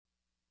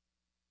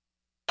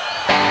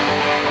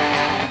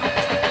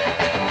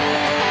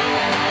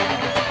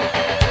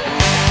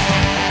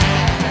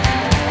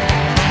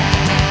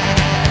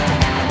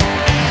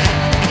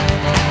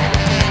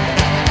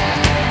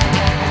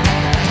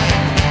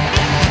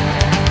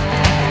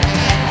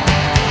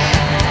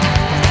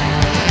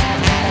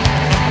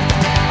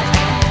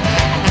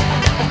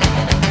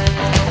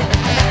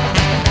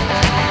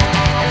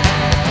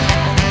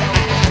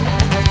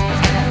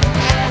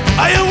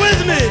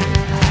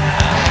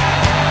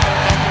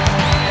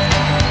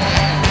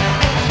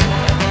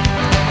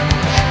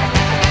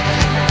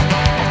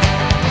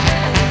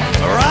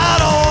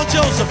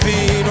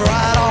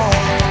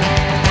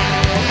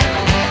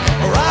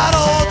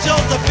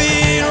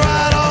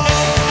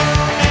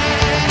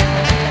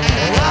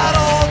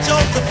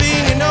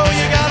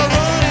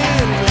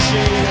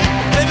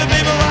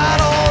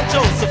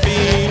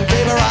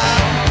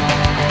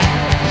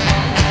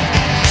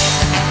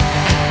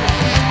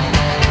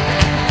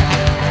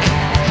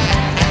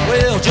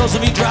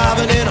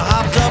driving in a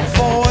hopped up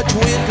Ford.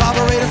 Twin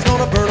carburetors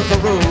gonna burn up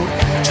the road.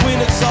 Twin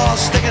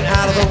exhaust sticking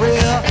out of the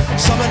rear.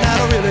 Something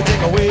that'll really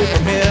take away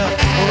from here.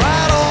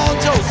 Ride on,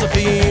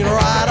 Josephine,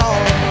 ride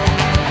on.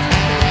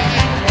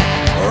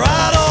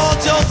 Ride on,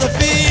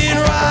 Josephine,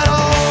 ride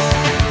on.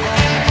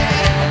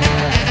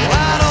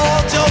 Ride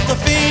on,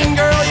 Josephine,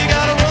 girl, you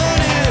got a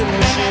running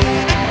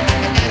machine.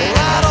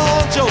 Ride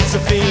on,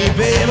 Josephine,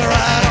 baby,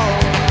 ride on.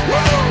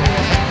 Woo!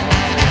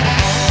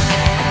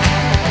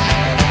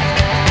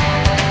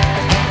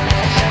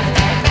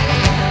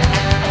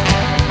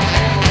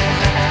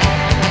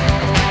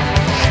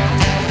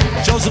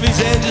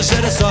 Josephine's engine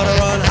said it started to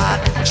run hot.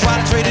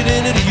 Tried to trade it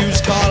in at a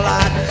used car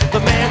lot. The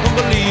man couldn't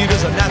believe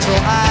his natural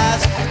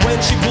eyes when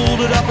she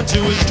pulled it up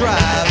into his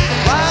drive.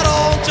 Ride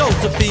on,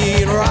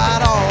 Josephine,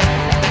 ride on.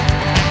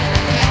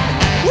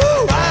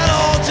 Woo! Ride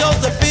on,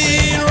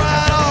 Josephine,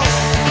 ride on.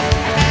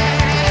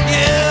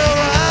 Yeah,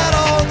 ride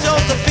on,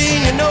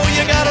 Josephine, you know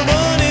you got a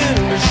running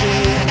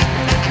machine.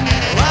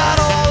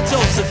 Ride on,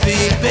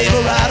 Josephine, baby,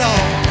 ride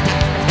on.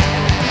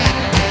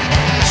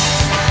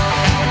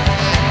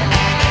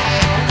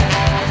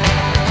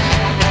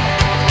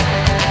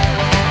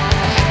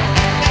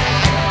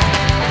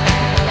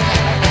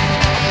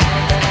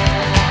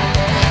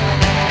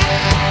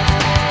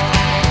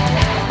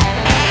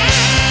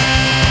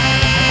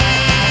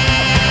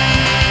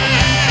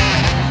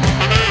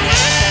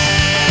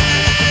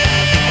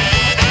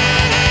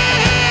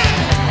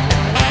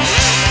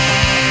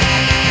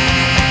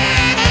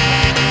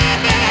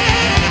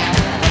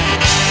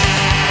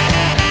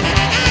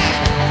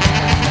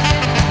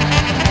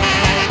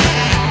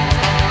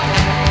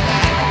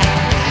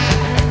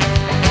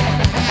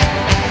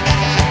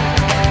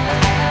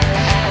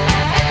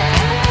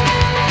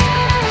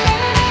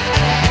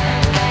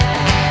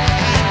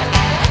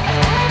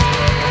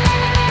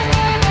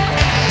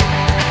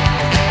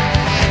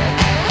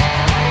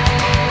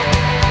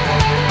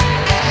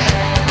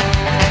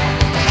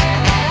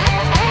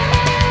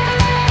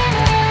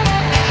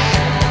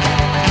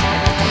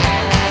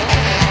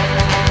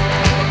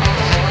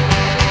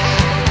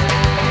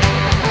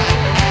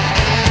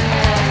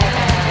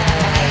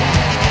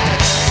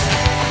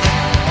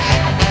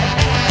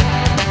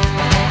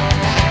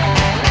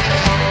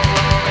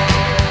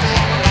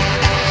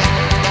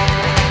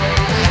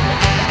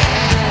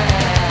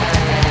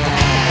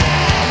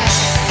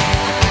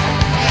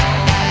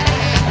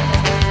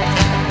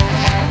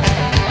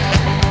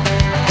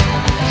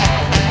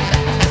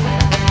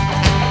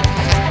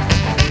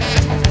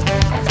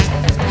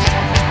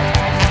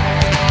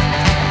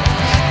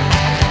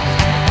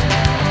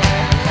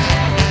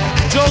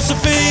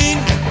 Josephine,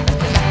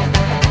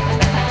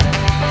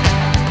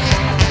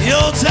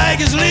 your tank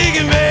is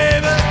leaking,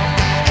 baby.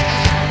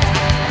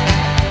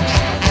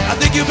 I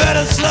think you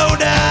better slow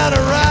down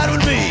and ride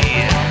with me.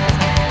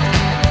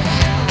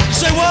 You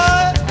say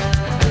what?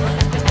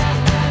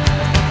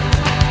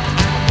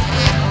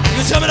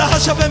 You tell me to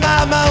hush up and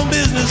mind my own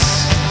business.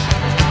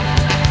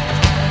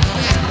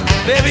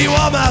 Baby, you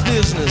are my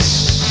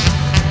business.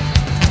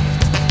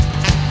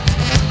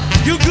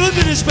 You good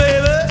business,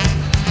 baby.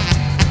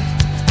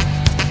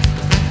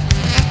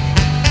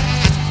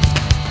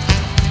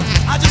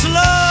 I just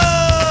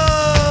love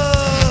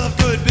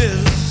good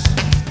business.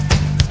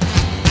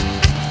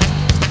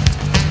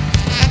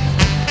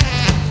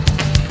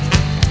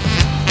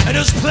 And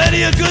there's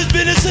plenty of good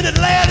business in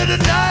Atlanta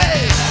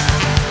tonight.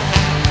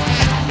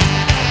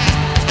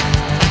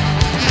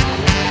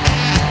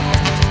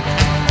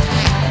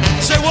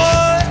 Say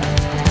what?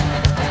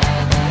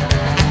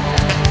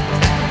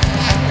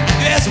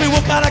 You ask me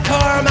what kind of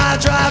car am I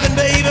driving,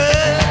 baby?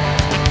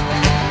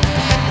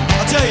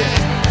 I'll tell you.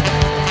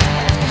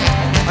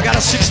 I got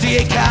a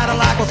 68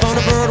 Cadillac with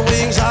Thunderbird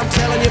wings. I'm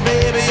telling you,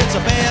 baby, it's a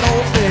bad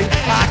old thing.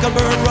 I can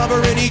burn rubber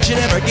in each and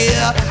every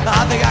gear.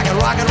 I think I can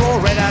rock and roll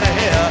right out of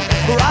here.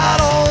 Ride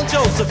on,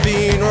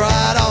 Josephine,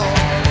 ride on.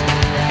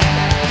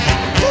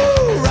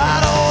 Woo!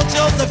 Ride on,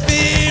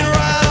 Josephine,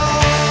 ride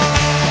on.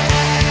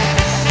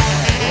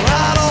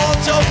 Ride on,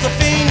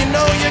 Josephine, you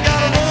know you got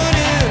a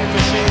running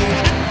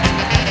machine.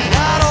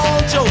 Ride on,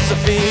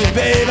 Josephine,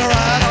 baby,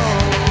 ride on.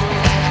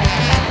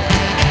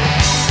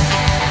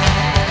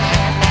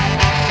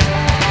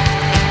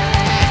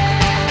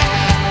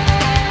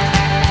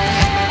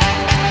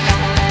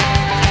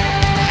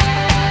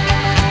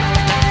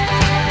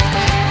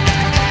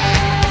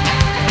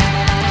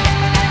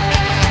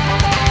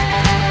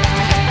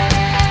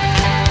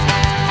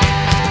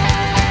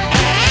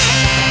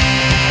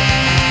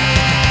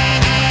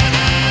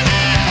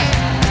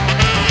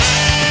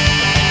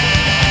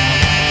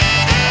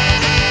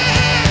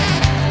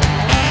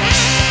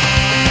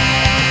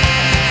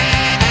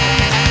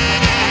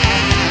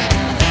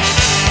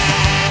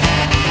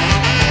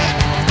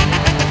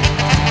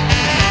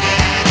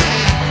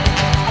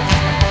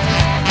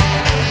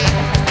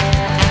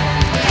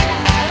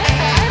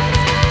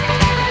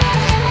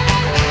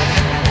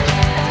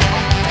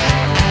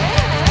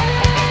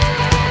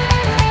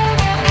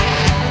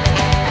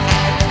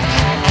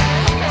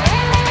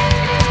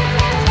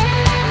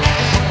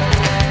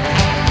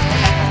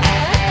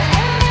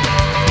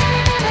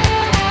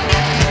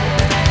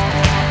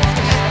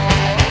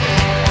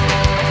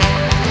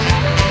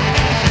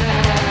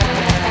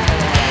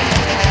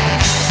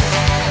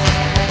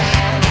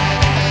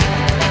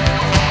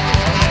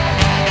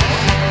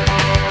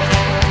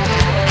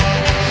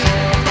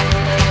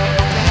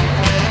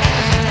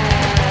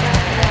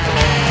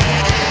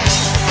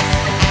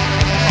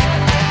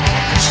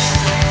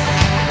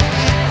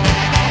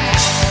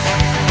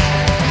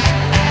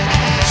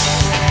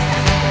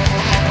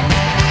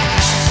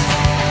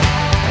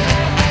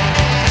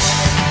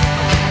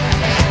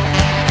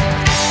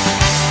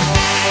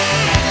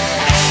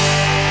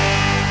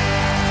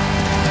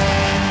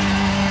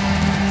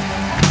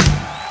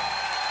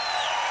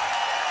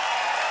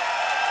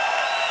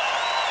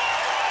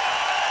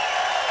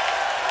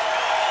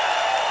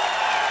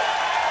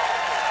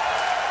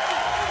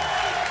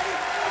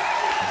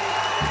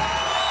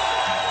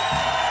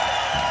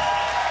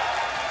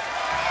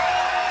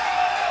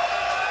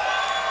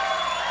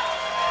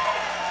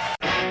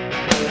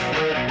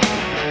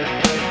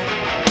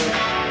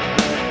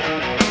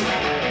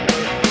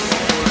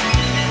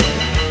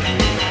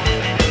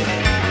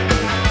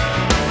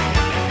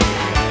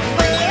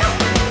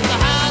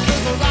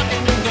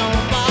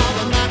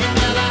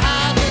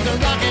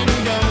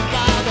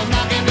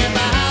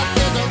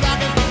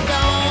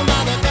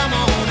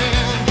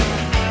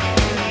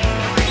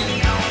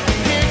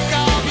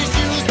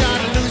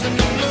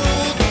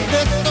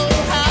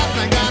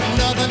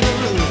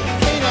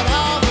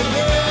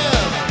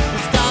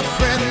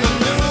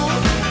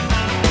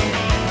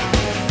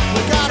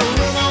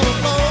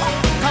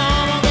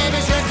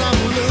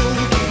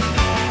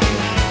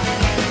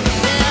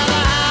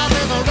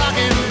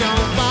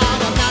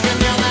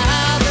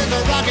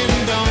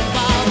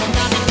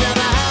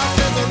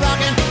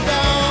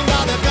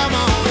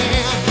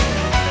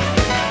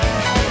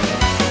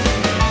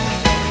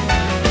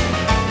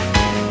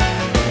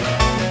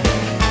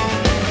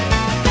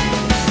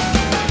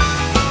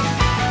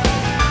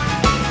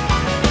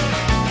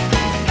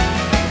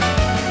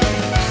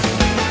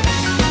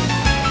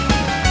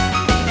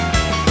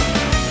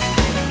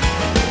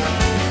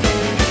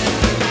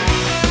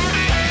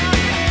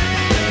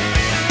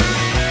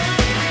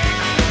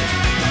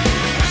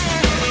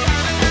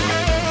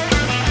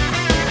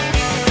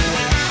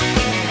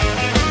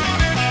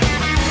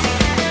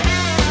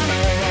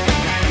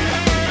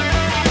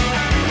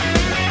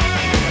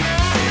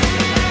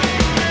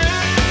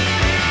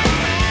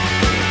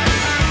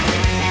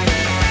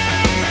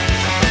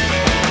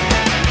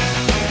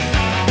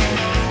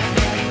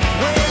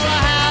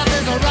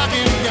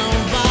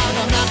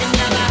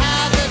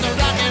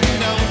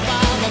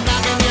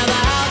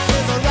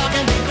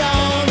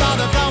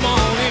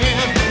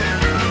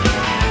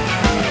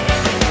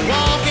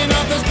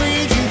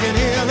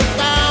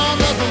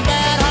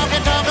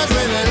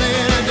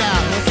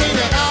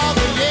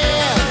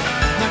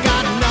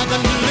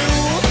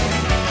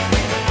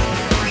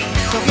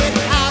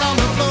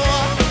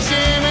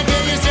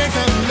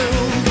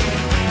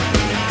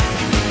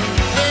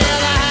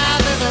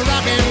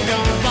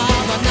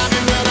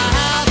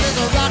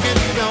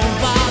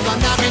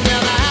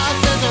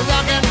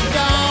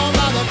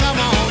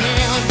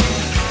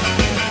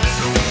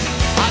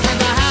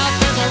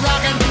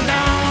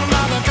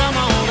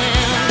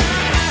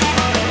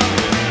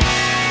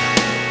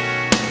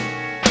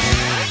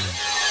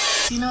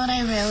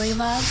 really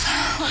love?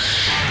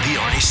 The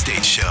Arnie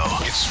State Show.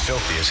 It's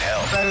filthy as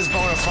hell. That is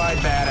bona fide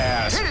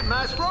badass. Hit it,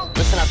 Maestro.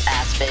 Listen up,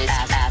 ass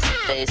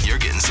face. You're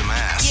getting some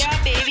ass.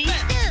 Yeah, baby.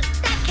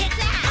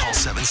 Call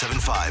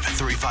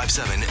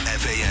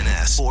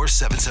 775-357-FANS or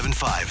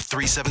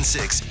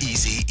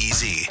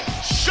 775-376-EASY-EASY.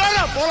 Shut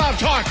up while I'm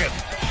talking.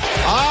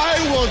 I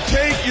will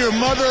take your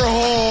mother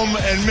home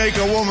and make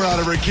a woman out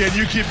of her, kid.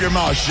 You keep your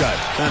mouth shut.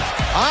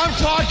 I'm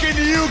talking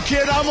to you,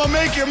 kid. I'm going to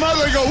make your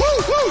mother go woo,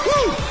 woo,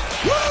 woo,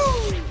 woo.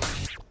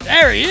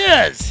 There he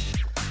is.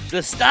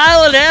 The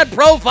style and ad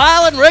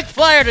profiling Ric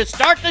Flair to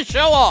start the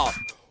show off.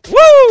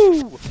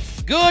 Woo!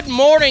 Good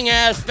morning,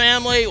 ass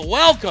family.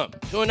 Welcome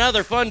to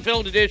another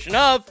fun-filled edition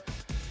of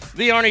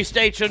the Arnie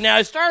State Show. Now,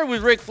 I started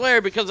with Ric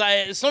Flair because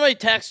somebody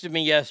texted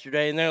me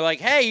yesterday, and they're like,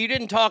 hey, you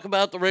didn't talk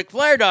about the Ric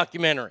Flair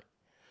documentary.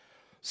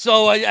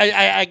 So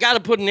I got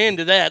to put an end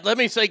to that. Let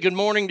me say good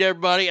morning to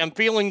everybody. I'm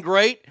feeling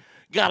great.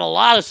 Got a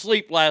lot of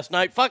sleep last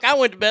night. Fuck, I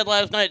went to bed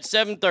last night at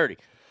 7:30.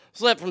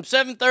 Slept from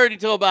 7:30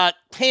 till about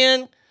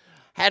 10.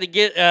 Had to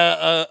get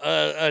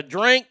a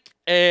drink.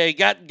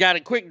 Got a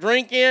quick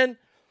drink in.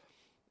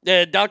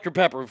 Dr.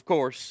 Pepper, of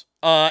course.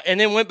 And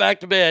then went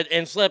back to bed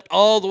and slept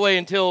all the way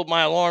until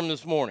my alarm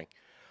this morning.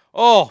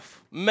 Oh,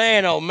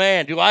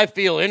 man, do I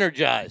feel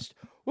energized.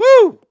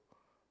 Woo!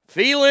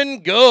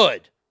 Feeling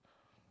good.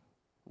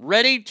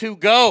 Ready to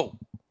go.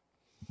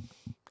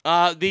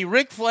 The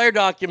Ric Flair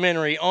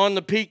documentary on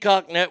the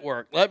Peacock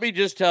Network. Let me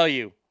just tell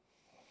you.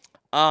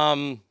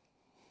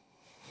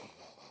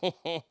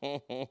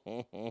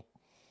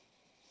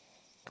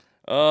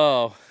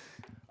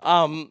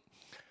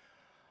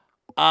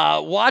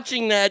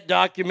 Watching that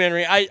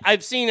documentary,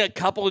 I've seen a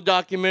couple of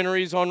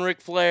documentaries on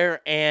Ric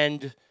Flair,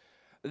 and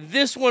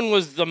this one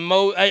was the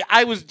most.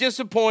 I was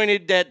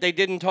disappointed that they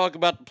didn't talk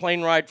about the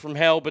plane ride from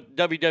hell, but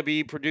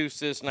WWE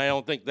produced this, and I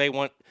don't think they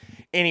want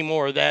any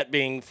more of that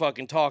being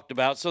fucking talked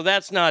about, so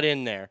that's not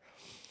in there.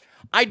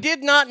 I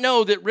did not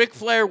know that Ric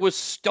Flair was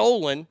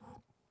stolen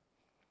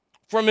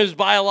from his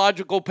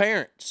biological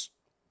parents.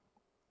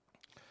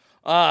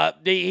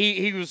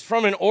 He was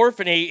from an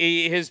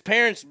orphanage. His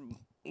parents,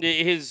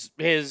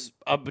 his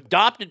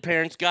adopted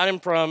parents, got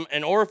him from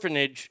an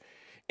orphanage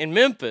in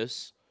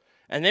Memphis,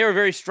 and they were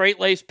very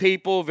straight-laced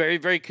people, very,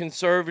 very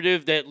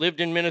conservative, that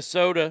lived in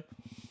Minnesota.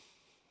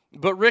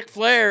 But Ric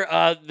Flair,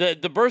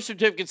 the birth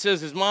certificate says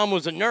his mom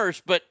was a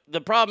nurse, but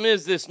the problem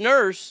is this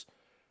nurse,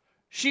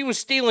 she was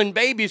stealing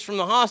babies from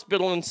the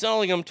hospital and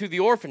selling them to the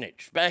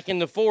orphanage back in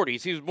the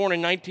 40s. He was born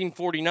in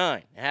 1949.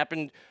 It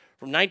happened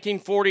from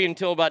 1940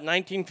 until about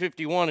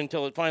 1951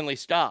 until it finally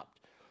stopped.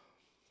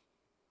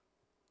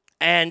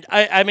 And,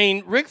 I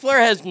mean, Ric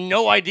Flair has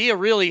no idea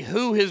really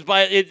who his,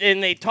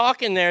 and they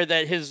talk in there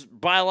that his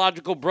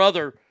biological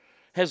brother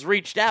has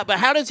reached out. But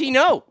how does he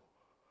know?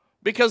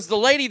 Because the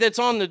lady that's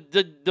on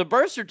the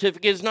birth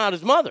certificate is not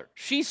his mother.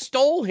 She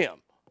stole him.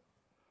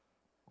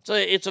 So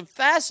it's a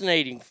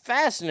fascinating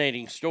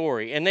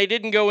story. And they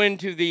didn't go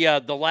into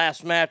the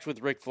last match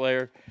with Ric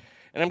Flair.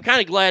 And I'm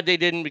kind of glad they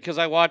didn't because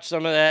I watched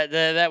some of that.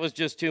 That was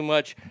just too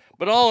much.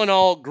 But all in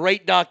all,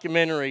 great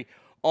documentary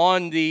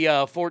on the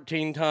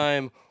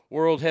 14-time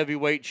World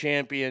Heavyweight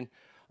Champion,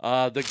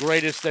 the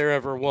greatest there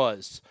ever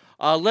was.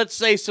 Let's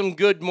say some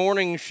good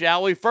morning,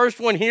 shall we? First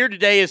one here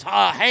today is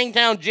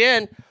Hangtown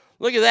Jen.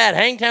 Look at that.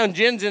 Hangtown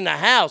Jen's in the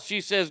house. She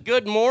says,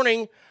 good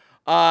morning.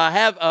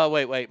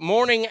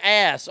 Morning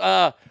ass.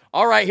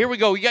 All right, here we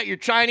go. You got your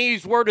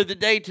Chinese word of the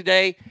day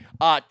today.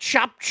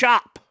 Chop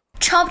chop.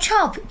 Chop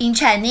chop in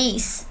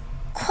Chinese.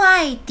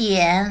 快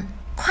点,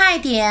快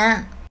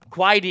点.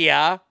 Kwai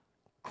dia.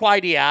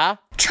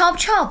 Chop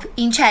chop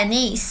in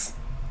Chinese.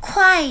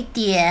 快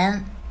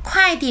点,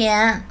快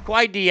点.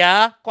 Kwai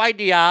dia.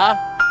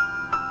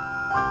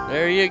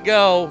 There you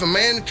go. If a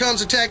man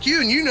comes attack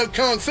you and you know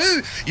kung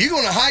fu, you're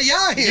gonna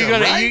hi-ya him,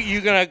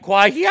 You're gonna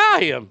kwai-ya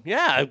him.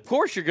 Yeah, of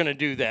course you're gonna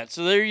do that.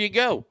 So there you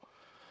go.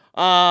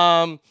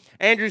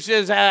 Andrew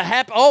says,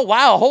 oh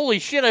wow, holy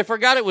shit, I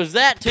forgot it was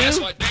that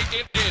too.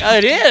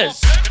 It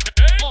is.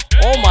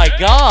 Oh my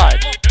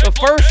God, the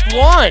first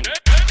one.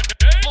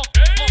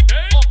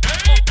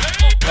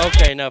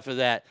 Okay, enough of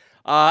that.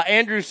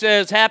 Andrew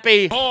says,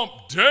 happy Hump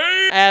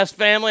Day, ass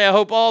family. I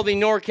hope all the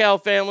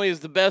NorCal family is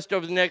the best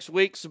over the next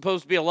week.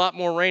 Supposed to be a lot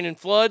more rain and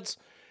floods.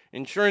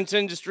 Insurance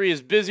industry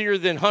is busier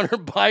than Hunter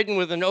Biden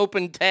with an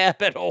open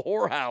tab at a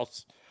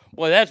whorehouse.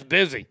 Boy, that's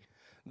busy.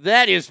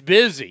 That is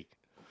busy.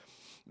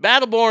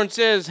 Battleborn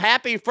says,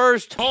 happy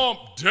first Hump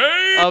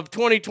Day of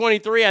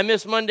 2023. I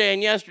missed Monday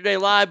and yesterday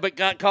live, but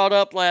got caught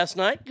up last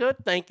night. Good.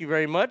 Thank you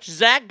very much.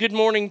 Zach, good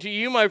morning to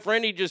you, my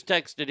friend. He just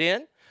texted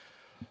in.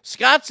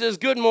 Scott says,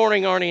 good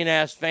morning, Arnie and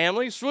Ass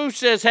family. Swoosh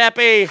says,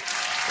 happy...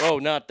 Oh,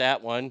 not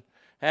that one.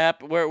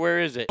 Happy... Where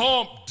is it?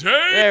 Hump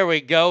Day. There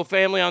we go,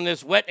 family, on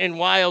this wet and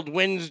wild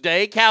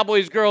Wednesday.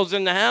 Cowboys Girl's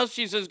in the house.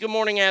 She says, good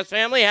morning, Ass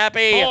family.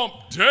 Happy... Hump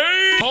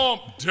Day.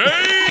 Hump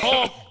Day.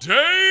 Hump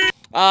Day.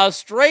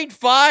 Straight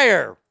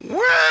fire.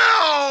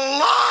 Well,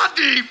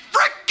 Lottie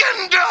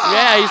frickin' dog!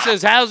 Yeah, he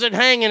says, how's it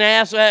hanging,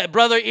 ass?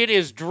 Brother, it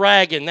is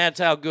dragging. That's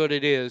how good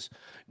it is.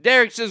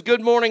 Derek says,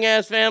 good morning,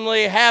 Ass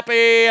family.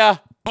 Happy...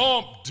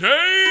 Hump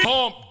day,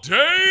 hump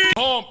day,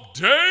 hump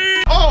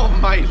day. Oh,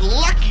 my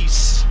lucky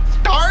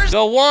stars.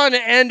 The one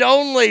and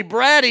only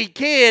Bratty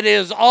Kid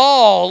is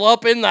all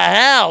up in the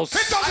house.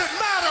 It doesn't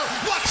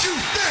matter what you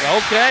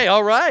think. Okay,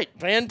 all right.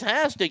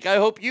 Fantastic. I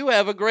hope you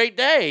have a great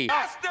day.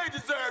 They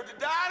deserve to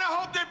die, and I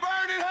hope they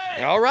burn in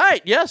hell. All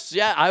right. Yes,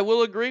 yeah, I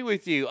will agree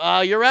with you.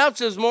 You're out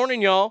this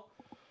morning, y'all.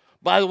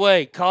 By the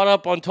way, caught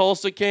up on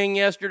Tulsa King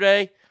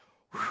yesterday,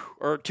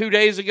 or 2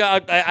 days ago.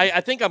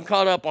 I think I'm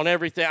caught up on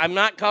everything. I'm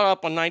not caught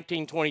up on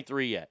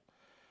 1923 yet.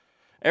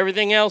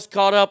 Everything else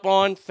caught up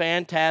on.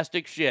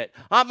 Fantastic shit.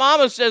 Hot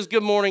Mama says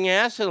good morning,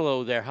 ass.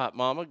 Hello there, Hot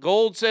Mama.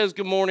 Gold says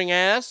good morning,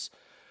 ass.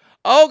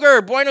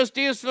 Ogre, buenos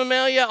dias,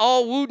 familia.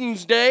 All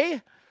Woodens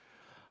Day.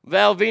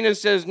 Valvina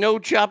says no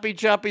choppy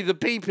the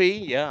pee-pee.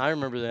 Yeah, I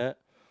remember that.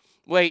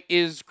 Wait,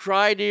 is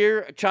cry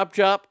deer chop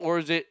chop, or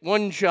is it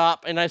one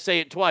chop and I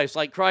say it twice,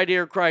 like cry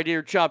deer,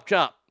 chop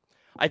chop?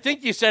 I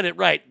think you said it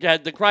right.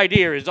 The cry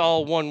deer is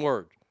all one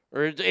word,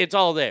 or it's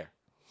all there.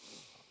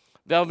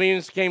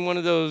 Valvinus became one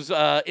of those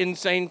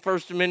insane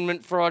First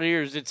Amendment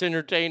fraudsters. It's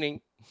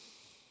entertaining.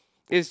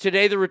 Is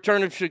today the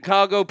return of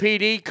Chicago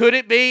PD? Could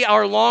it be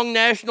our long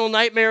national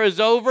nightmare is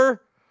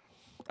over?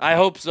 I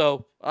hope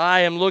so. I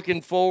am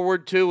looking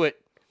forward to it.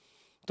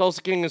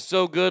 Tulsa King is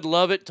so good.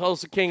 Love it.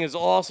 Tulsa King is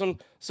awesome.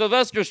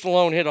 Sylvester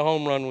Stallone hit a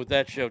home run with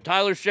that show.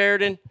 Tyler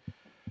Sheridan.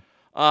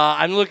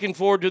 I'm looking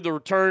forward to the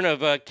return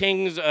of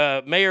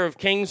Mayor of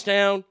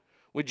Kingstown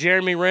with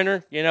Jeremy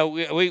Renner. You know,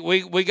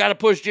 we got to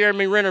push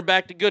Jeremy Renner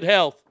back to good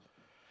health.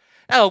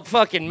 Oh,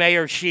 fucking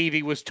Mayor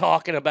Sheevy was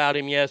talking about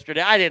him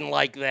yesterday. I didn't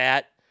like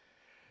that.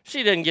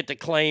 She didn't get to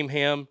claim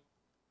him.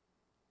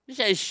 She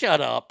said,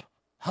 shut up,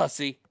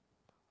 hussy.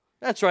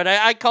 That's right.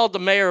 I called the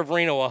mayor of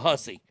Reno a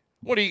hussy.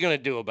 What are you going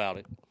to do about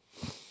it?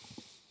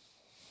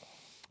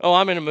 Oh,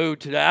 I'm in a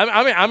mood today.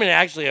 I'm in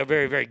actually a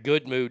very, very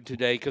good mood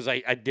today because I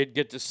did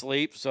get to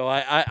sleep, so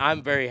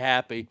I'm very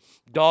happy.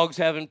 Dogs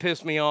haven't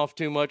pissed me off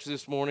too much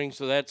this morning,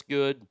 so that's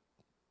good.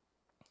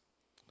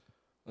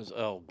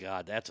 Oh,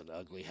 God, that's an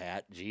ugly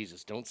hat.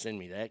 Jesus, don't send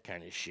me that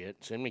kind of shit.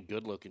 Send me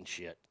good-looking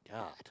shit.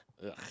 God.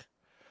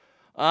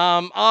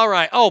 Ugh. All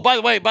right. Oh, by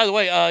the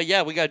way,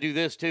 yeah, we got to do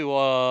this, too.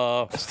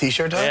 It's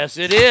T-shirt time? Yes,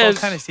 it is.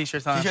 What kind of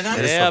T-shirt time? T-shirt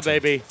time? Yeah,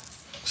 baby.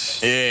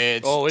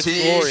 It's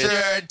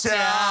T-shirt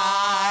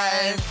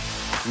time.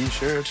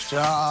 T-shirt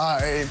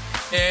time.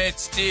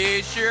 It's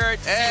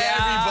T-shirt time.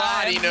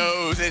 Everybody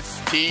knows it's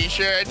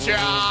T-shirt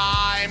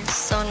time.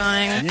 So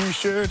annoying.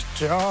 T-shirt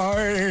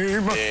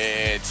time.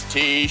 It's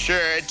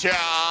T-shirt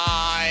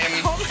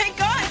time. Oh my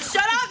God!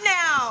 Shut up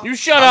now. You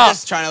shut up. I'm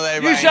just trying to let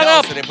everybody shut know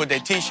up. so they put their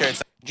T-shirts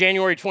on.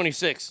 January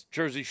 26th,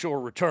 Jersey Shore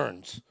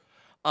returns.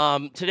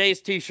 Today's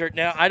T-shirt.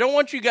 Now, I don't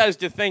want you guys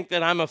to think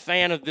that I'm a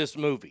fan of this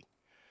movie.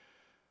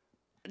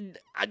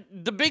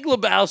 The Big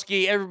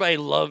Lebowski, everybody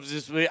loves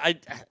this movie.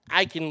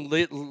 I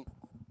can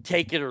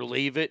take it or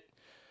leave it.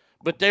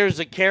 But there's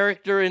a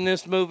character in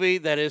this movie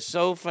that is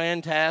so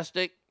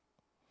fantastic.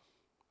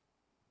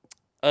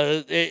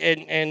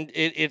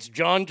 It's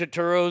John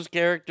Turturro's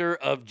character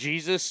of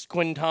Jesus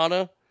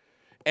Quintana.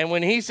 And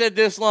when he said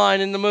this line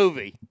in the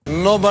movie,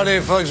 nobody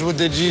fucks with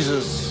the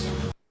Jesus.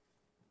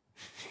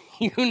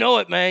 You know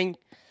it, man.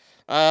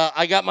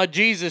 I got my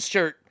Jesus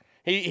shirt.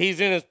 He's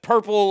in his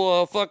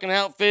purple fucking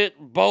outfit,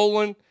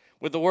 bowling,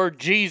 with the word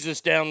Jesus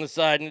down the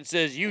side, and it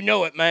says, you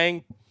know it,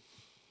 man.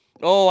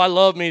 Oh, I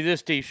love me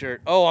this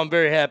T-shirt. Oh, I'm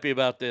very happy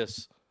about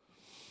this.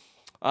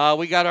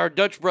 We got our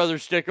Dutch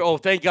Brothers sticker. Oh,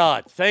 thank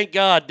God. Thank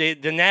God. The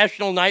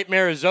national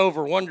nightmare is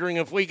over, wondering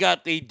if we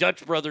got the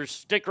Dutch Brothers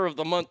sticker of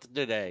the month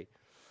today.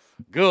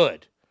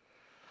 Good.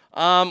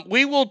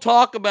 We will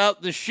talk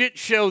about the shit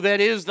show that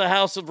is the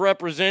House of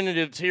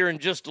Representatives here in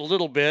just a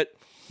little bit,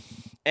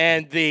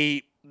 and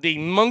the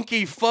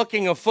monkey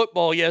fucking of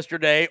football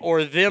yesterday,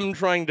 or them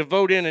trying to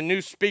vote in a new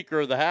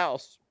Speaker of the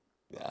House.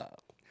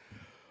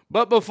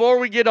 But before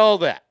we get all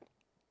that,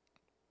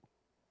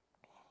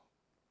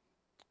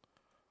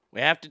 we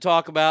have to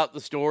talk about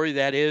the story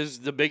that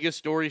is the biggest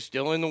story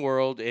still in the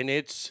world, and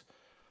it's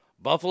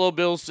Buffalo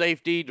Bills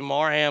safety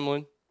Damar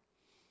Hamlin,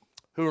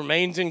 who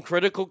remains in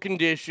critical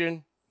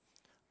condition.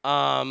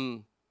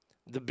 The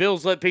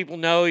Bills let people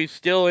know he's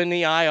still in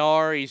the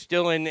IR. He's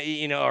still in,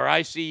 our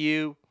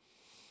ICU.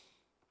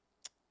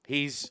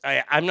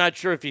 I'm not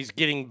sure if he's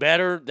getting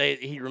better.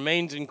 He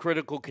remains in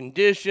critical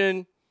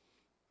condition.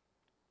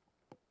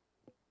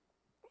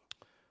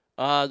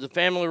 The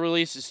family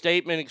released a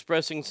statement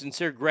expressing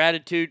sincere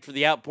gratitude for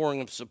the outpouring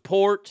of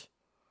support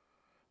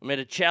amid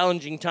a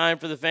challenging time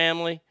for the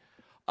family.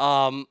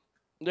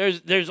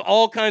 There's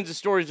all kinds of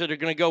stories that are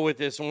going to go with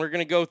this, and we're going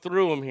to go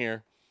through them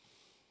here.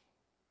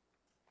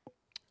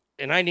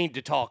 And I need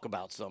to talk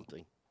about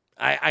something.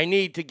 I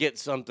need to get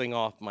something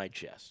off my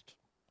chest.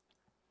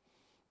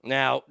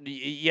 Now,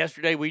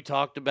 yesterday we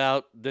talked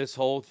about this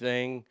whole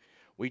thing.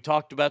 We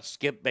talked about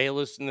Skip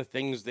Bayless and the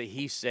things that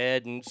he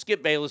said, and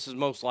Skip Bayless is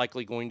most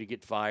likely going to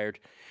get fired.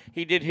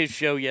 He did his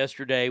show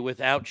yesterday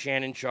without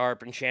Shannon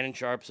Sharpe, and Shannon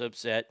Sharpe's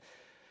upset.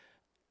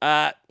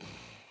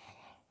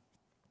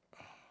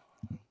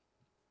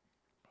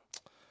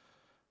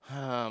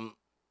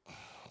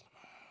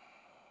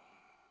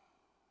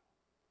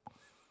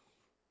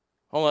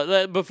 Hold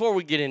on. Before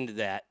we get into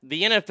that,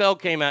 the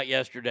NFL came out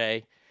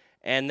yesterday,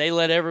 and they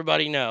let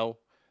everybody know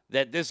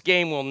that this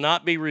game will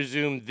not be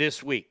resumed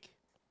this week.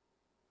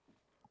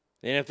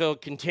 The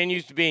NFL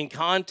continues to be in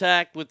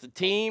contact with the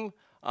team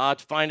to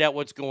find out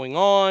what's going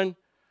on.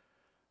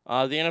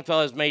 The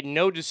NFL has made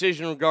no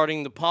decision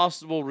regarding the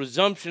possible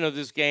resumption of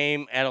this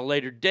game at a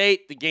later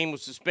date. The game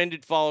was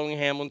suspended following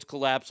Hamlin's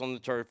collapse on the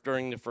turf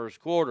during the first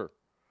quarter.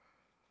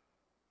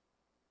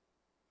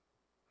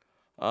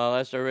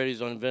 Last I read,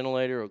 he's on a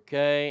ventilator.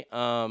 Okay.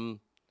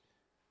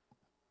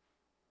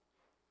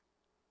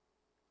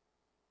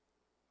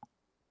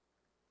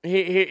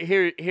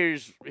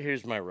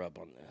 Here's my rub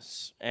on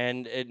this.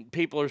 And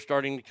people are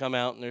starting to come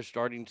out and they're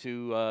starting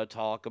to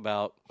talk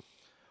about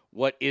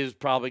what is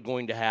probably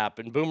going to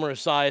happen. Boomer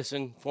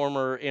Esiason,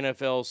 former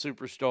NFL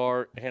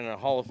superstar and a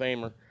Hall of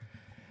Famer,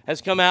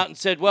 has come out and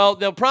said, well,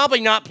 they'll probably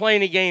not play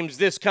any games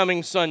this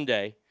coming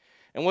Sunday.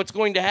 And what's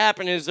going to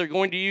happen is they're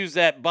going to use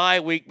that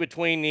bye week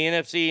between the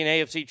NFC and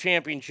AFC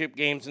championship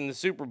games and the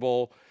Super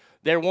Bowl.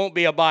 There won't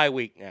be a bye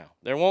week now.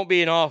 There won't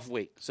be an off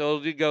week. So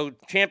they go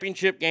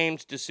championship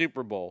games to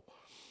Super Bowl.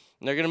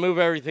 And they're going to move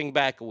everything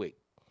back a week.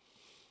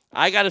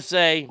 I got to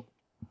say,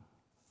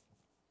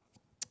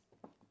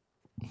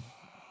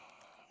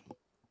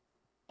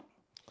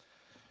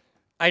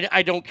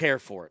 I don't care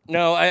for it.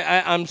 No,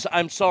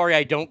 I'm sorry,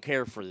 I don't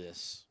care for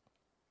this.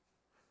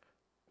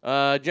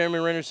 Jeremy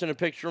Renner sent a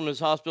picture from his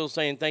hospital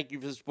saying, thank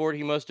you for the support.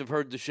 He must have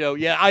heard the show.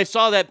 Yeah, I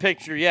saw that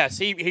picture. Yes,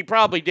 he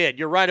probably did.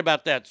 You're right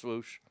about that,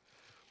 Swoosh.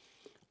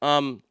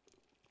 I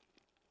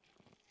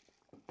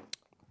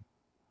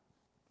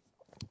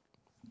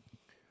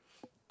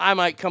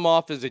might come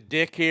off as a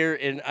dick here,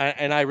 and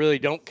I really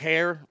don't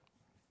care.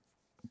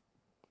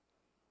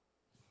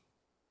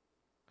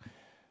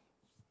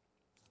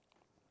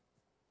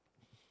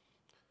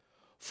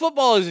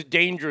 Football is a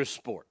dangerous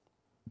sport.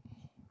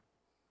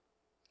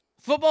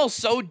 Football's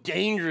so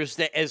dangerous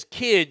that as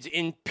kids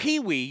in Pee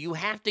Wee, you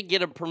have to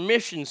get a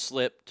permission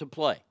slip to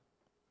play.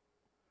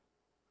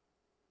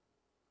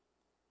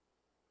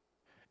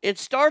 It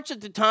starts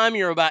at the time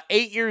you're about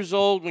 8 years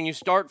old when you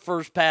start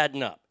first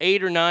padding up.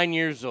 8 or 9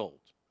 years old.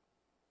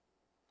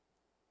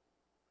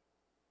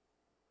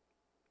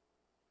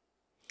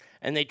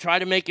 And they try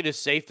to make it as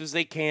safe as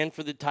they can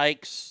for the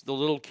tykes, the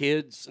little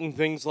kids, and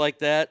things like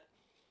that.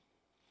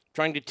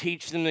 Trying to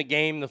teach them the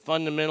game, the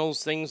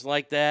fundamentals, things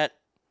like that.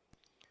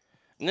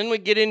 And then we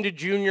get into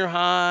junior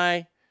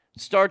high.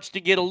 It starts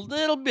to get a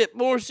little bit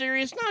more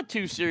serious. Not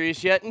too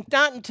serious yet, and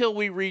not until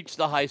we reach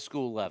the high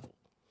school level.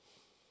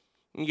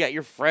 You got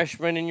your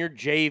freshmen and your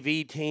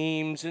JV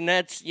teams, and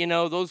that's,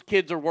 those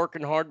kids are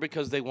working hard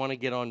because they want to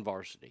get on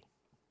varsity.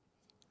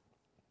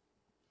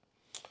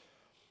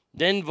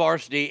 Then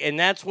varsity, and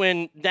that's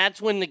when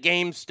the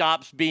game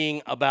stops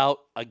being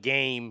about a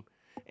game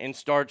and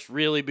starts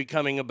really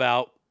becoming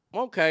about,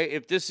 okay,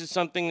 if this is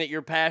something that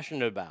you're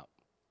passionate about,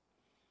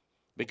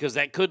 because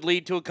that could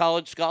lead to a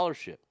college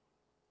scholarship.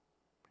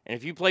 And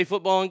if you play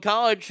football in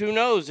college, who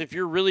knows? If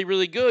you're really,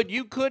 really good,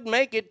 you could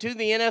make it to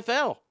the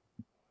NFL.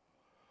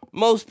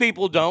 Most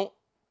people don't.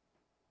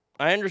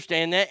 I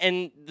understand that.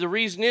 And the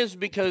reason is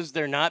because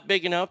they're not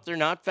big enough, they're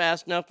not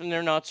fast enough, and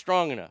they're not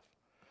strong enough.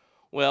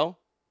 Well,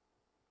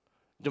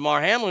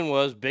 Damar Hamlin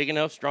was big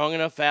enough, strong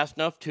enough, fast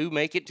enough to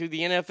make it to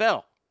the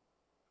NFL.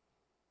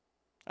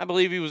 I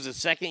believe he was a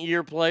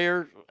second-year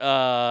player,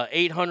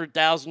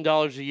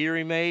 $800,000 a year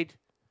he made.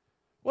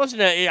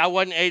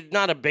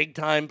 Not a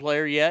big-time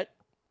player yet.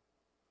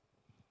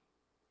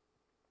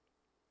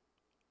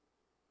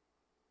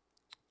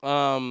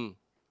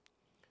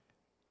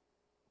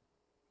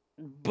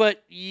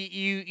 But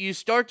you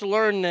start to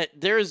learn that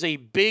there is a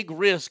big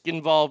risk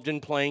involved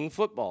in playing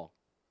football.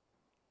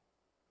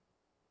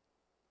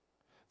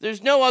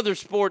 There's no other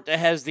sport that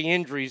has the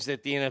injuries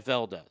that the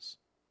NFL does.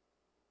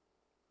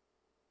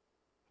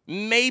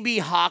 Maybe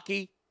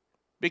hockey,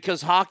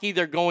 because hockey,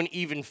 they're going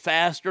even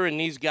faster, and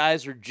these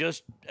guys are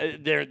just,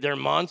 they're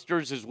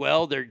monsters as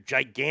well. They're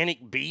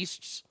gigantic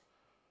beasts.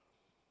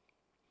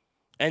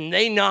 And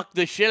they knock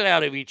the shit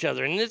out of each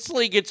other. In this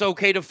league, it's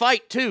okay to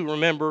fight, too,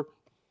 remember.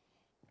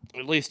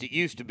 At least it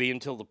used to be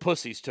until the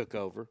pussies took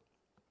over.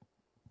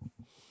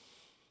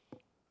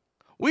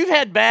 We've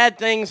had bad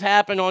things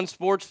happen on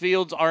sports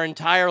fields our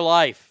entire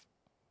life.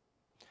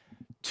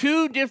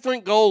 2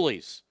 different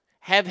goalies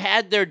have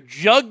had their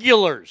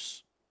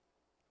jugulars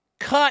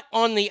cut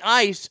on the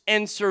ice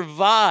and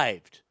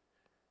survived.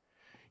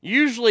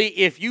 Usually,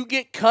 if you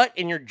get cut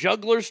and your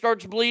jugular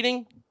starts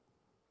bleeding,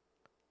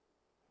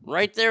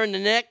 right there in the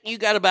neck, you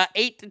got about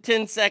 8 to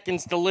 10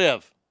 seconds to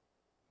live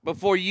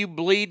before you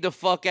bleed the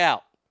fuck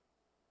out.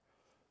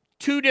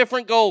 2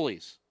 different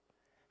goalies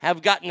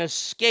have gotten a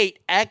skate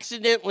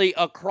accidentally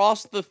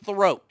across the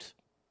throat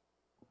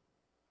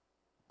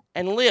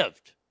and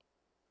lived.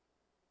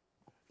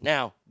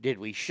 Now, did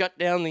we shut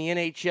down the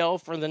NHL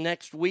for the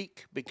next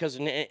week? Because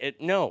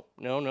no.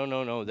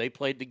 They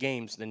played the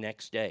games the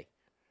next day.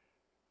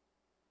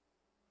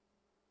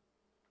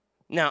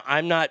 Now,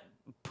 I'm not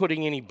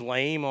putting any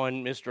blame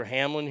on Mr.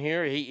 Hamlin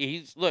here.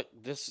 He's look,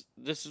 this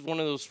is one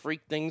of those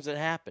freak things that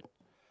happen.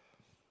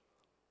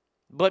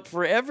 But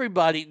for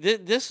everybody,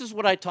 this is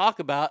what I talk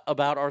about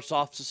our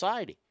soft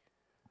society.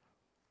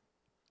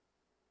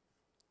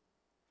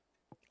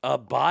 A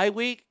bye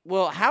week?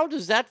 Well, how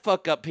does that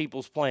fuck up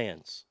people's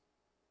plans?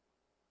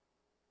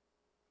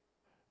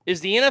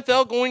 Is the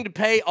NFL going to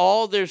pay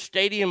all their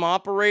stadium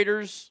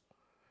operators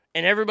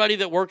and everybody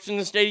that works in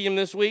the stadium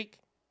this week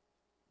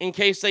in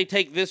case they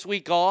take this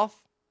week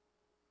off?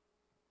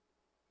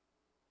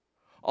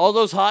 All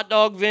those hot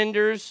dog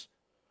vendors,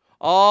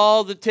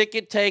 all the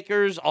ticket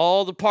takers,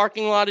 all the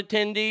parking lot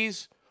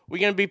attendees, we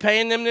going to be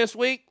paying them this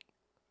week?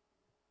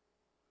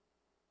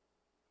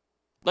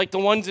 Like the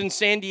ones in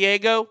San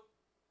Diego?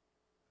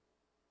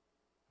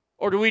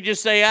 Or do we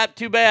just say,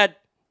 too bad,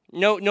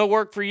 no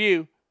work for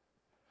you?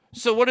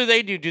 So what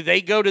do? Do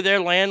they go to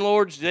their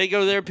landlords? Do they go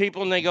to their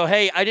people and they go,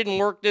 hey, I didn't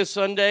work this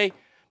Sunday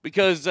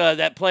because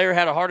that player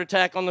had a heart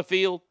attack on the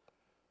field?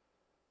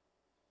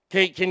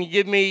 Can you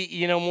give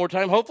me, more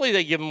time? Hopefully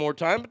they give them more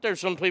time, but there's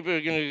some people who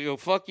are going to go,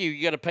 fuck you,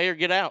 you got to pay or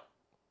get out.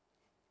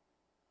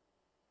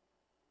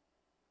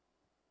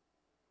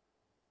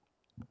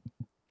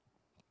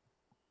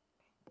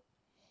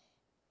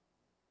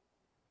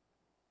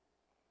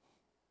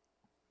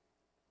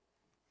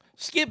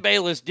 Skip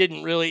Bayless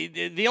didn't really,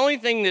 the only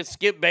thing that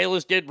Skip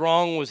Bayless did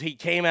wrong was he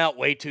came out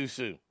way too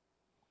soon.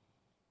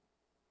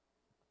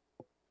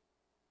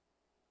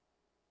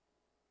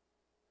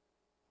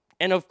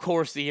 And, of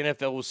course, the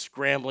NFL was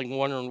scrambling,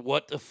 wondering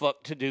what the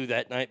fuck to do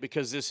that night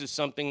because this is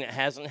something that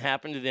hasn't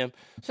happened to them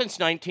since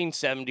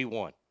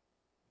 1971.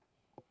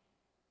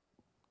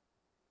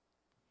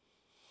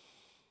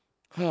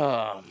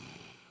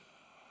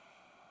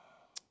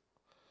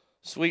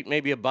 Sweet,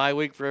 maybe a bye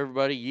week for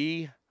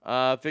everybody.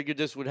 Figured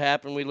this would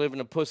happen. We live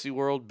in a pussy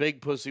world,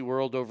 big pussy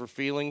world over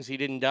feelings. He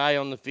didn't die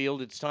on the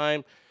field. It's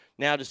time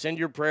now to send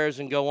your prayers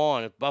and go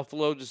on. If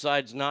Buffalo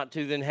decides not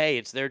to, then hey,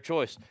 it's their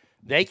choice.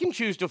 They can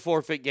choose to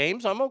forfeit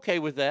games. I'm okay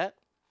with that.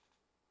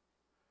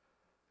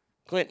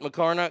 Clint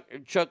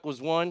McCarnock, Chuck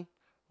was one.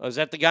 Was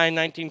that the guy in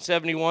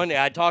 1971?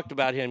 Yeah, I talked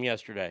about him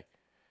yesterday.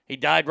 He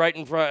died right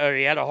in front, or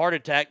he had a heart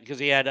attack because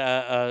he had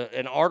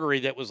an artery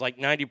that was like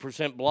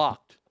 90%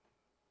 blocked.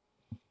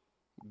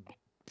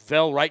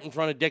 Fell right in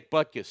front of Dick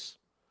Butkus.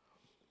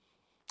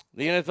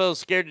 The NFL is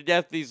scared to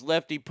death these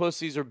lefty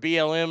pussies are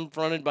BLM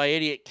fronted by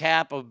idiot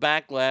Cap of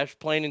backlash,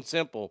 plain and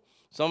simple.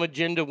 Some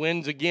agenda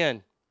wins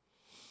again.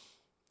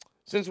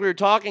 Since we were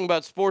talking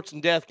about sports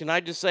and death, can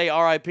I just say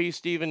R.I.P.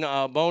 Stephen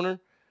Boner?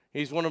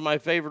 He's one of my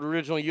favorite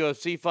original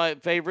UFC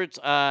favorites.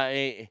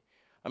 I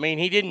mean,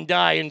 he didn't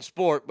die in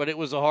sport, but it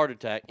was a heart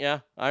attack. Yeah,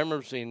 I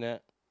remember seeing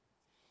that.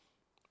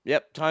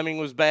 Yep, timing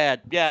was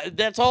bad. Yeah,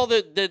 that's all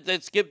that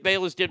Skip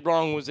Bayless did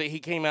wrong was that he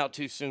came out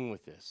too soon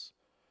with this.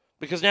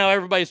 Because now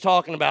everybody's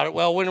talking about it.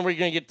 Well, when are we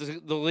going to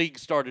get the league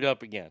started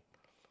up again?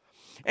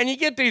 And you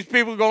get these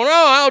people going,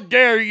 oh, how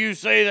dare you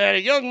say that?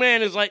 A young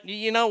man is like,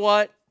 you know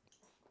what?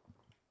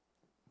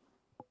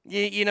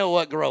 You know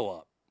what? Grow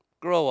up.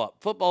 Grow up.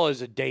 Football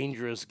is a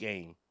dangerous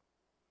game.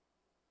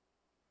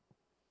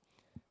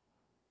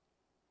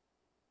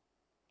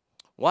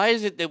 Why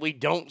is it that we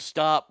don't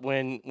stop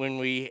when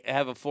we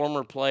have a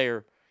former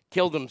player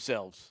kill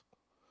themselves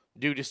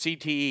due to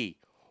CTE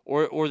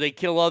or they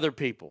kill other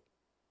people?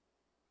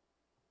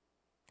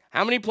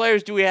 How many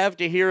players do we have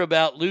to hear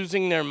about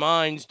losing their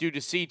minds due to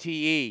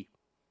CTE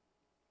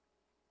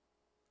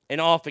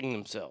and offing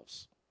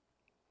themselves?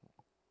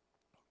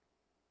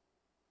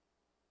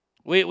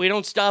 We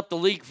don't stop the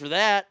league for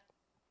that.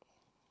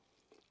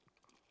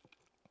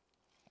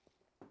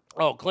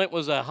 Oh, Clint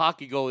was a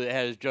hockey goalie that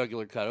had his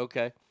jugular cut.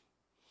 Okay.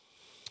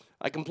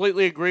 I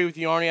completely agree with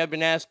you, Arnie. I've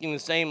been asking the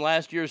same.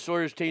 Last year,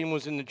 Sawyer's team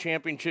was in the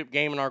championship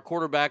game, and our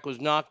quarterback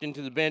was knocked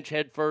into the bench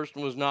head first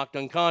and was knocked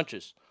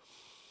unconscious.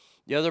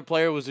 The other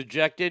player was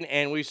ejected,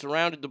 and we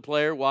surrounded the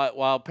player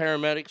while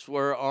paramedics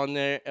were on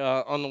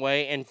the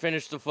way and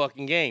finished the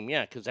fucking game.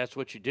 Yeah, because that's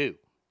what you do.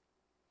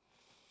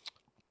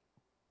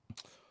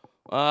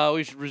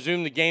 We should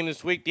resume the game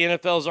this week. The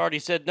NFL's already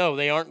said no,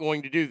 they aren't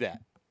going to do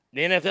that.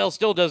 The NFL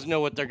still doesn't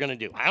know what they're going to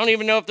do. I don't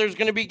even know if there's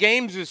going to be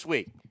games this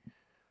week.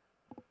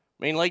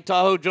 I mean, Lake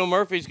Tahoe Joe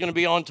Murphy's going to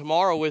be on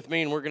tomorrow with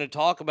me, and we're going to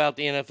talk about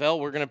the NFL.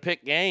 We're going to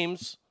pick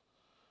games.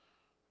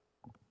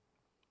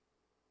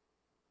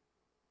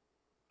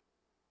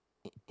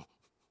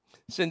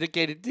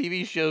 Syndicated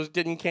TV shows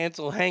didn't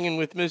cancel Hanging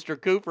with Mr.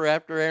 Cooper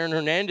after Aaron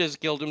Hernandez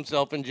killed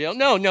himself in jail.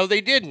 No,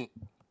 they didn't.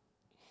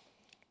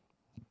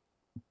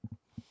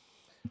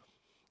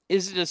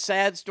 Is it a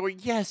sad story?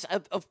 Yes,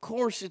 of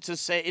course it's a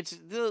sad.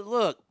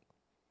 Look,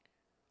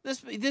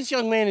 this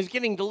young man is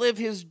getting to live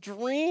his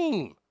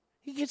dream.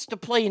 He gets to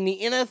play in the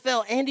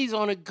NFL, and he's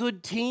on a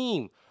good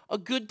team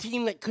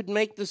that could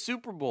make the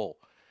Super Bowl.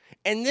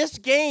 And this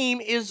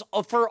game is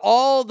for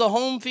all the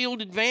home field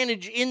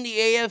advantage in the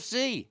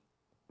AFC.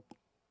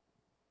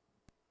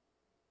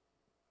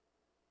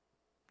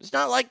 It's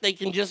not like they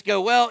can just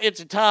go, well, it's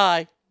a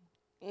tie.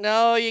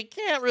 No, you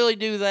can't really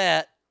do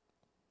that.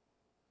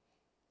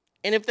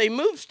 And if they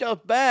move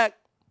stuff back,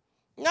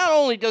 not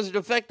only does it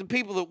affect the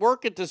people that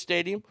work at the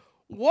stadium,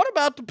 what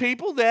about the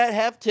people that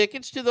have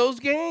tickets to those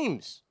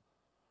games?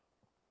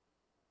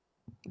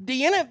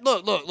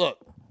 Look.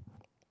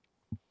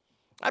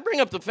 I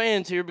bring up the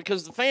fans here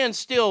because the fans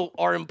still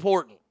are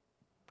important.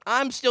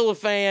 I'm still a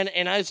fan,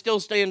 and I still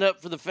stand up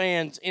for the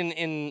fans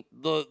in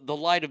the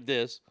light of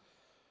this.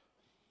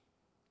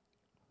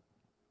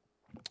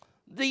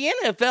 The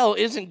NFL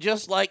isn't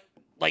just like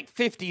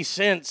 50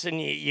 cents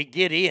and you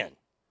get in.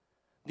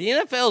 The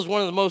NFL is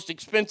one of the most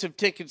expensive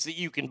tickets that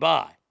you can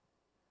buy.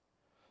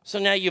 So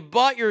now you've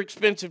bought your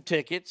expensive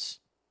tickets.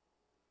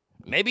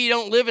 Maybe you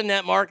don't live in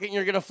that market and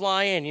you're going to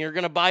fly in. You're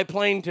going to buy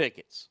plane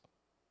tickets.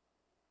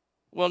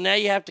 Well, now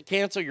you have to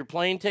cancel your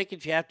plane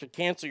tickets. You have to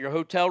cancel your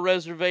hotel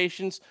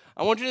reservations.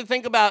 I want you to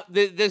think about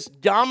this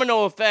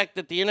domino effect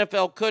that the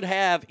NFL could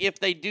have if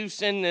they do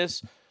send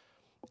this.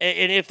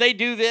 And if they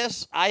do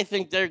this, I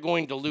think they're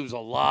going to lose a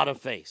lot of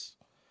face.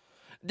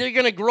 They're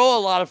going to grow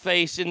a lot of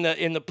face in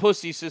the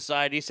pussy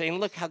society saying,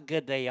 look how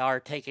good they are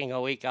taking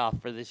a week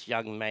off for this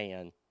young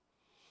man.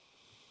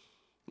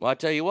 Well, I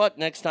tell you what,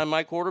 next time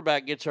my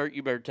quarterback gets hurt,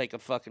 you better take a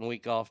fucking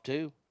week off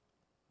too.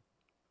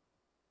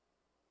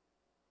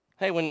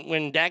 Hey,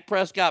 when Dak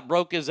Prescott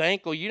broke his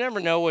ankle, you never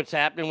know what's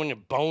happening when the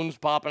bone's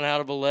popping out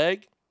of a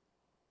leg.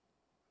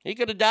 He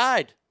could have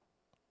died.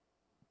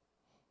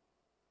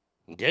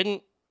 He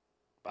didn't.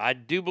 I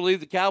do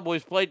believe the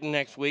Cowboys played the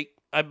next week.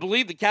 I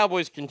believe the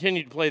Cowboys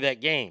continued to play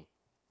that game.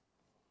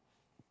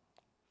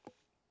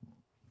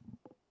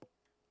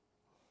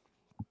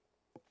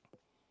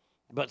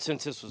 But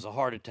since this was a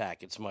heart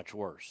attack, it's much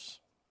worse.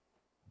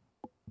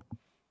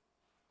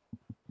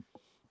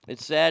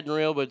 It's sad and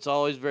real, but it's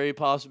always very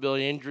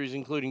possibility. Injuries,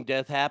 including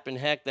death, happen.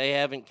 Heck, they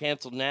haven't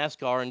canceled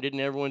NASCAR, and didn't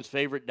everyone's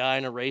favorite die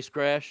in a race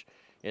crash?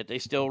 Yet they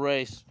still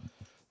race.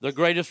 The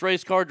greatest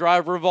race car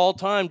driver of all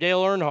time,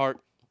 Dale Earnhardt.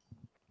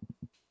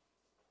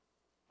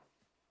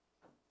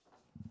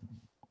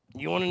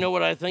 You want to know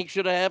what I think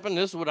should have happened?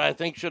 This is what I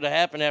think should have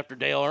happened after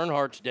Dale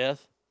Earnhardt's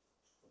death.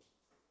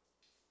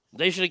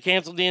 They should have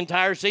canceled the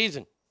entire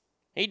season.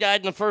 He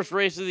died in the first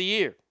race of the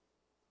year.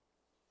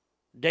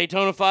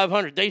 Daytona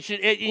 500. They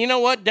should, you know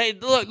what?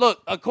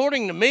 Look,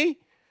 according to me,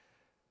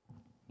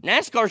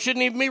 NASCAR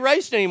shouldn't even be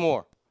raced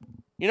anymore.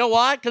 You know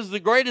why? Because the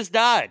greatest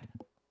died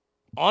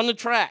on the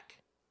track.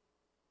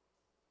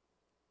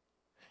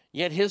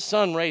 Yet his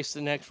son raced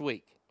the next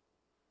week.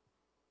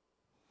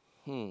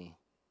 When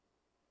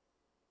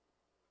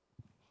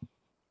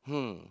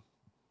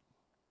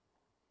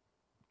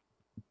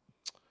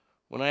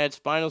I had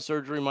spinal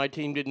surgery, my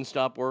team didn't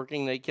stop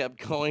working. They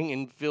kept going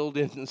and filled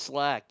in the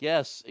slack.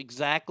 Yes,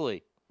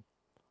 exactly.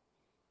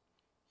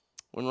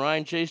 When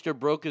Ryan Chester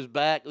broke his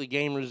back, the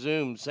game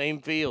resumed. Same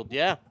field.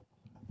 Yeah.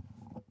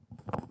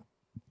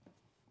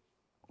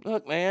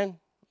 Look, man,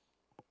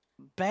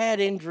 bad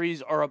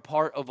injuries are a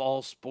part of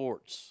all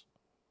sports.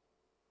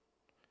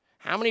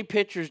 How many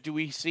pitchers do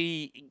we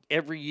see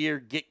every year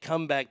get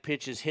comeback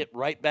pitches hit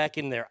right back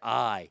in their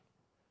eye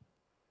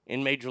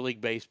in Major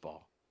League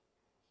Baseball?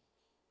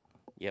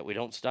 Yet we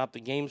don't stop the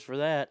games for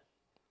that.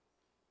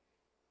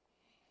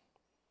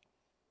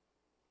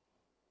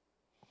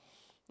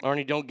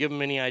 Arnie, don't give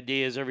them any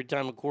ideas. Every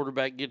time a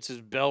quarterback gets his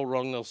bell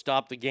rung, they'll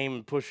stop the game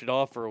and push it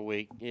off for a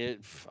week.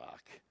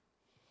 Fuck.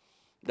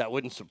 That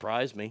wouldn't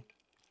surprise me.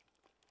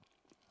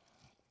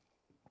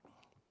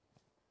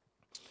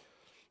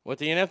 What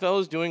the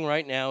NFL is doing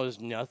right now is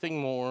nothing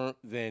more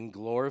than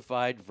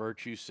glorified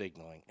virtue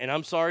signaling. And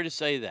I'm sorry to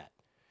say that.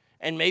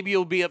 And maybe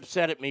you'll be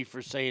upset at me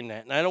for saying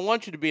that. And I don't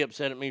want you to be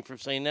upset at me for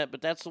saying that,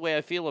 but that's the way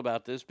I feel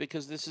about this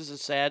because this is a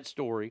sad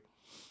story.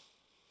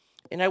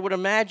 And I would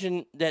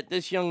imagine that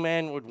this young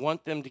man would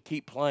want them to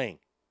keep playing.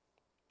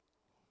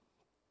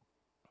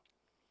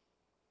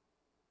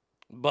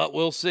 But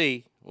we'll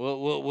see.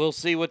 We'll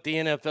see what the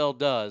NFL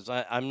does.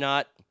 I'm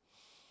not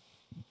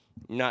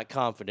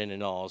confident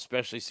at all,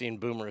 especially seeing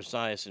Boomer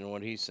Esiason and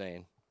what he's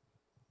saying.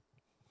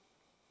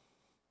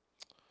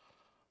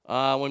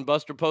 When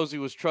Buster Posey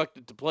was trucked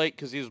at the plate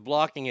because he was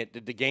blocking it,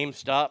 did the game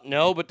stop?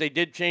 No, but they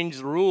did change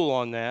the rule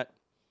on that.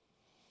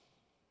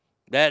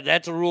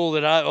 That's a rule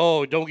that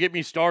don't get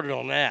me started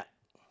on that.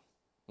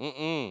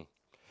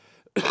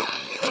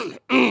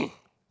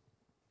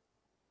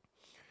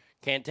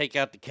 Can't take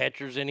out the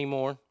catchers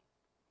anymore.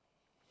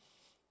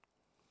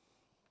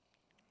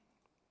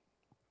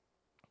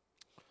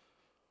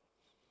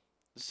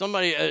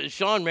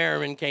 Sean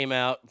Merriman came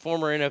out,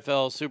 former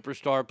NFL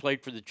superstar,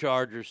 played for the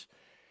Chargers.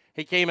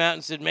 He came out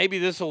and said, maybe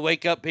this will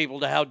wake up people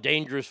to how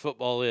dangerous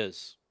football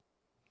is.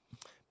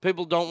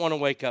 People don't want to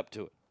wake up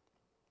to it.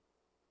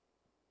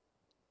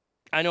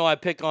 I know I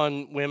pick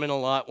on women a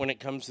lot when it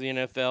comes to the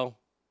NFL.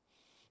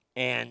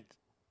 And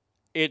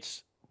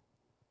it's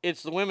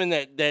the women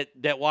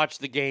that watch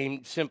the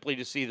game simply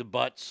to see the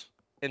butts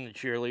and the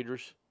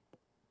cheerleaders.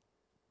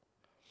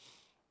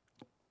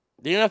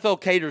 The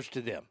NFL caters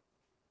to them.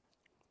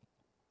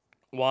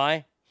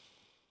 Why?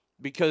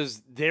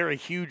 Because they're a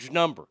huge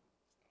number.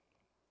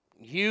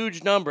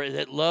 huge number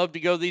that love to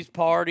go to these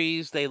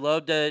parties. They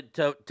love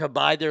to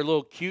buy their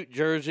little cute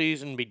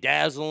jerseys and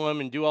bedazzle them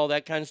and do all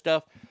that kind of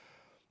stuff.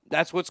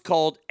 That's what's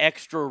called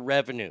extra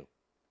revenue.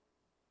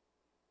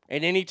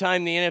 And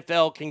anytime the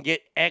NFL can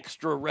get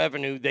extra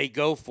revenue, they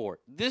go for it.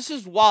 This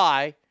is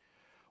why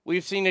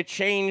we've seen a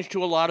change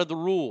to a lot of the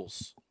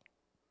rules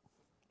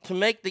to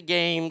make the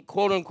game,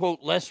 quote unquote,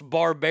 less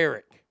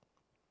barbaric.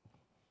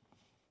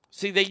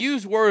 See, they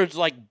use words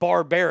like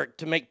barbaric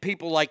to make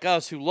people like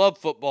us who love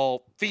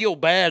football feel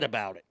bad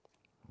about it.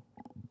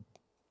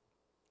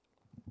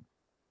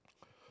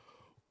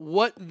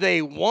 What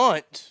they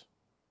want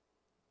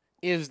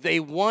is they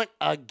want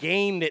a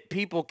game that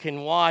people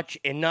can watch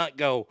and not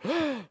go,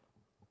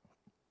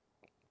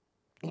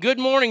 good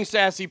morning,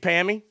 Sassy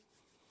Pammy.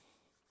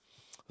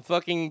 The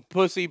fucking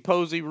pussy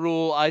posy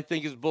rule I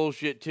think is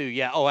bullshit too.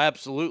 Yeah, oh,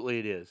 absolutely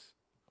it is.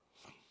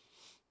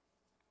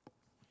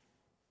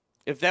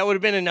 If that would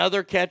have been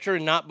another catcher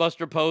and not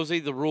Buster Posey,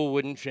 the rule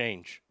wouldn't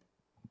change.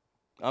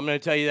 I'm going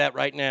to tell you that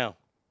right now.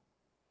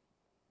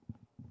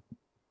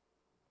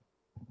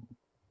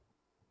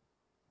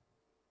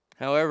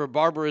 However,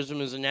 barbarism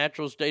is a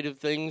natural state of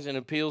things and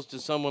appeals to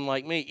someone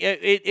like me.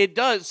 It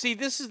does. See,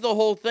 this is the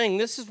whole thing.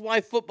 This is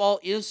why football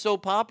is so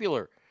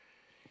popular.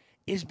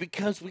 Is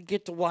because we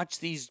get to watch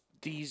these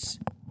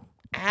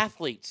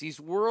athletes, these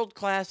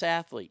world-class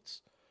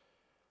athletes,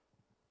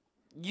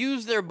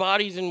 use their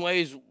bodies in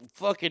ways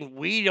fucking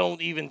we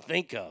don't even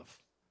think of.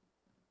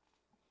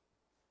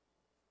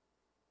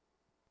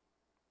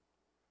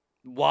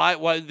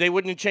 Why they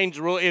wouldn't have changed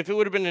the rule? If it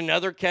would have been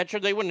another catcher,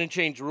 they wouldn't have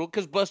changed the rule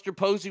because Buster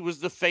Posey was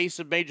the face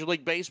of Major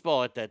League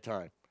Baseball at that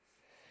time.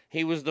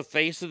 He was the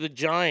face of the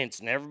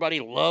Giants, and everybody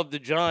loved the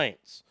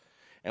Giants.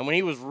 And when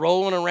he was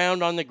rolling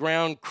around on the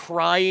ground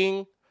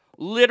crying,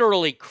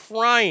 literally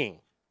crying,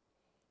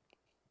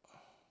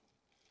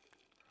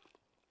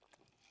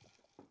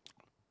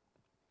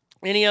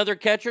 any other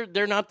catcher,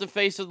 they're not the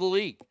face of the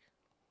league.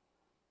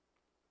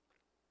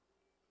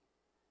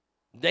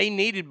 They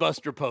needed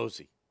Buster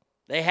Posey.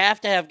 They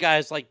have to have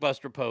guys like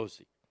Buster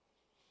Posey.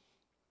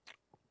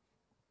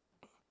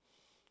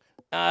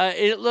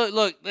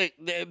 Look,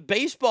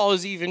 baseball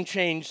has even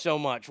changed so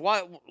much.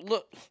 Why?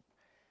 Look,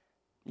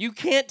 you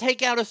can't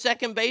take out a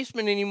second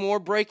baseman anymore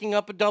breaking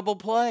up a double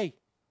play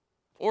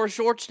or a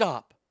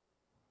shortstop.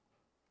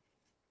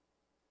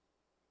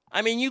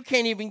 I mean, you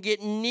can't even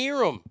get near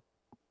them.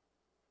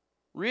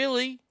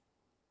 Really?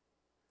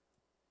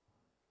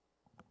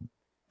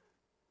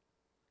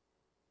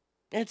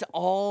 And it's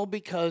all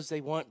because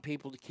they want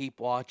people to keep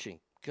watching.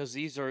 Because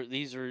these are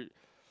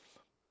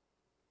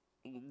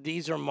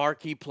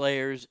marquee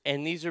players,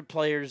 and these are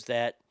players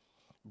that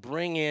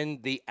bring in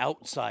the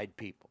outside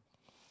people.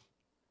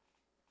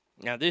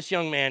 Now, this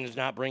young man is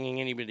not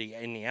bringing anybody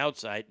in the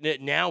outside.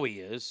 Now he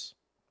is.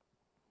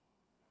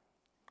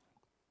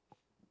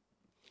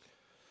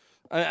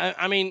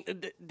 I mean,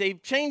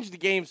 they've changed the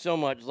game so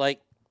much, like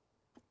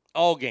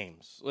all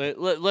games.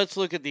 Let's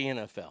look at the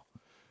NFL.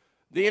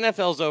 The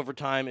NFL's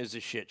overtime is a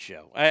shit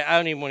show. I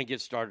don't even want to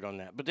get started on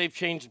that. But they've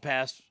changed the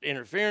pass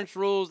interference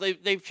rules.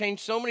 They've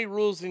changed so many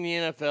rules in the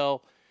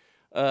NFL.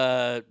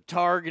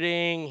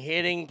 Targeting,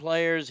 hitting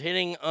players,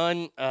 hitting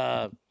when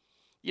a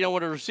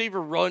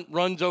receiver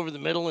runs over the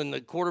middle and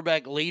the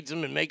quarterback leads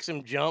him and makes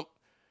him jump.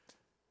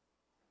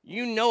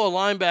 You know a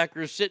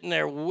linebacker is sitting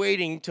there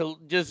waiting to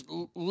just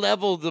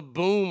level the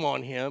boom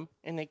on him,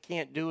 and they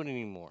can't do it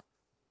anymore.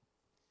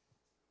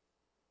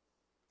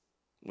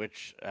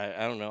 Which,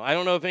 I don't know. I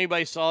don't know if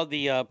anybody saw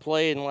the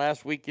play in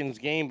last weekend's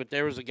game, but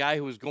there was a guy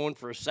who was going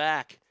for a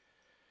sack,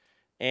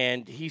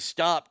 and he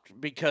stopped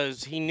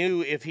because he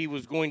knew if he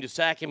was going to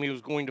sack him, he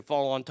was going to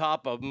fall on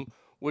top of him,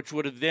 which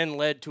would have then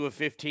led to a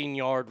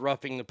 15-yard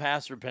roughing the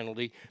passer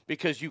penalty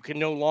because you can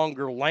no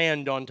longer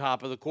land on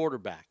top of the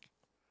quarterback.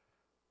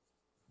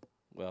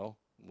 Well,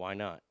 why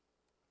not?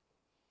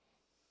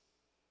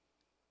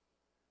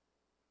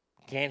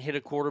 Can't hit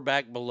a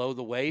quarterback below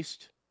the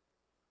waist?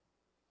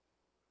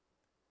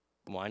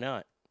 Why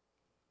not?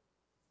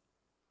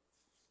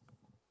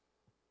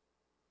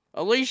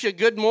 Alicia,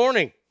 good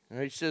morning.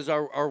 He says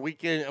our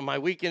weekend, my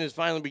weekend is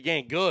finally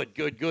beginning. Good.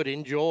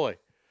 Enjoy.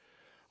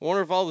 I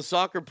wonder if all the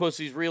soccer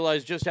pussies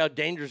realize just how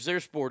dangerous their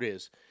sport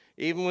is.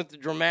 Even with the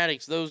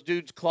dramatics, those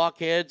dudes clock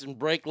heads and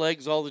break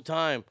legs all the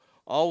time,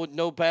 all with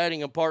no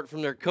padding apart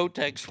from their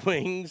Kotex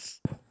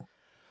wings.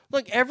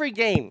 Look, every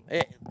game,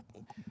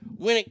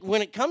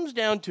 when it comes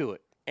down to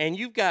it, and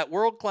you've got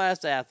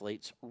world-class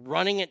athletes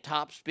running at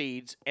top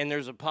speeds, and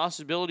there's a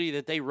possibility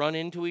that they run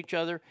into each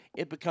other,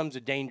 it becomes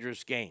a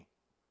dangerous game.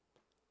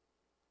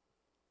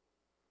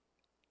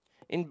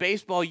 In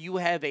baseball, you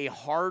have a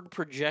hard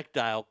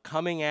projectile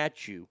coming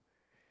at you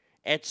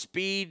at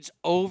speeds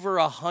over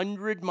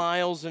 100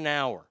 miles an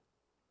hour.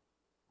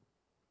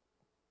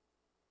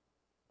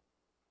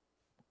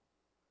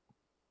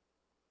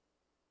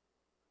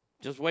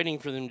 Just waiting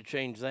for them to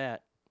change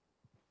that.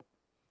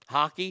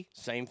 Hockey,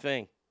 same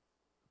thing.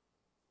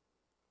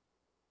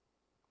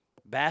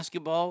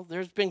 Basketball,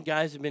 there's been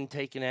guys that have been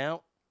taken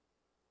out.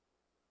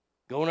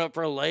 Going up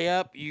for a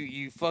layup,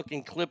 you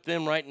fucking clip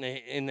them right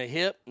in the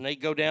hip, and they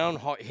go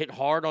down, hit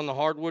hard on the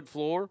hardwood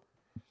floor.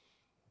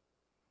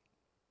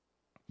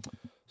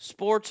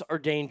 Sports are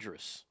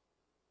dangerous.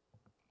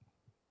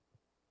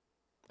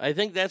 I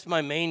think that's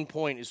my main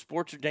point, is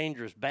sports are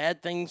dangerous.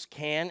 Bad things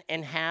can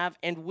and have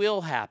and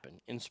will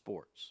happen in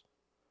sports.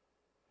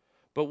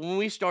 But when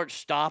we start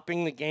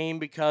stopping the game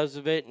because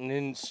of it, and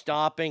then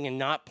stopping and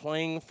not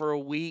playing for a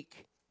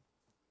week,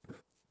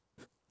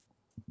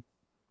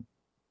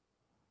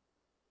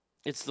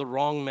 it's the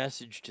wrong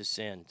message to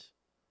send.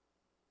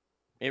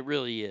 It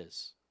really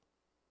is.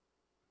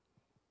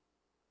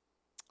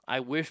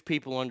 I wish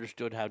people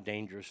understood how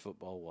dangerous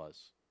football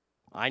was.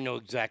 I know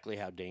exactly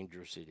how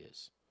dangerous it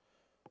is.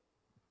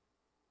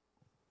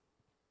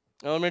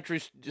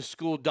 Elementary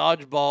school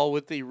dodgeball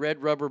with the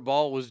red rubber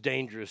ball was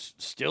dangerous.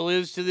 Still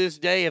is to this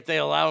day if they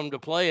allow them to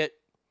play it.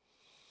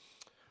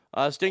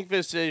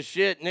 Stinkfist says,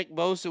 shit, Nick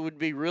Bosa would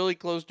be really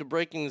close to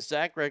breaking the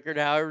sack record.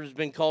 However, has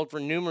been called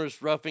for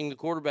numerous roughing the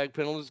quarterback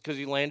penalties because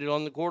he landed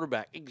on the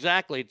quarterback.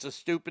 Exactly. It's a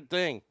stupid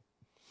thing.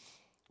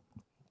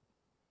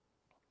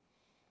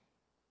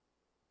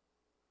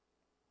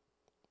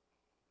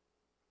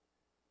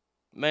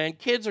 Man,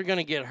 kids are going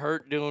to get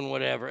hurt doing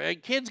whatever.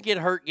 Kids get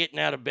hurt getting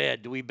out of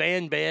bed. Do we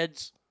ban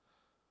beds?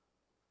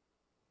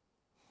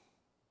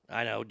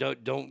 I know.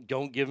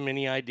 Don't give them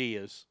any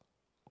ideas.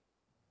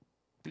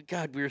 But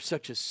God, we're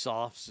such a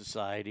soft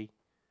society.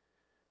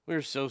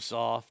 We're so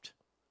soft.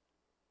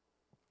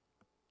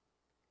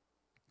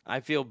 I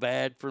feel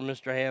bad for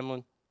Mr.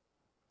 Hamlin.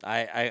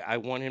 I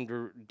want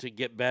him to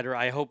get better.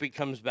 I hope he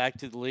comes back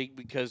to the league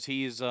because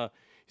he's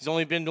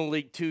only been to the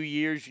league 2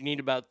 years. You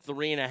need about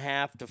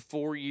 3.5 to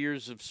 4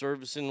 years of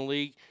service in the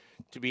league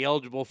to be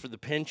eligible for the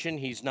pension.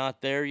 He's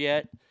not there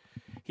yet.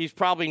 He's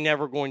probably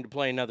never going to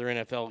play another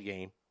NFL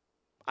game.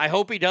 I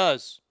hope he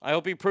does. I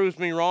hope he proves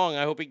me wrong.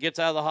 I hope he gets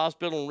out of the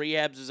hospital and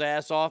rehabs his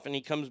ass off and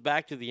he comes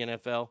back to the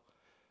NFL.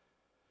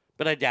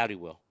 But I doubt he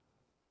will.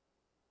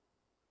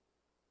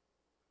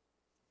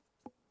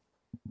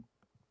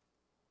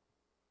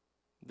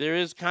 There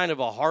is kind of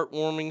a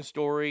heartwarming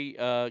story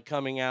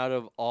coming out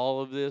of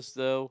all of this,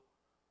 though.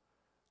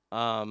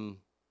 And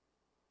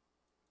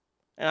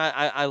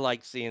I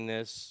like seeing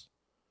this.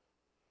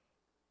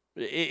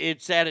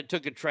 It's sad it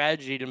took a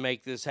tragedy to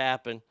make this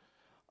happen.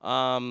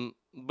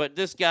 But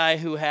this guy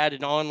who had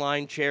an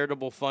online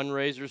charitable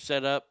fundraiser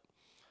set up,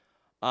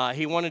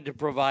 he wanted to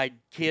provide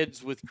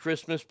kids with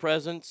Christmas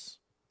presents.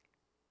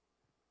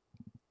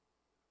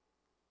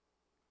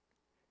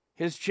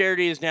 His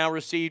charity has now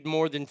received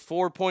more than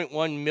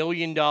 $4.1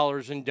 million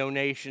in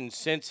donations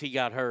since he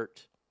got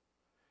hurt.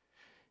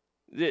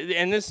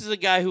 And this is a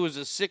guy who was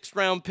a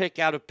 6th-round pick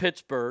out of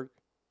Pittsburgh.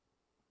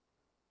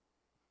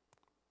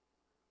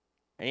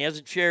 And he has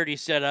a charity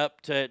set up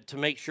to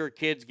make sure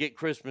kids get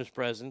Christmas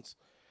presents.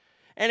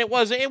 And it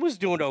was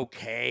doing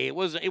okay. It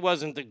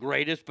wasn't the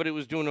greatest, but it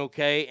was doing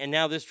okay. And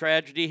now this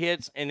tragedy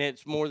hits, and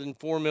it's more than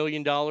 $4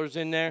 million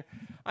in there.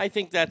 I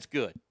think that's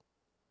good.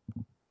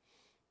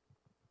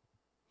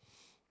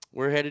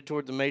 We're headed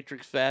toward the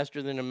Matrix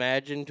faster than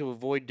imagined. To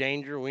avoid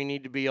danger, we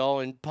need to be all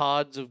in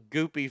pods of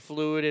goopy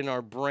fluid in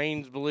our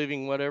brains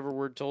believing whatever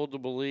we're told to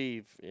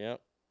believe.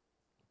 Yep.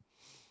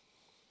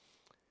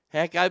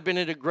 Heck, I've been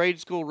at a grade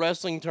school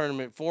wrestling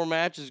tournament. 4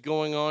 matches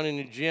going on in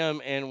the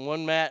gym, and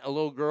one mat, a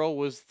little girl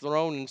was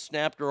thrown and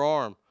snapped her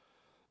arm.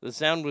 The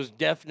sound was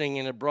deafening,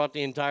 and it brought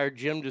the entire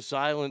gym to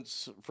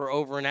silence for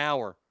over an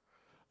hour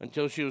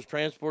until she was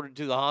transported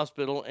to the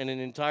hospital, and an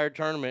entire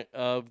tournament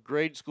of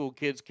grade school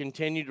kids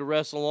continued to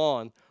wrestle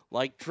on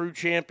like true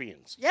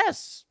champions.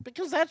 Yes,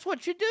 because that's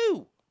what you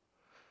do.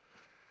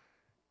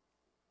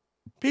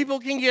 People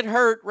can get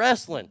hurt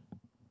wrestling.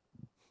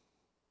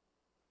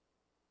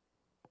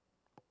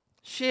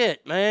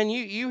 Shit, man,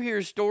 you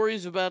hear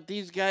stories about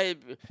these guys,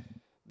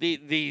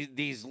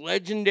 these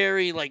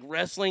legendary like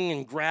wrestling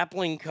and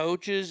grappling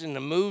coaches and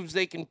the moves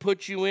they can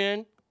put you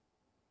in.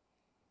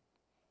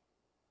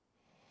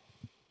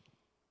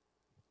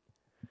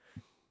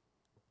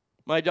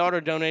 My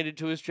daughter donated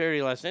to his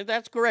charity last night.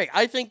 That's great.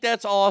 I think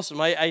that's awesome.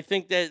 I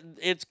think that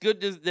it's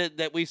good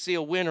that we see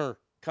a winner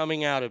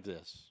coming out of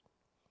this.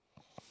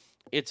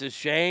 It's a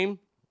shame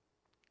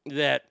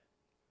that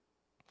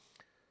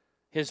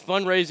his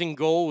fundraising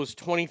goal was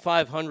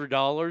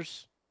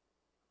 $2,500.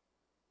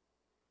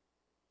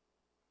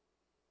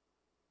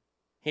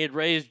 He had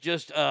raised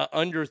just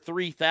under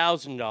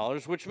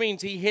 $3,000, which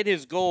means he hit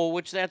his goal,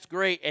 which that's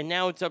great, and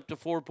now it's up to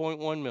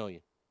 $4.1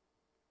 million.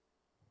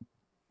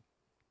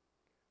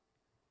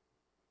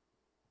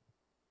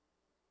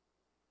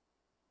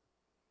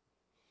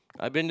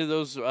 I've been to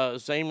those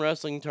same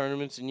wrestling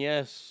tournaments, and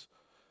yes,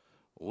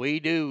 we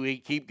do. We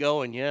keep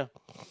going, yeah.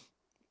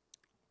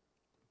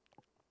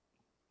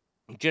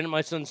 Jen and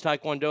my son's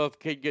Taekwondo, if a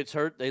kid gets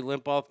hurt, they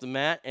limp off the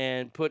mat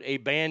and put a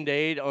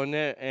Band-Aid on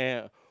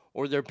it,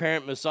 or their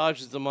parent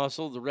massages the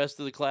muscle. The rest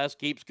of the class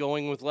keeps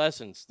going with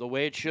lessons, the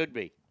way it should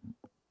be.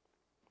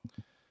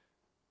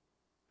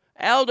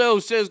 Aldo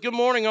says, good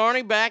morning,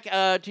 Arnie. Back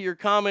to your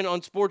comment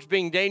on sports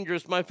being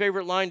dangerous. My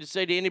favorite line to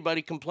say to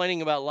anybody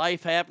complaining about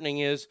life happening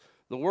is,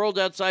 the world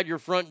outside your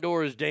front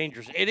door is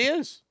dangerous. It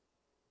is.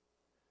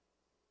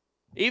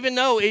 Even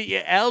though,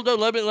 Aldo,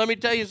 let me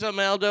tell you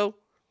something, Aldo.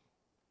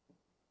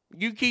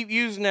 You keep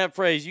using that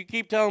phrase. You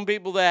keep telling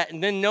people that,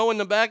 and then know in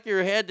the back of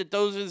your head that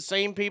those are the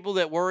same people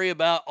that worry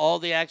about all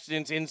the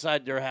accidents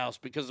inside their house,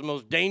 because the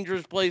most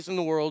dangerous place in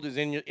the world is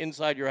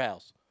inside your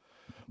house.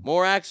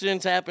 More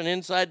accidents happen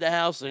inside the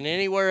house than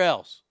anywhere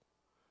else.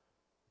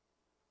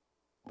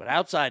 But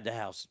outside the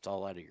house, it's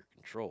all out of your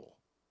control.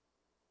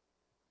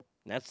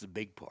 And that's the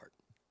big part.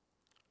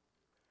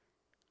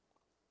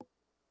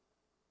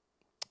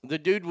 The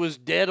dude was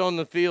dead on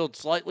the field,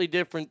 slightly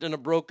different than a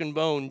broken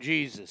bone.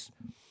 Jesus.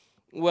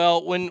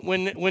 Well,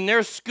 when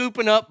they're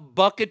scooping up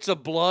buckets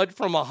of blood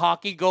from a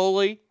hockey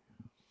goalie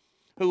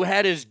who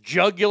had his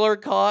jugular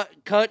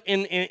cut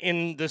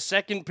in the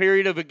second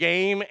period of a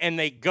game, and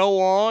they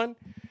go on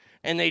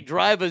and they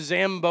drive a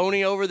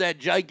Zamboni over that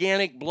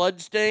gigantic blood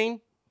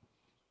stain,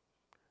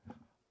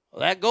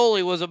 that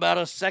goalie was about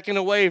a second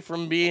away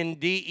from being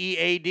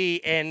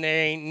DEAD, and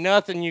there ain't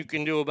nothing you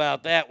can do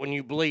about that when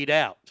you bleed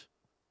out.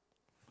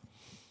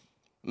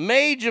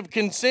 Mage of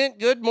Consent,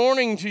 good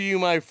morning to you,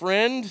 my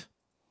friend.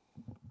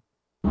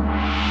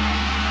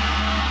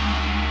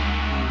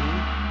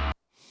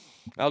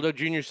 Aldo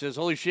Jr. says,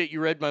 holy shit, you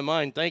read my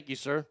mind. Thank you,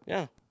 sir.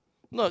 Yeah.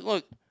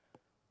 Look.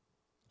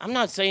 I'm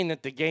not saying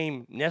that the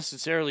game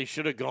necessarily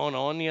should have gone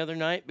on the other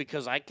night,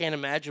 because I can't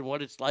imagine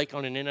what it's like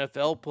on an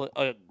NFL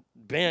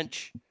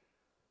bench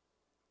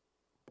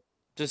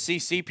to see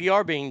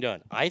CPR being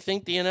done. I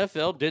think the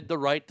NFL did the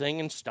right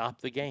thing and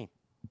stopped the game.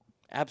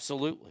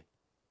 Absolutely.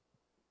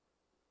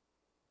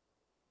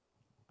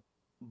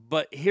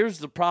 But here's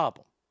the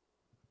problem.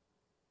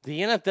 The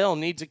NFL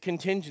needs a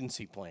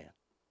contingency plan.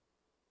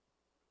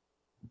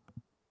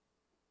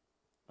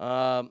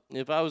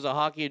 If I was a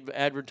hockey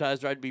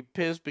advertiser, I'd be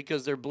pissed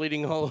because they're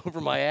bleeding all over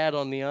my ad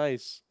on the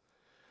ice.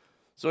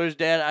 So here's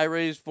Dad. I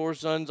raised 4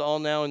 sons, all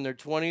now in their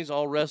 20s,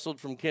 all wrestled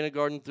from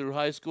kindergarten through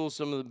high school.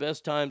 Some of the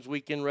best times,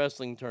 weekend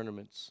wrestling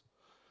tournaments.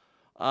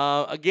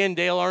 Again,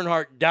 Dale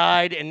Earnhardt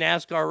died in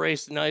NASCAR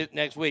race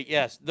next week.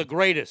 Yes, the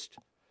greatest.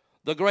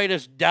 The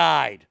greatest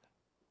died.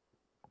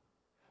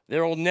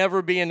 There will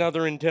never be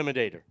another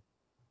Intimidator.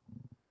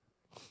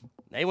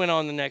 They went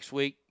on the next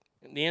week.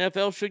 The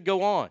NFL should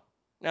go on.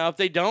 Now, if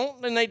they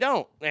don't, then they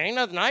don't. There ain't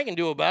nothing I can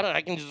do about it.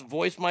 I can just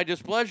voice my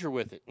displeasure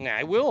with it. And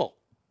I will.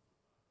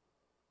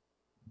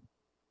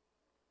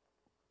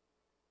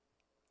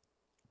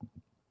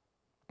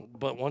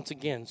 But once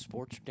again,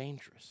 sports are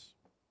dangerous.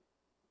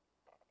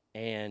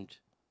 And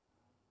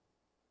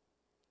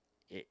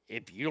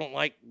if you don't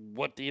like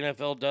what the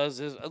NFL does,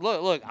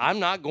 look, I'm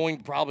not going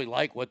to probably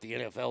like what the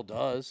NFL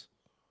does.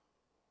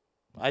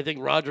 I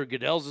think Roger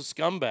Goodell's a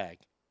scumbag.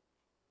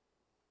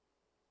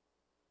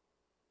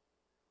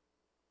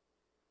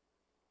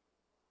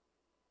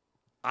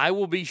 I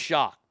will be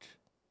shocked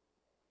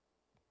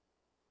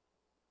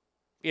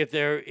if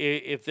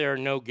there are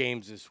no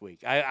games this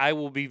week. I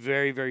will be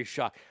very, very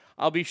shocked.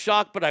 I'll be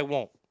shocked, but I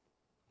won't.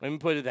 Let me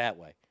put it that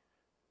way.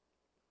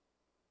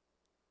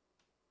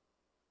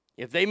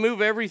 If they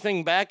move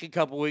everything back a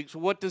couple weeks,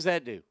 what does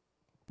that do?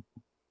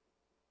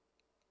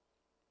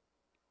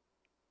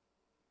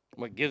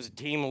 What gives the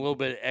team a little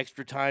bit of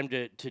extra time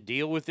to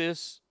deal with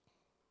this?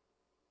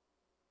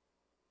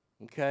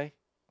 Okay.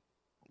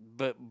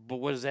 But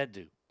what does that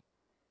do?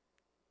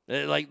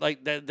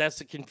 Like that's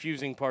the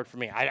confusing part for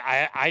me.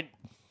 I'd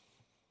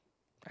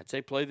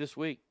say play this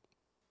week.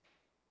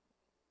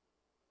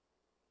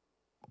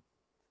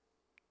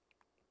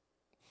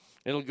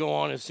 It'll go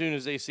on as soon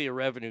as they see a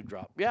revenue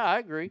drop. Yeah, I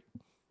agree.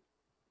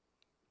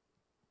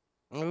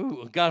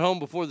 Ooh, got home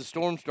before the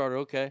storm started.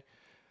 Okay.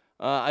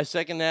 I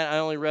second that. I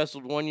only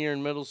wrestled 1 year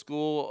in middle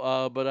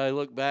school, but I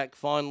look back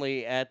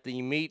fondly at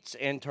the meets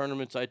and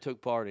tournaments I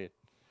took part in.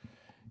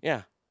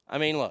 Yeah. I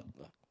mean, look.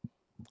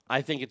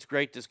 I think it's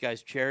great this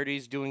guy's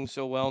charity's doing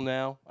so well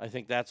now. I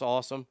think that's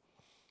awesome.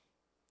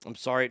 I'm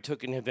sorry it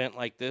took an event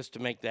like this to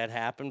make that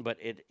happen, but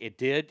it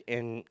did,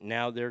 and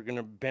now they're going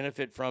to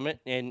benefit from it,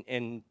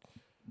 and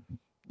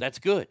that's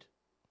good.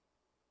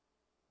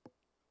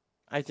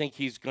 I think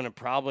he's going to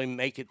probably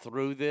make it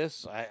through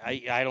this.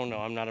 I don't know.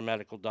 I'm not a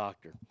medical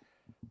doctor.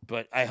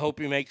 But I hope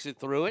he makes it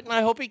through it, and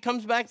I hope he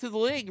comes back to the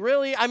league,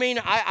 really. I mean,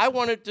 I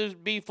want it to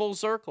be full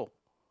circle.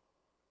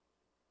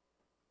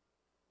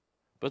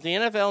 But the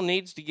NFL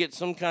needs to get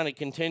some kind of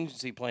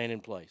contingency plan in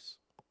place.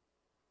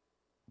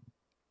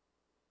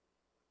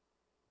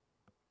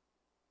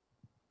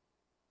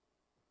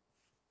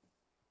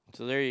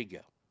 So there you go.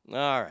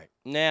 All right.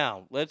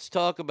 Now, let's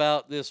talk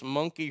about this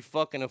monkey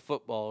fucking of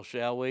football,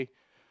 shall we?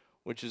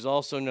 Which is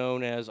also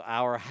known as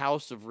our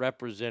House of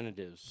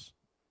Representatives.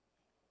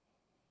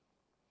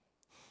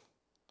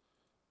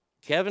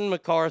 Kevin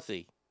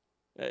McCarthy.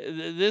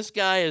 This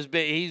guy has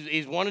been,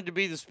 he's wanted to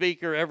be the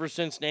speaker ever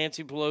since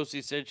Nancy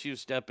Pelosi said she was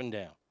stepping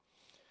down.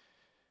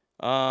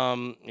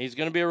 He's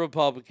going to be a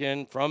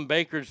Republican from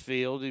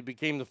Bakersfield. He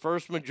became the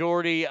first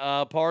majority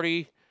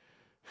party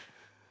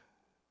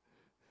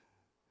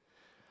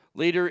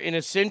leader in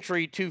a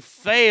century to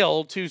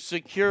fail to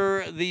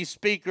secure the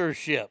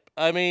speakership.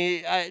 I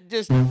mean, I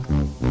just...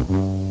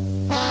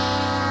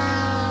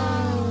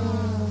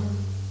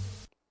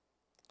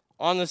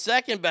 On the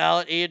second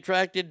ballot, he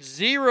attracted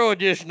 0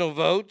 additional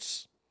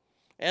votes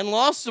and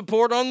lost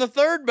support on the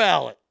third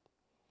ballot.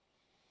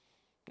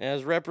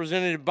 As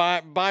Representative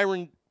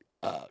Byron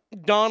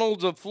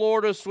Donalds of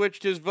Florida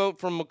switched his vote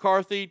from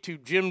McCarthy to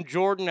Jim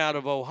Jordan out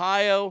of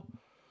Ohio.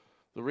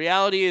 The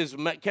reality is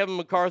Kevin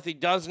McCarthy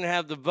doesn't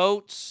have the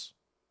votes,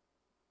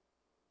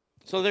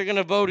 so they're going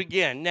to vote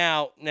again.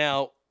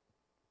 Now,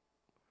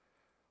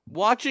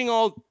 watching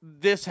all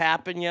this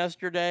happen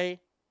yesterday,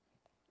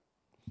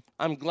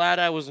 I'm glad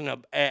I was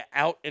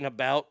out and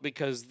about,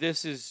 because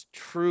this is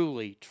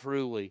truly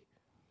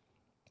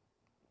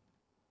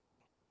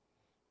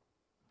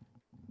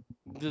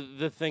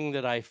the thing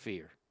that I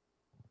fear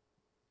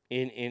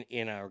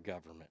in our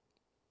government.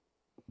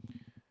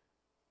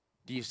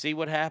 Do you see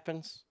what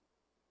happens?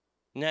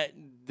 Now,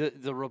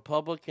 the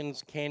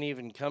Republicans can't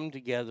even come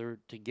together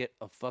to get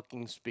a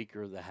fucking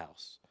Speaker of the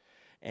House.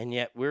 And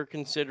yet we're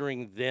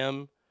considering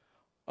them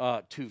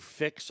to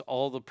fix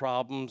all the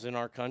problems in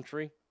our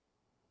country.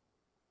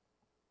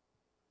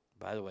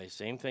 By the way,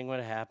 same thing would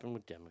happen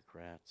with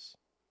Democrats.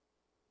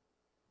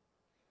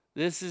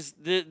 This is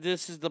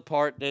the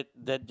part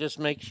that just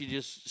makes you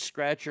just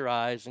scratch your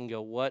eyes and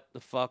go, what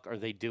the fuck are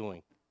they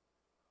doing?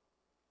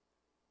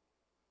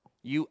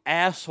 You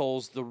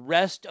assholes, the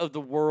rest of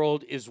the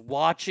world is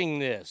watching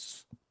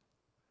this.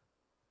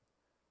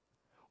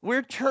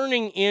 We're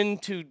turning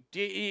into,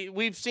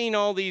 we've seen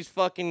all these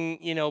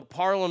fucking,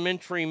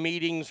 parliamentary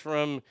meetings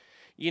from,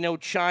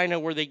 China,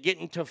 where they get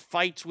into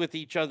fights with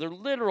each other,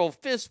 literal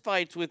fist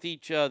fights with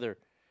each other.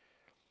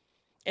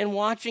 And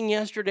watching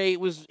yesterday, it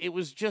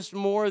was just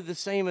more of the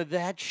same of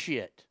that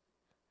shit.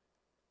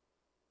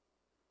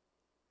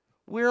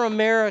 We're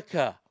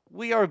America.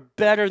 We are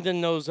better than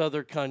those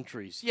other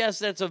countries. Yes,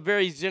 that's a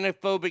very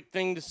xenophobic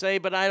thing to say,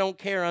 but I don't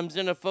care. I'm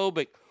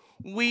xenophobic.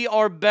 We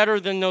are better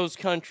than those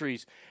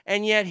countries.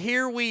 And yet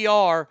here we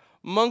are,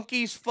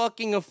 monkeys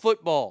fucking a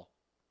football.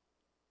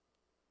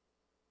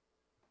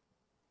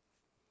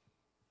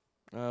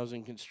 I was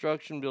in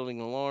construction, building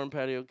an alarm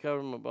patio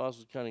cover. My boss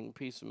was cutting a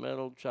piece of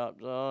metal,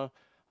 chopped off.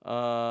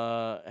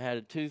 Had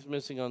a tooth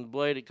missing on the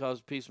blade. It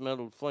caused a piece of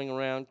metal to fling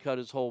around, cut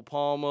his whole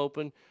palm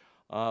open.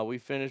 We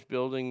finished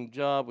building the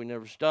job. We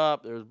never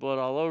stopped. There was blood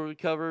all over the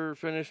cover.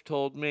 Finished,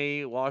 told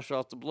me, wash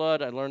off the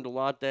blood. I learned a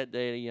lot that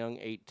day at a young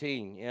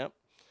 18. Yep.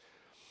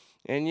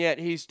 And yet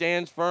he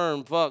stands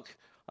firm. Fuck.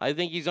 I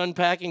think he's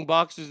unpacking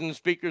boxes in the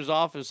Speaker's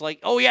office like,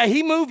 oh, yeah,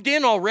 he moved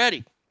in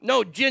already.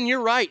 No, Jen,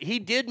 you're right. He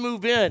did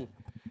move in.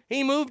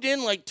 He moved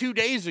in like 2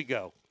 days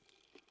ago.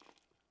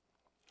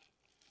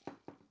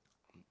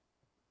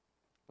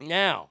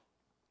 Now,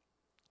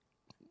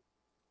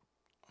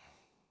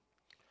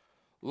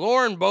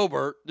 Lauren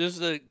Boebert, this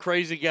is a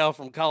crazy gal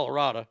from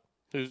Colorado,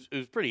 who's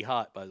pretty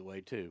hot, by the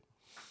way, too,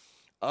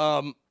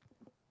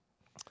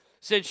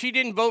 said she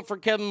didn't vote for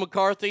Kevin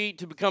McCarthy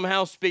to become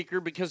House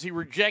Speaker because he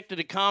rejected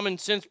a common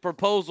sense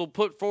proposal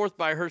put forth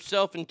by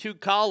herself and 2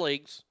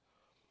 colleagues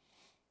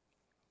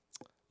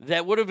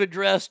that would have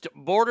addressed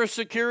border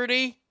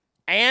security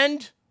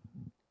and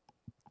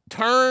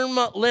term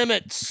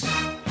limits.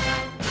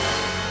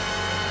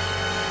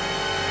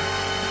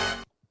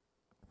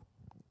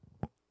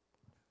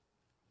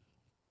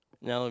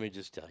 Now, let me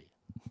just tell you.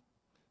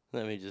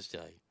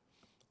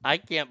 I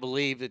can't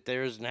believe that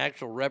there is an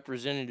actual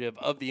representative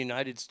of the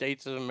United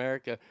States of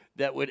America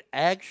that would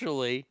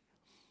actually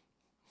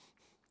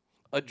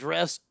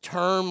address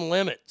term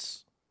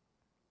limits.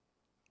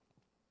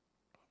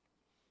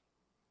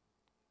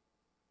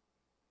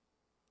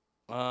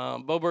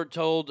 Boebert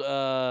told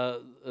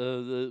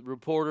the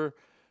reporter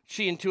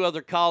she and 2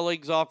 other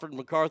colleagues offered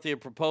McCarthy a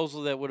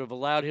proposal that would have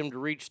allowed him to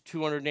reach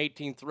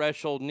 218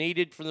 threshold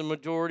needed for the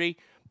majority,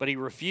 but he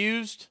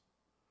refused.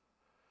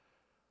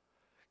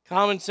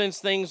 Common sense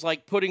things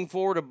like putting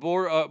forward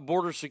a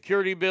border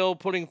security bill,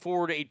 putting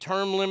forward a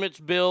term limits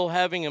bill,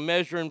 having a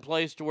measure in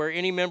place to where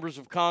any members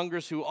of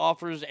Congress who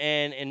offers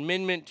an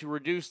amendment to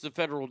reduce the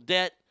federal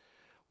debt,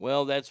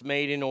 well, that's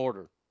made in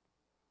order.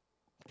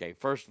 Okay,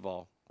 first of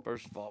all,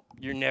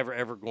 you're never,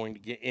 ever going to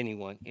get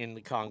anyone in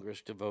the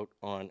Congress to vote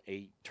on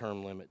a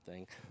term limit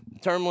thing.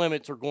 Term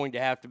limits are going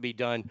to have to be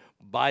done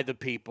by the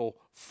people,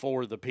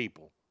 for the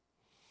people.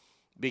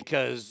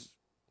 Because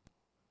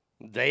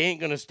they ain't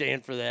going to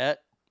stand for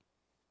that.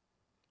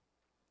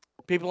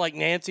 People like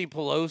Nancy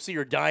Pelosi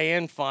or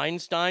Dianne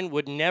Feinstein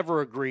would never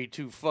agree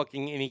to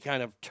fucking any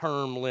kind of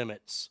term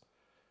limits.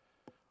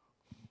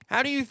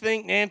 How do you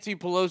think Nancy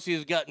Pelosi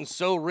has gotten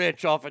so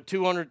rich off a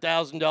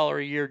 $200,000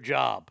 a year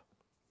job?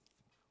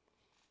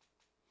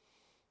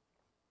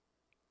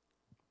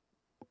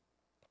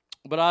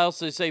 But I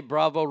also say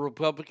bravo,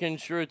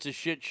 Republicans. Sure, it's a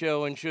shit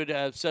show and should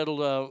have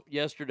settled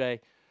yesterday.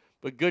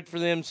 But good for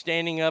them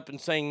standing up and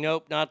saying,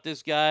 nope, not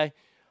this guy.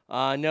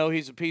 No,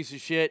 he's a piece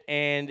of shit,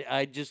 and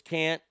I just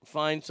can't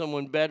find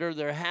someone better.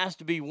 There has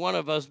to be one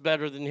of us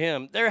better than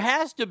him. There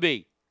has to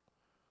be.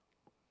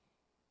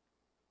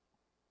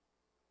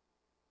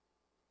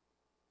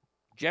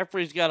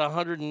 Jeffries got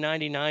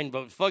 199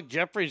 votes. Fuck,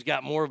 Jeffries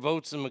got more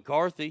votes than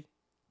McCarthy.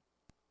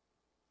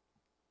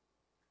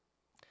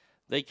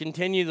 They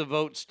continue the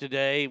votes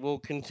today. We'll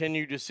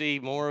continue to see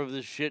more of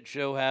this shit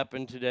show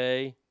happen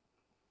today.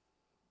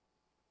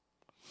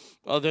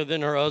 Other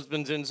than her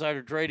husband's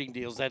insider trading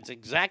deals, that's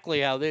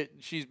exactly how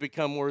she's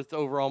become worth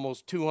over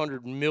almost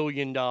 $200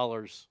 million.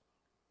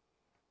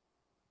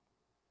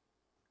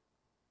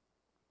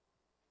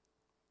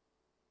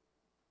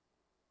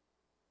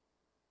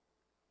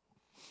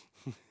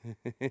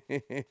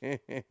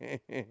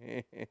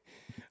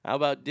 How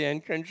about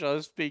Dan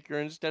Crenshaw's speaker?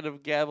 Instead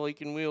of gavel, he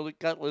can wield a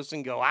cutlass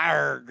and go,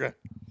 arg.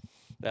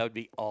 That would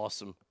be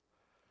awesome.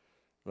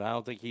 But I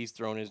don't think he's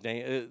thrown his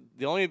name.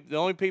 The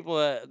only people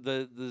that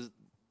the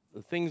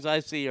things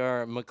I see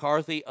are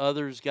McCarthy.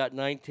 Others got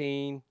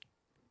 19.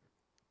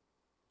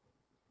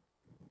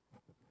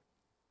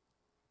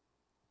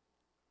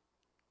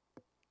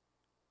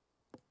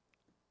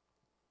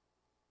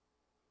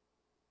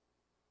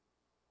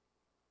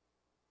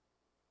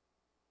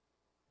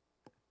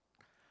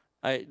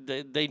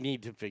 They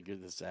need to figure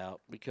this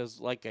out because,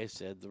 like I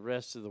said, the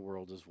rest of the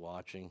world is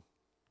watching.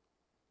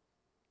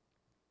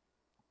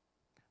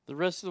 The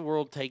rest of the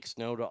world takes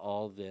note of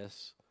all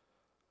this.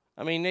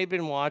 I mean, they've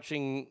been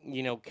watching,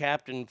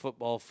 Captain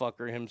Football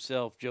Fucker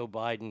himself, Joe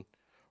Biden,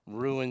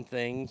 ruin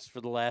things for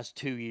the last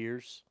 2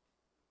 years.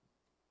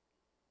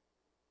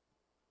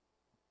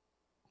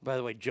 By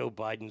the way, Joe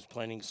Biden's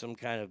planning some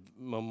kind of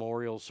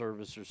memorial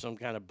service or some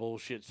kind of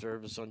bullshit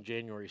service on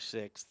January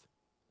 6th.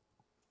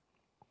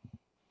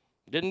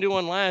 Didn't do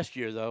one last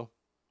year, though.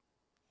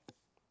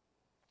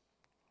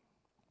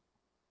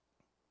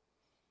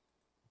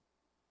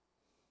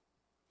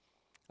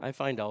 I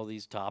find all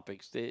these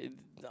topics,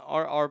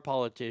 our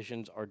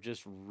politicians are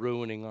just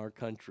ruining our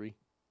country.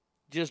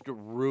 Just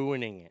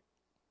ruining it.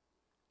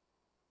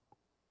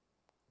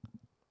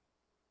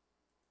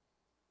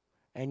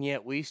 And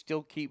yet we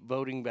still keep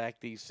voting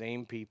back these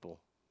same people.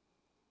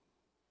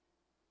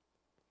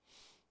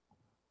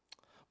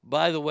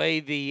 By the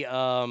way, the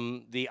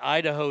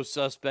Idaho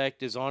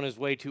suspect is on his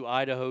way to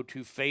Idaho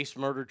to face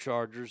murder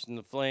charges in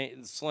the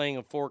slaying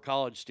of 4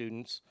 college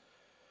students.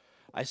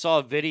 I saw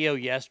a video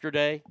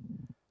yesterday.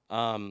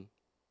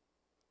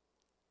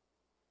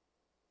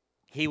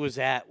 He was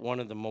at one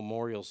of the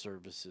memorial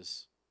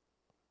services.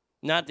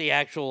 Not the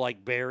actual,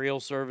 burial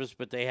service,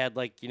 but they had,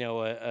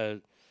 a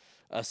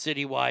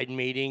citywide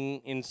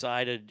meeting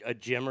inside a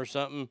gym or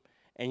something,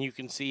 and you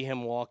can see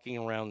him walking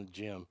around the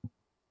gym.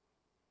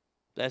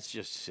 That's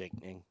just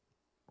sickening.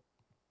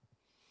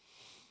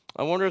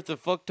 I wonder if the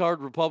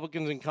fucktard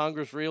Republicans in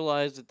Congress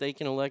realize that they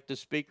can elect a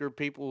speaker,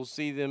 people will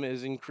see them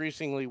as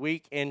increasingly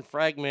weak and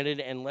fragmented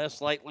and less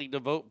likely to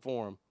vote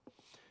for him.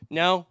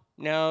 No,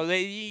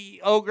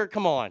 Ogre,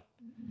 come on.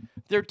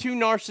 They're too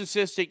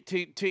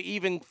narcissistic to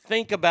even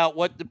think about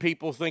what the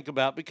people think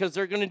about because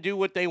they're going to do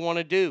what they want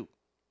to do.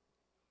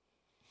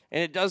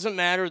 And it doesn't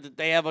matter that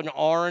they have an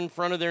R in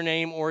front of their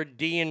name or a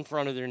D in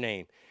front of their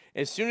name.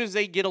 As soon as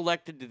they get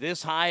elected to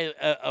this high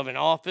of an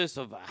office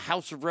of a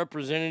House of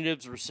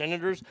Representatives or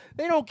senators,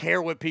 they don't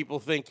care what people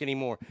think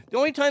anymore. The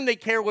only time they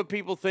care what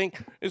people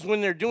think is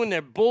when they're doing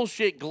their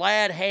bullshit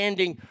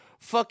glad-handing,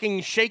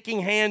 fucking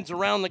shaking hands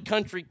around the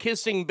country,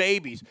 kissing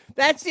babies.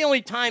 That's the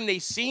only time they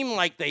seem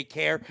like they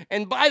care.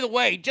 And by the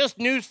way, just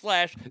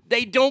newsflash,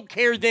 they don't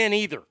care then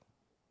either.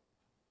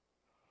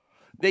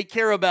 They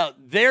care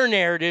about their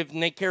narrative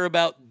and they care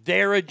about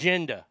their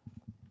agenda.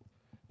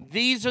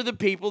 These are the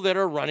people that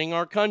are running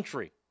our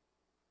country.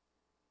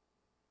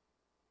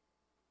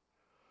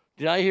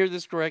 Did I hear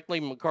this correctly?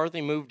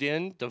 McCarthy moved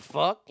in to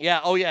fuck?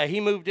 Yeah, oh yeah,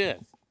 he moved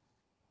in.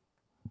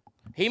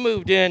 He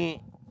moved in.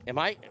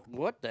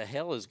 What the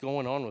hell is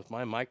going on with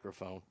my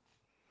microphone?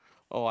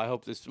 Oh, I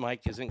hope this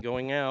mic isn't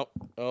going out.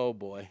 Oh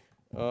boy.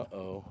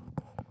 Uh-oh.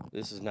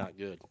 This is not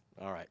good.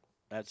 All right,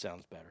 that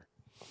sounds better.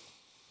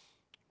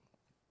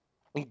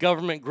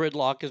 Government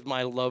gridlock is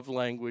my love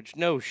language.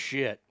 No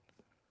shit.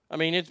 I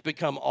mean, it's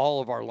become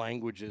all of our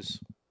languages.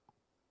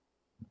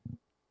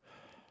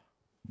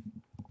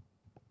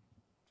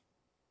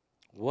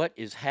 What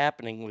is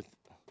happening with...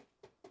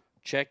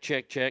 Check.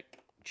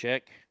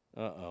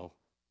 Uh-oh.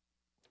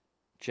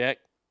 Check.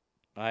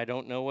 I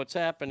don't know what's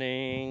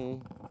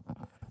happening.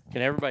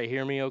 Can everybody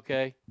hear me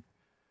okay?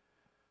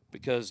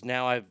 Because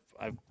now I've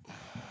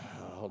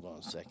hold on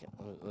a second.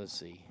 Let's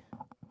see.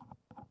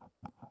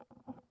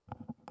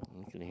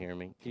 Can you hear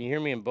me? Can you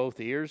hear me in both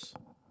ears?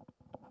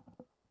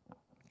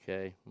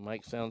 Okay,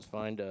 mic sounds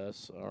fine to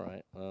us. All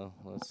right,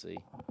 let's see.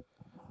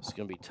 It's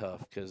going to be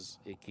tough because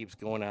it keeps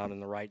going out in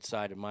the right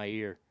side of my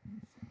ear.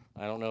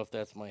 I don't know if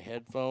that's my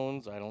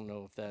headphones. I don't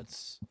know if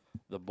that's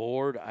the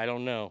board. I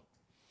don't know.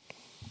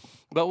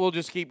 But we'll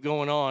just keep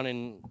going on,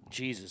 and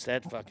Jesus,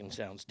 that fucking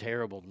sounds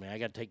terrible to me. I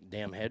got to take the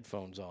damn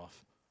headphones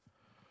off.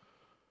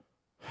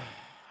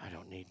 I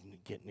don't need to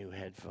get new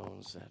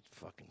headphones. That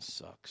fucking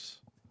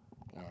sucks.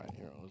 All right,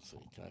 here, let's see.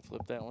 Can I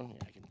flip that one?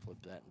 Yeah, I can flip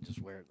that and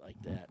just wear it like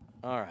that.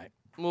 All right.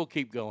 We'll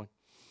keep going.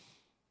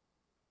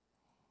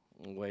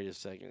 Wait a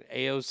second.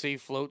 AOC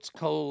floats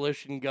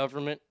coalition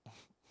government.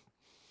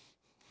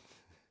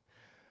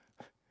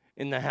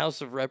 in the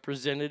House of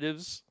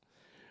Representatives.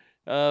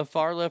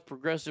 Far-left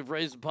progressive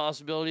raised the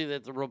possibility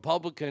that the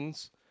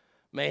Republicans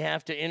may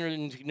have to enter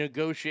into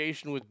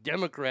negotiation with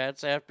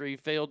Democrats after he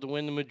failed to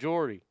win the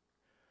majority.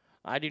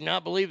 I do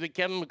not believe that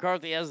Kevin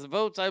McCarthy has the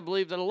votes. I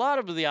believe that a lot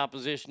of the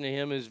opposition to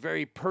him is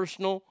very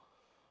personal.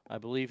 I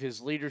believe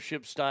his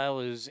leadership style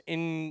is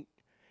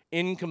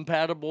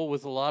incompatible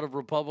with a lot of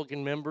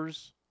Republican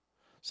members.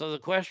 So the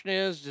question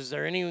is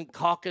there any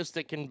caucus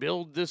that can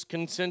build this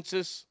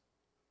consensus?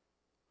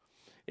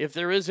 If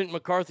there isn't,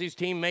 McCarthy's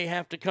team may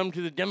have to come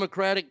to the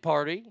Democratic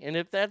Party. And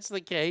if that's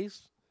the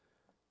case,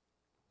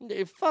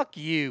 fuck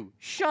you.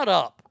 Shut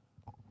up.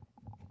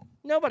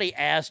 Nobody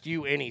asked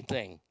you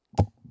anything.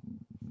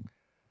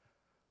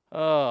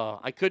 Oh,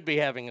 I could be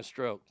having a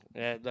stroke.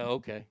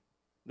 Okay.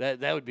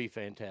 That would be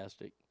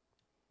fantastic.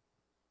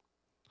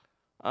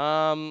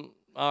 All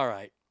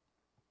right.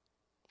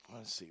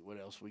 Let's see what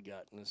else we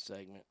got in this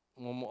segment.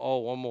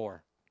 One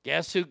more.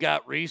 Guess who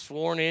got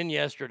re-sworn in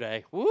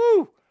yesterday?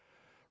 Woo!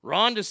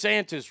 Ron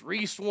DeSantis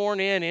re-sworn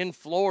in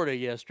Florida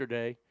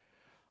yesterday.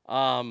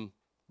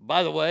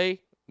 By the way,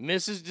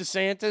 Mrs.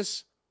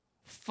 DeSantis,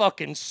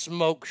 fucking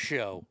smoke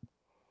show.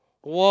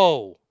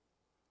 Whoa.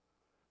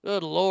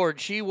 Good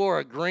Lord, she wore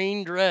a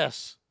green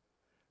dress.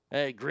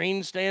 Hey,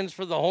 green stands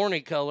for the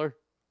horny color.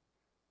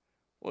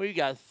 Well, you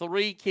got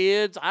 3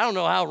 kids. I don't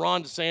know how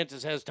Ron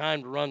DeSantis has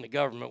time to run the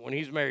government when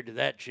he's married to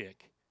that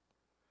chick.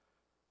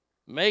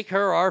 Make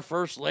her our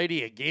first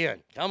lady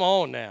again. Come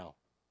on now.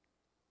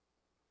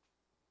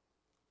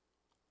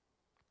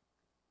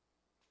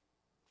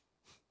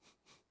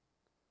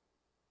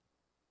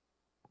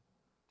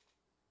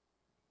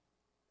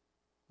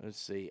 Let's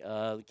see.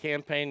 The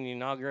campaign and the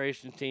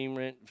inauguration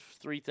team,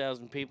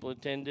 3,000 people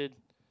attended.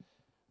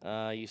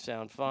 You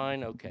sound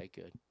fine. Okay,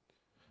 good.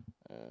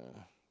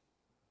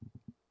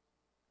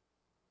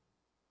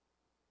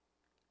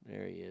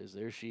 There he is.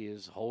 There she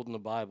is holding the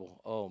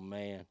Bible. Oh,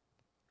 man.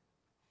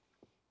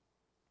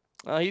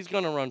 He's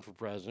going to run for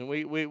president.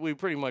 We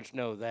pretty much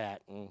know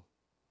that. And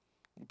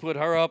put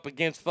her up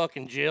against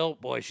fucking Jill.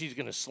 Boy, she's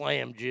going to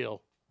slam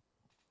Jill.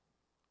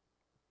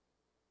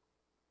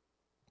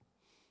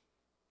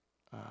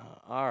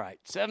 All right,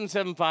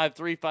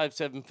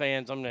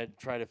 775-357-FANS. I'm going to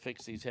try to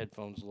fix these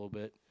headphones a little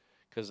bit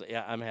because,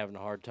 yeah, I'm having a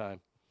hard time.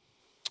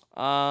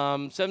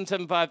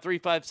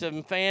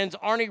 775-357-FANS,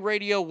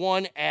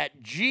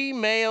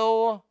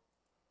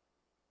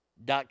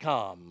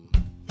 ArnieRadio1@gmail.com.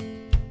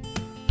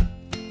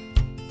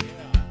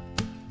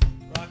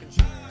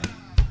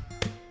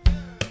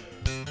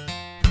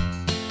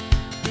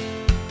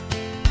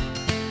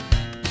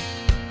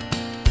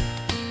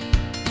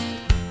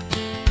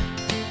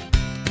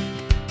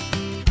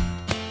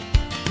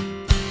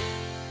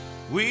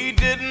 We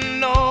didn't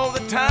know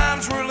the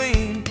times were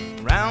lean.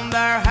 Around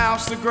our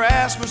house the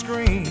grass was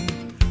green.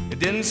 It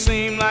didn't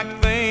seem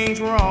like things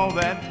were all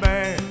that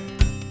bad.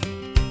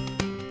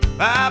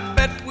 I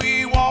bet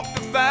we walked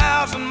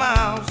 1,000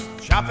 miles,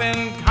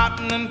 chopping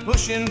cotton and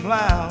pushing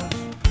plows,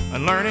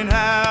 and learning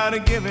how to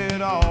give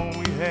it all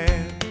we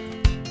had.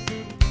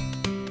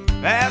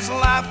 As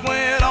life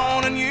went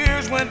on and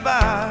years went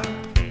by,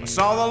 I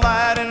saw the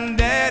light in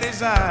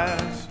Daddy's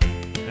eyes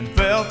and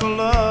felt the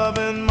love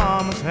in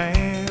Mama's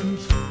hands.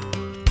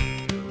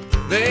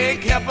 They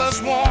kept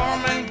us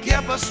warm and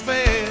kept us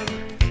fed,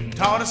 and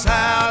taught us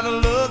how to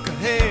look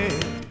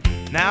ahead.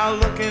 Now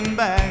looking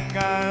back,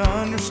 I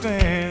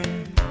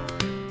understand.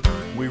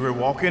 We were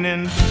walking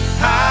in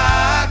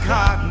high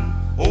cotton.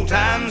 Old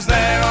times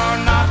there are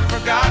not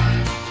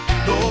forgotten.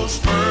 Those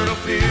fertile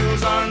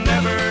fields are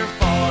never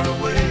far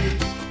away.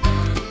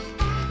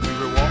 We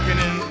were walking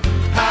in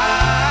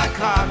high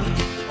cotton.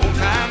 Old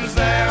times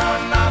there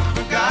are not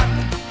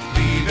forgotten.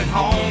 Leaving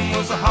home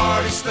was the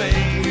hardest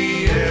thing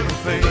we ever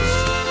faced.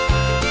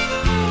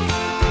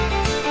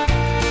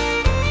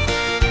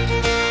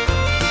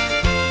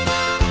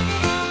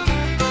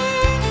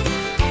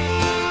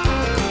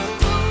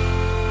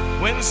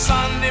 When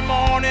Sunday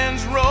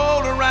mornings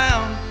rolled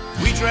around,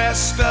 we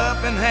dressed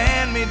up in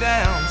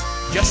hand-me-downs,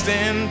 just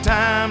in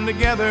time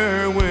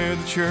together with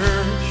the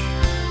church.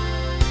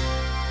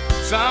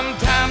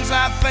 Sometimes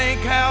I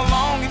think how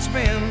long it's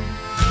been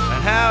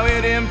and how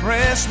it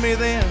impressed me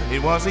then.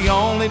 It was the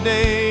only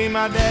day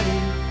my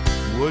daddy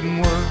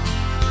wouldn't work.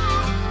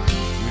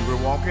 We were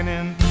walking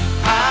in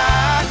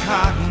high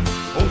cotton.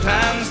 Old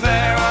times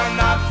there are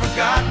not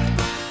forgotten.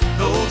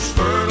 Those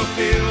fertile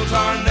fields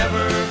are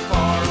never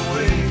far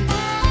away.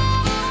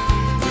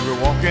 We were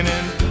walking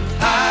in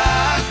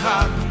high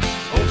cotton.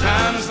 Old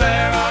times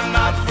there are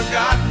not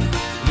forgotten.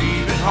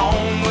 Leaving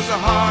home was the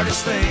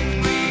hardest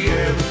thing we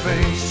ever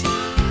faced.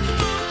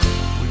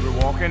 We were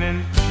walking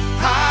in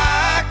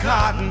high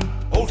cotton.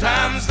 Old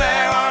times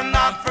there are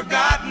not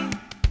forgotten.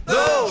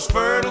 Those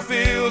fertile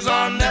fields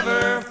are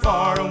never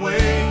far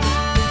away.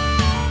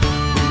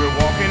 We were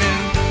walking in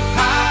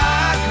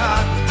high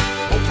cotton.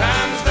 Old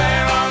times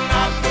there are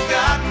not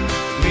forgotten.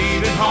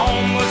 Leaving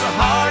home was the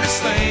hardest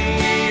thing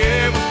we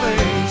ever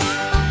faced.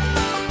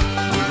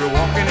 We were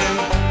walking in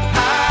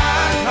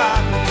high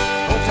cotton.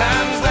 Old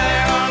times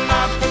there are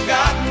not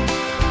forgotten.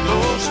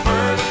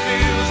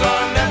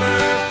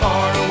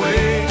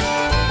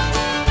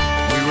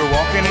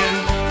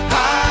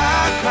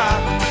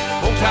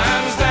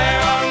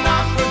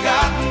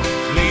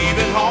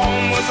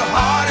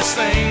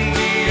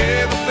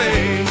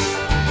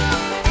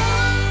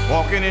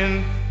 walking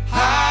in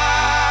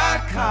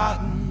high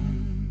cotton.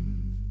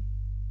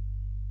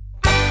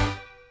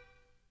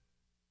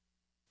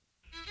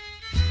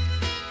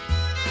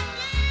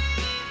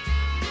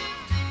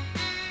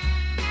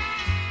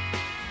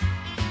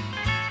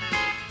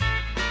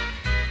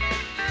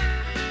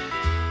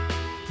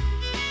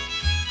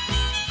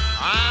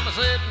 I'm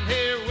sitting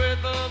here with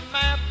a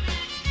map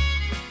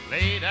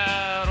laid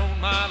out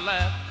on my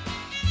lap.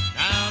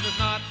 Now there's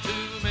not too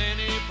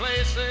many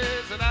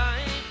places that I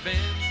ain't been,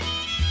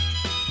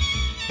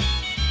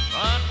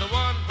 but the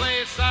one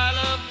place I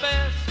love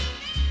best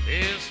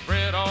is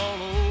spread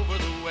all over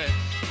the West,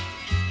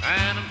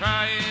 and I'm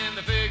trying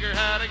to figure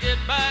how to get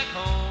back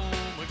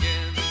home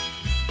again.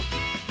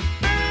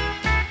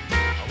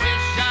 I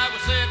wish I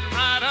was sitting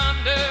right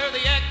under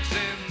the X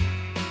in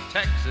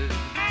Texas,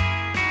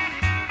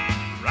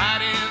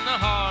 right in the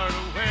heart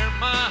of where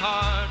my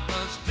heart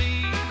must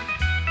be.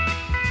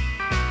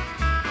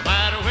 No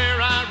matter where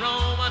I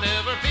roam, I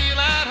never feel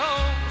at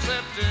home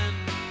except in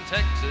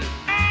Texas.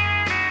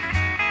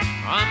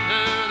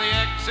 Under the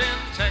X in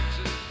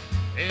Texas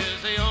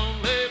is the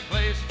only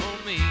place for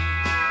me.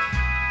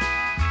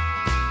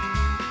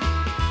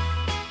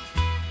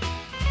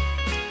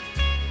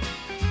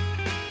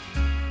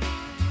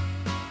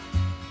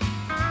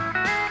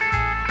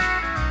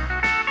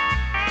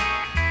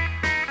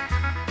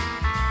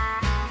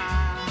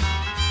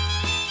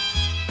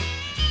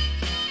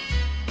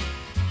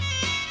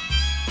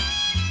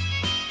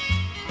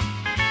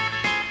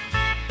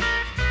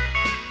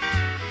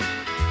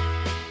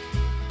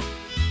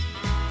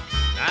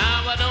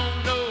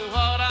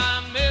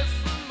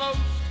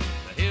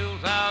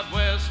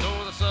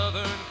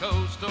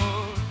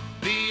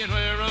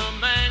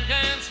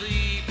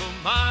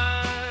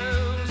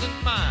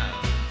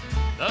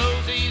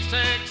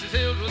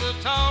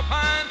 Tall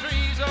pine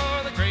trees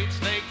or the great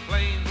snake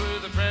plains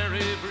with a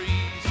prairie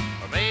breeze,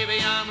 or maybe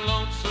I'm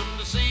lonesome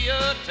to see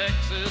a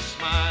Texas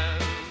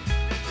smile.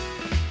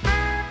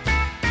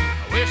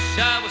 I wish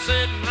I was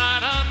sitting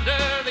right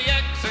under the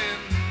X in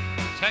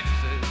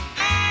Texas,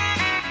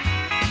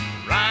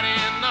 right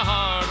in the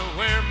heart of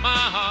where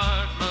my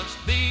heart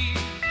must be.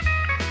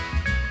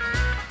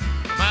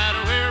 No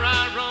matter where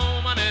I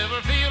roam, I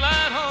never feel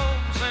at home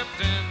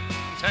except in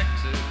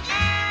Texas.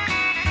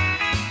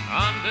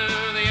 Under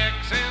the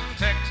X in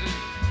Texas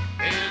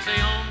is the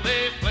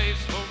only place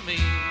for me.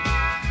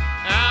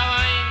 Now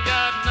I ain't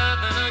got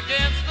nothing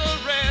against the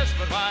rest,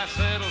 but why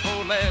settle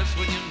for less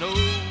when you know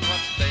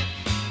what's best?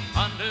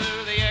 Under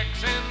the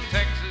X in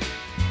Texas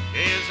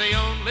is the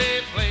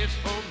only place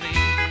for me.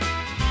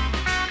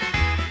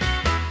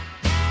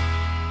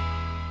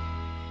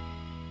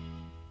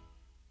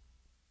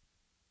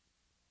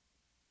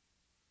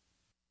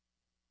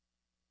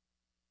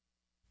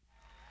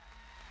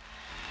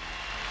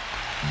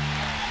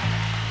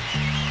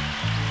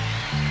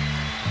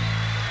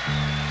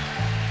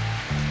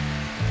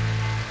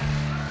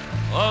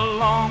 A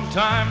long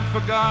time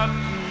forgotten,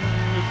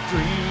 with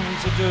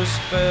dreams that just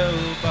fell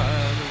by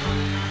the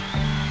way.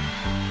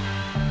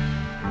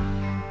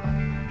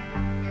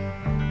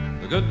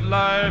 The good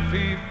life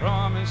he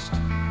promised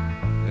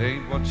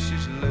ain't what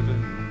she's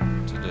living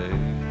today.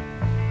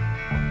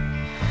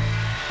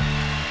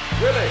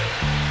 Really?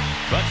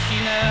 But she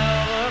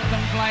never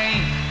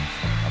complains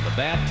of the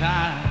bad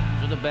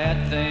times or the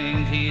bad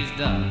things he's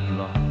done,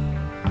 Lord.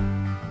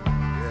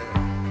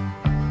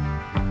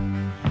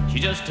 She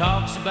just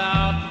talks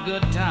about the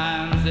good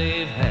times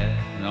they've had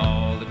and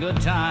all the good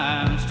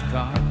times to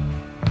come.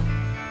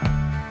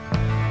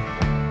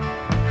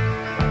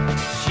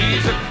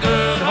 She's a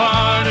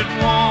good-hearted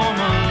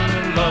woman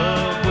in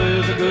love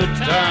with a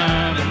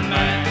good-timing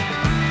man.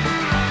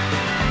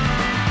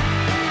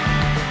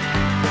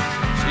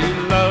 She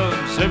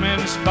loves him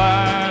in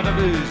spite of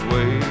his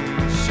ways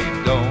she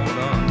don't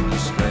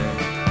understand.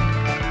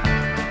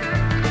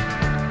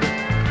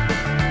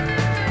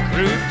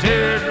 Through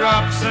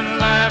teardrops and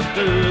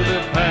laughter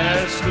that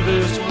pass through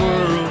this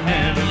world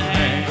hand in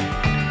hand.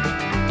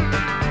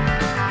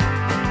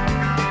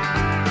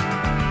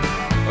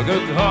 A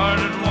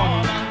good-hearted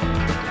woman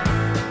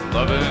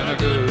loving a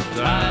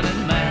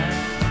good-timing man.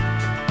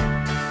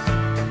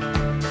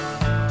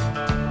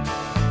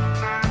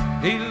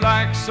 He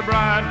likes the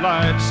bright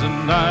lights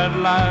and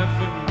nightlife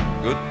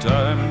and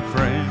good-timing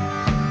friends.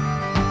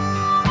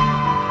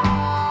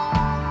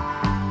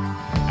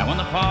 And when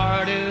the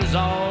party's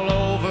all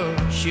over,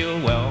 she'll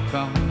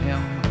welcome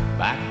him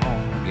back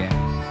home again.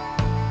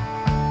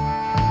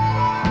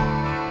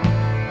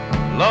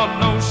 Lord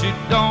knows she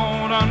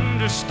don't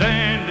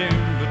understand him,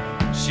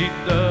 but she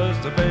does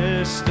the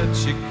best that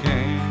she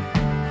can.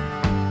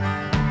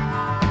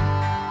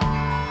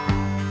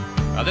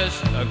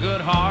 This a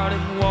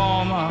good-hearted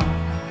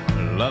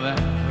woman loving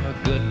a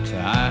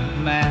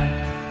good-time man.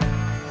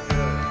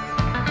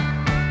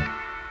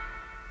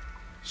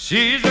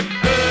 She's a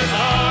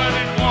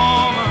good-hearted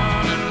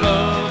woman in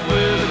love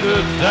with a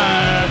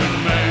good-timing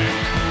man.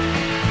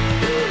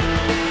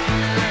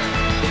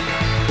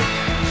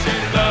 She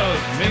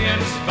loves me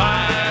in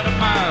spite of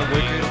my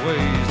wicked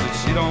ways that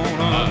she don't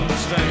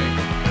understand.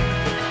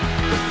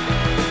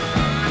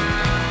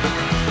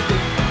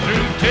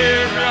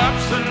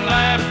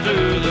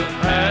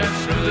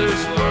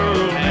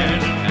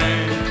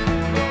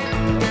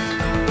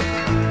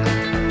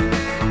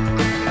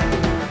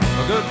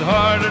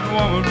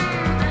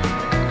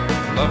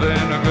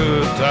 loving a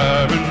good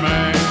timing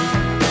man.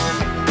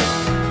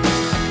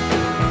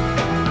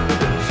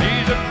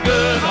 She's a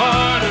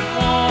good-hearted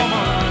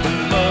woman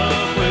in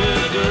love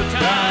with a good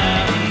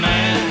timing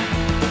man.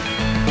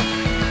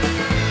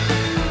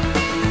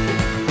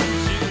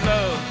 She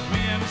loves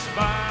me in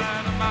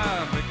spite of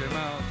my Mickey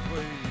Mouse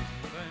ways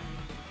and things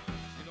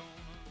she don't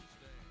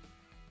understand.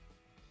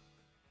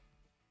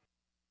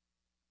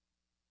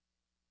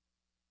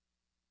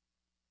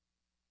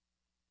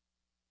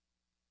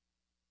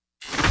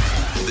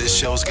 This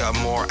show's got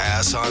more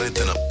ass on it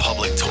than a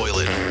public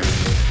toilet.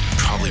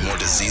 Probably more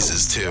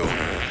diseases, too.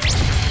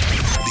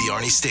 The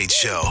Arnie State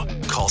Show.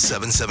 Call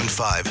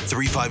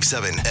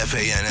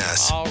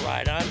 775-357-FANS. All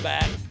right, I'm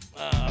back.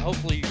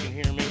 Hopefully you can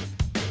hear me.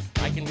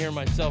 I can hear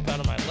myself out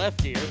of my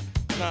left ear,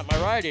 not my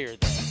right ear,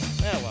 though.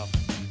 Yeah, well,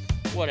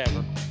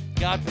 whatever.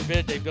 God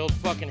forbid they build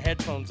fucking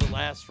headphones that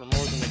last for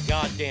more than a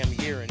goddamn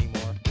year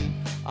anymore.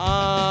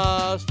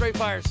 Straight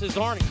Fire says,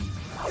 Arnie,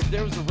 if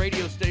there was a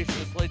radio station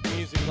that played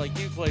music like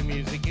you play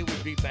music, it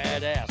would be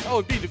badass. Oh,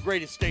 it'd be the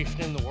greatest station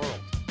in the world.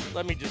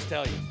 Let me just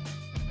tell you.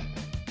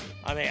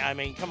 I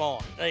mean, come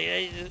on.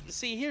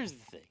 See, here's the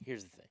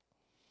thing.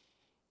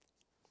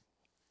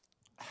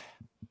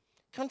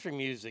 Country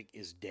music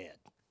is dead.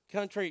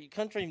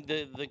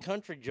 The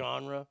country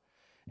genre,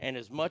 and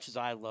as much as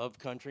I love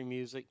country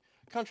music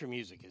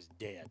is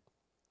dead.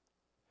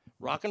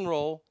 Rock and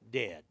roll,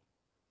 dead.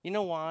 You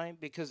know why?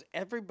 Because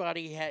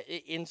everybody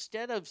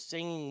instead of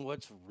singing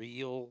what's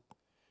real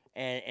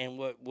and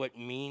what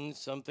means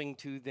something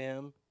to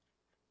them,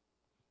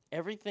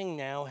 everything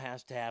now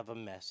has to have a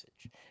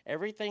message.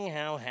 Everything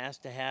now has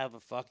to have a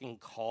fucking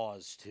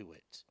cause to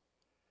it.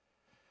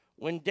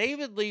 When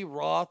David Lee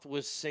Roth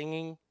was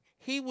singing,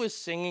 he was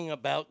singing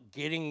about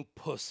getting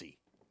pussy.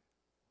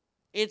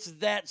 It's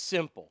that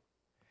simple.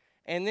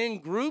 And then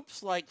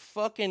groups like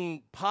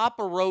fucking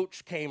Papa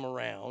Roach came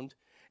around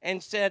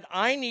and said,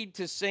 I need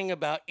to sing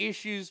about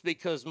issues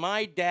because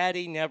my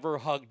daddy never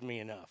hugged me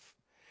enough.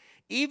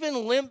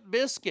 Even Limp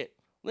Bizkit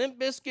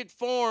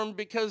formed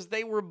because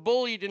they were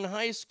bullied in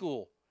high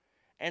school.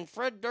 And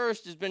Fred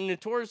Durst has been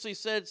notoriously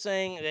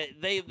saying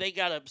that they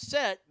got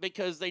upset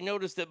because they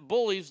noticed that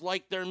bullies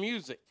liked their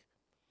music.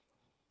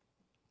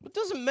 It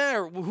doesn't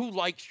matter who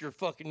likes your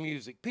fucking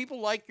music. People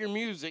like your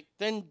music,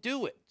 then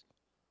do it.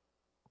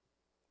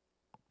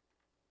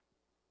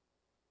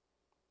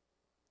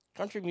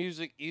 Country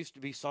music used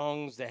to be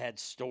songs that had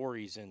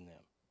stories in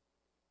them.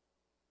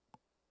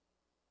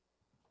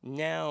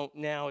 Now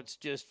it's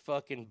just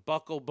fucking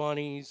buckle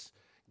bunnies,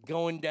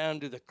 going down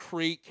to the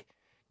creek,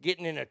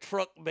 getting in a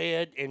truck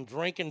bed and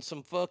drinking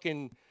some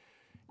fucking,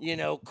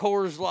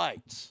 Coors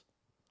Lights.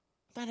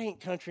 That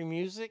ain't country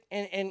music.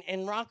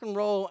 And rock and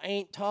roll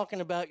ain't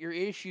talking about your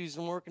issues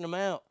and working them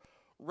out.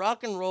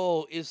 Rock and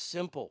roll is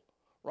simple.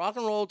 Rock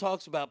and roll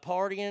talks about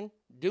partying,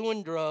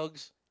 doing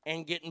drugs,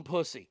 and getting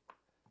pussy.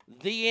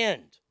 The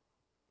end.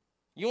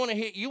 You want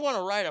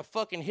to write a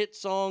fucking hit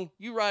song,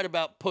 you write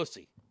about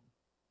pussy.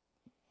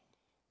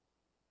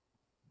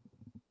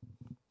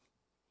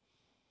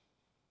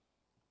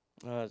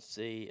 Let's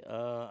see.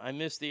 I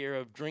miss the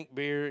era of drink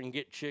beer and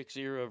get chicks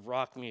era of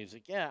rock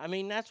music. Yeah, I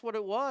mean, that's what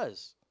it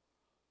was.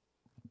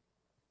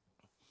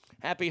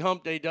 Happy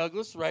Hump Day,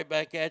 Douglas. Right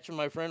back at you,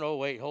 my friend. Oh,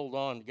 wait, hold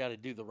on. Got to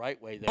do the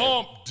right way there.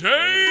 Hump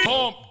Day,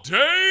 Hump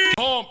Day,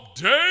 Hump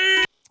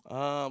Day.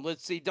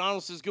 Let's see.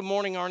 Donald says, good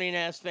morning, Arnie and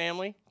Ass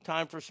family.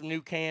 Time for some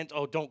new cans.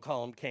 Oh, don't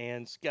call them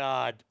cans.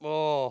 God.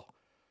 Oh,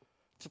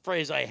 it's a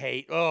phrase I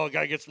hate. Oh,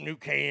 got to get some new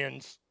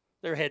cans.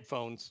 They're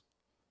headphones.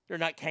 They're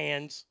not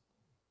cans.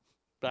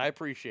 But I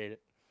appreciate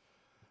it.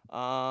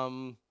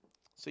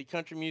 See,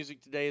 country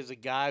music today is a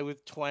guy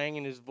with twang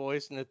in his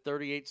voice, and the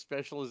 38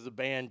 Special is the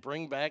band.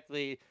 Bring back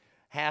the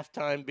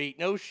halftime beat.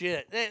 No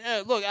shit.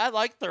 Look, I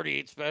like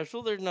 38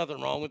 Special. There's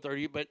nothing wrong with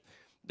 38, but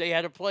they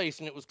had a place,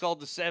 and it was called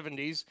the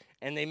 70s,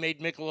 and they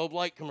made Michelob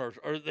Light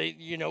commercial, or they,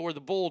 where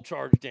the bull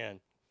charged in.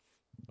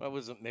 That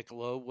wasn't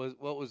Michelob.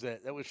 What was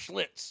that? That was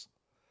Schlitz.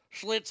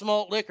 Schlitz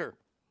malt liquor.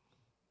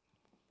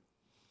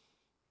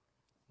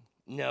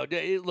 No,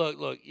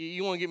 look,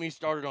 you want to get me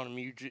started on a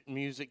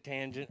music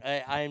tangent?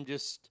 I am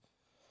just...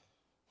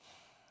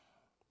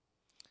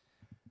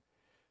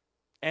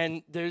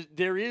 And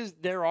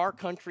there are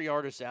country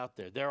artists out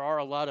there. There are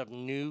a lot of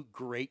new,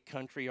 great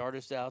country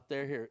artists out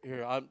there. Here,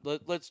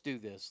 let's do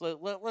this.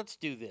 Let's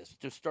do this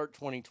to start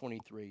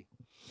 2023.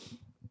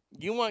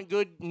 You want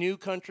good new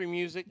country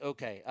music?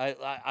 Okay,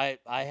 I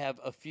have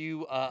a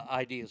few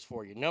ideas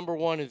for you. Number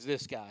one is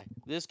this guy.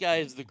 This guy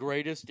is the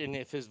greatest, and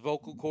if his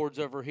vocal cords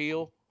ever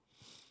heal,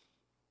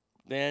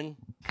 then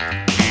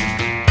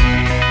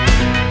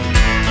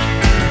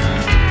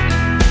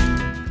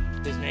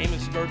his name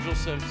is Sturgill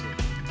Simpson.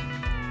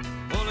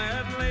 Well,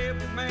 that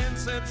label man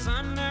said,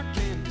 son, now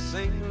can you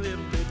sing a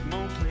little bit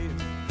more clear?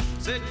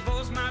 Said your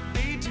voice might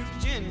be too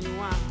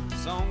genuine, the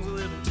song's a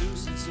little too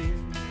sincere.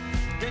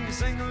 Can you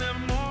sing a little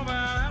more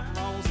about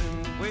outlaws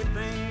and the way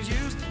things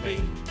used to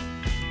be?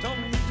 Told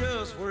me to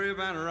just worry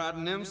about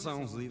writing them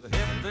songs, leave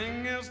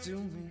everything else to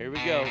me. Here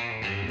we go.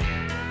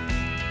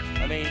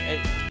 I mean,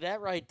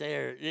 that right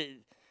there,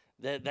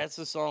 That's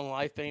the song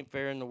Life Ain't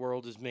Fair and the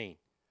World Is Mean.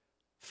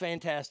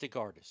 Fantastic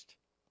artist.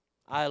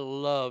 I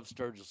love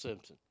Sturgill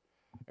Simpson.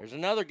 There's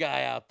another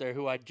guy out there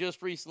who I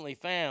just recently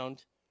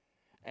found,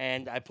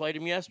 and I played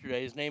him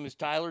yesterday. His name is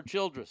Tyler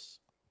Childress.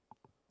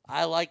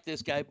 I like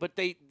this guy, but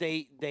they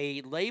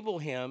label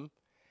him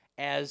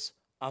as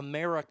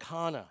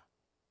Americana.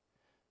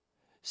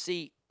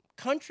 See,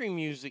 country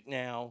music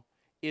now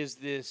is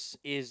this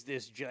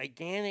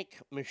gigantic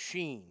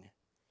machine.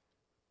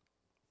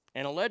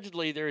 And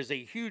allegedly, there is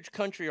a huge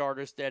country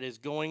artist that is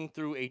going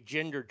through a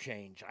gender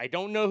change. I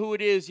don't know who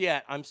it is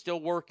yet. I'm still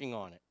working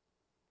on it.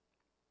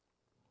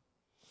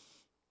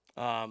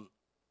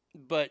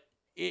 But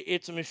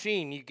it's a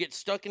machine. You get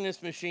stuck in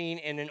this machine,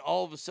 and then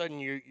all of a sudden,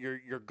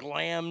 you're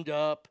glammed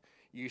up.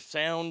 You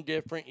sound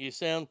different. You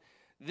sound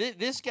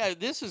this guy.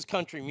 This is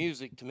country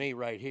music to me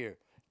right here.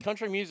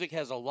 Country music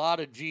has a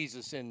lot of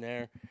Jesus in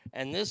there,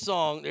 and this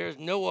song, there's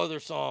no other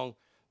song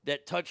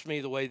that touched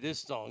me the way this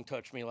song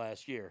touched me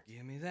last year.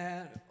 Give me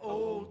that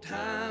old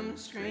time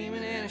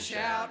screaming and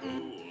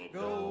shouting.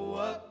 Go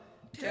up,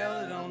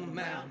 tell it on the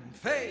mountain.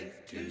 Faith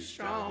too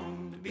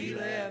strong to be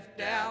left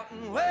out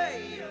and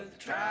way of the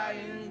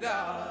triune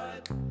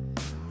God.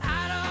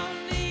 I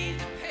don't need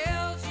the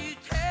pills you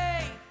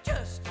take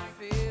just to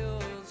feel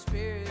the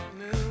spirit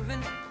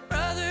moving.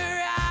 Brother,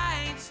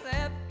 I ain't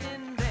slept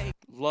in days.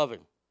 Love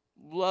him.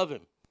 Love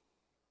him.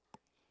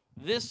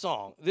 This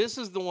song, this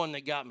is the one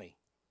that got me.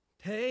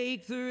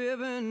 Take the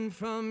ribbon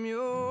from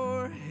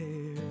your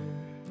hair,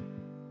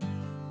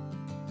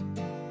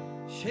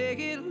 shake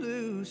it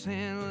loose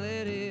and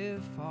let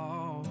it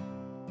fall,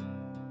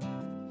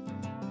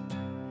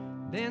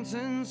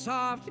 dancing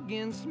soft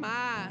against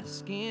my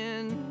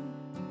skin,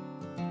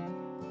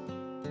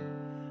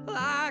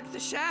 like the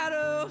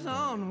shadows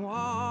on the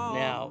wall.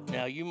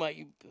 Now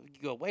you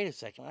go, wait a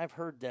second, I've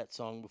heard that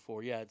song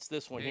before. Yeah, it's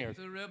this one here. Take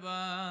the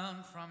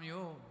ribbon from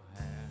your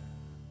hair.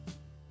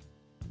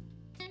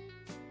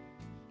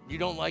 You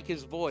don't like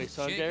his voice,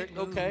 huh, Derek?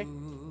 Okay.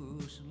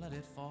 Let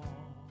it fall.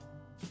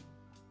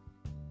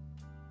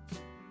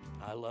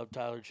 I love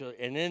Tyler Childress.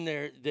 And then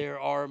there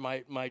are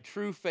my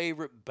true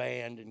favorite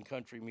band in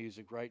country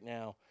music right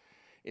now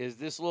is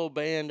this little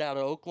band out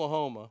of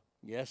Oklahoma.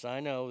 Yes, I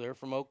know, they're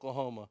from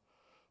Oklahoma.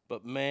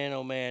 But man,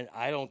 oh man,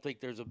 I don't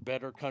think there's a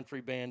better country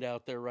band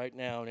out there right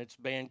now, and it's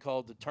a band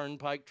called the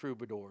Turnpike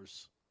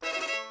Troubadours.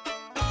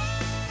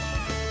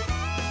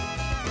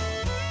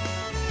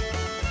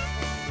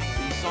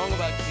 The song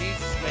about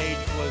Jesus made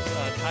was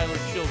Tyler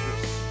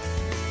Childress.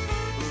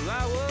 Well,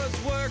 I was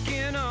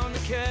working on the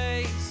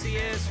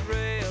KCS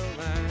rail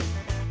line.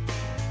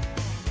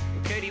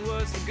 Katie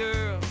was the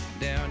girl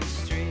down the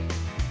street.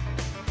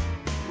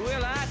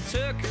 Well, I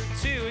took her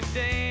to a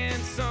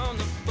dance on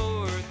the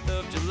 4th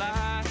of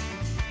July,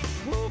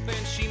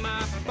 hoping she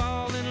might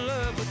fall in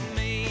love with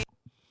me.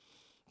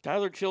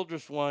 Tyler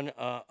Childress won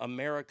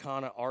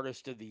Americana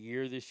Artist of the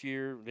Year this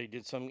year. They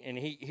did some, and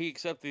he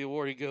accepted the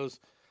award. He goes,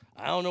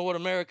 I don't know what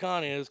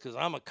Americana is because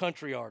I'm a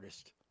country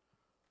artist.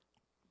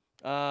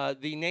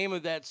 The name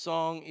of that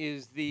song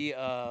is the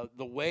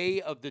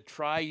Way of the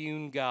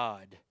Triune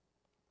God.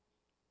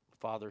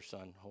 Father,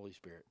 Son, Holy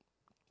Spirit.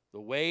 The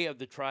Way of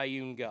the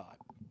Triune God.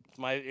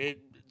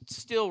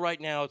 Still right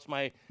now, it's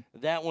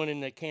that one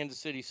and the Kansas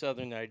City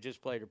Southern that I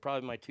just played are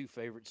probably my two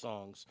favorite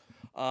songs.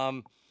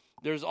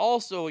 There's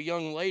also a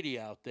young lady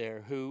out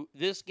there who,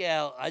 this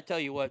gal, I tell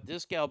you what,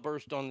 this gal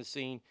burst on the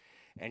scene,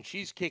 and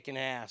she's kicking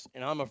ass,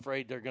 and I'm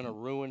afraid they're going to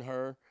ruin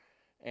her.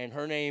 And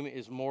her name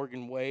is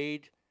Morgan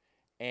Wade,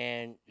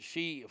 and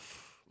she,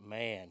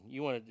 man,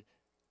 you want to...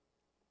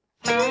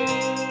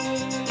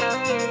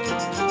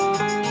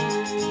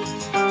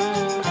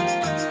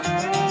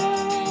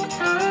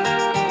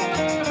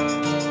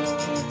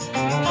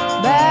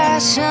 By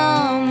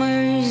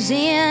summer's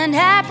end,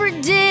 I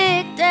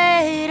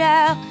predicted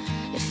I'll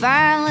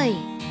finally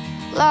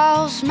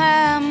lost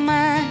my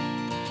mind.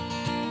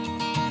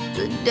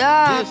 The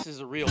dark. This is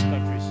a real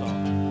country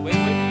song. Wait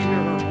till you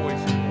hear her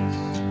voice in this.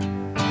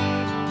 You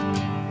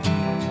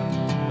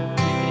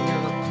can hear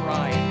her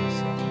cry in this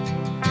song.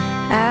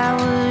 I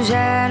was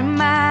out of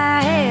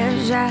my head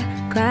as I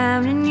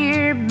climbed in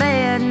your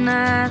bed, and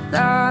I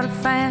thought I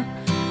found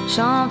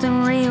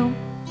something real.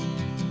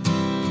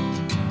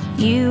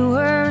 You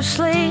were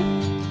asleep,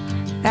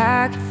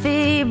 I could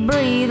feel you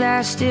breathe.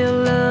 I still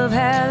love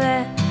how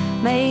that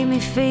made me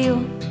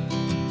feel.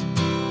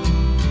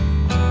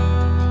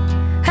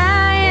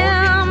 I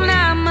am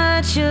not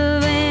much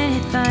of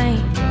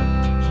anything.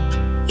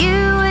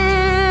 You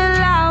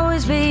will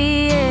always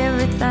be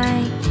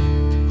everything.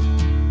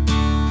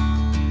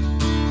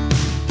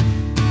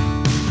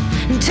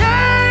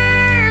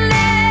 Turn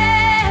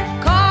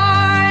that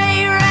car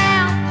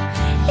around.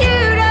 You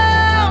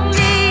don't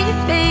need to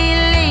be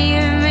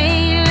leaving me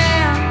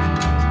now.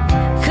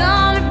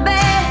 Come to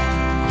bed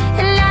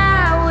and I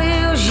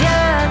will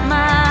shut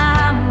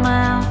my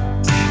mouth.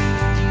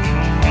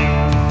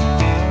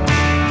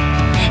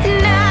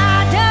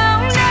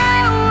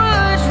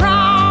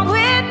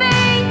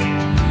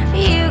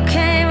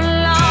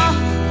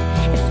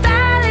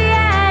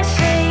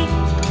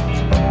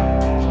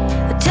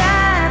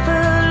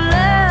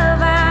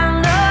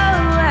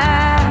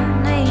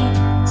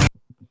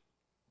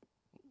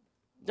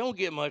 don't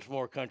get much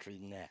more country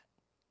than that.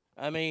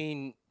 I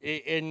mean,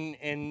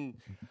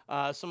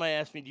 somebody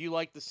asked me, do you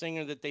like the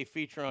singer that they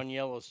feature on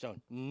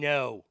Yellowstone?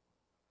 No.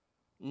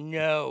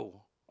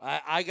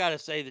 I gotta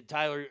say that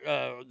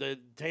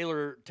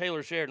Taylor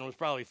Sheridan was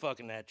probably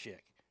fucking that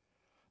chick.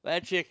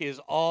 That chick is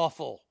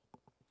awful.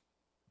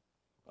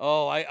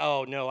 No,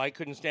 I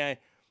couldn't stand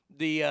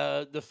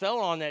the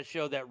fella on that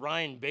show, that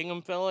Ryan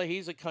Bingham fella.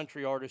 He's a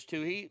country artist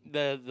too.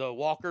 The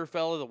Walker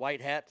fella, the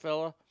white hat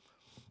fella.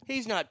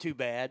 He's not too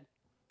bad.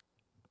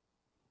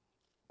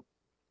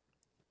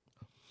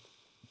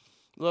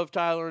 Love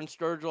Tyler and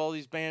Sturgill. All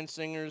these band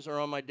singers are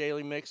on my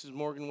daily mixes.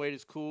 Morgan Wade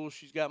is cool.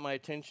 She's got my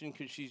attention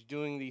because she's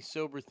doing the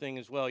sober thing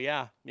as well.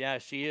 Yeah,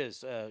 she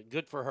is.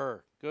 Good for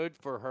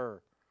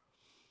her.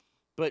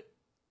 But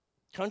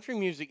country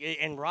music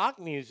and rock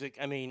music,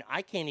 I mean,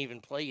 I can't even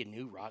play a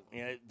new rock.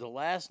 The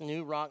last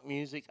new rock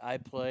music I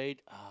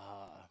played,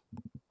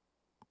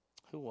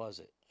 who was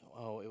it?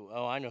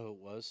 Oh, I know who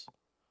it was.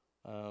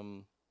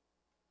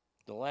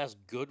 The last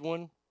good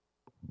one.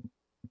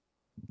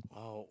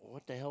 Oh,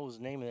 what the hell was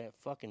the name of that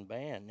fucking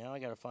band? Now I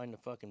got to find the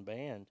fucking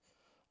band.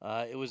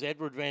 It was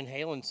Eddie Van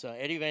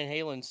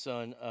Halen's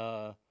son,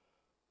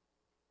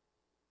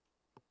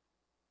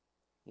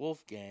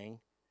 Wolfgang.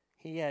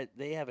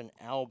 They have an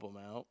album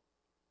out.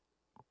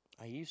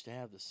 I used to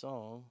have the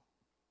song.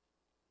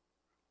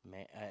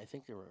 I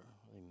think they were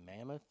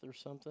Mammoth or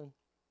something.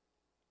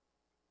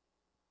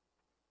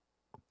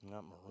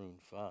 Not Maroon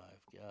 5.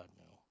 God,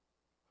 no.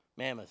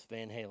 Mammoth,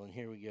 Van Halen.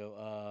 Here we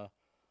go.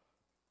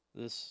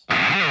 This.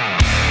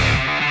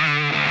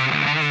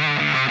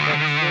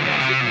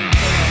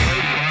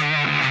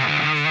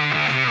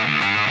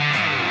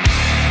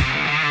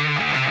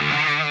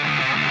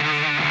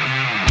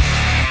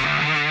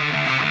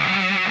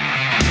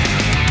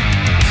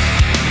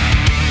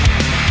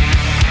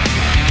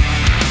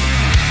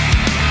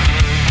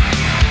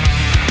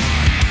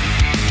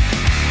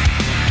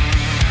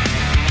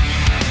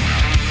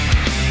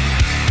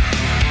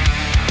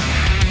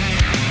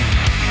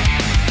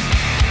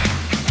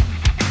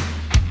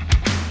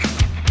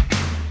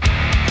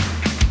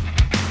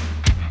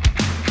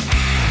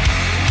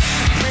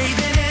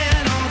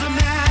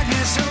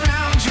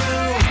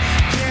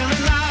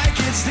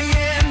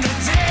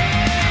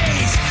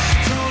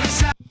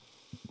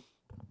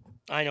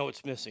 I know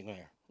what's missing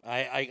there.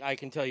 I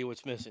can tell you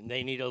what's missing.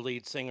 They need a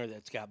lead singer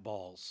that's got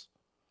balls.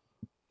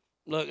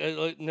 Look,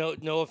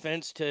 no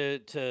offense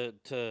to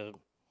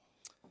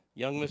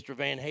young Mr.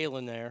 Van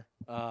Halen there,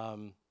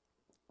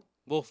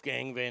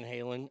 Wolfgang Van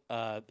Halen.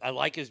 I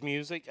like his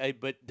music,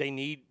 but they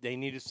need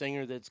a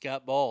singer that's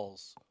got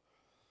balls.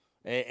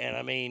 And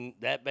I mean,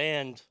 that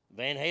band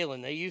Van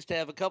Halen, they used to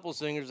have a couple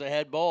singers that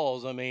had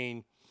balls. I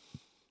mean,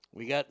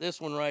 we got this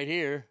one right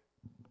here.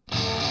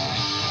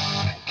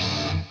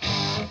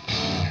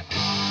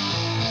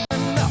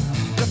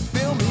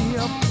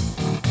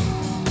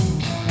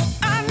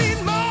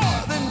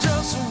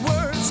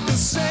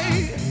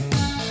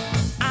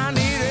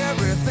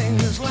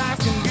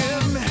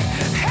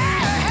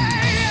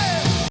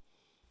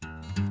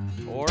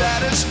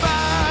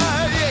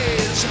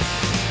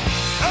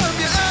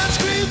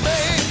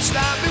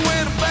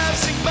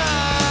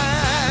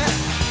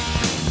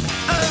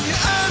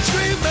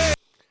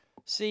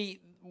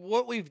 See,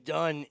 what we've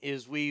done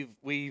is we've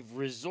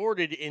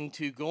resorted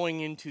into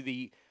going into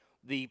the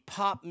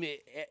pop.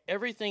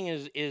 Everything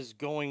is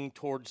going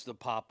towards the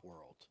pop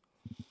world,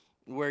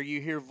 where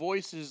you hear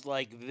voices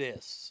like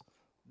this.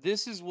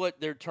 This is what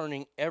they're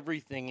turning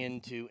everything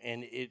into,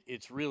 and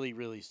it's really,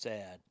 really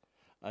sad.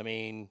 I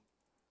mean,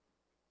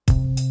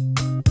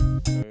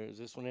 is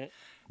this one it?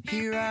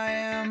 Here I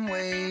am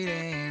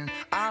waiting.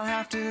 I'll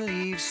have to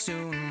leave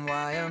soon.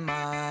 Why am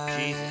I?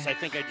 Jesus, I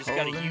think I just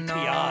got a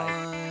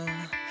UTI.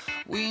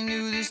 We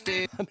knew this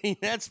day. I mean,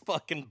 that's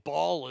fucking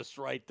ballless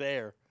right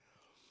there.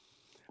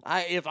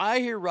 If I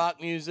hear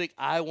rock music,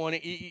 I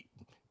want to.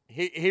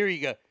 Here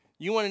you go.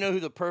 You want to know who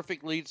the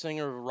perfect lead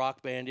singer of a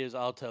rock band is?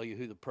 I'll tell you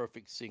who the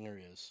perfect singer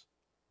is.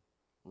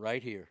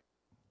 Right here.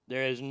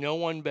 There is no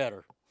one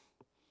better.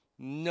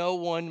 No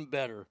one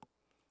better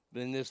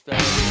than this fella.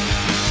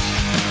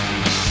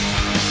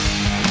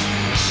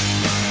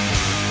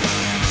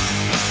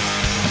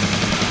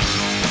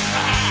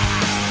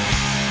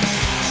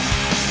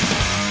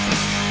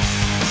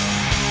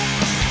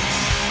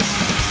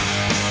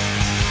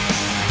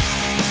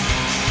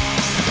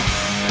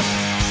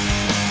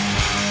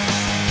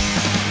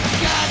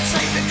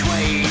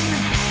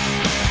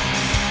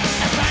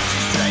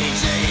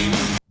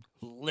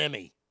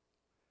 Lemmy.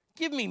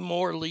 Give me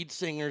more lead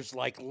singers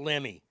like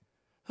Lemmy,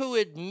 who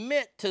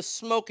admit to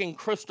smoking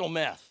crystal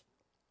meth.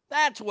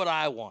 That's what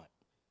I want.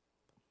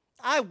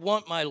 I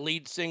want my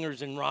lead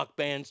singers in rock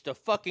bands to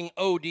fucking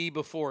OD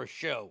before a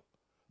show.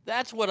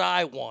 That's what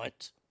I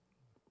want.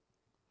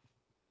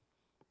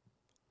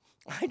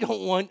 I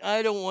don't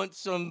want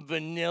some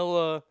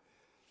vanilla,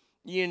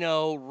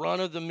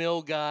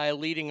 run-of-the-mill guy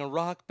leading a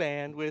rock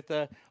band with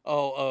the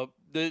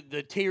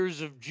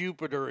Tears of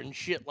Jupiter and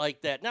shit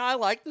like that. Now, I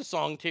like the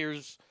song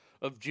Tears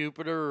of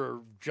Jupiter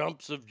or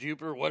Jumps of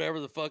Jupiter, whatever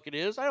the fuck it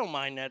is. I don't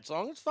mind that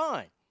song. It's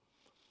fine.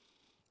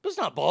 But it's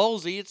not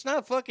ballsy. It's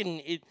not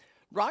fucking...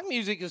 rock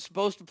music is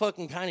supposed to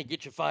fucking kind of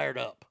get you fired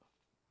up.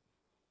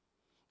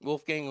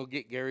 Wolfgang will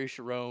get Gary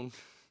Sharon.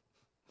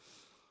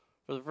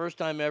 For the first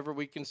time ever,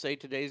 we can say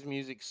today's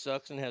music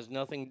sucks and has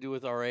nothing to do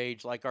with our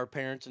age, like our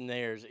parents and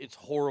theirs. It's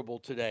horrible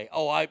today.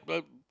 Oh,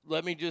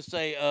 let me just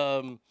say,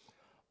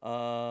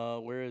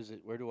 where is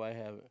it? Where do I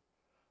have it?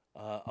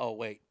 Oh,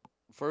 wait.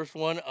 First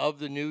one of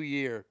the new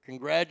year.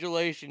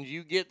 Congratulations,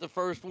 you get the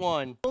first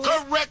one.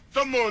 Correct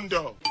the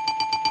mundo.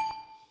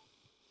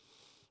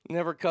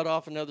 Never cut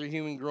off another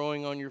human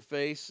growing on your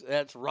face.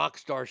 That's rock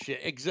star shit.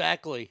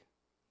 Exactly.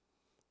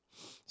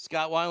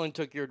 Scott Weiland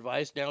took your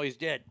advice. Now he's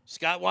dead.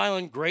 Scott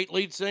Weiland, great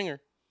lead singer.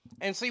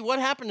 And see, what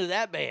happened to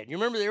that band? You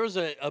remember there was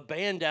a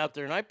band out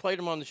there, and I played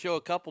them on the show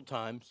a couple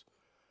times,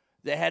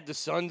 that had the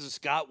sons of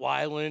Scott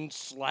Weiland,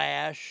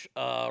 Slash,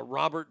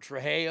 Robert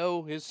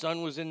Trujillo. His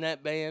son was in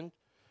that band.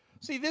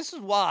 See, this is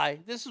why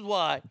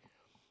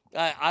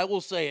I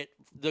will say it,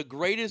 the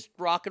greatest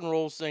rock and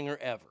roll singer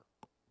ever.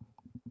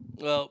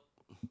 Well,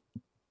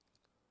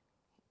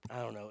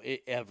 I don't know,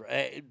 ever.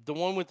 The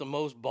one with the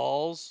most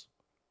balls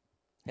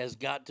has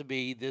got to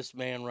be this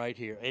man right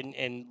here.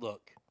 And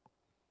look,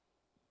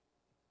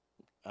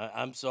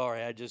 I'm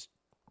sorry, I just...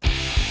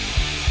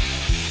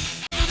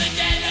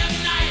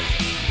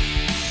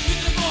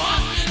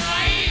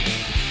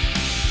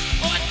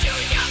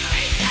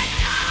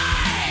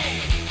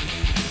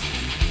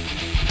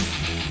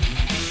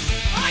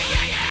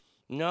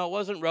 No, it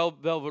wasn't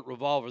Velvet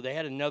Revolver. They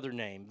had another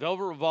name.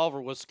 Velvet Revolver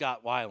was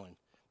Scott Weiland.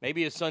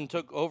 Maybe his son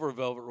took over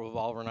Velvet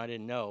Revolver and I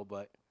didn't know,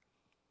 but...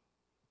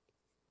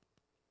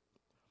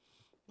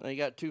 They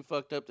got too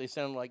fucked up. They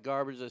sounded like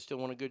garbage. I still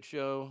want a good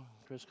show.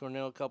 Chris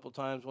Cornell a couple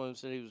times. One of them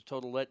said he was a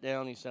total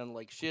letdown. He sounded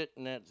like shit.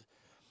 And that's...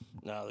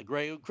 No,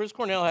 Chris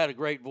Cornell had a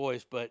great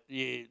voice, but...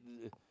 Yeah,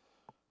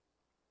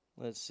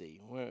 let's see.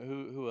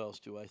 Who else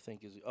do I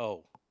think is...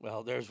 Oh,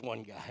 well, there's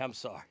one guy. I'm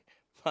sorry.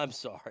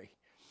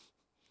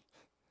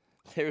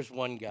 There's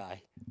one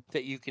guy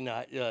that you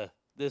cannot...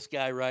 this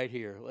guy right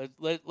here.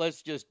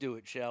 Let's just do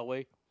it, shall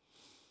we?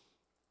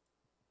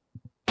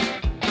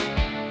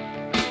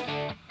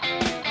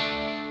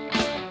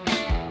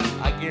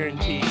 I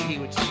guarantee he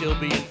would still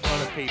be in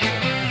front of people.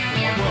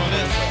 Well,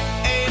 it's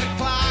 8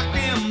 o'clock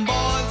in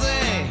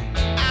Boise,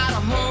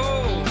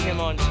 Idaho. Him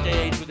on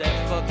stage with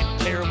that fucking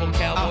terrible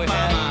cowboy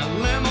hat. My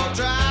limo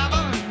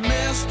driver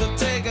missed to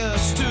take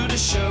us to the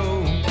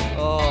show.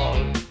 Oh,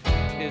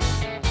 his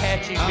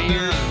patchy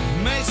beard.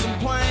 Made some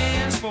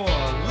plans for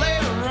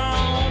later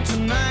on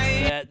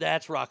tonight.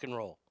 That's rock and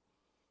roll.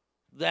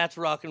 That's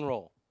rock and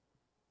roll.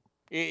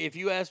 If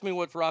you ask me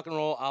what's rock and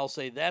roll, I'll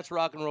say that's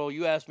rock and roll.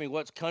 You ask me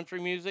what's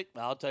country music,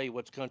 I'll tell you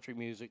what's country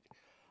music.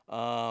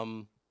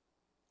 Right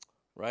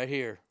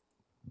here.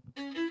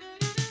 Hey,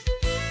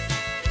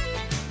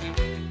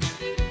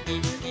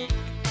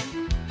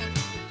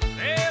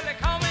 they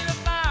call me the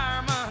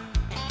fireman.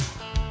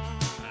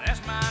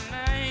 That's my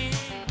name.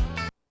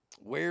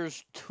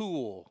 Where's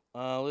Tool?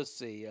 Let's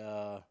see.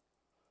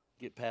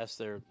 Get past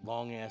their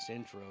long-ass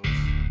intros.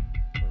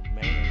 Or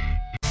Maynard.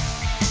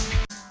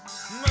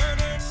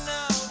 Murder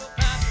now, the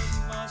passers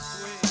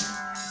must wait,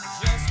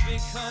 just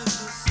because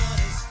the sun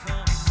is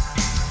coming.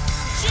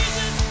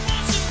 Jesus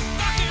wants to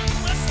fucking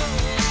whistle,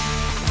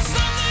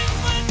 something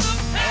when the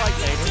past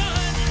is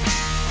done.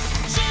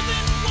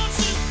 Jesus wants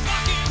to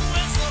fucking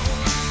whistle,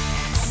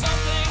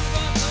 something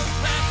when the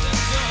past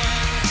is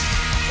done.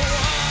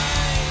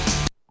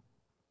 Why?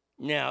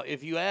 Now,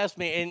 if you ask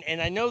me,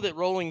 and I know that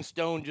Rolling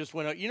Stone just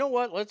went out, you know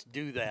what? Let's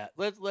do that.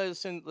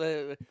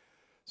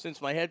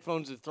 Since my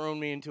headphones have thrown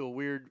me into a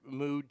weird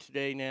mood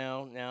today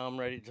now I'm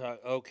ready to talk.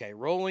 Okay,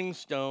 Rolling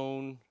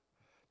Stone,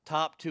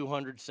 top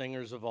 200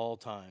 singers of all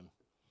time.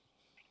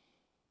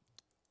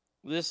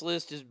 This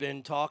list has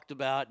been talked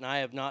about, and I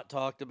have not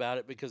talked about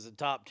it because the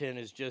top 10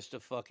 is just a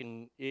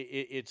fucking...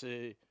 It's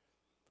a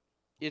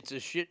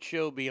shit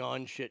show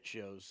beyond shit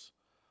shows.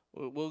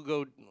 We'll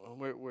go...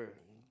 Where?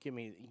 Give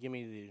me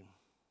the...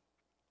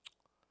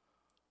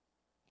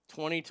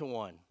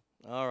 20-1.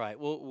 All right,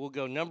 we'll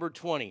go number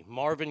 20,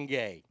 Marvin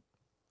Gaye.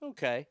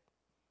 Okay.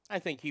 I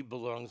think he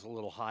belongs a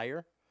little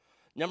higher.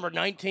 Number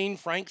 19,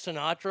 Frank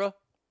Sinatra.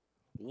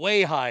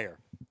 Way higher.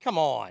 Come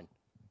on.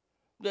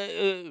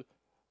 The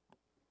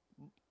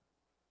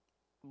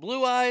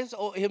Blue Eyes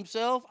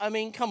himself? I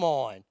mean, come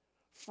on.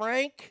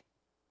 Frank?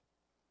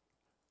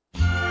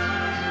 Just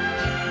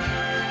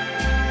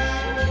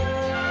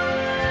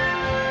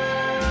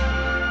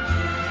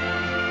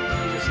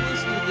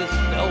listen to this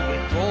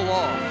Velvet roll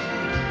off.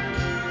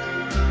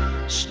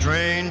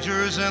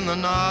 Strangers in the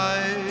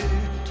night,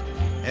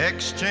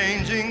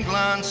 exchanging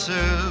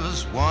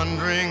glances,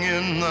 wandering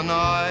in the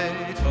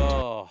night.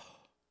 Oh.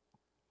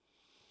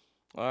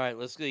 All right,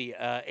 let's see.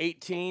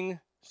 18,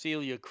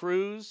 Celia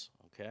Cruz.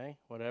 Okay,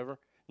 whatever.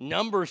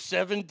 Number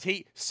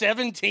 17.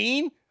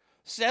 17?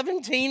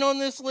 17 on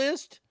this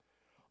list?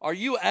 Are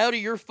you out of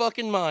your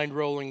fucking mind,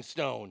 Rolling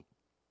Stone?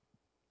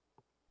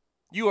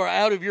 You are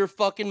out of your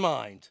fucking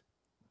mind.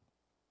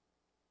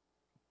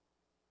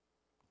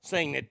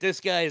 saying that this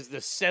guy is the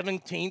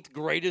 17th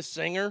greatest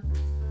singer?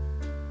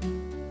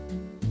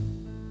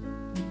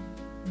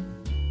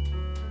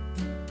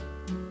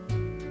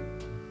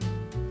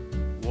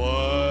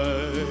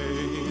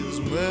 Wise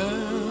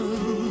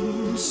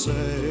men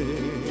say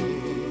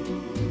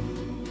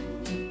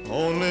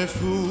only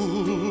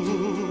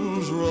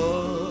fools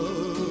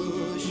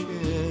rush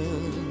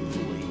in.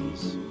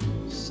 Please.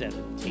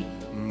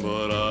 17.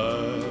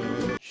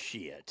 But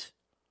Shit.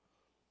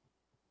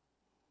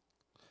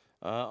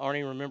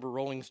 Arnie, remember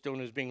Rolling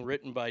Stone is being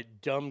written by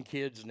dumb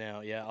kids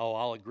now. Yeah,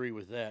 I'll agree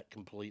with that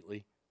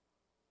completely.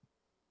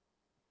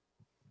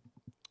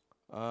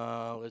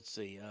 Let's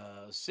see.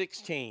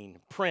 16.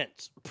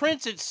 Prince.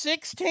 Prince at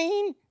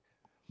 16?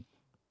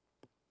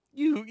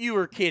 You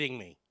are kidding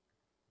me.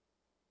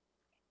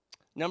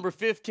 Number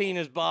 15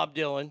 is Bob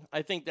Dylan.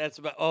 I think that's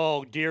about...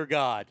 Oh, dear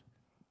God.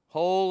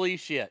 Holy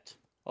shit.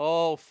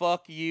 Oh,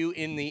 fuck you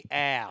in the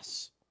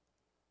ass.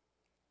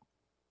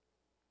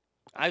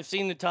 I've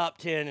seen the top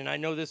 10, and I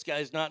know this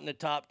guy's not in the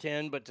top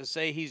 10, but to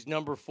say he's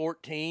number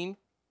 14...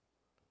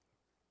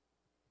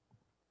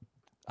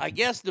 I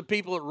guess the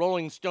people at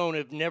Rolling Stone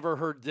have never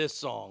heard this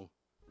song.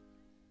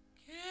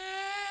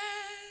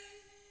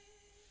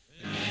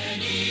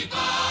 Anybody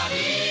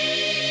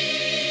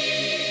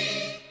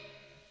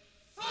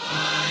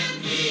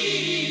find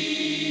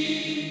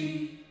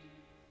me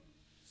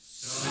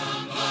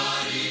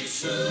somebody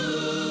to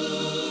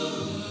love?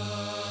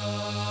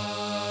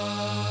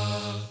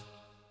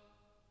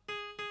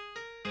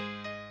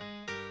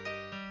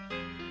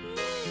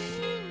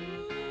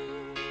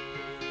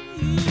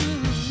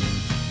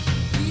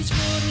 Each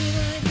morning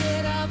I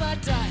get out my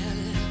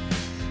diary,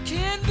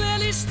 can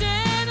barely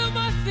stand on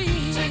my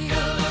feet. Take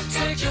a look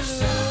at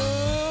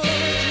yourself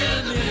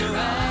in the mirror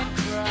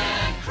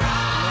and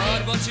cry.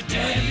 Lord, what you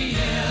did to me,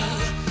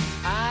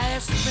 I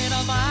have spent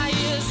all my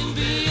years in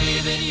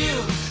believing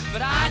you,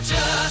 but I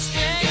just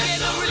can't get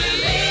no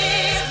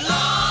relief,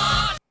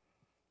 Lord.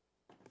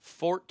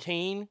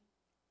 14.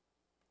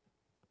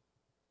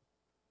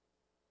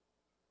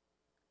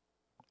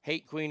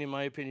 Hate Queen, in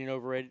my opinion,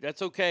 overrated.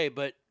 That's okay,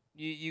 but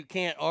you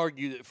can't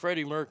argue that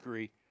Freddie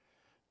Mercury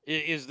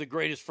is the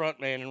greatest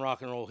frontman in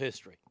rock and roll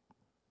history.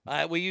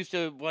 We used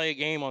to play a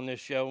game on this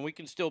show, and we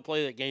can still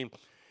play that game.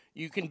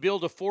 You can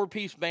build a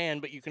 4-piece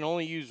band, but you can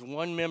only use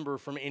one member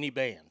from any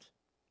band.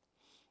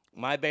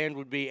 My band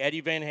would be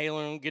Eddie Van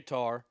Halen on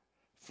guitar,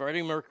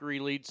 Freddie Mercury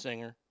lead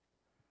singer.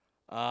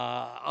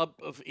 I'll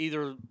put Lars.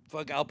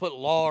 I'll put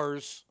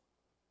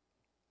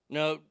Lars.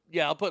 No.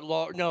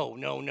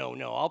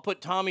 I'll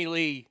put Tommy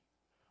Lee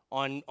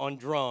on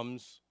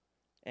drums,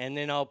 and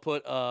then I'll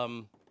put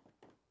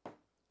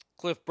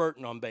Cliff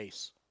Burton on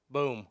bass.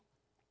 Boom.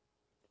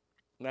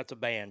 That's a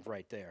band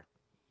right there.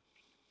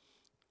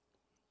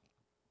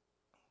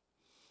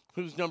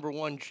 Who's number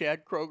 1?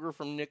 Chad Kroeger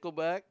from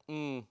Nickelback?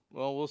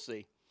 Well, we'll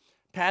see.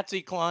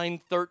 Patsy Cline,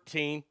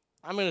 13.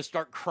 I'm going to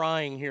start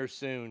crying here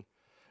soon.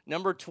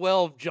 Number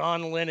 12,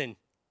 John Lennon.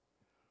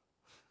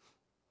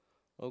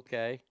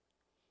 Okay.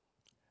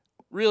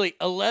 Really,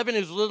 11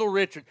 is Little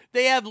Richard.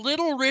 They have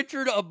Little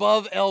Richard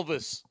above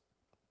Elvis.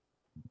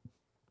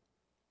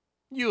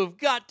 You have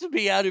got to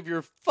be out of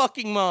your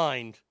fucking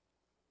mind.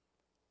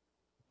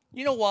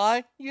 You know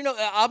why?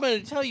 I'm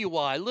going to tell you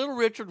why. Little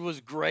Richard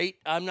was great.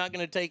 I'm not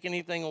going to take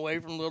anything away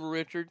from Little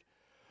Richard.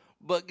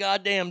 But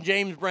goddamn,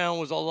 James Brown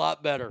was a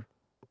lot better.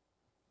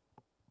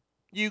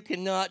 You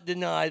cannot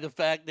deny the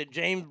fact that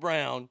James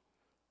Brown...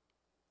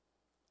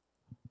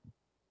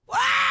 Wow!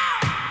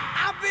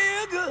 I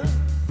feel good.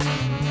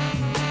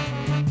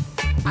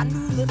 I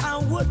knew that I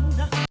would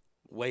not.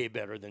 Way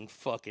better than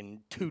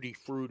fucking Tutti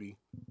Frutti.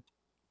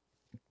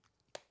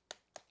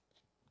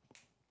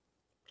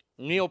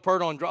 Neil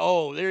Peart on drums.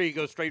 Oh, there you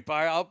go, straight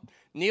fire.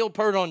 Neil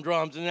Peart on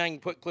drums, and then I can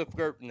put Cliff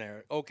Burton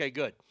there. Okay,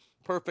 good.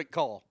 Perfect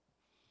call.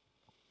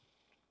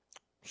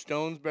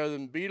 Stones better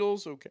than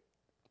Beatles? Okay.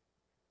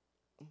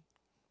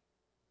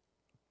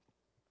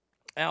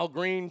 Al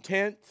Green,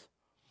 10th.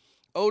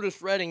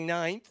 Otis Redding,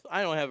 9th.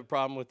 I don't have a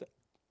problem with it.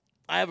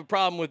 I have a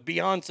problem with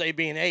Beyonce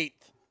being 8th.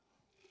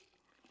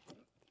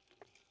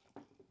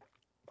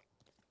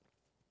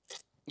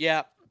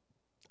 Yeah.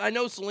 I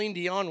know Celine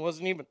Dion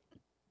wasn't even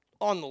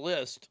on the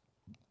list.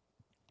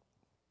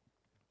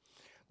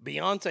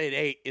 Beyonce at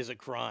 8 is a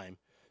crime.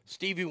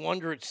 Stevie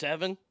Wonder at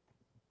 7?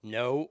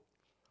 No.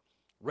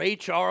 Ray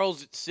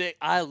Charles at 6?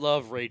 I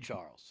love Ray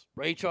Charles.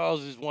 Ray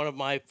Charles is one of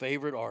my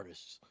favorite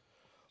artists.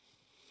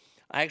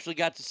 I actually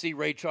got to see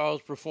Ray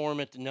Charles perform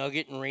at the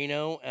Nugget in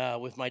Reno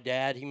with my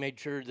dad. He made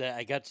sure that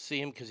I got to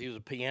see him because he was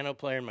a piano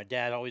player, and my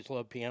dad always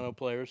loved piano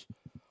players.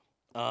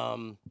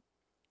 Well,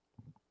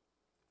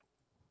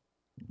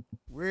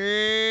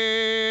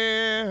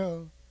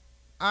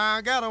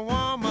 I got a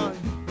woman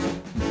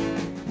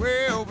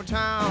way over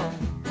town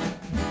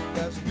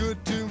that's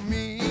good to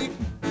me.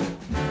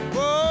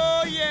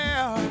 Oh,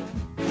 yeah.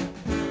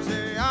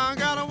 Say, I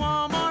got a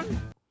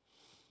woman.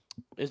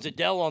 Is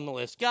Adele on the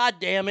list? God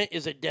damn it.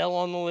 Is Adele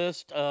on the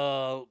list?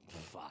 Fuck.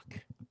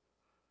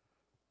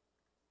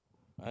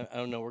 I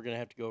don't know. We're going to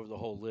have to go over the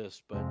whole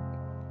list, but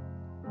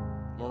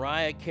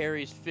Mariah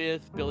Carey's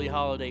 5th. Billie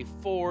Holiday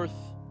 4th.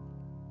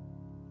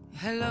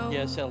 Hello.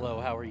 Yes, hello.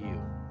 How are you?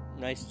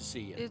 Nice to see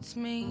you. It's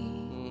me.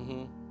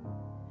 Mm-hmm.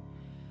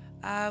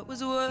 I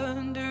was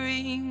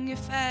wondering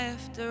if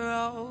after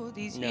all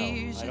these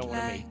years I don't you'd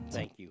want to like meet.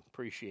 Thank you.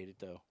 Appreciate it,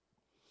 though.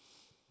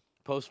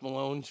 Post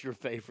Malone's your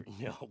favorite?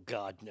 No,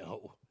 God,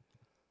 no.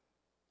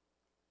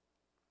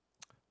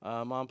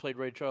 Mom played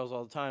Ray Charles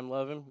all the time.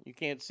 Love him. You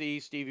can't see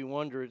Stevie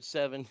Wonder at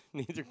 7.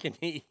 Neither can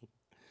he.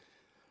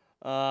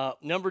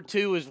 Number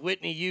 2 is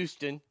Whitney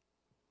Houston.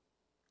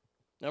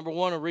 Number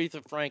 1,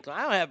 Aretha Franklin.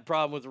 I don't have a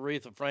problem with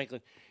Aretha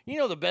Franklin. You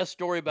know the best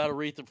story about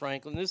Aretha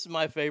Franklin? This is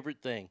my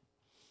favorite thing.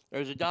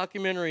 There's a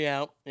documentary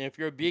out, and if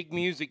you're a big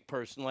music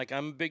person, like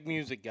I'm a big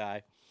music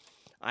guy,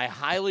 I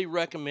highly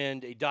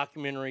recommend a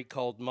documentary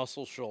called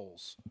Muscle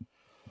Shoals.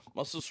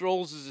 Muscle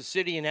Shoals is a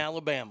city in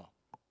Alabama,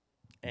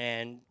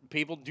 and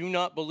people do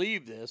not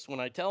believe this when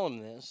I tell them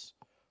this,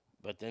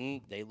 but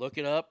then they look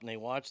it up and they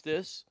watch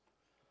this.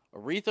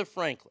 Aretha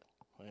Franklin.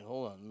 Wait,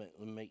 hold on.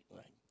 Let me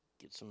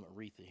get some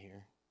Aretha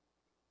here.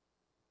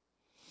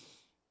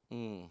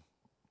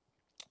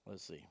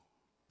 Let's see.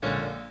 I'm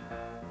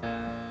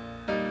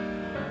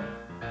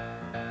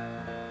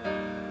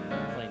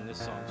playing this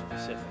song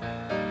specific.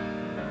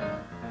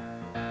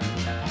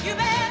 You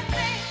better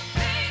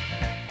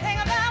think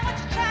about what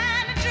you're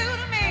trying to do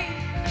to me.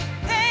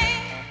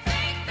 Think,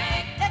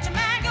 let your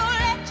mind go,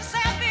 let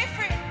yourself be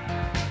free.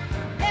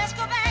 Let's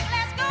go back,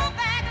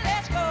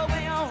 let's go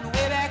way on,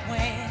 way back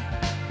when.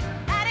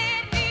 I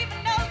didn't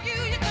even know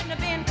you couldn't have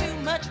been too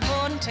much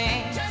more than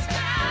 10.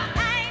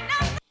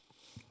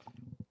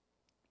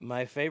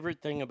 My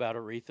favorite thing about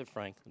Aretha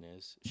Franklin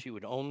is she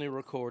would only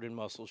record in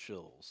Muscle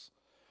Shoals.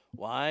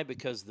 Why?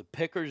 Because the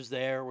pickers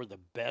there were the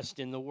best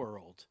in the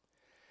world.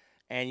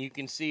 And you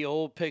can see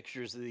old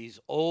pictures of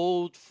these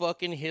old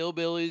fucking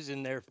hillbillies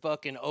in their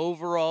fucking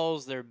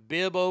overalls, their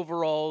bib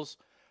overalls,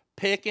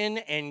 picking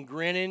and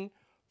grinning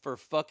for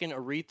fucking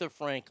Aretha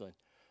Franklin.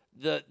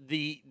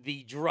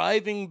 The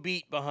driving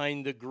beat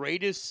behind the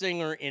greatest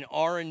singer in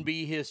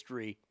R&B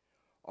history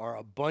are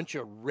a bunch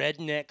of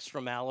rednecks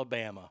from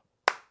Alabama.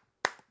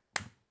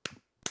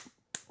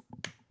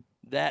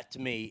 That, to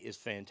me, is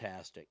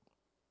fantastic.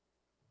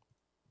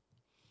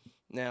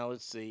 Now,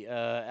 let's see.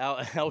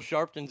 Al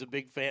Sharpton's a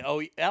big fan.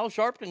 Oh, Al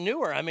Sharpton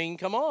knew her. I mean,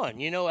 come on.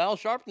 You know, Al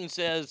Sharpton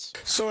says...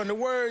 So in the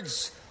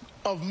words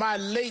of my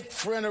late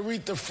friend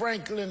Aretha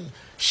Franklin,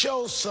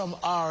 show some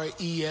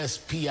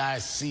R-E-S-P-I-C-T.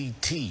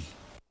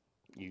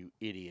 You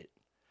idiot.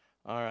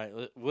 All right.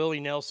 Willie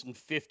Nelson,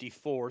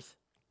 54th.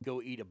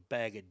 Go eat a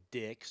bag of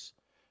dicks.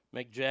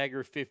 Mick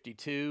Jagger,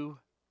 52.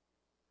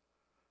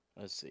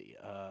 Let's see.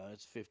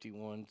 It's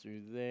 51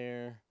 through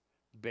there.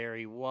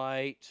 Barry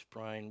White,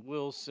 Brian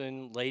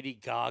Wilson, Lady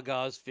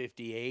Gaga's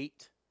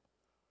 58.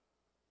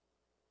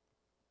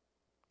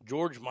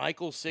 George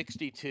Michael,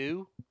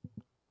 62.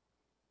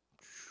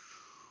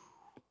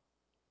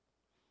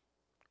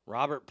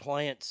 Robert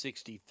Plant,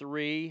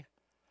 63.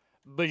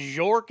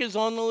 Bjork is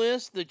on the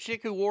list. The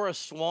chick who wore a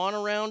swan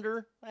around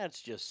her.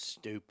 That's just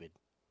stupid.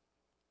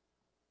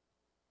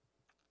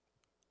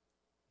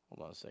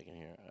 Hold on a second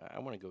here. I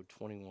want to go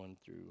 21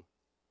 through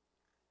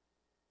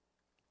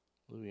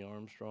Louis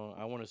Armstrong.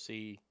 I want to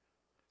see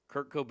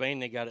Kurt Cobain.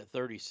 They got at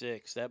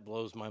 36. That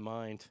blows my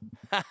mind.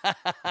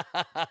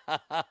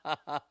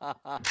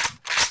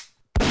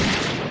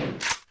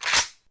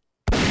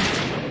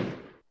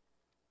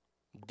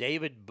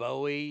 David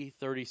Bowie,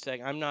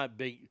 32nd. I'm not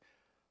big.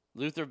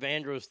 Luther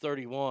Vandross,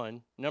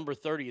 31. Number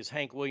 30 is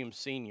Hank Williams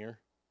Sr.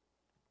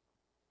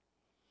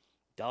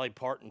 Dolly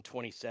Parton,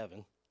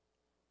 27.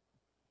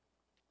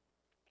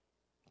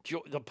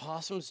 The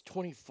Possums,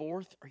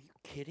 24th? Are you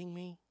kidding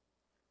me?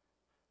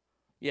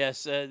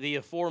 Yes, the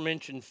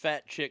aforementioned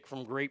fat chick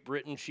from Great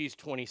Britain, she's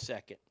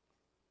 22nd.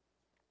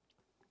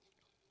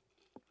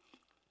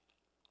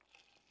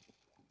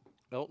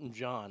 Elton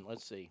John,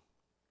 let's see.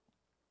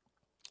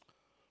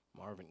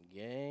 Marvin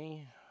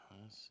Gaye,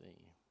 let's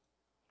see.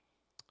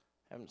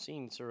 Haven't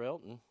seen Sir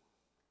Elton.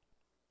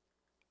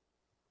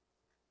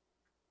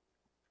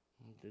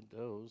 Did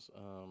those.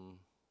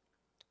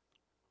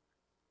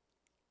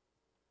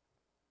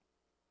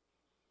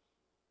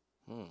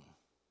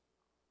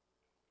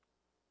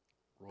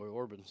 Roy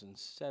Orbison,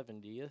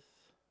 70th.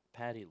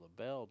 Patti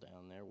LaBelle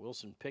down there.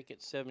 Wilson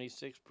Pickett,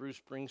 76.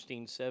 Bruce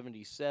Springsteen,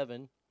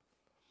 77.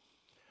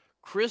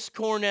 Chris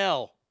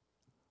Cornell,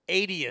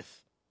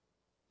 80th.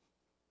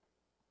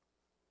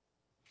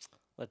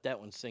 Let that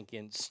one sink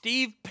in.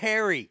 Steve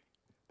Perry,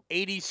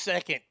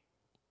 82nd.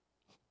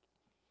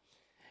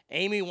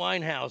 Amy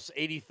Winehouse,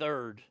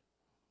 83rd.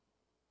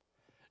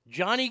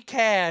 Johnny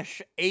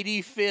Cash,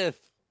 85th.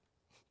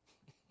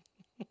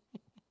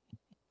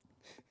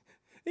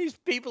 These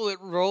people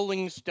at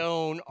Rolling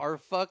Stone are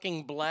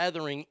fucking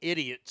blathering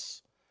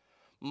idiots.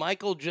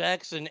 Michael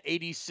Jackson,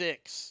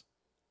 86.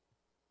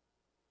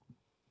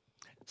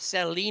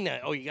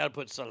 Selena. Oh, you got to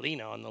put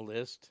Selena on the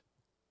list.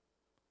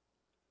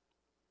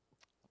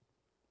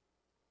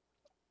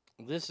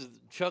 This is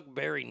Chuck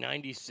Berry,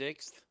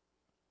 96th.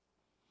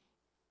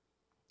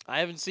 I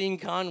haven't seen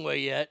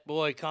Conway yet.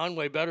 Boy,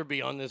 Conway better be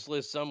on this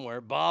list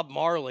somewhere. Bob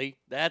Marley,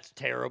 that's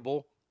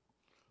terrible.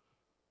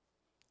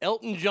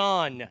 Elton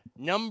John,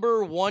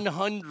 number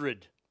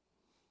 100.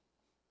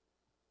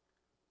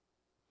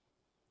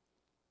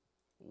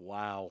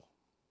 Wow.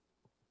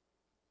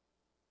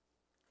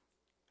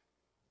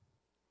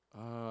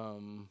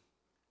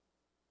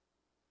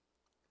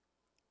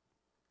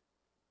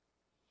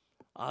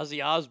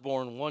 Ozzy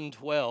Osbourne,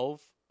 112.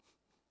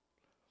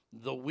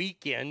 The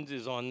Weeknd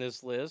is on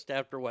this list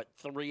after,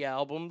 3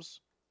 albums?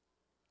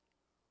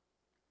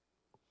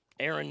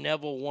 Aaron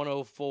Neville,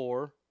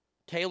 104.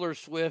 Taylor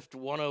Swift,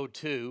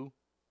 102.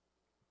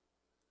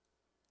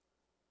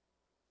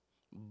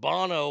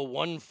 Bono,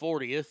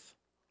 140th.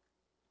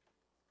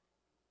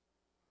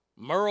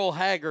 Merle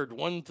Haggard,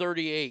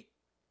 138.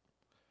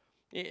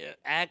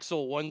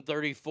 Axl,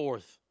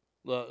 134th.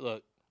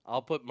 Look,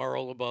 I'll put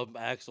Merle above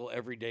Axl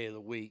every day of the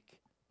week.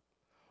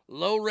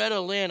 Loretta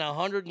Lynn,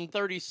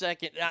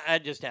 132nd. I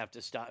just have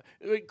to stop.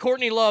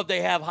 Courtney Love,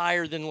 they have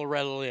higher than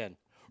Loretta Lynn.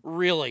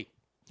 Really?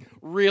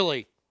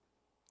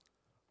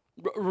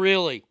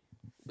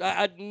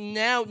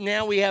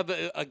 Now we have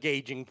a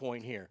gauging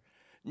point here.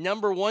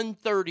 Number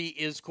 130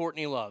 is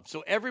Courtney Love.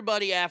 So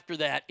everybody after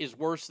that is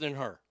worse than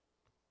her.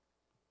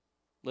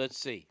 Let's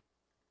see.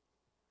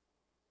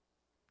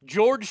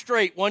 George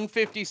Strait,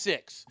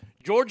 156.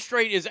 George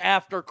Strait is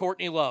after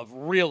Courtney Love.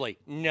 Really?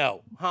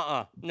 No.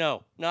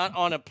 No. Not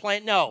on a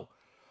planet. No.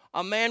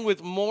 A man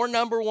with more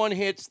number one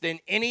hits than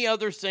any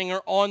other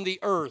singer on the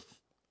earth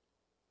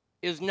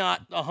is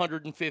not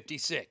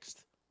 156th.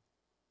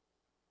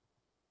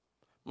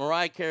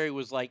 Mariah Carey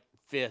was like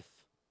 5th.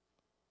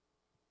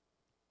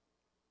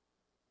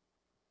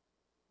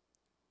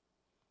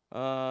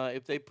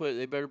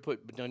 They better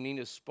put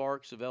Donina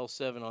Sparks of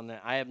L7 on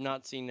that. I have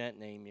not seen that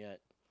name yet.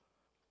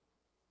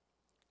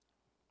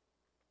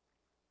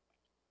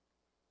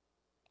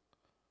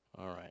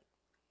 All right,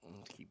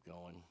 let's keep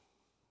going.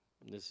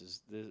 This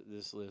is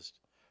this list.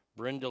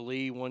 Brenda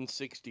Lee,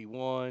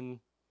 161.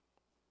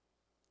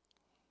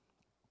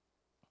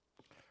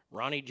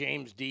 Ronnie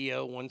James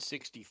Dio,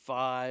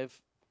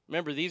 165.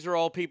 Remember, these are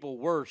all people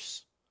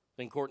worse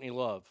than Courtney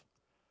Love.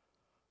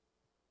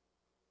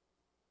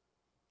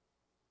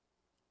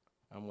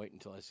 I'm waiting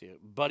until I see it.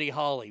 Buddy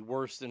Holly,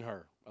 worse than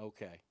her.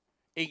 Okay.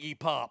 Iggy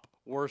Pop,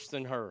 worse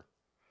than her.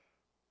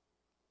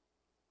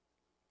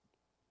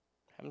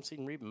 Haven't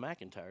seen Reba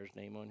McEntire's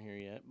name on here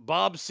yet.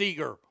 Bob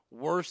Seger,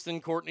 worse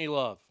than Courtney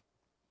Love.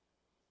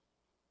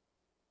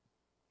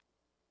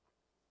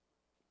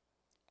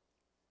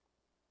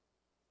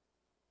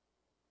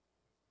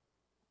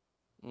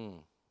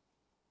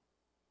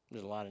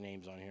 There's a lot of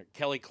names on here.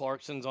 Kelly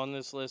Clarkson's on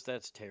this list.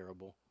 That's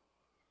terrible.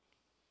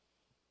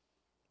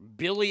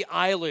 Billie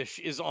Eilish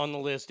is on the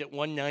list at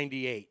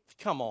 198.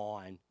 Come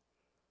on.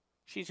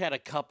 She's had a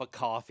cup of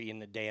coffee in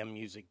the damn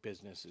music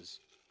businesses.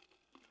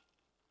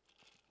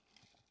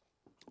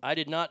 I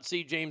did not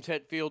see James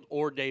Hetfield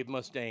or Dave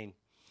Mustaine.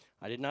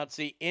 I did not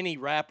see any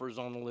rappers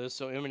on the list,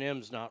 so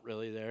Eminem's not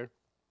really there.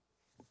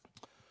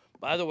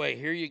 By the way,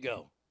 here you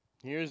go.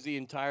 Here's the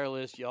entire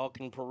list. Y'all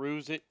can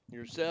peruse it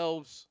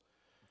yourselves.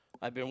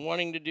 I've been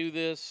wanting to do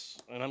this,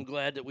 and I'm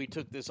glad that we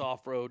took this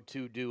off-road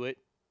to do it.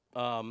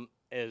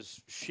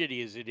 As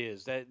shitty as it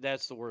is,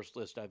 that's the worst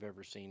list I've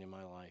ever seen in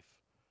my life.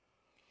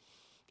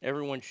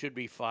 Everyone should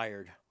be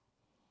fired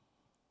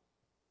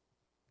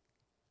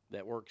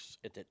that works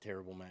at that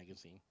terrible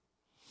magazine.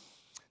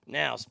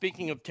 Now,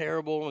 speaking of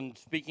terrible and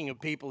speaking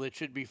of people that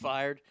should be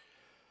fired,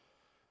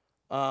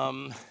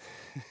 Ogre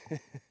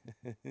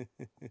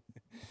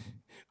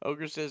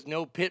says,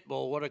 no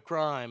Pitbull, what a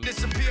crime.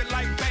 Disappear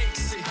like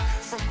Banksy,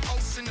 from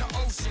ocean to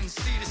ocean,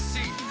 sea to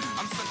sea.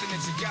 I'm something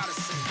that you gotta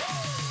see.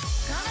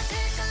 Gonna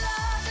take a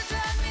lot to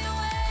drag me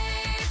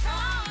away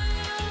from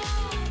you.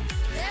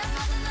 There's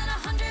nothing that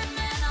 100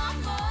 men or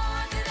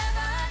more could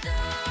ever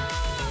do.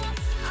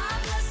 I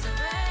bless the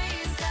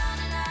race down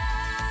in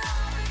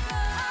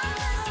Africa.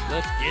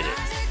 Let's get it.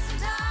 Take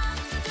some time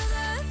to do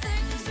the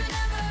things we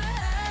never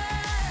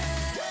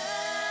had.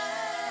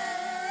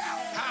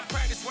 I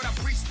practice what I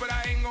preach, but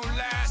I ain't gonna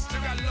last.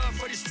 Still got love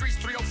for the streets,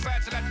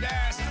 305 till I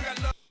die. Still got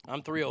love.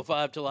 I'm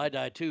 305 till I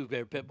die too,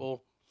 there,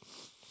 Pitbull.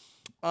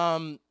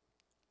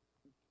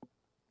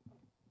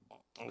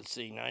 Let's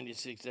see,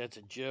 96, that's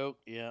a joke.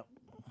 Yeah.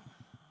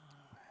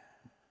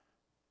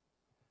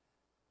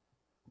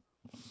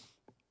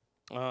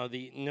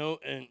 The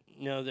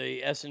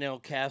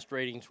SNL cast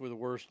ratings were the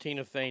worst.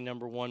 Tina Fey,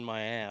 number one,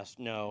 my ass.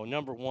 No,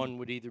 number one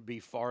would either be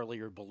Farley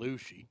or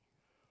Belushi,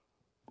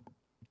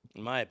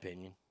 in my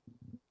opinion.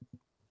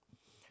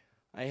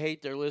 I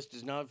hate their list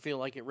does not feel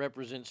like it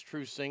represents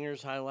true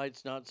singers,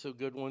 highlights not so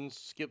good ones,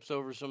 skips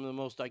over some of the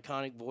most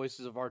iconic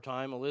voices of our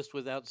time. A list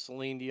without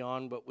Celine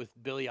Dion but with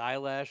Billie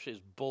Eilish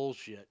is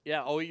bullshit.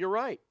 Yeah, oh, you're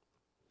right.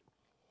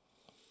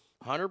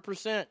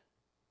 100%.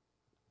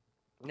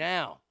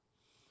 Now,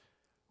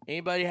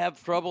 anybody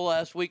have trouble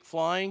last week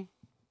flying?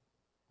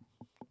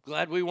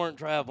 Glad we weren't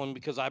traveling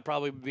because I'd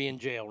probably be in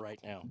jail right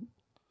now.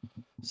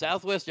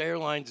 Southwest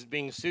Airlines is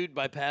being sued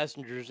by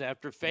passengers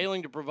after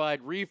failing to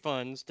provide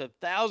refunds to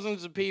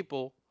thousands of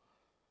people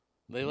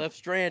they left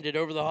stranded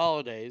over the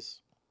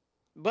holidays.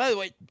 By the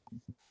way,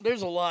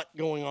 there's a lot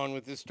going on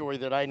with this story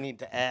that I need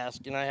to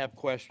ask, and I have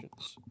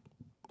questions.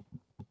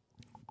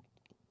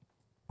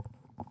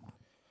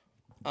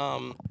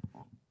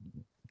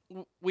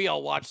 We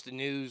all watched the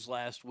news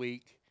last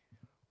week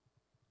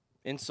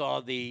and saw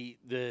I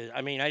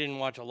didn't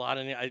watch a lot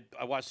of it.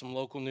 I watched some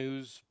local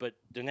news, but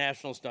the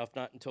national stuff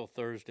not until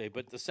Thursday.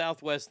 But the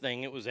Southwest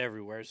thing, it was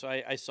everywhere, so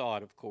I saw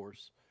it, of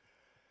course.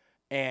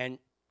 And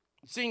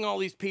seeing all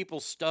these people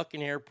stuck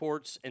in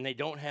airports and they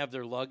don't have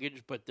their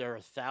luggage, but there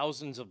are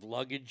thousands of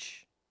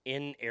luggage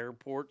in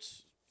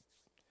airports.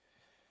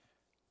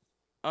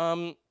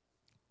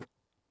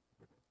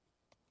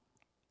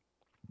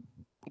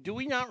 Do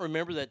we not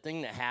remember that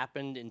thing that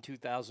happened in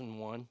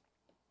 2001?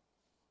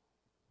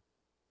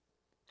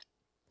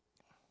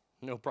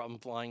 No problem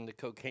flying. The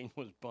cocaine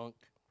was bunk.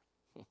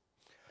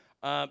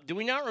 Do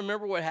we not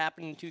remember what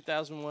happened in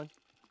 2001?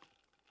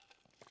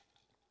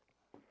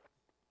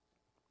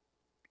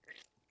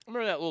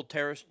 Remember that little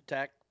terrorist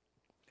attack?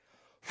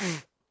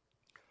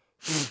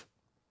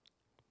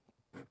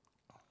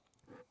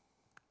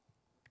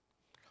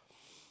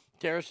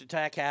 Terrorist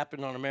attack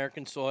happened on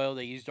American soil.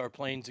 They used our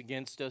planes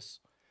against us.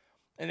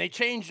 And they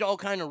changed all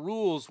kind of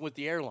rules with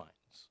the airlines.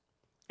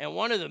 And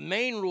one of the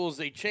main rules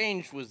they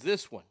changed was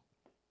this one.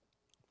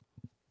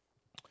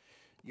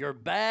 Your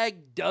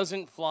bag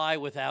doesn't fly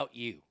without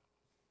you.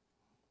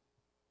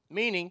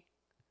 Meaning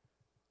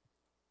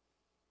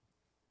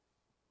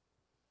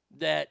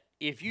that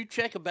if you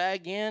check a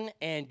bag in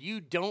and you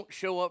don't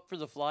show up for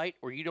the flight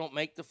or you don't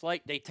make the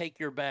flight, they take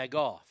your bag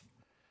off.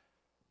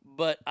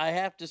 But I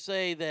have to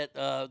say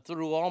that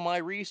through all my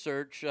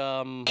research,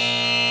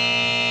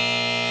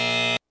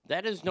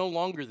 that is no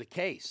longer the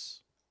case.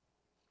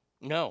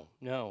 No.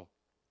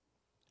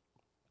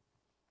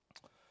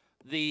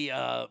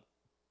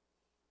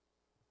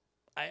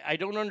 I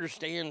don't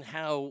understand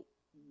how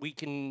we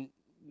can.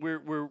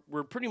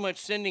 We're pretty much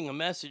sending a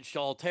message to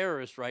all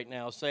terrorists right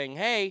now, saying,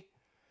 "Hey,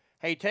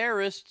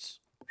 terrorists!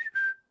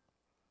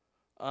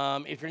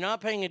 If you're not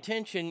paying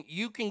attention,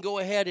 you can go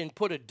ahead and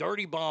put a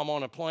dirty bomb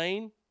on a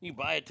plane. You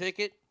buy a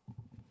ticket,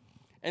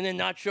 and then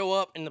not show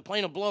up, and the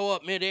plane will blow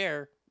up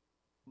midair,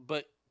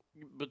 but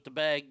the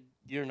bag,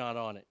 you're not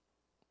on it."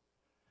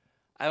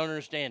 I don't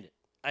understand it.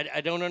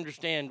 I don't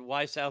understand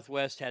why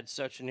Southwest had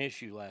such an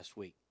issue last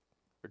week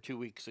or 2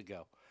 weeks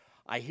ago.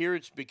 I hear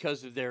it's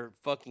because of their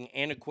fucking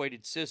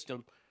antiquated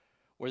system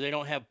where they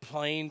don't have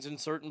planes in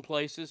certain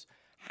places.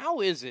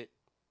 How is it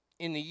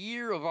in the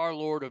year of our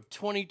Lord of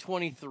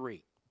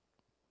 2023,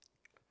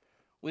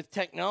 with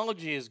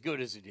technology as good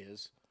as it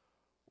is,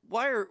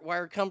 why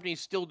are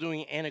companies still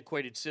doing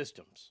antiquated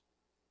systems?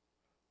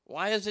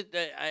 Why is it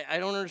that I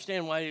don't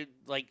understand why,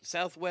 like,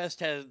 Southwest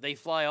they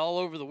fly all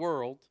over the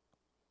world,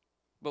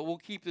 but we'll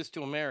keep this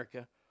to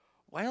America.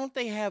 Why don't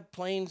they have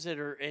planes that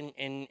are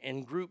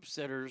in groups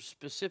that are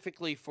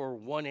specifically for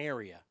one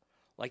area,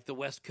 like the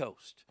West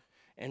Coast,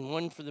 and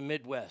one for the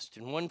Midwest,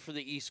 and one for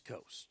the East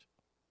Coast?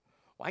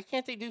 Why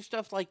can't they do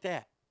stuff like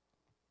that?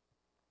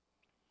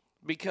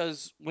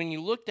 Because when you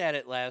looked at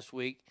it last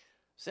week,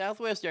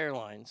 Southwest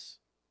Airlines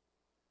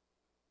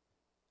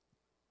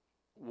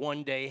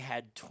one day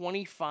had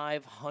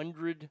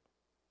 2,500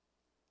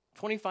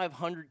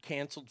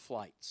 canceled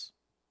flights,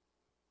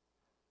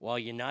 while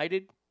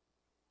United,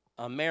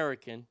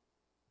 American,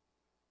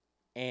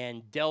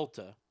 and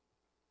Delta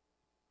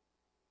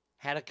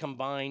had a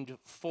combined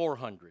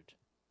 400.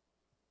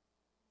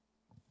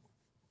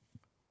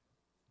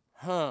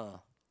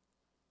 That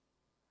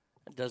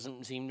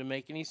doesn't seem to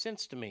make any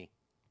sense to me.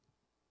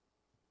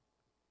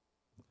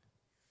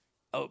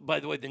 Oh, by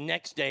the way, the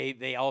next day,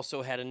 they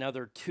also had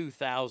another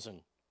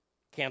 2,000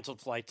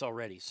 canceled flights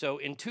already. So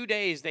in 2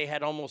 days, they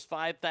had almost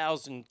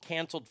 5,000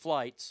 canceled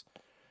flights,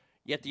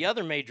 yet the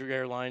other major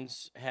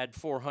airlines had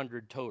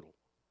 400 total.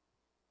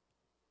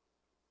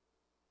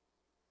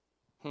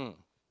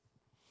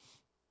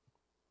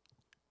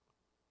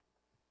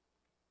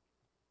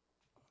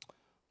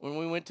 When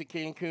we went to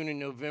Cancun in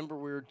November,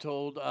 we were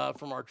told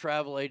from our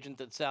travel agent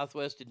that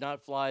Southwest did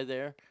not fly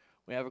there.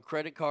 We have a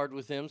credit card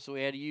with them, so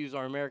we had to use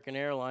our American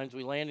Airlines.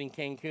 We land in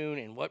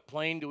Cancun, and what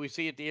plane do we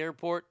see at the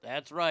airport?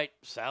 That's right,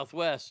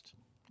 Southwest.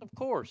 Of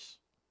course.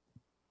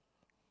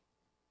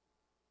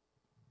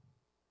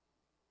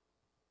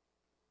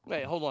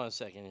 Wait, hold on a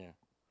second here.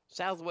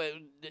 Southwest,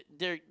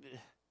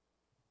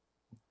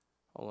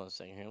 hold on a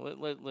second here.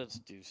 Let's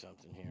do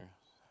something here.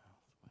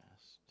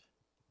 Southwest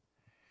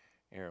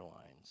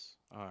Airlines.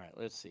 All right,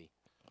 let's see.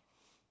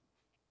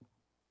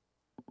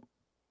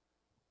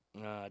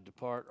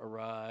 Depart,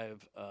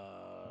 arrive.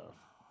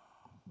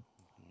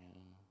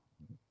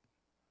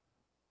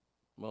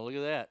 Well, look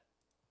at that.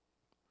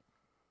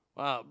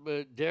 Wow,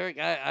 but Derek,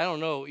 I don't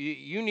know.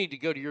 You need to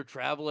go to your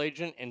travel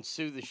agent and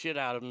sue the shit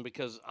out of him,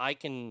 because I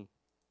can.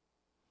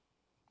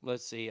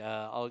 Let's see.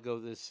 I'll go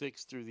the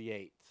 6th through the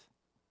 8th.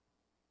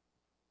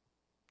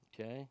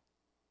 Okay.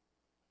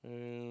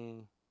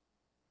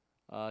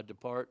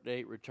 Depart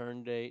date,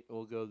 return date.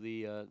 We'll go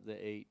the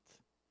 8th.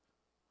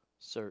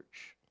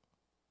 Search.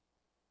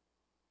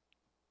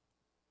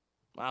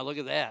 Wow, look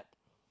at that.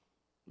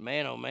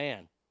 Man, oh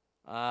man.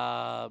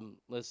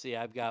 Let's see.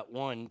 I've got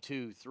 1,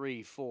 2,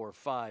 3, 4,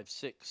 5,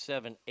 6,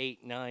 7,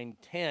 8, 9,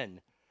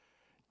 10.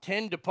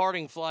 10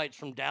 departing flights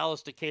from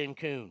Dallas to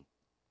Cancun.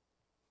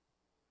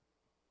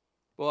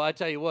 Well, I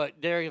tell you what,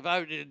 Derek,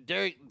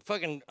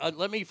 fucking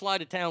let me fly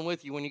to town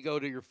with you when you go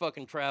to your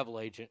fucking travel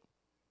agent.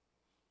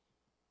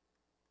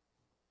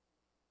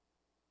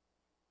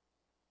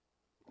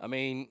 I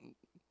mean,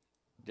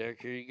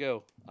 Derek, here you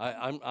go.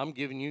 I'm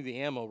giving you the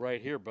ammo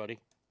right here, buddy.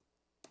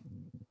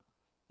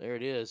 There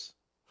it is.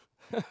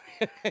 I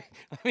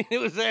mean, it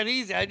was that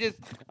easy.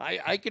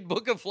 I could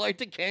book a flight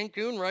to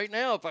Cancun right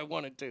now if I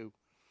wanted to.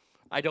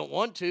 I don't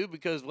want to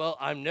because, well,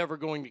 I'm never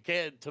going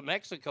to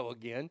Mexico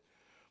again.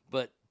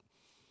 But,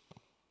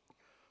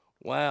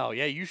 wow,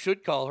 yeah, you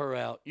should call her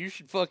out. You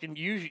should fucking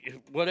use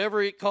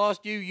whatever it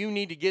cost you. You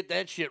need to get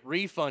that shit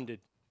refunded.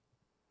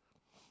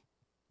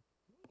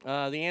 The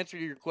answer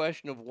to your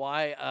question of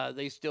why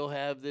they still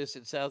have this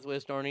at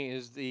Southwest, Arnie,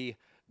 is the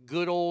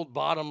good old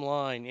bottom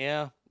line.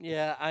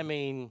 Yeah, I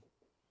mean,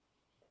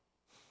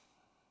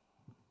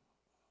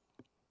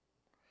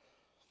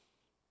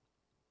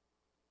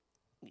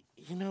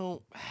 you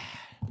know,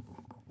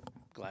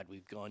 glad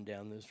we've gone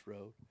down this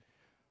road.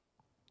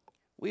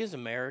 We as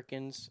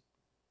Americans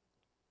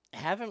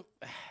haven't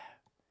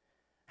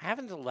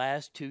the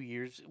last 2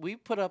 years,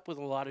 we've put up with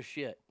a lot of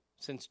shit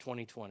since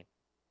 2020.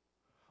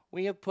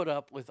 We have put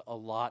up with a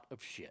lot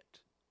of shit.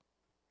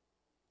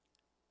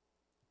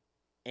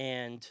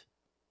 And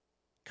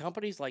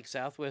companies like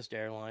Southwest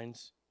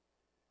Airlines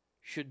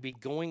should be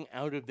going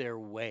out of their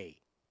way.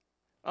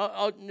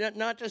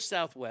 Not just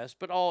Southwest,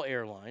 but all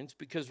airlines.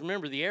 Because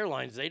remember, the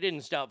airlines, they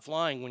didn't stop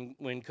flying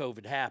when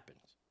COVID happened.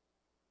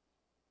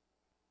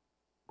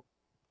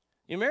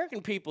 The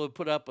American people have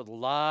put up with a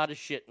lot of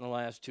shit in the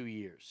last 2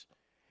 years.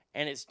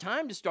 And it's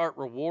time to start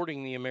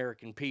rewarding the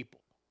American people.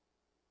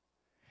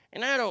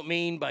 And I don't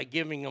mean by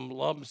giving them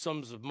lump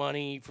sums of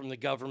money from the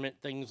government,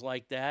 things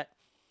like that.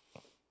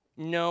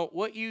 No,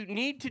 what you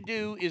need to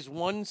do is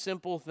one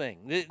simple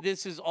thing.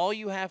 This is all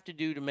you have to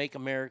do to make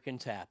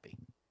Americans happy.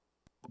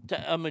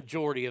 To a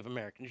majority of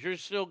Americans. You're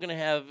still going to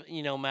have,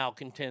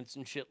 malcontents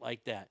and shit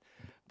like that.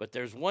 But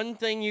there's one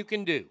thing you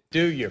can do.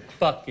 Do your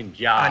fucking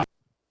job.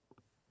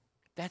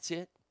 That's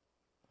it.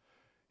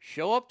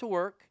 Show up to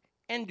work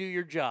and do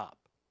your job.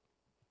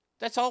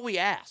 That's all we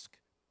ask.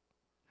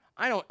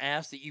 I don't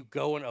ask that you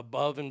go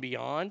above and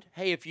beyond.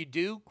 Hey, if you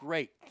do,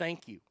 great,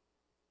 thank you.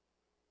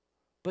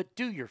 But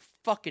do your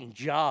fucking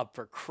job,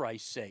 for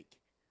Christ's sake.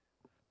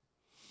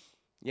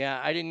 Yeah,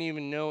 I didn't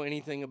even know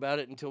anything about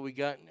it until we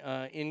got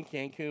in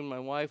Cancun. My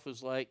wife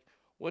was like,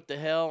 what the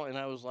hell? And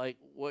I was like,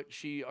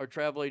 our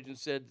travel agent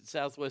said that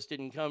Southwest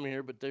didn't come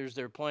here, but there's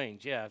their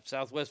planes. Yeah,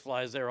 Southwest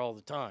flies there all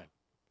the time.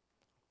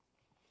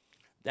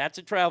 That's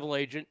a travel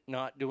agent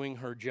not doing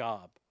her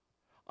job.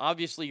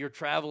 Obviously, your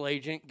travel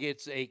agent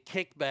gets a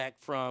kickback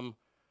from,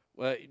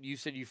 you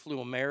said you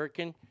flew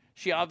American.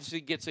 She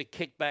obviously gets a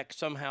kickback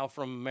somehow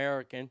from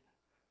American.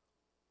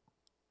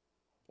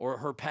 Or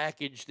her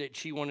package that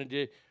she wanted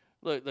to.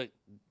 Look,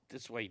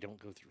 this way you don't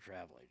go through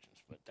travel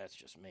agents, but that's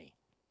just me.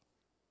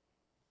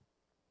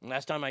 And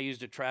last time I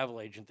used a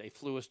travel agent, they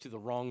flew us to the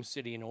wrong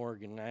city in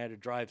Oregon, and I had to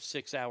drive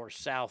 6 hours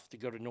south to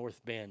go to North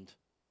Bend.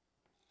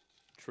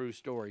 True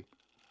story.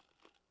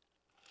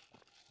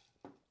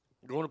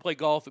 Going to play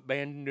golf at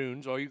Bandon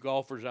Dunes. All you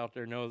golfers out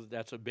there know that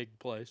that's a big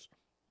place.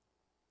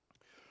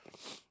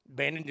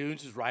 Bandon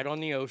Dunes is right on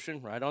the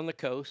ocean, right on the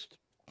coast.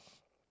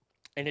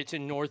 And it's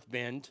in North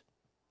Bend,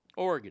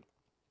 Oregon.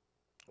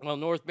 Well,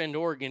 North Bend,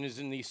 Oregon is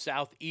in the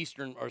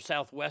southeastern or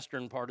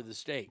southwestern part of the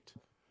state.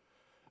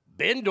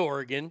 Bend,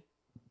 Oregon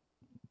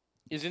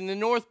is in the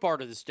north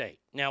part of the state.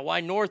 Now, why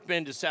North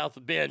Bend is south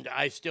of Bend,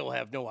 I still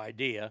have no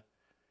idea.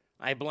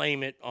 I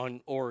blame it on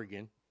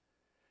Oregon.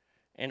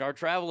 And our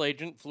travel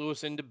agent flew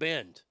us into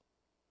Bend.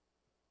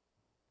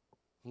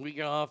 We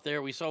got off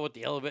there. We saw what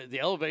the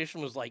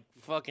elevation was like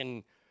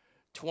fucking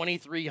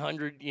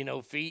 2,300,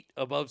 feet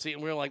above sea.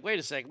 And we were like, wait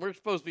a second. We're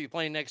supposed to be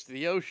playing next to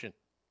the ocean.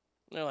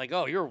 And they're like,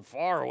 oh, you're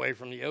far away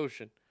from the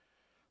ocean.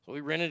 So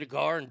we rented a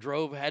car and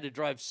had to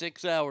drive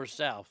 6 hours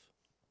south.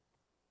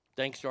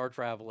 Thanks to our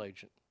travel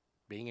agent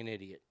being an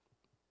idiot.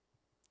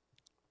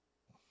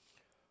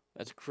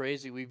 That's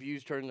crazy. We've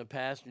used her in the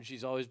past, and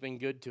she's always been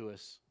good to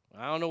us.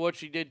 I don't know what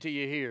she did to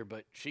you here,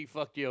 but she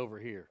fucked you over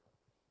here.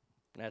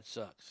 That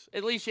sucks.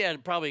 At least you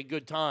had probably a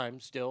good time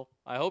still.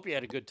 I hope you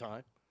had a good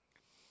time.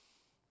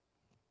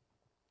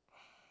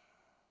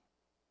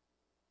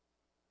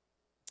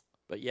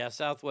 But yeah,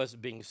 Southwest is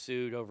being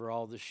sued over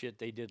all the shit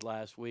they did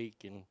last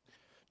week and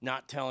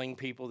not telling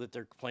people that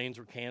their planes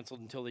were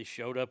canceled until they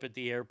showed up at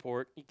the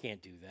airport. You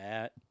can't do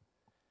that.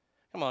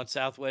 Come on,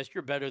 Southwest,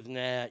 you're better than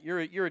that.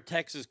 You're a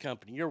Texas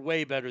company. You're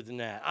way better than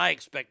that. I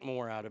expect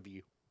more out of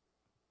you.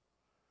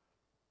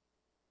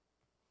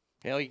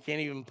 Hell, you can't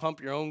even pump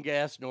your own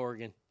gas in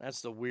Oregon. That's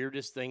the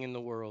weirdest thing in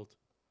the world.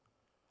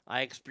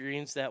 I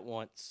experienced that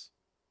once.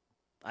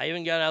 I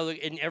even got out of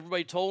and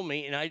everybody told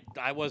me, and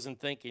I wasn't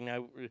thinking.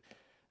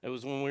 It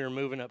was when we were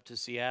moving up to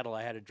Seattle.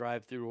 I had to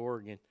drive through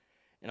Oregon.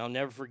 And I'll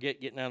never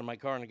forget getting out of my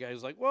car, and the guy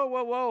was like, whoa,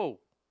 whoa, whoa.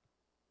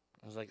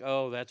 I was like,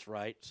 oh, that's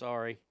right.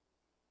 Sorry.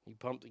 He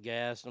pumped the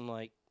gas, and I'm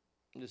like,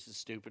 this is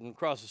stupid. And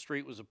across the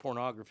street was a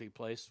pornography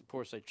place. Of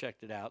course, I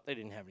checked it out. They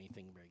didn't have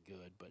anything very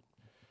good, but,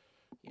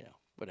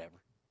 whatever.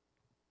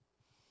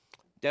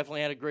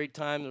 Definitely had a great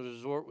time. The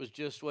resort was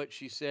just what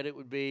she said it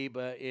would be,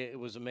 but it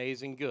was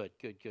amazing. Good.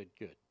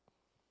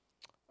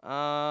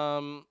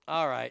 All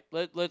right.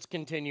 Let's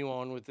continue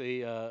on with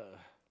the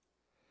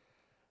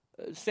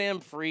Sam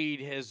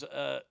Freed has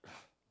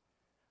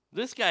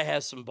this guy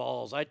has some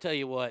balls. I tell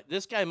you what,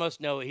 this guy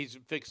must know he's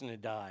fixing to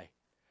die.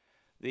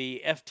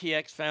 The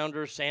FTX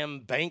founder,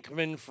 Sam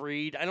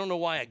Bankman-Fried. I don't know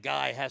why a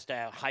guy has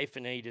to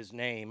hyphenate his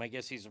name. I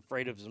guess he's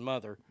afraid of his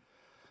mother.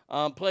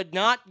 Pled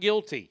not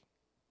guilty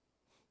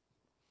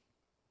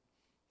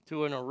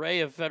to an array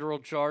of federal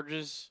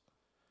charges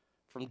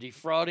from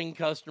defrauding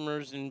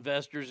customers and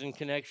investors in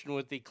connection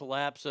with the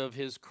collapse of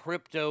his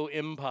crypto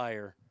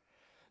empire.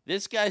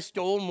 This guy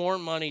stole more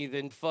money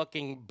than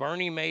fucking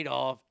Bernie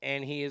Madoff,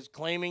 and he is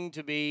claiming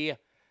to be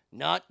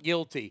not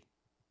guilty.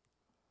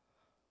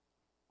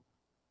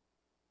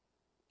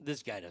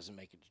 This guy doesn't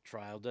make it to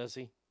trial, does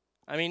he?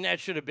 I mean,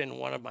 that should have been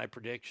one of my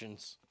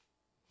predictions.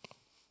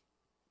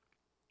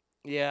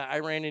 Yeah, I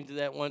ran into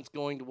that once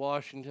going to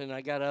Washington.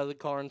 I got out of the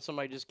car, and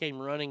somebody just came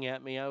running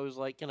at me. I was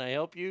like, can I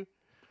help you?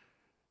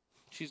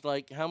 She's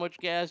like, how much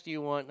gas do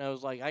you want? And I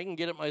was like, I can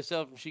get it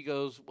myself. And she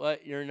goes,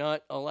 what? You're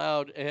not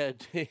allowed.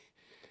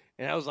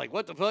 And I was like,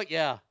 what the fuck?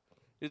 Yeah,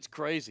 it's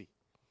crazy.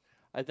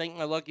 I thank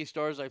my lucky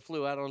stars I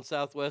flew out on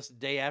Southwest the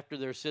day after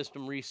their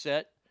system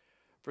reset.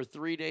 For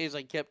 3 days,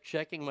 I kept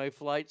checking my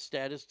flight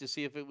status to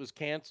see if it was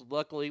canceled.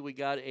 Luckily, we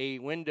got a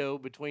window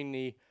between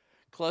the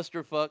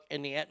clusterfuck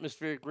and the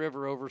atmospheric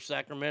river over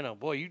Sacramento.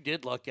 Boy, you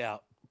did luck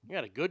out. You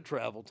had a good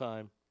travel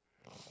time.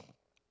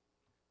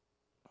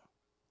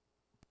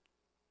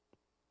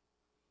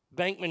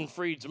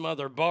 Bankman-Fried's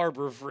mother,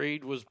 Barbara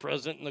Fried, was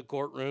present in the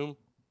courtroom.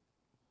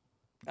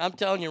 I'm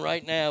telling you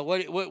right now,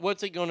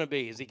 what's it going to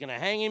be? Is he going to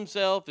hang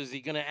himself? Is he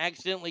going to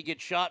accidentally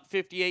get shot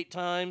 58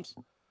 times?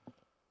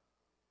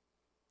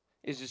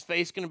 Is his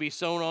face going to be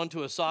sewn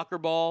onto a soccer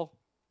ball?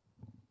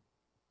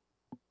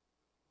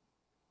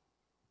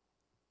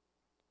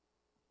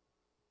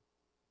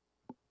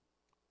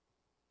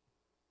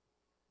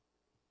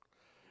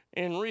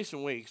 In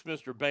recent weeks,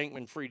 Mr.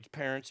 Bankman-Fried's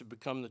parents have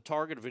become the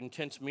target of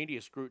intense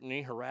media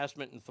scrutiny,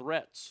 harassment, and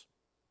threats.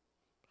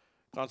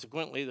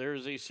 Consequently, there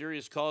is a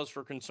serious cause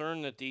for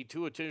concern that the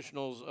two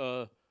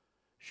additional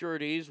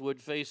sureties would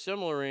face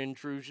similar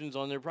intrusions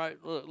on their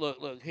private.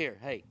 Look, here.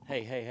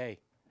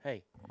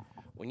 Hey.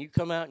 When you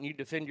come out and you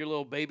defend your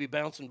little baby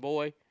bouncing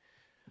boy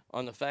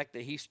on the fact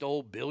that he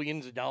stole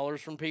billions of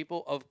dollars from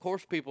people, of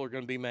course people are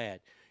going to be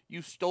mad.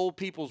 You stole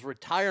people's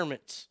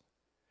retirements.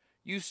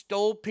 You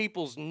stole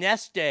people's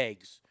nest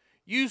eggs.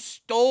 You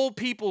stole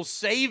people's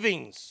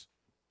savings.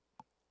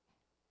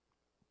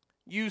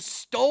 You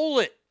stole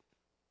it.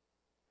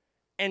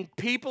 And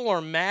people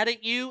are mad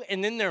at you,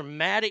 and then they're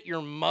mad at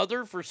your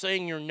mother for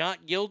saying you're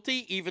not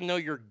guilty, even though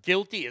you're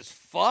guilty as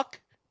fuck?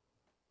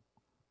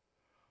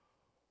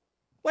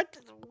 What?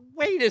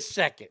 Wait a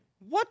second.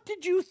 What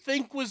did you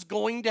think was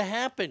going to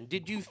happen?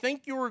 Did you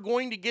think you were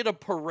going to get a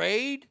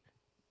parade?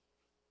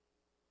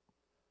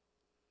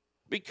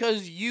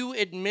 Because you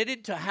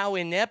admitted to how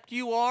inept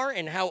you are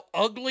and how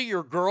ugly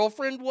your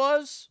girlfriend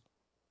was?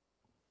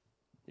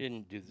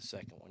 Didn't do the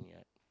second one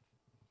yet.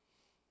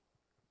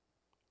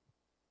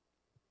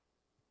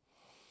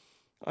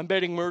 I'm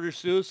betting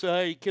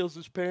murder-suicide. He kills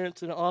his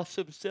parents and offs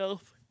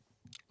himself.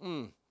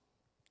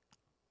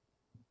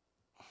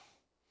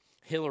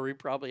 Hillary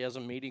probably has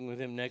a meeting with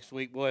him next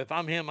week. Boy, if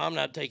I'm him, I'm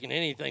not taking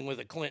anything with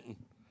a Clinton.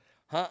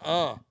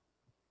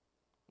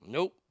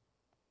 Nope.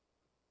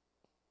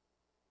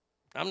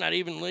 I'm not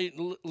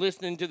even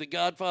listening to the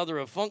godfather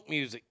of funk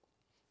music.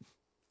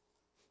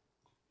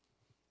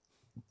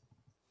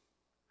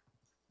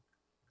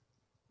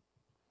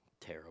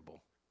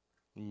 Terrible.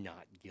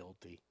 Not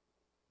guilty.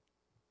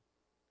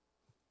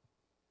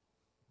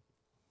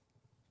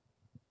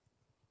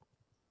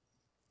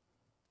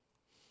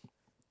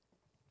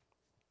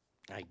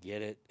 I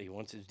get it. He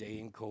wants his day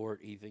in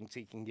court. He thinks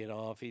he can get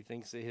off. He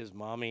thinks that his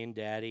mommy and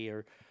daddy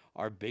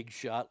are big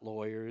shot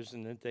lawyers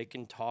and that they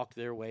can talk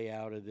their way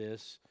out of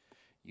this.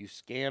 You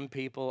scam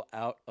people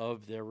out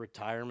of their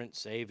retirement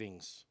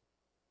savings.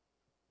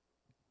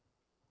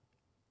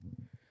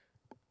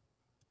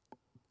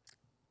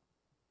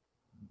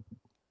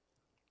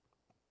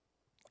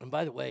 And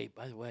by the way,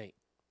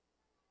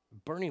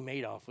 Bernie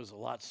Madoff was a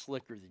lot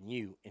slicker than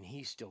you, and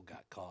he still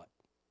got caught.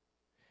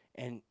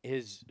 And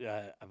his,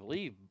 I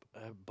believe,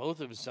 both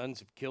of his sons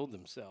have killed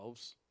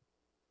themselves.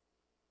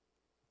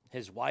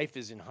 His wife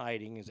is in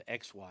hiding, his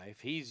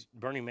ex-wife.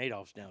 Bernie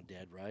Madoff's now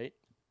dead, right?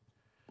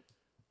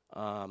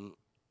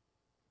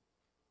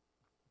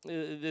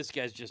 This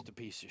guy's just a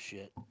piece of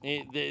shit.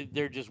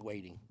 They're just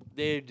waiting.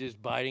 They're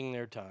just biding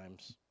their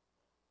times.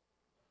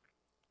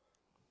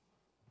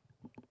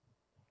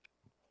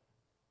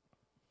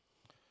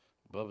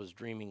 Bubba's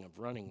dreaming of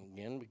running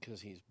again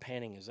because he's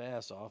panning his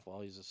ass off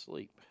while he's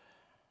asleep.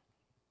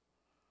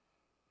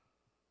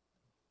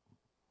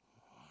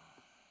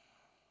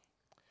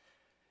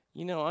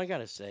 You know, I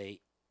gotta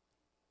say,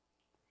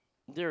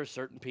 there are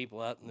certain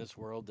people out in this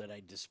world that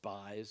I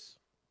despise.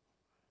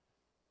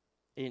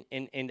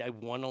 And I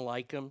want to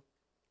like them.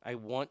 I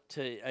want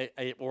to,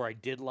 or I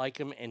did like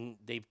them, and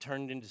they've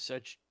turned into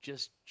such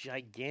just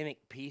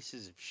gigantic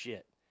pieces of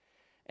shit.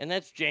 And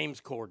that's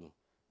James Corden.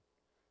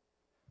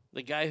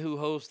 The guy who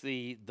hosts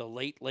the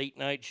late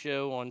night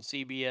show on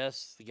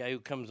CBS, the guy who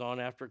comes on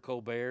after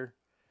Colbert,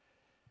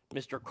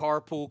 Mr.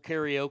 Carpool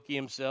Karaoke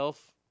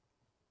himself,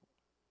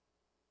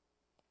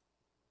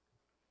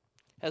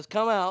 has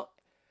come out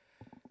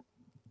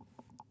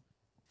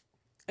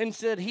and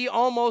said he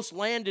almost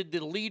landed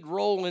the lead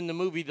role in the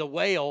movie The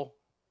Whale,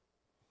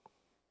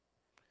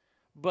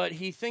 but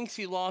he thinks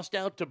he lost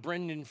out to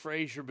Brendan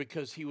Fraser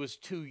because he was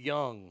too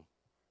young.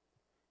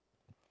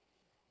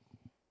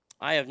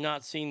 I have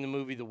not seen the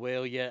movie The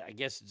Whale yet. I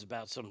guess it's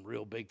about some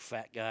real big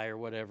fat guy or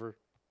whatever.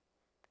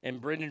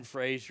 And Brendan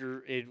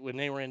Fraser, when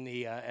they were in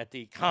the at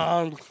the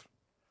Cannes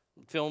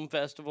Film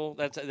Festival,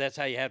 that's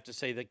how you have to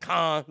say the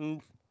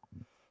Cannes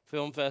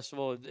Film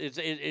Festival.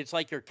 It's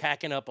like you're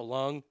cacking up a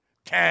lung.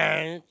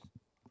 Cannes.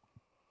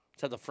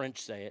 That's how the French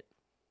say it.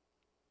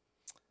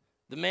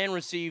 The man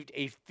received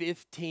a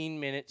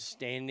 15-minute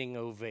standing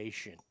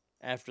ovation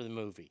after the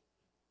movie.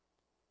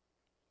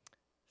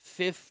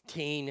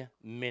 15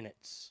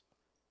 minutes.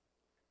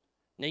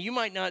 Now, you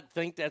might not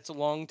think that's a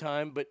long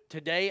time, but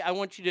today I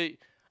want you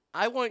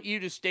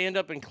to stand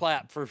up and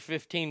clap for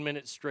 15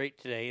 minutes straight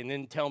today and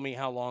then tell me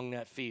how long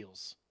that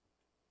feels.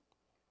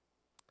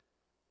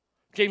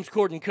 James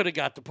Corden could have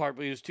got the part,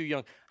 but he was too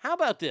young. How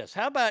about this?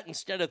 How about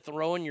instead of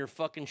throwing your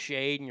fucking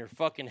shade and your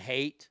fucking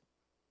hate,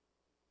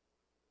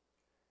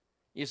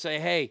 you say,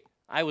 hey,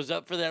 I was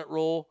up for that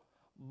role,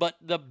 but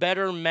the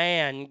better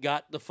man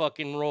got the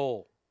fucking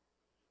role.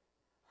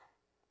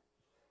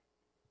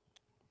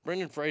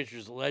 Brendan Fraser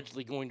is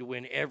allegedly going to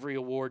win every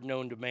award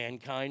known to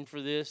mankind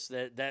for this.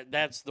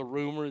 That's the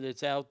rumor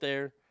that's out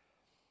there.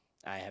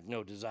 I have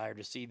no desire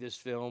to see this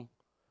film.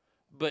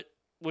 But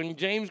when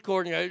James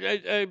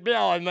Corden, Bill,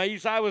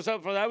 I was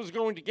up for that, I was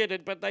going to get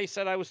it, but they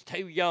said I was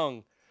too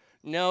young.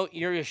 No,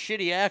 you're a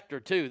shitty actor,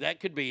 too. That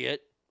could be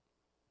it.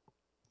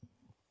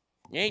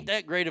 You ain't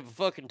that great of a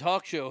fucking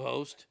talk show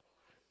host,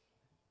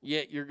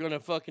 yet you're going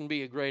to fucking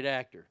be a great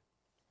actor.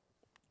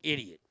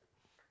 Idiot.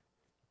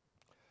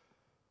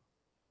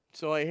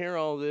 So I hear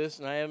all this,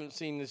 and I haven't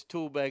seen this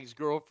toolbag's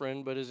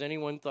girlfriend, but has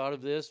anyone thought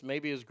of this?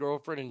 Maybe his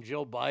girlfriend and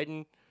Jill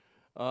Biden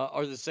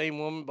are the same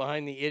woman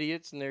behind the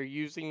idiots, and they're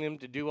using them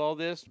to do all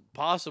this?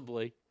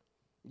 Possibly.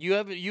 You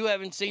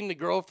haven't seen the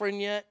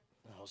girlfriend yet?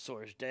 Oh,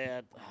 so's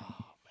dad.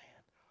 Oh,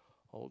 man.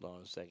 Hold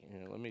on a second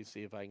here. Let me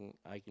see if I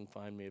can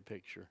find me a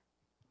picture.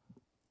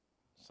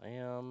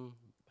 Sam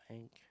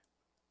Bank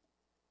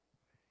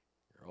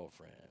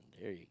girlfriend.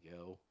 There you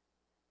go.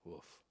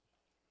 Woof.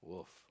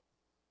 Woof.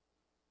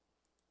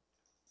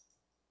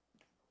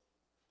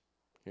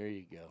 Here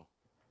you go.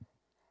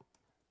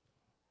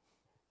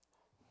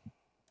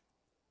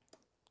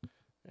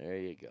 There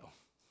you go.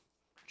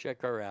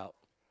 Check her out.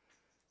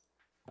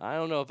 I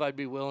don't know if I'd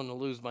be willing to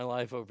lose my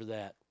life over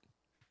that.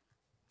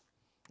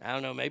 I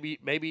don't know.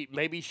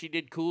 Maybe she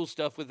did cool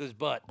stuff with his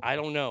butt. I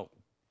don't know.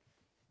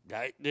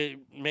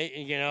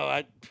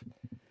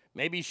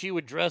 Maybe she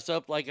would dress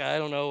up like, I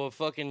don't know, a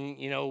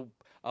fucking,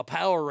 a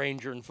Power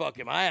Ranger and fuck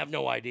him. I have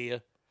no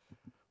idea.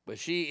 But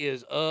she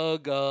is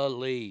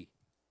ugly.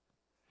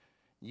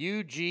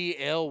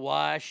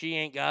 UGLY. She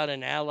ain't got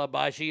an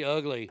alibi. She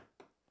ugly.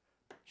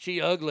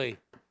 She ugly.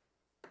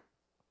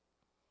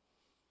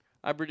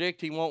 I predict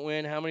he won't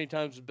win. How many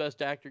times does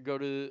Best Actor go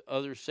to the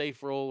other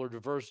Safe Role or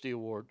Diversity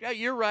Award? Yeah,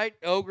 you're right,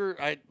 Ogre.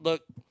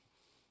 Look,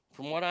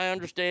 from what I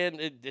understand,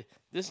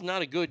 this is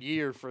not a good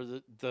year for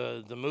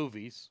the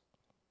movies.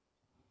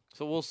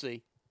 So we'll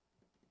see.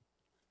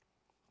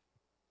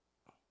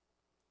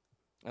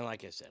 And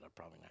like I said, I'm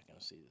probably not going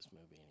to see this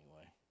movie anyway.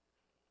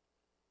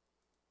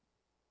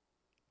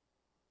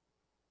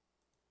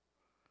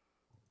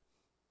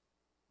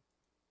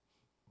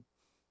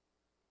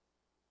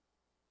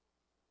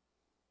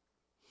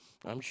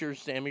 I'm sure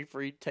Sammy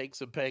Freed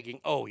takes a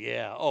pegging. Oh,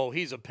 yeah. Oh,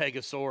 he's a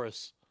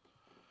Pegasaurus.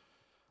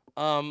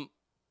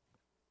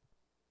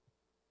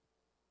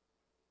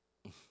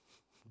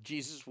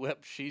 Jesus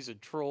wept, she's a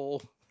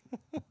troll.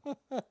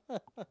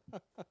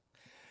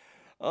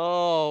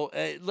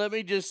 Let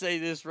me just say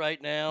this right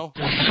now.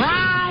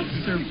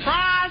 Surprise,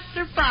 surprise,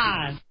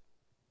 surprise.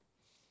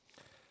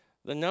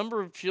 The number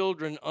of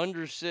children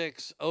under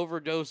 6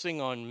 overdosing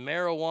on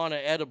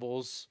marijuana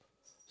edibles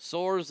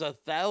soars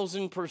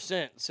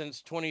 1,000%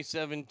 since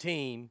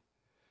 2017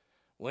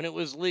 when it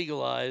was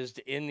legalized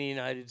in the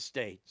United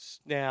States.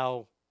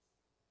 Now,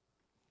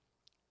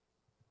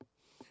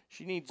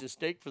 she needs a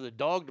steak for the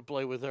dog to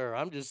play with her.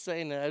 I'm just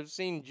saying that. I've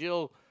seen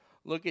Jill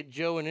look at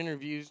Joe in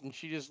interviews, and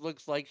she just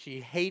looks like she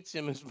hates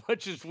him as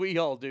much as we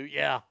all do.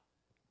 Yeah.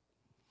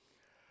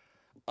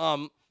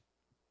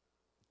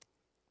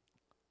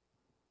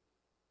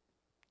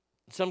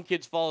 Some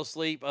kids fall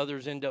asleep.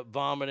 Others end up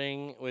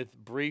vomiting with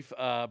brief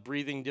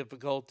breathing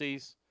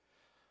difficulties.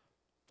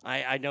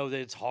 I know that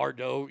it's hard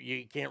to,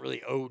 you can't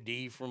really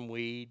OD from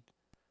weed.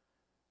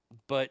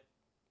 But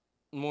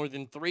more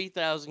than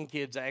 3,000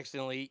 kids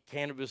accidentally eat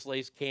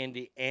cannabis-laced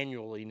candy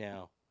annually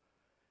now.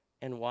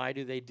 And why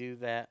do they do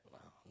that?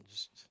 Well,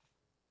 just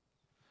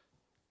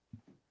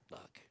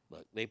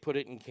look. They put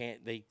it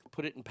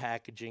in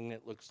packaging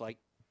that looks like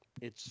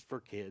it's for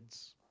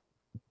kids.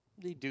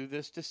 They do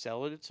this to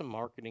sell it. It's a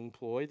marketing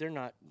ploy.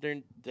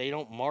 They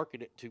don't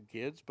market it to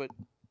kids, but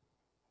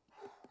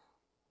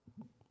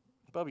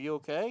Bubba, you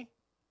okay?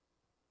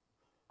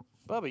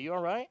 Bubba, you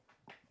all right?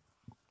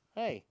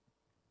 Hey,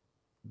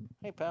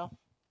 pal.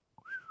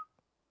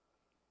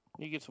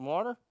 You get some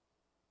water?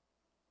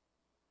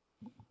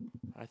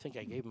 I think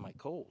I gave him my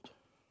cold.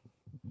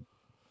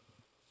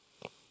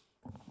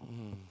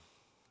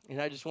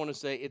 And I just want to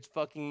say, it's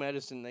fucking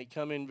medicine. They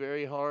come in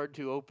very hard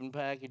to open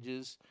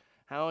packages.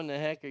 How in the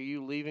heck are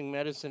you leaving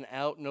medicine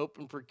out and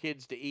open for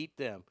kids to eat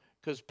them?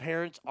 Because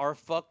parents are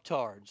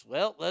fucktards.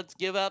 Well, let's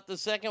give out the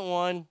second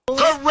one.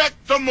 Correct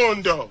the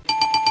mundo.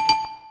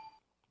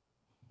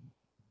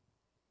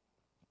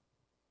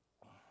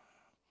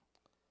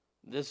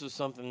 This was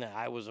something that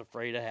I was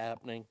afraid of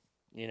happening,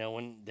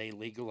 when they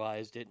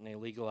legalized it and they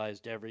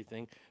legalized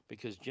everything,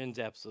 because Jen's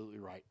absolutely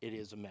right. It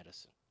is a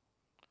medicine.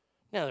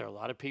 Now, there are a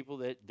lot of people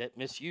that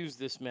misuse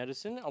this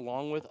medicine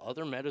along with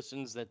other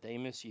medicines that they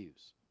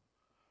misuse.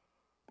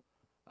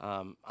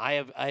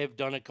 I have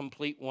done a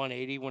complete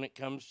 180 when it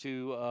comes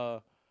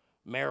to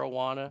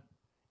marijuana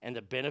and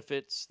the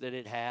benefits that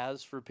it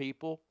has for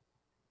people.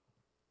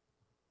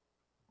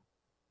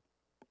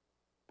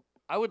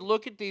 I would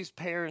look at these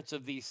parents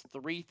of these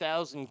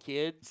 3,000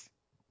 kids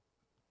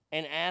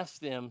and ask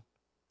them,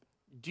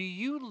 do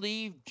you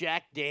leave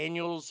Jack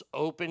Daniels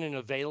open and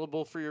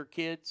available for your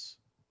kids?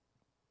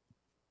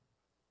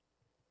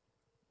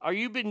 Have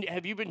you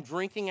been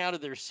drinking out of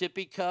their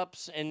sippy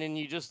cups and then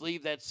you just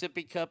leave that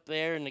sippy cup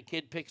there and the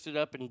kid picks it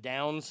up and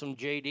downs some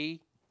JD?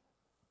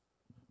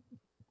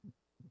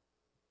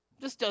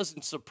 This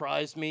doesn't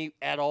surprise me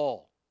at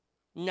all.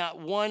 Not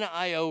one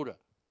iota.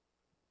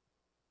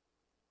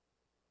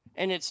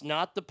 And it's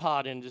not the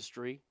pot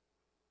industry.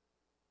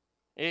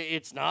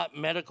 It's not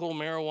medical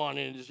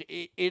marijuana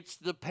industry. It's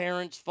the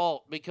parents'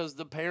 fault because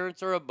the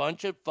parents are a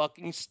bunch of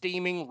fucking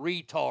steaming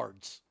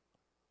retards.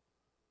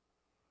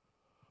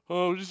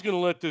 Oh, we're just going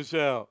to let this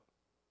out.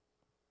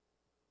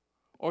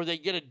 Or they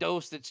get a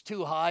dose that's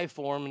too high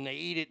for them and they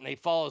eat it and they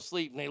fall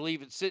asleep and they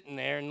leave it sitting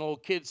there and the little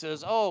kid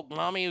says, oh,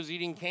 mommy was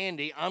eating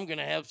candy. I'm going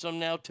to have some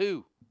now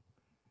too.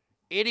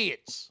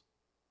 Idiots.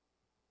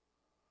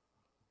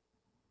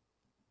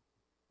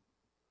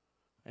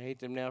 I hate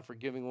them now for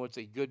giving what's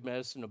a good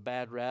medicine a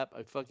bad rap.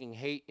 I fucking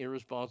hate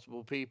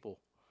irresponsible people.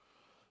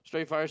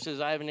 Straight Fire says,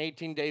 I have an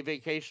 18-day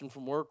vacation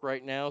from work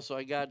right now, so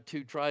I got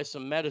to try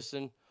some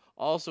medicine.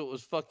 Also, it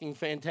was fucking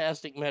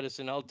fantastic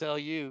medicine, I'll tell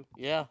you.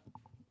 Yeah.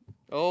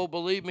 Oh,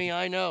 believe me,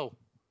 I know.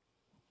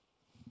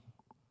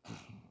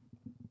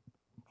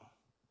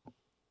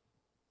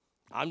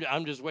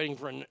 I'm just waiting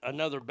for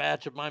another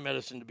batch of my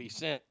medicine to be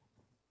sent.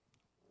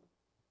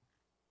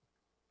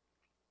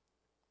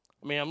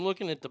 I mean, I'm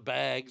looking at the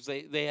bags.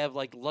 They have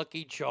like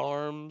Lucky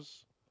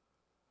Charms.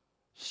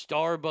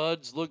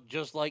 Starbuds look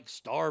just like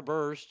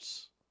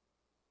Starbursts.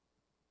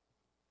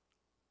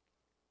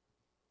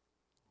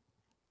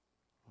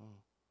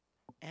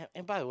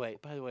 And by the way,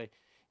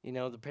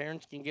 the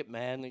parents can get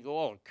mad and they go,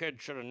 oh, the kid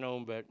should have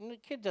known better. And the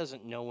kid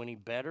doesn't know any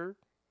better.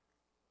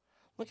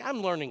 Look,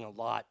 I'm learning a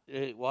lot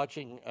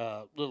watching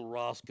little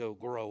Roscoe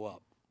grow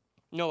up.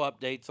 No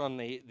updates on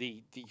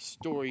the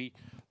story,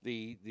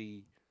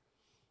 the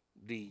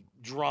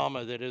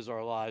drama that is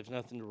our lives.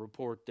 Nothing to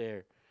report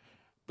there.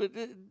 But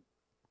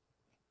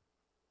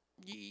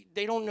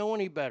they don't know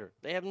any better.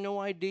 They have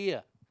no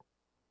idea.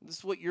 This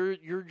is what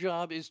your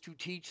job is, to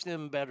teach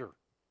them better.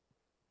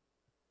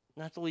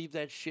 Not to leave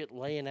that shit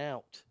laying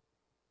out.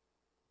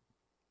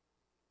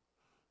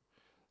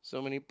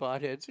 So many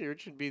potheads here. It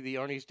should be the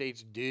Arnie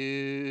States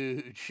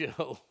Dude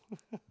Show.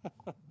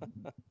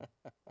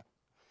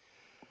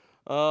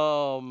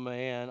 Oh,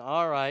 man.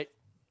 All right.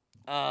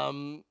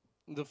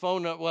 The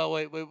phone number. Well,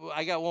 wait.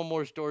 I got one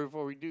more story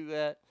before we do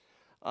that.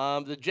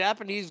 The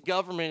Japanese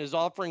government is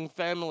offering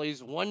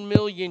families 1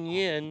 million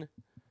yen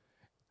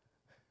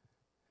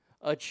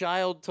a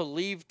child to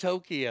leave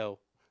Tokyo.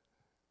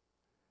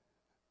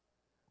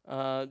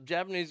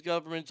 Japanese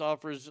government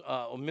offers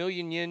 1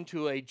 million yen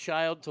to a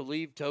child to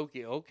leave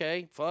Tokyo.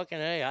 Okay, fucking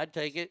hey, I'd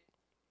take it.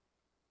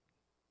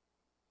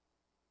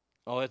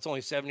 Oh, it's only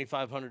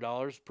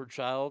 $7,500 per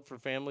child for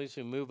families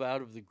who move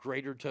out of the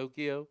greater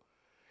Tokyo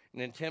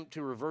in an attempt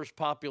to reverse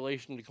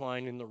population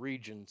decline in the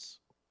regions.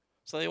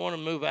 So they want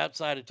to move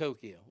outside of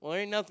Tokyo. Well,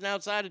 there ain't nothing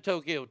outside of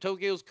Tokyo.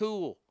 Tokyo's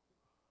cool.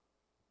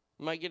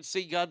 You might get to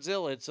see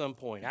Godzilla at some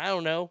point. I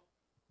don't know.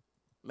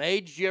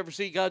 Mage, did you ever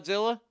see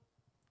Godzilla?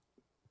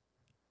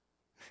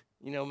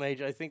 You know,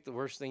 Mage, I think the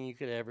worst thing you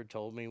could have ever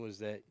told me was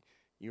that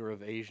you're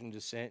of Asian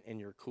descent and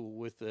you're cool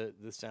with the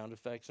sound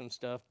effects and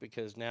stuff,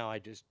 because now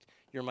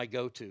you're my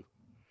go-to.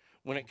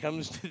 When it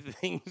comes to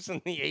things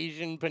in the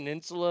Asian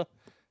peninsula,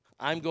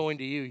 I'm going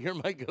to you. You're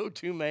my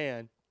go-to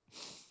man.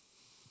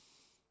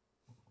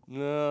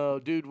 No,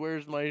 dude,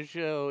 where's my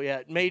show?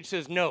 Yeah, Mage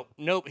says nope,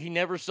 he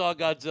never saw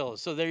Godzilla.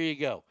 So there you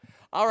go.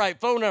 All right,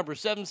 phone number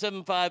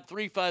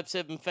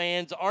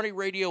 775-357-FANS,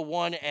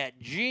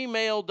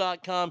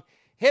 ArnieRadio1@gmail.com.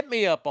 Hit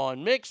me up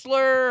on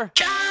Mixler.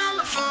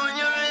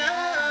 California.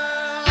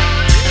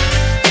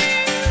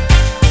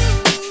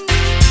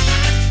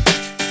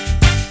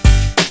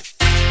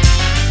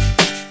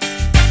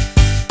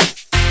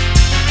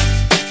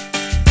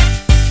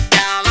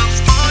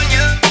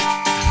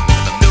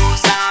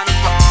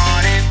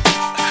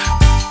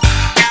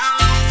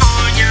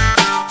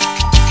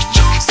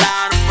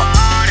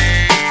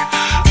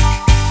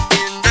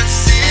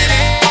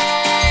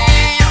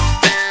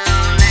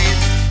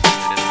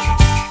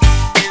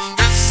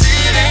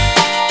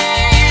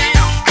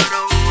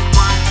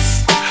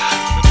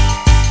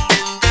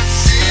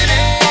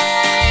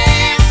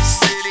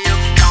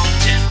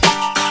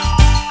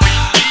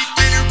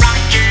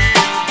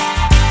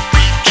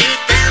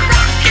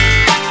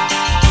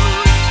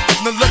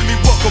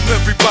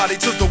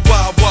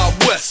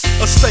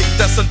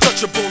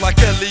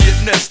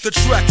 The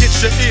track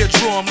hits your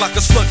eardrum like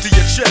a slug to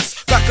your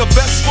chest. Like a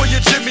vest for your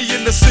Jimmy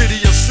in the city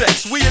of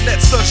sex. We in that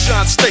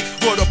sunshine state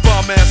where the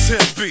bomb ass him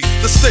be.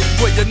 The state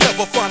where you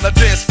never find a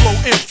dance floor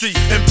empty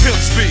and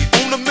pimp speed.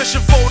 On a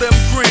mission for them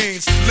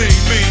greens. Lean,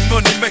 mean,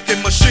 money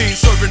making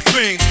machines serving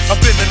fiends. I've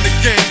been in the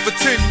game for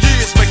 10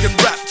 years making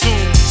rap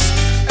tunes.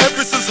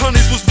 Ever since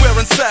Honeys was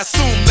wearing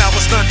Sassoon. Now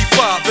it's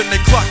 95 and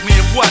they clock me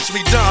and watch me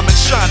diamond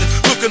shining,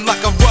 looking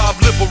like a Rob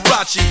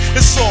Liberace.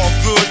 It's all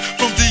good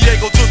from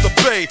Diego to the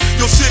Bay.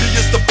 Your city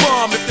is the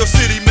bomb if your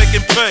city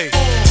making pay.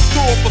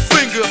 Throw up a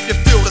finger if you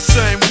feel the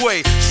same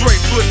way.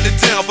 Straight putting it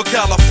down for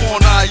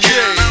California,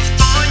 yeah.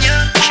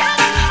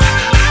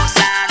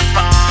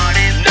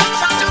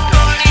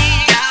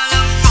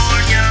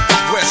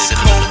 West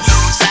Coast.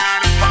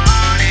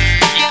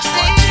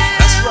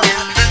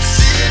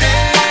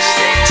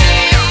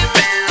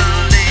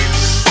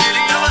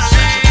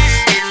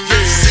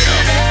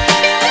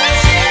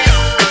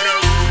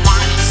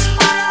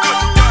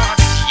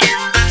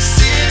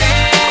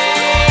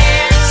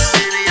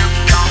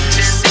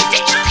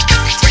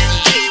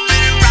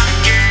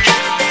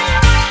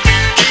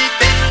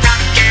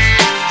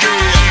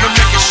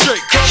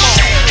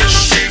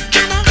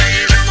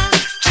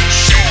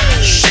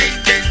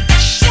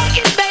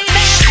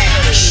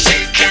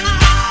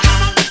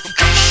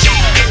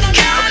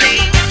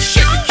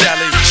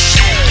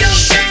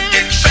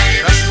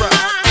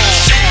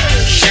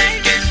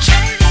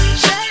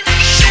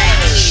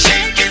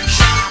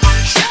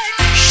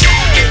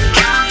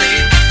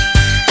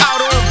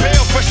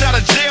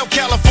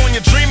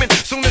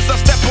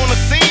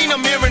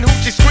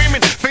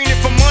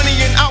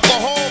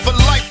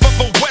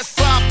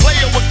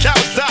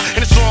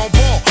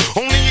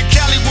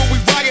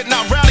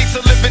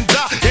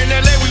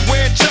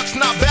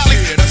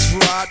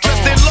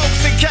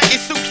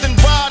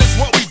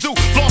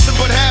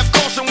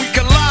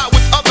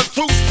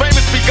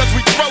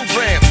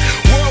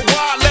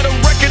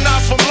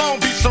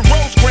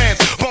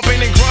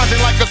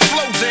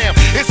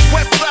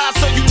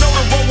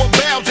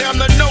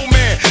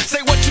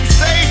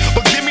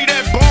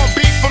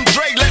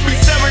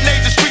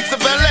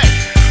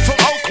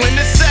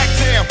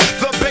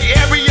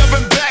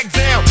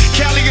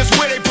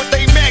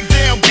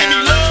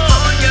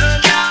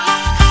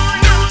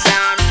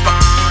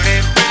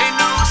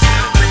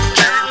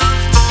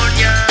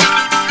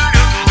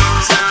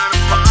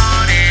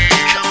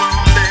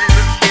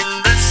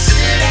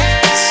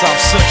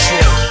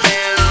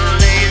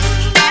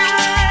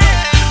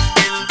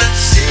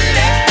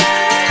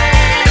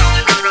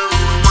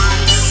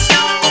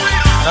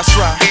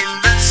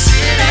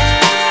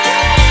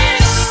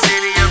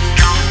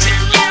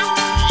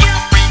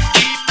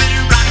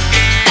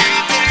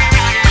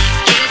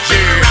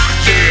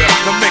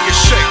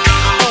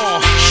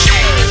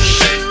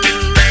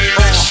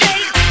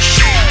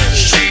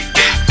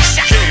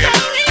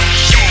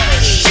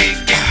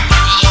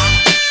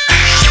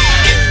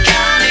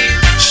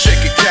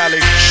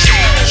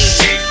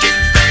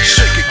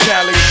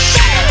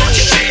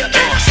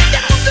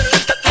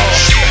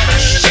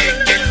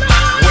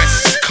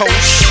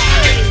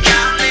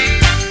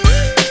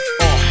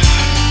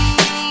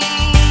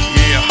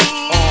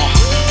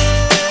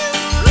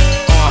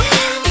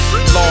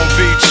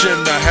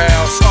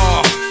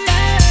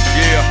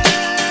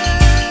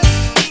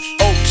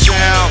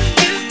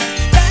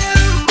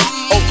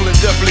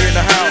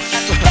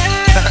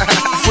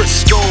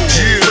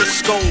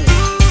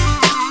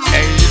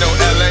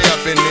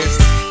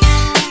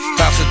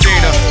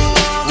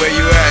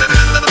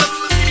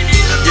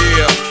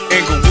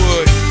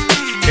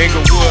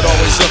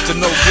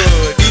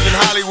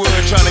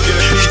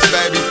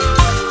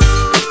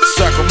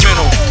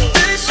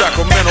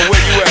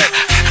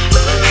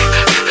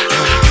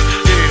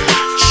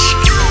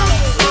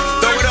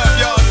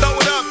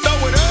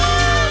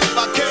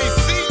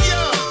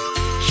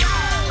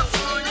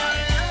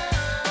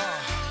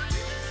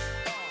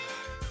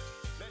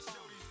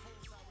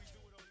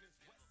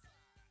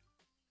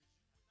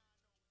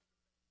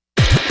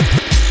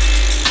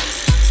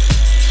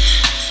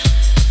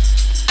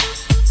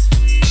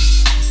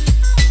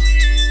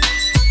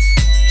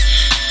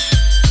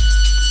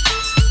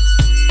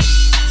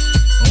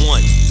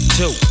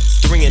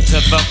 to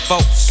the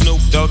folk.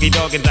 Snoop Doggy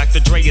Dogg and Dr.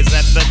 Dre is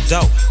at the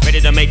door,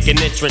 ready to make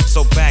an entrance,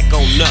 so back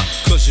on up.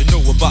 Cause you know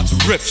we're about to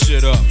rip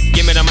shit up.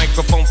 Give me the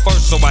microphone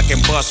first so I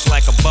can bust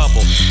like a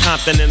bubble.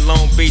 Compton and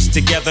Long Beach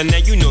together,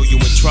 now you know you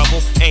in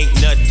trouble. Ain't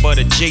nothing but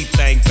a G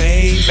thing,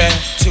 baby.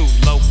 Too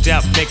loped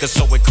out niggas,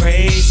 so it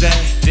crazy.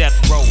 Death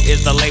Row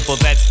is the label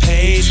that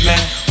pays me.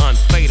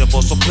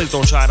 Unfadable, so please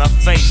don't try to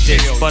fake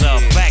this. But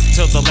back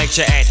to the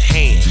lecture at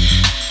hand.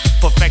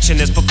 Perfection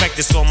is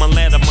perfected, so I'ma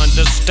let them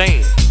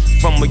understand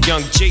from a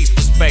young G's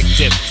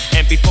perspective.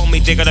 And before me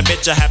dig on a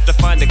bitch, I have to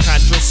find a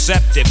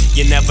contraceptive.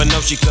 You never know,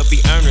 she could be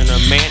earning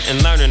her man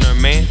and learning her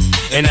man,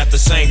 and at the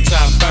same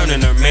time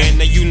burning her man.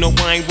 Now you know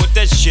I ain't with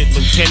that shit,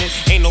 Lieutenant.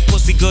 Ain't no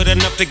pussy good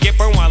enough to get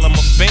burned while I'm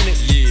offended.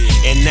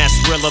 And that's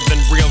realer than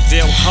real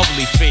deal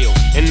Holyfield.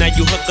 And now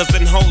you hookers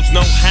and hoes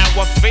know how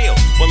I feel.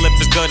 Well, if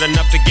it's good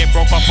enough to get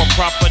broke off a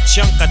proper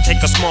chunk, I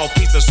take a small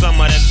piece of some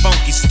of that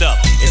funky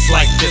stuff. It's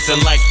like this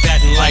and like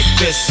that and like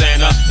this and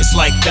it's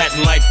like that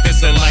and like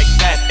this and like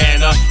that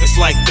and it's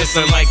like this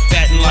and like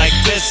that and like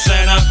this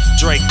and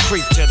Drake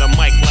creep to the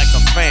mic like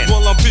a fan.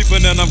 Well, I'm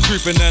peeping and I'm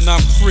creeping and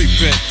I'm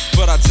creeping,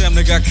 but I damn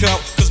near got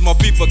caught cause my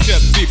beeper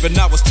kept beeping.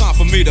 Now it's time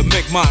for me to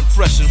make my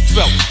impression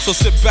felt. So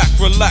sit back,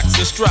 relax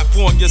and strap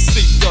on your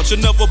seatbelt. You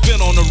never been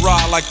on a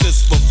ride like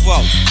this before,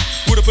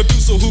 with a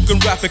producer who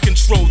can rap and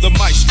control the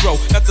maestro.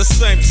 At the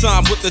same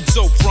time with the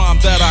dope rhyme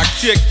that I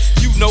kick,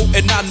 you know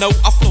and I know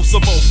I flow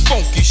some old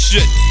funky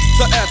shit.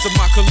 To add to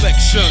my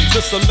collection,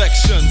 this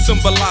selection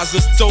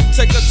symbolizes dope.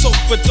 Take a toke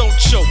but don't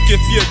choke. If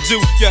you do,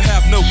 you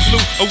have no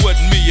clue of what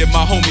me and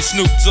my homie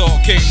Snoop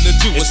Dogg came to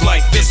do. It's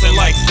like this and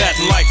like that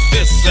and like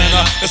this and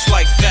it's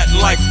like that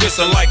and like this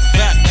and like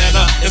that and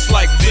it's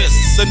like this.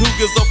 And who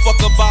gives a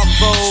fuck about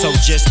those? So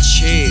just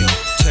chill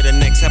to the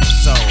next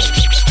episode.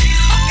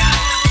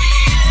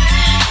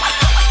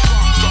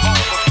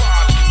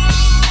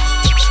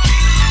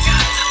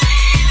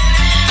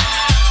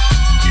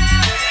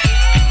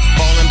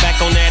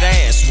 On that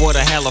ass, what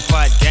a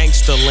hellified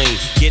gangster lean.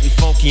 Getting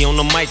funky on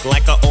the mic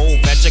like an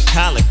old batch of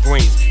collard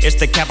greens. It's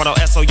the capital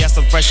S-O, yes,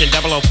 I'm fresh and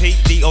double O-P.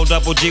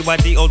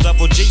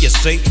 D-O-double-G-Y-D-O-double-G, you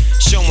see.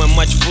 Showing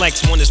much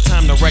flex when it's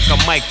time to wreck a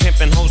mic.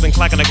 Pimping hoes and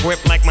clocking a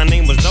grip like my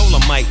name was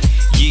Dolomite.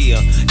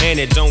 Yeah, and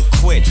it don't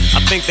quit.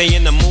 I think they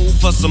in the mood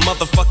for some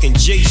motherfucking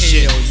G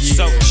shit. Yeah.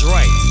 So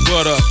Dre,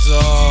 what up,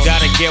 dog?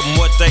 Gotta give them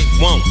what they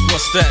want.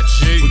 What's that,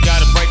 G? We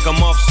gotta break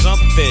them off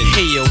something.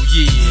 Hell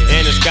yeah.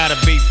 And it's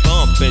gotta be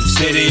bumpin'.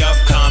 City of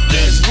Compton.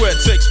 It's where it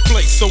takes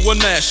place, so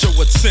when that show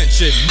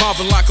attention.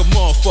 Mobbing like a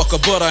motherfucker,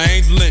 but I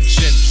ain't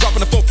lynching.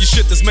 Dropping the funky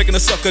shit that's making the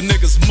sucker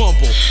niggas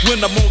mumble.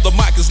 When I'm on the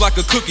mic, it's like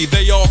a cookie,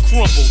 they all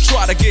crumble.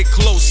 Try to get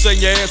close,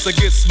 and your ass will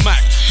get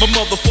smacked. My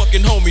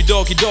motherfucking homie,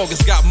 Doggy Dogg,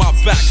 has got my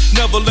back.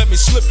 Never let me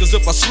slip, cause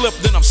if I slip,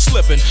 then I'm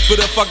slipping. But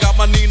if I got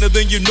my Nina,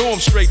 then you know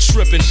I'm straight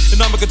tripping.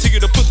 And I'ma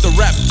continue to put the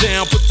rap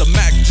down, put the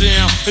Mac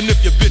down. And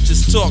if your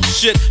bitches talk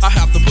shit, I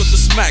have to put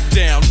the smack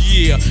down.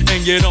 Yeah,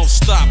 and you don't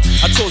stop.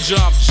 I told you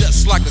I'm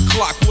just like a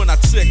clock when I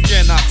tick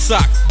and I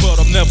talk. But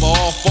I'm never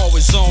off,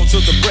 always on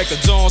till the break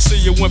of dawn. See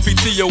you when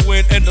PTO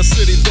in the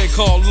city they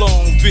call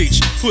Long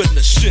Beach. Putting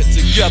the shit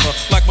together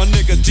like my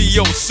nigga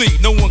DOC.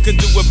 No one can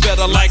do it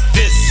better like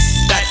this,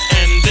 that,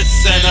 and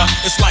this. And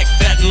it's like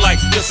that and like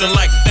this and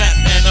like that.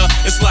 And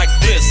it's like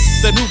this.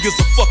 Then who gives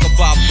a fuck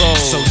about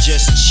those? So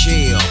just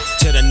chill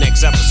to the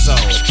next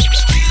episode.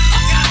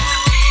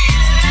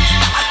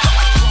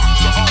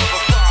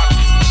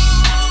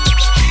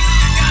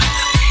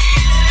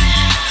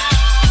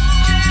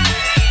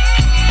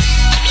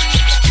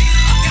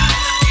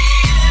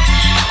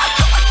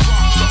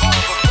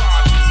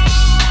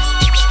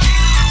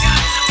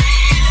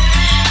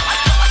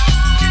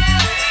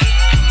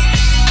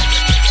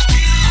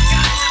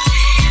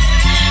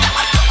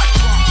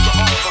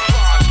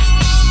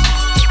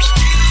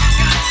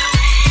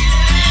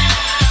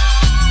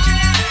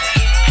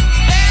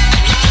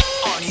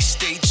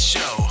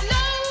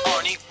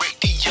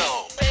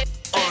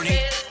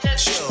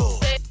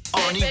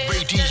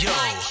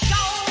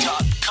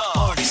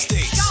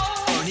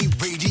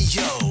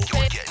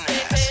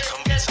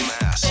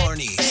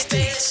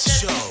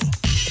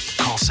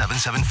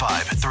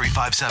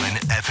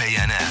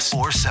 FANS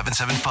or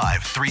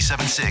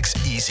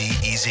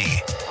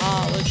 775-376-EASY.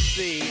 Let's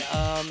see.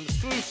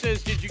 Swoosh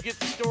says, did you get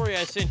the story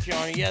I sent you,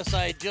 Arnie? Yes,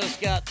 I just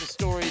got the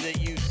story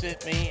that you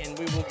sent me, and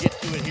we will get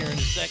to it here in a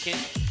second.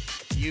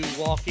 You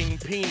walking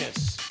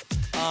penis.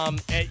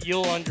 And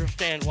you'll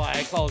understand why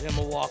I called him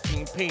a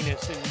walking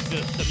penis in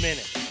just a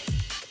minute.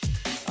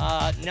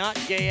 Not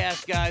Gay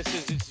Ass Guy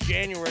says, it's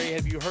January.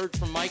 Have you heard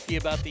from Mikey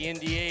about the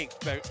NDA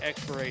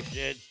expiration?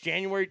 It's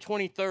January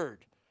 23rd.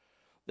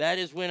 That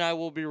is when I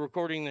will be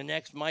recording the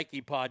next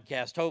Mikey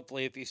podcast,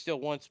 hopefully, if he still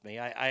wants me.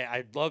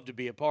 I'd love to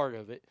be a part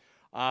of it.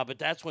 But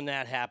that's when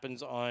that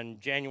happens on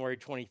January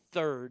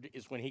 23rd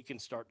is when he can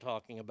start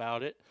talking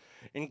about it.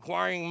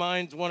 Inquiring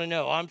minds want to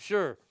know, I'm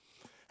sure.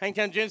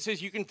 Hangtown Jen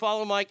says, you can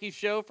follow Mikey's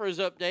show for his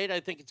update. I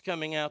think it's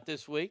coming out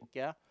this week,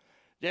 yeah.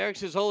 Derek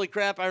says, holy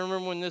crap, I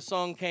remember when this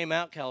song came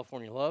out,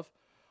 California Love.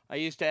 I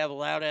used to have a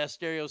loud-ass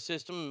stereo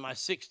system in my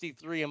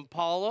 63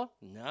 Impala.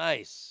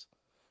 Nice.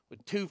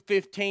 with two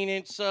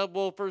 15-inch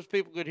subwoofers.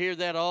 People could hear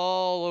that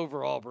all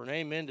over Auburn.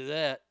 Amen to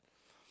that.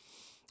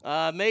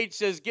 Mage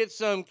says, get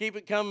some. Keep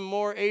it coming.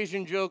 More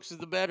Asian jokes is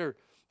the better.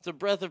 It's a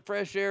breath of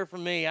fresh air for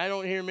me. I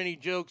don't hear many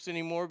jokes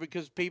anymore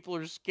because people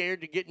are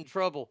scared to get in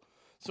trouble.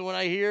 So when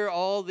I hear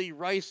all the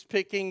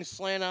rice-picking,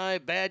 slant-eye,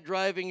 bad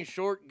driving,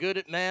 short, good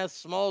at math,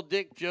 small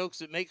dick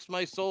jokes, it makes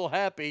my soul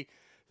happy.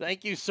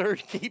 Thank you, sir.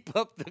 Keep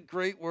up the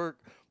great work.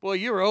 Boy,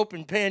 you're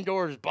open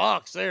Pandora's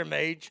box there,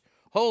 Mage.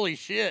 Holy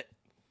shit.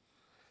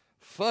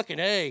 Fucking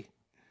A.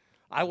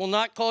 I will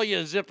not call you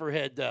a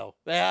zipperhead, though.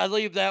 I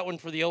leave that one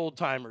for the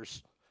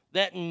old-timers.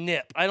 That and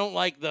nip. I don't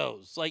like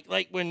those. Like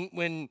when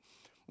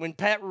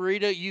Pat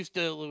Morita used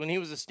to, when he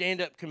was a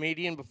stand-up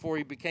comedian before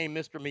he became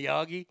Mr.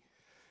 Miyagi,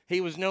 he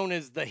was known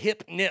as the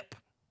hip nip.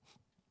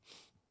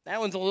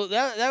 That one's a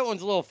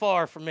little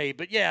far for me.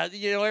 But yeah,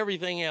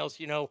 everything else,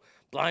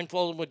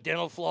 blindfolded with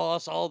dental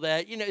floss, all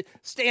that,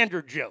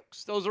 standard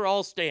jokes. Those are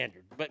all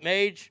standard. But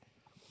Mage,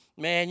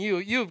 man,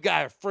 you've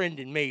got a friend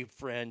in me,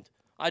 friend.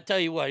 I tell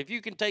you what, if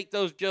you can take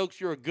those jokes,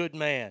 you're a good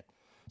man.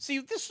 See,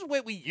 this is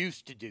what we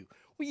used to do.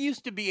 We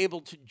used to be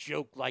able to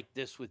joke like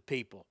this with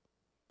people.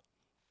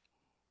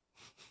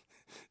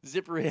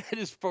 Zipperhead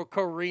is for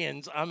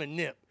Koreans. I'm a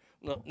nip.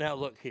 Look, now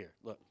look here.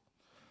 Look.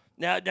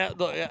 Now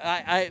look.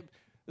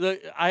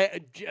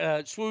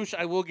 Swoosh.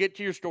 I will get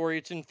to your story.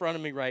 It's in front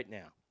of me right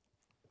now.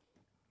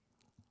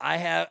 I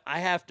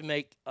have to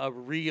make a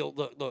real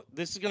look. Look,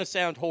 this is going to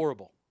sound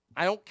horrible.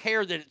 I don't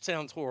care that it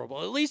sounds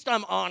horrible. At least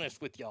I'm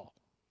honest with y'all.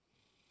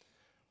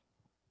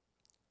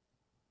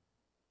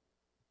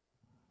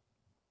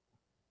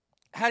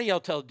 How do y'all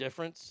tell the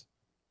difference?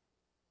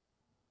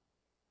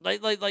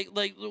 Like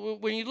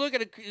when you look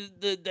at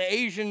the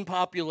Asian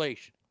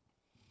population,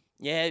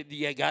 yeah,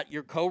 you got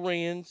your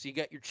Koreans, you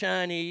got your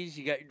Chinese,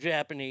 you got your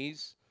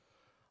Japanese,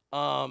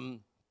 you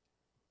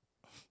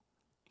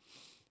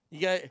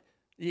got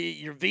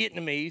your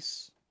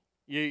Vietnamese,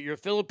 your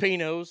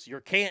Filipinos,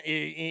 your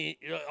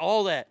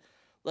all that.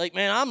 Like,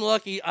 man, I'm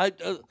lucky.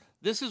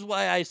 This is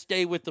why I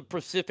stay with the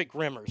Pacific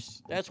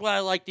Rimmers. That's why I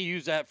like to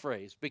use that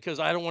phrase, because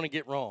I don't want to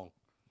get wrong.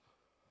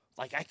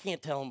 Like, I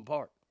can't tell them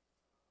apart.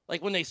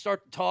 Like, when they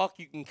start to talk,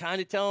 you can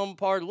kind of tell them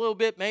apart a little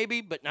bit,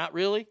 maybe, but not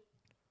really.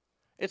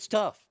 It's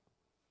tough.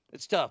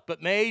 It's tough.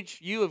 But, Mage,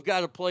 you have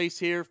got a place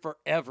here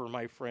forever,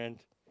 my friend.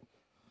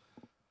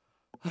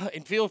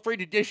 And feel free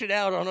to dish it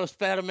out on us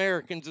fat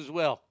Americans as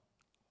well,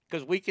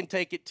 because we can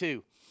take it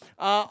too.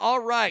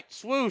 All right,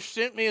 Swoosh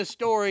sent me a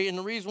story, and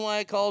the reason why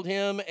I called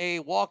him a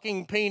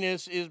walking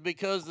penis is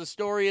because the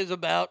story is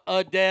about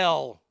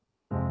Adele.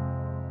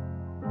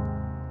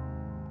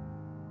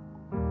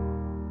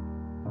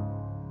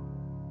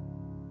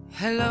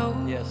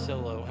 Hello. Yes,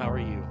 hello. How are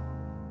you?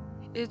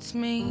 It's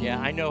me. Yeah,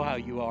 I know how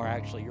you are,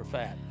 actually. You're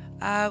fat.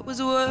 I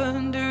was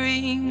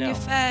wondering No.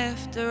 if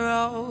after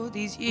all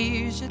these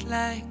years you'd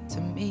like to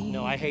meet.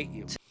 No, I hate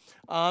you.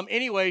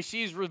 Anyway,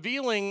 she's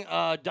revealing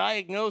a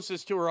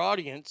diagnosis to her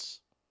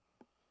audience.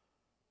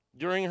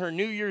 During her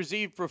New Year's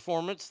Eve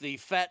performance, the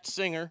fat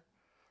singer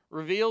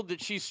revealed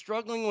that she's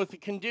struggling with a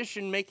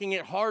condition making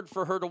it hard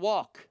for her to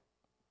walk.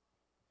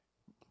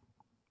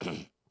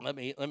 Let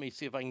me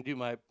see if I can do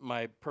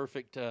my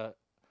perfect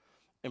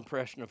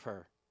impression of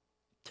her.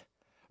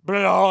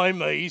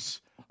 Blimey,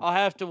 I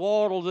have to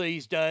waddle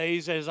these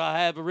days as I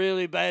have a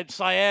really bad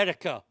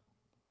sciatica.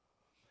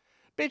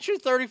 Bitch, you're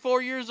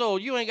 34 years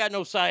old. You ain't got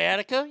no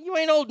sciatica. You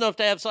ain't old enough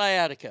to have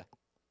sciatica.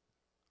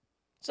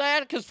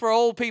 Sciatica's for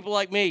old people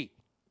like me.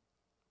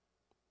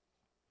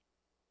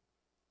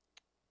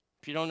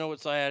 If you don't know what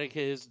sciatica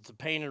is, it's a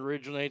pain that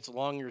originates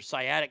along your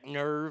sciatic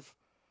nerve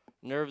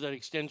that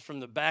extends from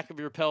the back of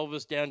your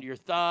pelvis down to your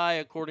thigh.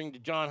 According to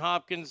John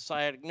Hopkins, the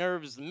sciatic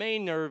nerve is the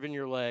main nerve in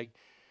your leg,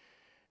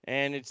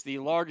 and it's the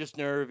largest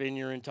nerve in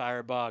your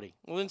entire body.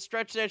 Well, then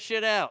stretch that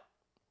shit out.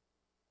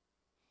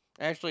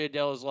 Actually,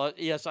 Adele is lost.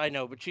 Yes, I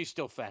know, but she's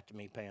still fat to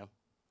me, Pam.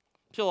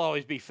 She'll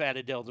always be fat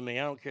Adele to me.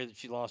 I don't care that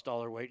she lost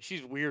all her weight.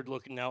 She's weird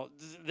looking now.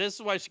 This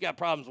is why she got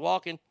problems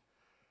walking.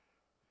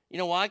 You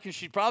know why? Because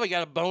she's probably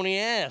got a bony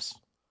ass.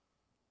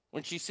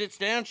 When she sits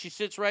down, she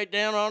sits right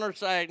down on her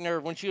sciatic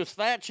nerve. When she was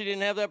fat, she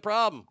didn't have that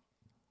problem.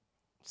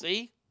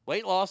 See?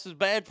 Weight loss is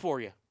bad for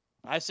you.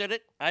 I said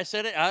it.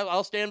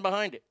 I'll stand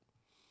behind it.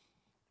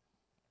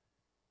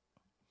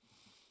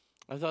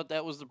 I thought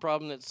that was the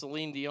problem that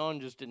Celine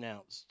Dion just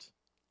announced.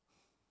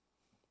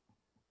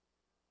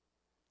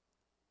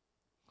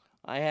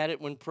 I had it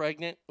when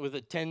pregnant with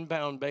a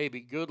 10-pound baby.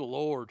 Good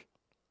Lord.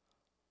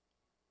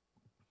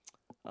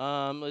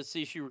 Let's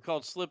see. She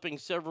recalled slipping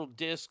several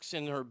discs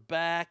in her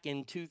back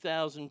in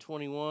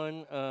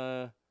 2021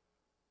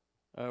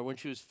 when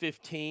she was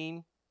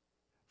 15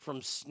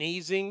 from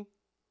sneezing.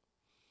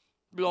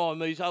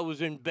 Blimey, I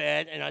was in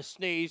bed and I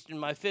sneezed and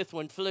my fifth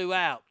one flew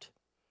out.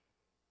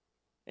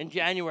 In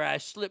January, I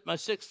slipped my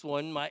sixth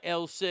one, my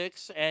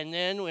L6, and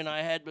then when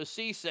I had my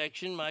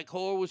C-section, my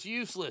core was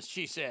useless,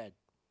 she said.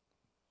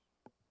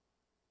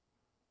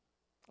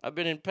 I've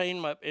been in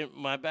pain in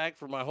my back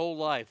for my whole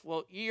life.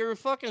 Well, you're a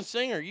fucking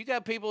singer. You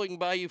got people who can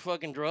buy you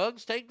fucking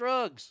drugs. Take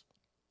drugs.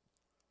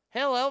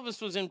 Hell,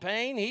 Elvis was in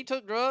pain. He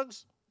took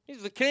drugs.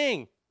 He's the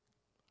king.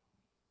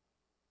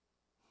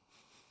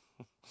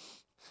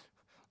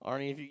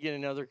 Arnie, if you get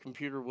another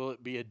computer, will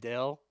it be a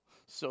Dell?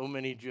 So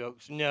many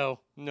jokes. No,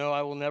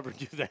 I will never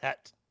do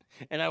that.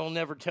 And I will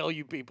never tell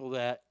you people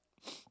that.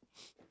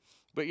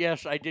 But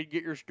yes, I did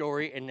get your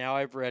story, and now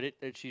I've read it,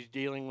 that she's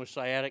dealing with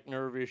sciatic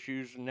nerve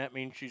issues, and that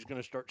means she's going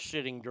to start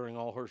sitting during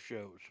all her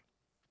shows.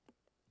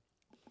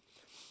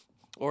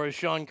 Or as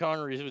Sean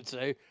Connery would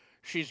say,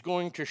 she's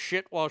going to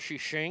shit while she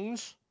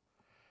sings.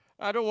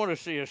 I don't want to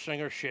see a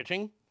singer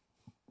shitting.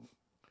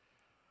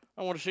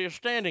 I want to see her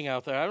standing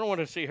out there. I don't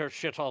want to see her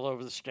shit all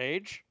over the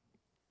stage.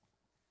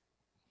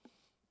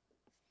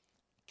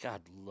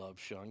 God love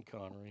Sean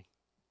Connery.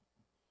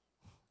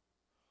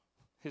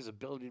 His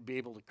ability to be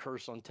able to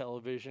curse on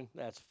television,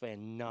 that's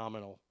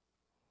phenomenal.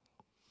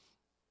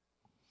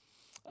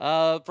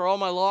 For all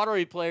my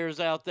lottery players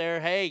out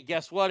there, hey,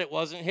 guess what? It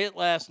wasn't hit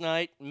last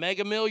night.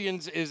 Mega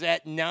Millions is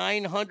at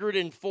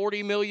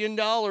 $940 million.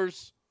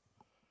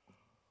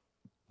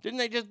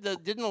 Didn't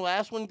the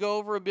last one go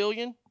over $1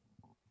 billion?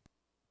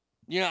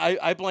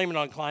 I blame it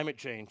on climate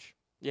change.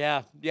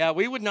 Yeah,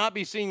 we would not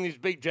be seeing these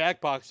big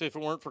jackpots if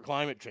it weren't for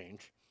climate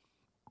change.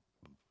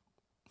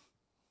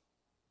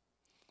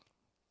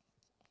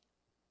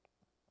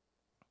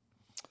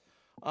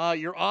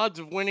 Your odds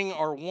of winning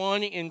are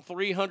 1 in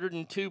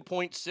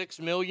 302.6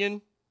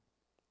 million.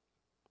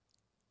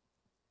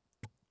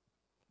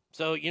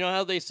 So, you know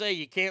how they say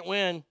you can't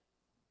win.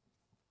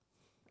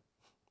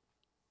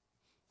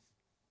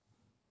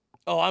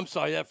 Oh, I'm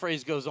sorry, that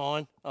phrase goes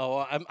on.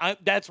 Oh,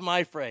 that's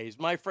my phrase.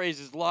 My phrase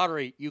is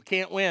lottery, you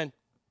can't win.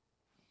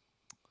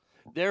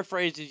 Their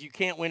phrase is you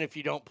can't win if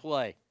you don't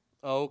play.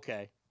 Oh,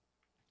 okay.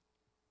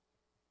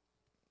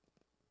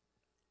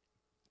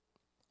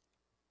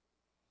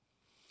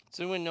 Does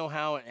anyone know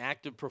how an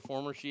active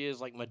performer she is,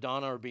 like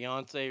Madonna or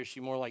Beyonce? Or is she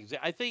more like...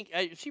 I think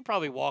she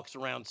probably walks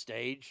around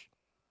stage.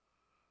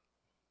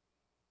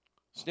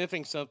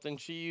 Sniffing something.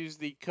 She used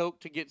the Coke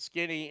to get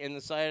skinny, and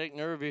the sciatic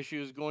nerve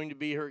issue is going to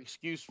be her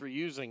excuse for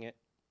using it.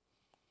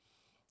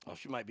 Oh,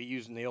 she might be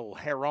using the old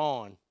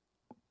Heron.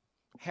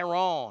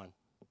 Heron.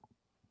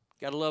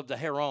 Gotta love the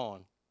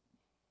Heron.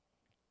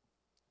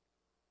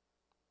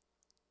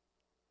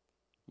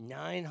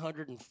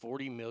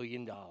 $940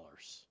 million.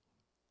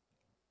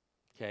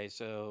 Okay,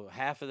 so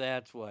half of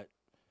that's what?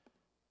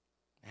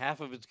 Half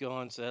of it's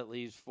gone, so that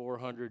leaves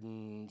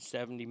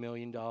 $470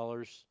 million.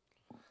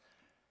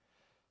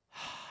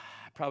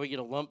 Probably get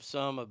a lump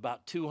sum of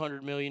about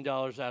 $200 million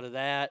out of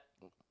that.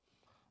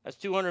 That's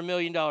 $200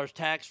 million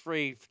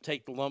tax-free.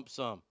 Take the lump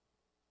sum.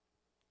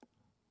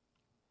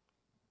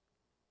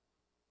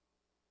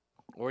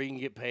 Or you can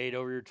get paid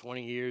over your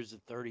 20 years, or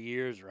 30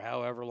 years, or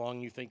however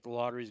long you think the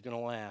lottery is going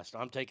to last.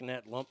 I'm taking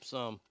that lump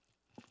sum.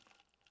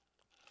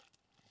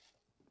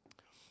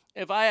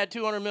 If I had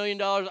 $200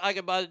 million, I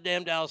could buy the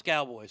damn Dallas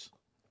Cowboys.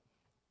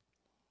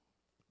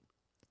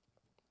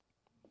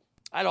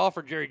 I'd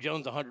offer Jerry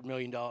Jones $100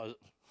 million. Oh,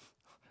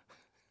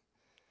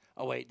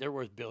 wait, they're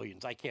worth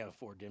billions. I can't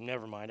afford them.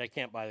 Never mind. I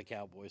can't buy the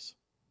Cowboys.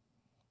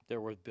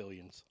 They're worth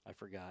billions. I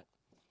forgot.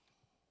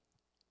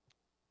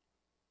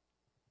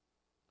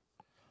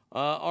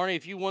 Arnie,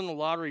 if you won the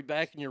lottery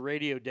back in your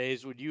radio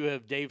days, would you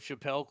have Dave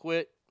Chappelle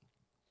quit?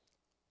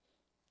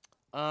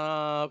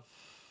 No.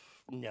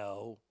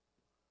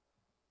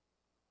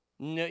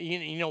 No,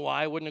 you know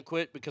why I wouldn't have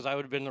quit? Because I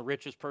would have been the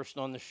richest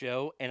person on the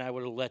show, and I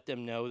would have let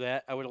them know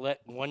that. I would have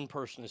let one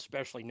person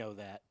especially know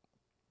that.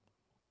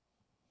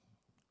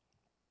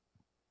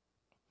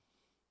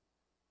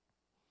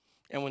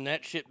 And when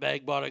that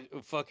shitbag bought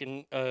a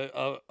fucking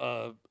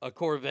a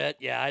Corvette,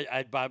 yeah,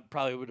 I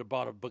probably would have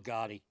bought a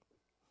Bugatti.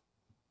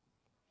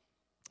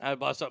 I'd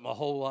bought something a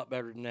whole lot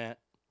better than that.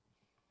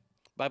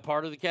 By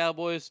part of the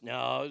Cowboys?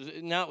 No,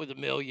 not with the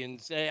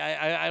millions.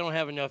 I don't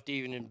have enough to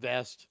even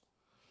invest.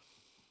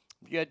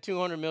 If you had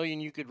 $200 million,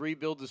 you could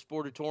rebuild the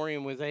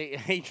Sportatorium with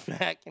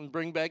HVAC and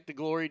bring back the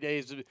glory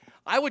days.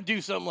 I would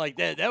do something like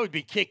that. That would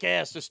be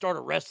kick-ass to start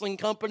a wrestling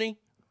company.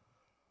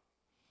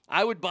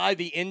 I would buy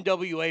the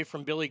NWA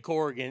from Billy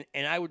Corrigan,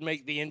 and I would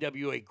make the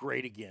NWA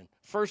great again.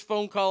 First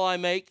phone call I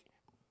make.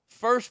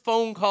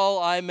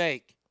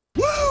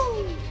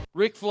 Woo!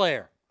 Ric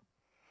Flair.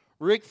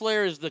 Ric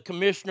Flair is the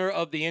commissioner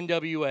of the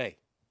NWA.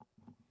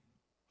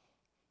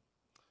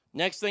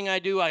 Next thing I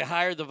do, I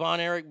hire the Von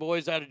Erich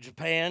boys out of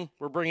Japan.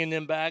 We're bringing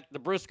them back. The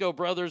Briscoe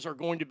brothers are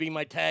going to be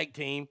my tag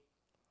team.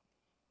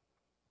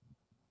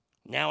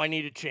 Now I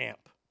need a champ.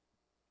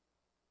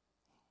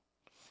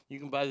 You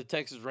can buy the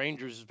Texas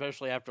Rangers,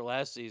 especially after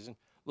last season.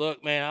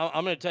 Look, man,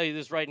 I'm going to tell you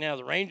this right now.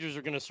 The Rangers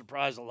are going to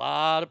surprise a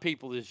lot of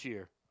people this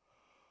year.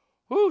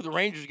 Woo, the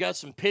Rangers got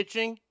some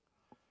pitching.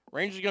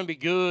 Rangers are going to be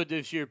good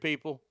this year,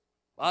 people.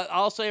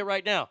 I'll say it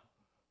right now.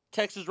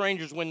 Texas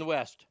Rangers win the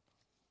West.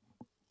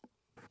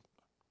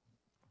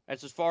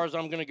 That's as far as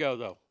I'm going to go,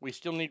 though. We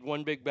still need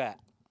one big bat.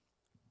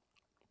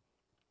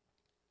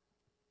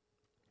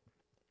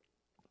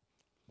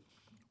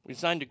 We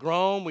signed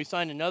DeGrom. We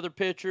signed another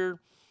pitcher.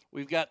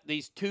 We've got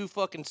these 2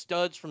 fucking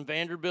studs from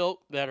Vanderbilt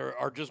that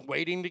are just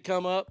waiting to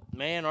come up.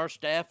 Man, our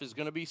staff is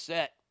going to be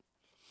set.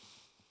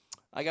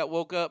 I got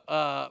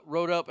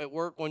wrote up at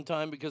work one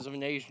time because of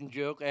an Asian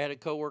joke. I had a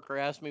coworker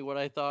ask me what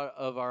I thought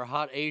of our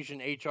hot Asian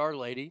HR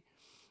lady.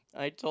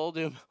 I told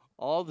him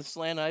all the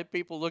slant-eyed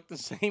people look the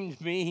same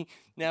to me.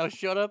 Now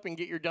shut up and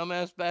get your dumb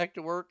ass back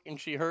to work. And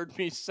she heard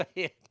me say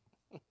it.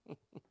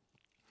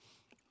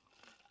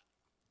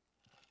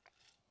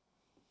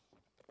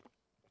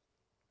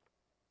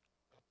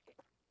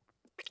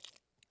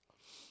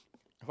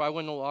 If I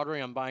win the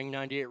lottery, I'm buying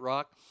 98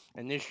 Rock,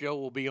 and this show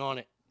will be on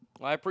it.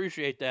 I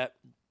appreciate that.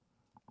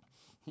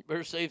 You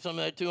better save some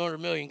of that $200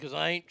 million, because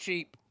I ain't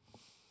cheap.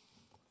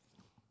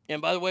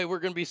 And by the way, we're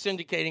going to be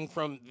syndicating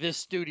from this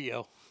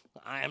studio.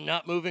 I am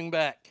not moving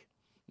back.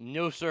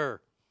 No, sir.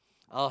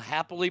 I'll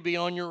happily be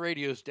on your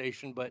radio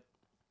station, but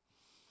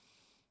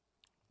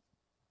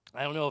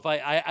I don't know if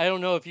I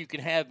don't know if you can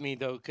have me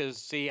though, because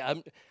see,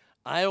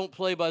 I don't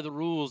play by the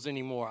rules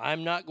anymore.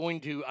 I'm not going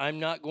to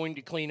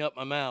clean up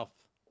my mouth.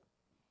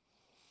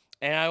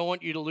 And I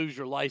want you to lose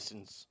your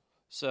license.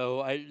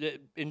 So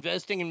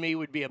investing in me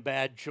would be a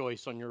bad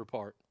choice on your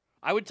part.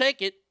 I would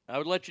take it. I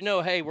would let you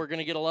know, hey, we're going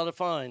to get a lot of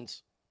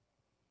fines.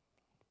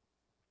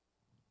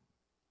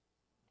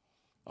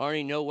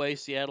 Arnie, no way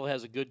Seattle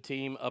has a good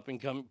team up and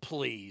coming.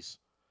 Please.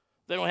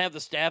 They don't have the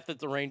staff that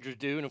the Rangers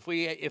do. And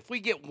if we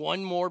get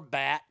one more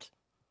bat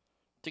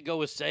to go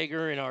with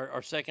Sager and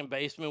our second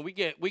baseman, we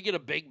get a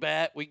big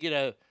bat. We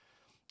get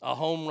a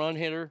home run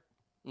hitter.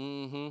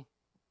 Mm-hmm.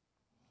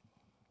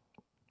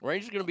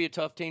 Rangers are going to be a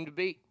tough team to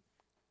beat.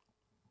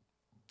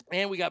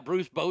 And we got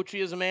Bruce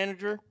Bochy as a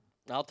manager.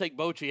 I'll take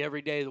Bochy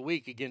every day of the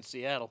week against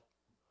Seattle.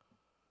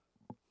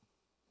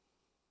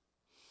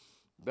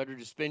 Better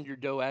to spend your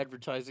dough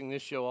advertising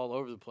this show all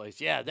over the place.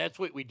 Yeah, that's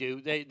what we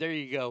do. There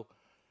you go.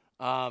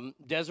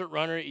 Desert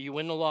Runner, you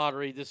win the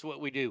lottery. This is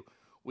what we do.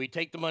 We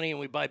take the money and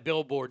we buy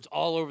billboards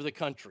all over the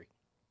country.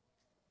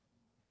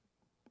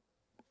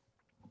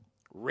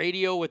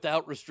 Radio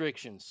without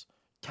restrictions.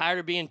 Tired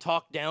of being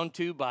talked down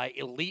to by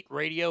elite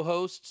radio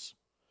hosts?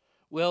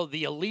 Well,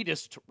 the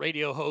elitist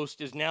radio host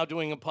is now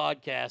doing a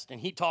podcast, and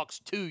he talks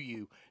to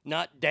you,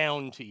 not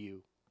down to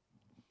you.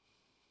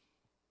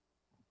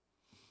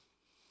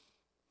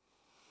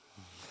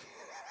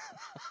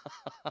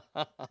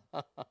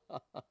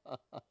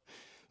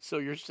 So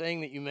you're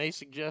saying that you may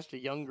suggest a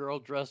young girl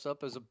dress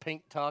up as a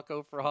pink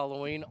taco for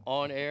Halloween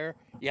on air?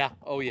 Yeah.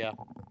 Oh, yeah.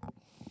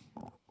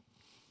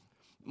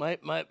 My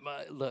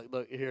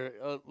look here.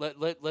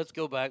 Let's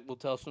go back. We'll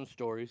tell some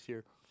stories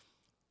here.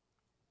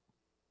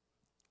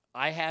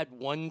 I had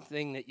one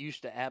thing that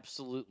used to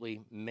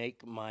absolutely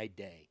make my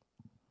day.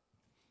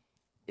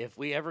 If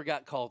we ever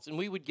got calls, and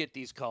we would get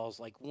these calls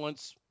like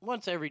once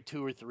every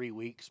 2 or 3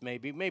 weeks,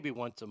 maybe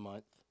once a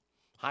month.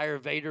 Hire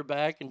Vader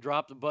back and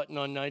drop the button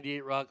on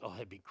 98 Rock. Oh,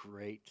 that'd be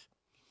great.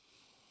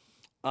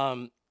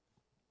 But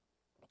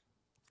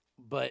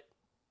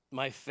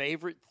my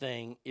favorite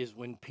thing is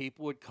when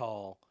people would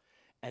call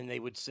and they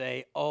would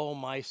say, oh,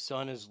 my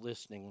son is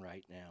listening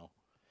right now.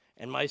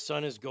 And my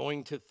son is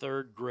going to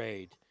 3rd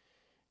grade.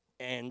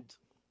 And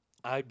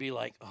I'd be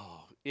like,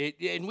 oh.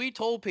 And we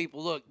told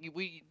people, look,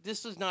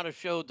 this is not a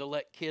show to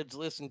let kids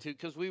listen to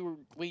because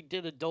we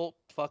did adult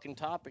fucking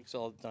topics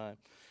all the time.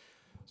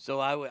 So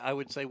I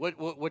would say,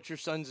 what's your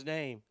son's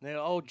name? And they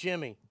go, oh,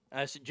 Jimmy.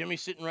 I said,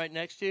 Jimmy's sitting right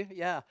next to you?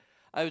 Yeah.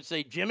 I would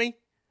say, Jimmy,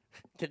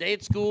 today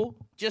at school,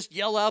 just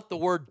yell out the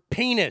word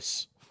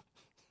penis.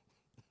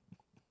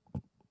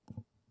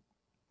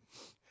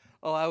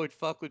 Oh, I would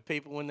fuck with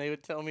people when they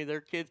would tell me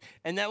their kids.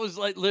 And that was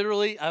like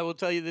literally, I will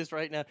tell you this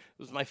right now, it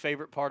was my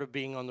favorite part of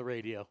being on the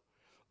radio.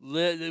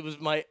 It was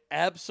my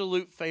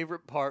absolute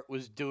favorite part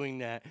was doing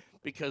that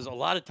because a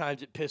lot of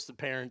times it pissed the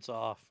parents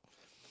off.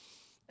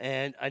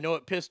 And I know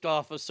it pissed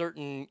off a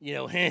certain,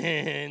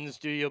 in the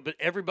studio, but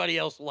everybody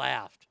else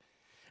laughed.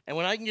 And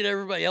when I can get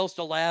everybody else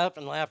to laugh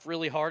and laugh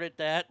really hard at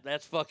that,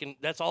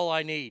 that's all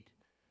I need.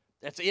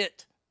 That's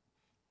it.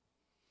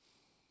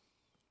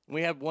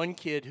 We had one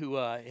kid who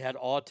had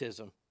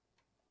autism.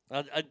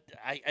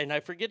 I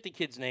forget the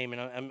kid's name,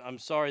 and I'm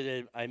sorry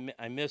that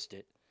I missed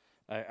it.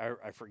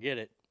 I forget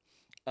it.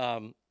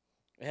 I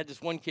had this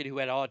one kid who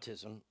had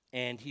autism,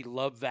 and he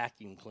loved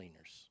vacuum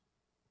cleaners.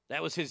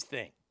 That was his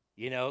thing.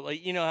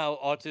 How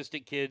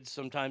autistic kids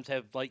sometimes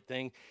have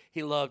thing.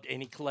 He loved,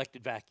 and he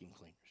collected vacuum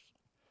cleaners.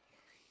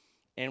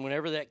 And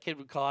whenever that kid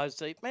would call, I'd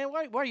say, man,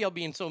 why are y'all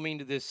being so mean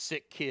to this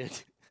sick kid?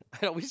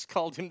 I always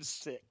called him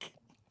sick.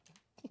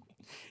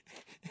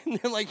 And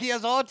they're he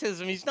has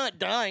autism. He's not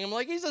dying. I'm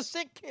like, he's a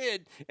sick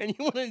kid. And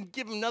you want to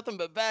give him nothing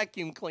but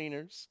vacuum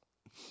cleaners.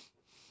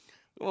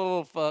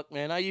 Oh, fuck,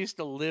 man. I used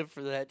to live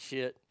for that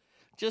shit.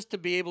 Just to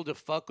be able to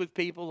fuck with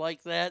people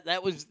like that.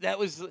 That was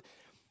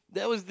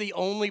the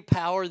only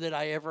power that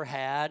I ever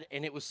had.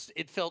 And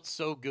it felt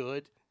so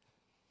good.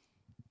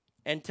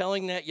 And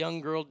telling that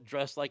young girl to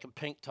dress like a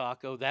pink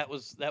taco, that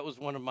was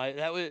one of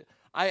my,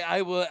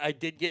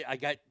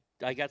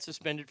 I got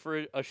suspended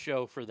for a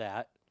show for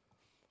that.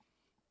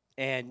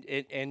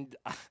 And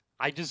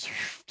I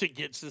deserve to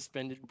get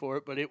suspended for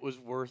it, but it was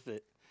worth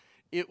it.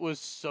 It was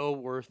so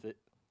worth it.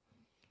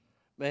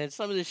 Man,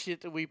 some of the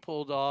shit that we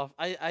pulled off,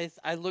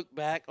 I look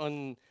back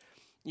on,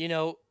 you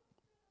know,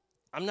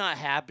 I'm not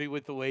happy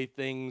with the way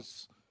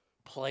things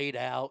played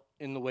out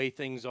and the way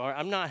things are.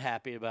 I'm not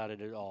happy about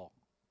it at all.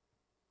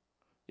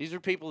 These are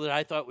people that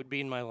I thought would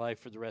be in my life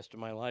for the rest of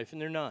my life,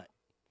 and they're not.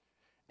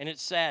 And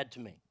it's sad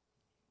to me.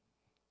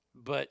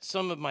 But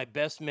some of my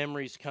best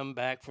memories come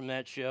back from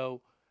that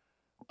show,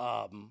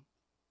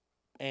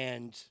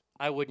 and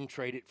I wouldn't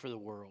trade it for the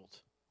world.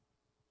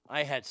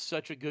 I had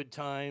such a good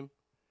time.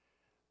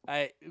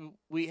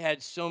 We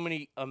had so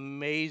many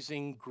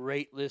amazing,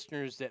 great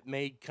listeners that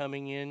made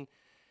coming in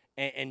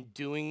and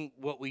doing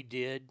what we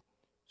did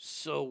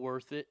so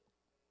worth it.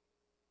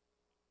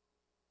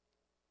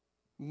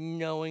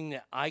 Knowing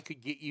that I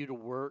could get you to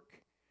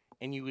work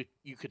and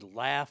you could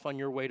laugh on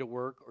your way to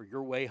work or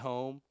your way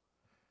home,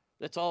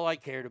 that's all I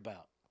cared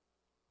about.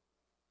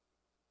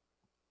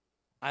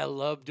 I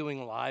love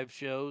doing live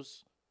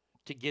shows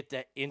to get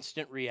that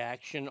instant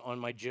reaction on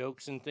my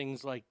jokes and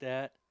things like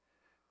that.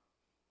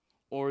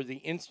 Or the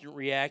instant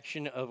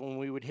reaction of when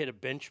we would hit a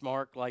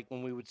benchmark, like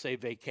when we would say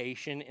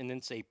vacation and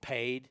then say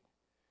paid.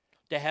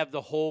 To have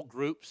the whole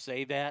group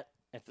say that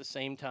at the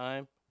same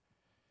time,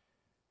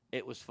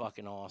 it was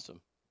fucking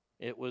awesome.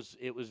 It was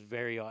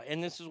very awesome.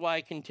 And this is why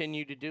I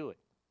continue to do it.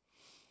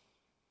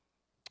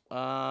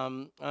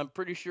 I'm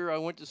pretty sure I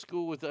went to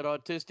school with that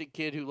autistic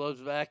kid who loves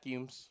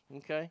vacuums,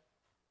 okay?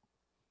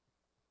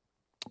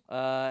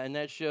 And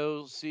that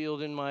show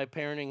sealed in my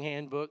parenting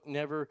handbook.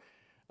 Never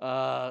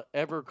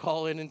ever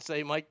call in and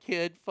say, my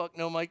kid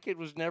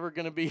was never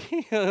going to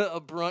be a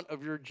brunt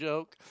of your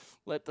joke.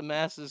 Let the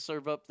masses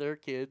serve up their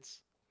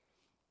kids.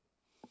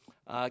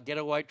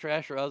 Ghetto White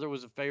Trash or Other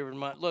was a favorite of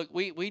mine. Look,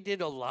 we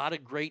did a lot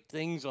of great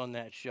things on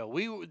that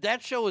show.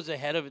 That show was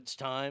ahead of its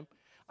time.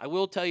 I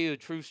will tell you a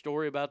true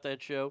story about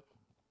that show.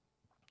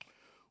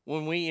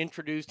 When we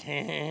introduced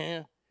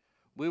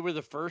we were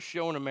the first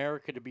show in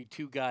America to be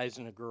two guys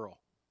and a girl.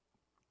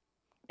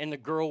 And the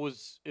girl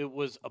was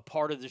a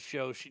part of the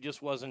show. She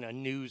just wasn't a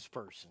news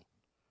person.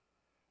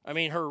 I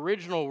mean, her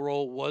original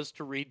role was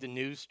to read the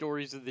news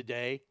stories of the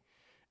day.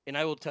 And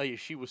I will tell you,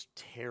 she was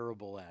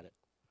terrible at it.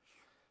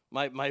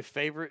 My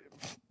favorite,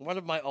 one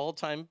of my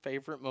all-time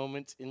favorite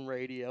moments in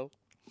radio.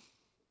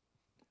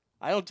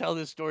 I don't tell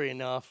this story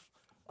enough.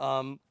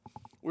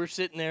 We're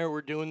sitting there,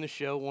 we're doing the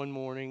show one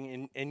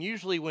morning, and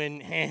usually when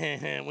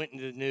went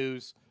into the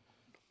news,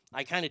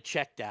 I kind of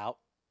checked out.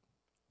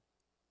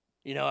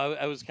 You know,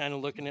 I was kind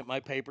of looking at my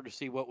paper to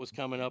see what was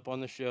coming up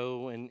on the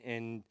show,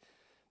 and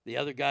the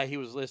other guy, he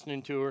was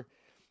listening to her.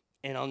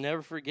 And I'll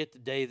never forget the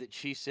day that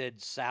she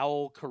said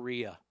South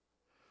Korea.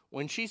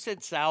 When she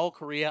said South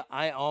Korea,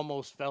 I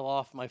almost fell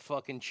off my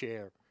fucking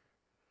chair.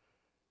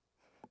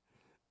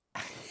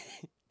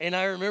 And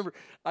I remember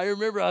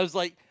I was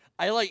like,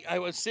 I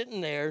was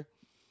sitting there,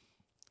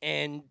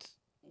 and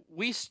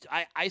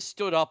I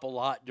stood up a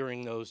lot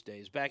during those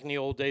days. Back in the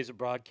old days of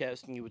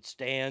broadcasting, you would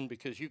stand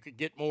because you could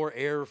get more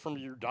air from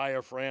your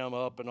diaphragm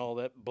up and all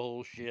that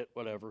bullshit,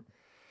 whatever.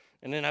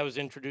 And then I was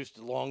introduced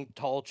to long,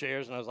 tall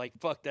chairs, and I was like,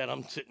 fuck that,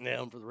 I'm sitting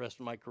down for the rest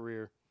of my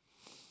career.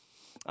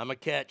 I'm a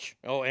catch.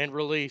 Oh, and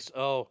release.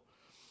 Oh.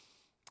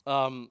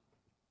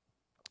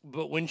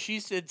 But when she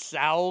said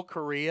South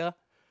Korea,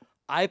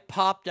 I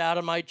popped out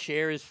of my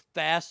chair as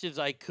fast as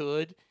I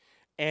could,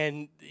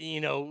 and,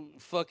 you know,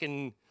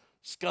 fucking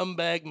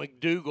scumbag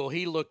McDougal,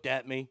 he looked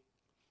at me.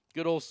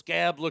 Good old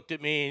Scab looked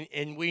at me,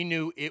 and we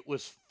knew it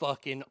was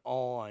fucking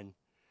on.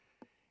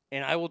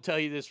 And I will tell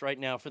you this right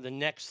now, for the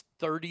next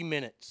 30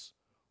 minutes,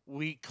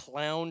 we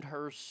clowned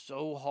her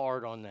so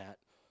hard on that.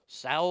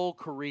 South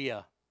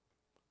Korea.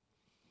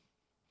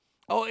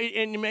 Oh,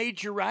 and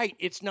Mage, you're right.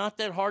 It's not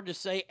that hard to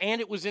say, and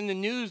it was in the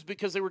news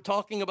because they were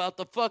talking about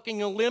the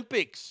fucking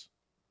Olympics.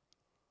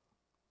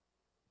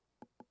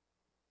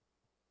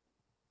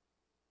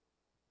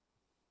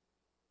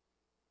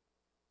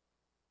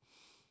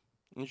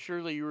 And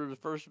surely you were the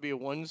first to be a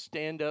one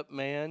stand-up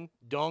man,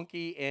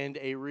 donkey, and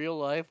a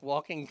real-life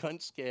walking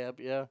cunt scab,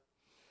 yeah.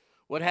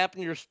 What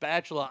happened to your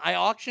spatula? I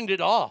auctioned it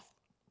off.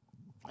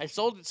 I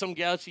sold it to some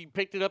gal. She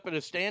picked it up at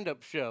a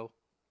stand-up show.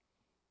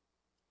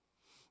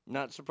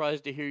 Not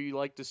surprised to hear you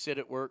like to sit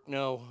at work.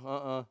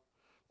 No,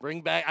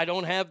 Bring back, I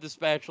don't have the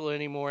spatula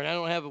anymore, and I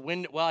don't have a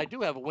window. Well, I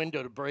do have a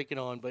window to break it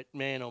on, but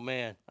man, oh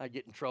man, I'd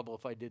get in trouble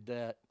if I did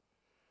that.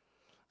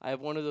 I have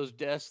one of those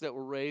desks that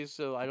were raised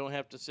so I don't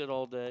have to sit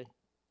all day.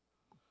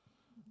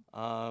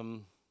 I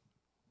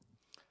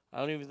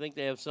don't even think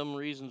they have some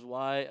reasons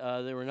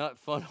why they were not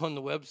fun on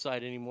the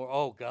website anymore.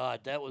 Oh God,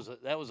 that was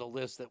a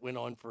list that went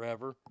on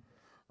forever.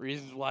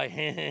 Reasons why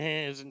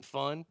isn't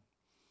fun.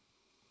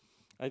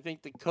 I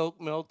think the Coke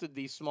melted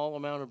the small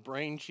amount of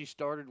brain she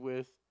started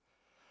with.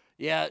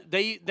 Yeah,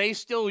 they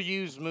still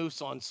use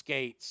Moose on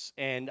skates,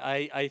 and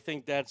I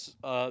think that's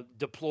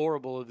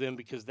deplorable of them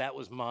because that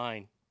was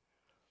mine.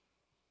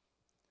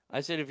 I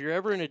said, if you're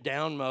ever in a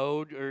down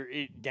mode or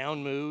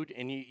down mood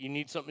and you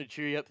need something to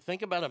cheer you up,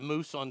 think about a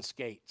Moose on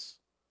skates.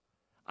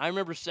 I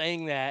remember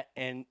saying that,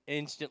 and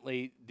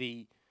instantly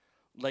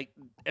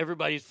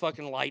everybody's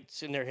fucking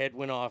lights in their head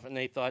went off, and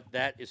they thought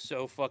that is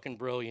so fucking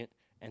brilliant,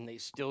 and they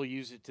still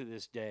use it to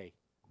this day.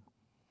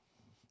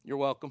 You're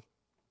welcome.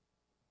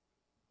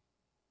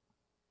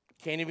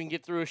 Can't even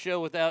get through a show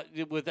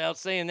without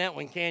saying that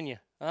one, can you?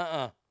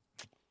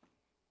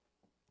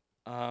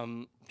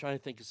 I'm trying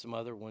to think of some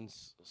other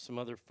ones, some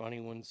other funny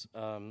ones.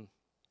 I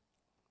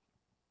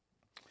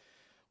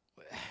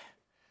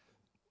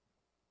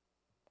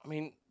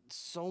mean,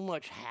 so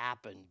much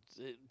happened.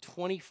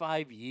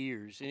 25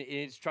 years.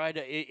 It's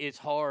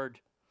hard.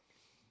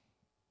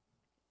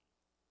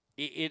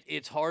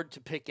 It's hard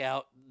to pick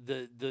out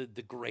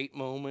the great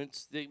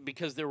moments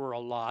because there were a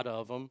lot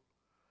of them.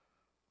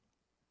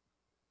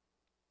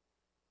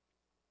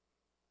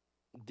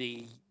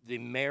 The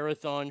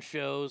marathon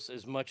shows,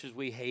 as much as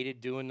we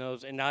hated doing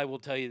those, and I will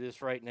tell you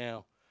this right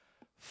now,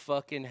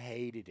 fucking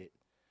hated it.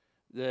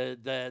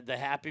 The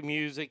happy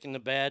music and the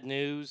bad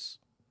news,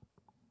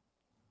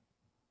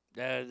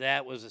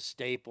 that was a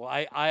staple.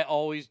 I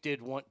always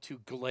did want to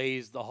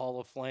glaze the Hall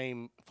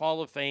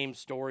of Fame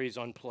stories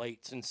on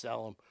plates and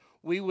sell them.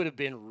 We would have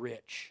been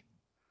rich.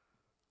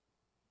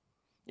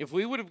 If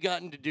we would have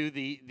gotten to do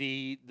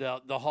the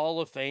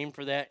Hall of Fame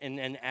for that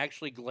and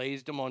actually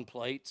glazed them on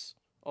plates,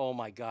 oh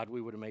my God,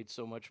 we would have made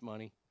so much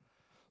money.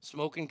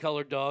 Smoking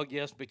Colored Dog,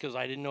 yes, because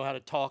I didn't know how to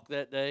talk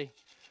that day.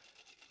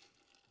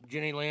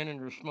 Jenny Lynn and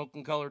her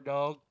Smoking Colored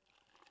Dog.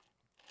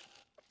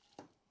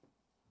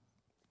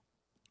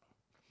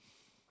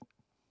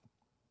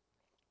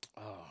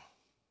 Oh.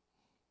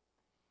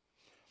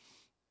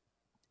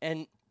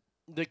 And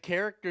the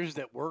characters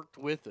that worked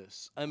with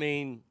us, I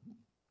mean,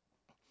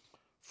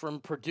 from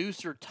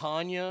producer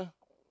Tanya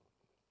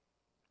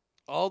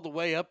all the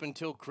way up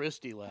until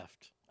Christy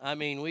left. I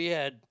mean, we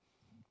had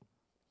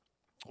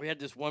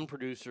this one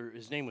producer.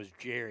 His name was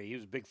Jerry. He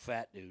was a big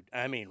fat dude.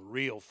 I mean,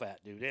 real fat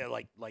dude. Yeah,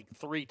 like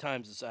 3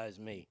 times the size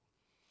of me.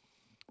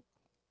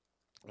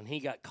 And he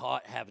got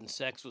caught having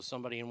sex with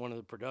somebody in one of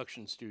the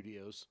production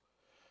studios,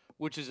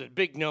 which is a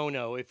big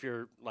no-no if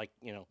you're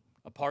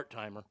a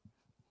part-timer.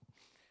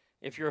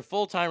 If you're a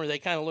full-timer, they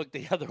kind of look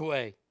the other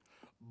way.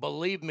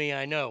 Believe me,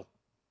 I know.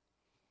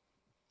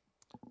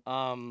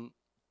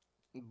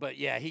 But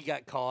yeah, he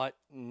got caught,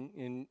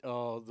 and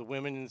the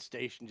women in the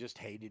station just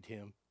hated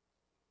him.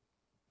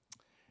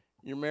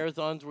 Your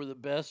marathons were the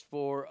best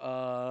for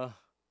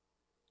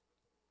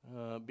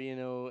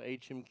B&O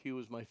HMQ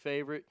was my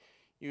favorite.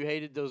 You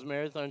hated those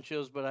marathon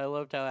shows, but I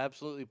loved how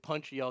absolutely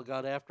punchy y'all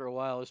got after a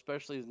while,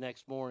 especially the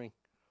next morning.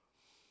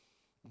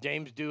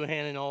 James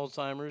Doohan and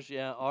Alzheimer's,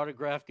 yeah.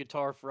 Autographed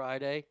Guitar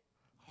Friday.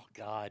 Oh,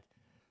 God.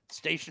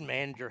 Station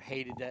manager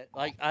hated that.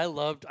 I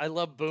loved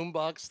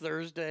Boombox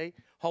Thursday.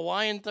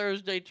 Hawaiian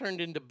Thursday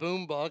turned into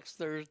Boombox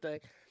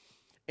Thursday.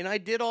 And I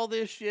did all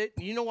this shit.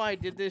 You know why I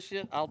did this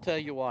shit? I'll tell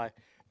you why.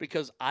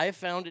 Because I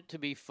found it to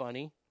be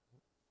funny.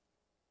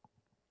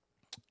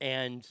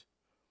 And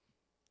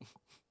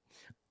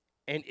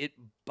it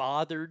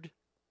bothered,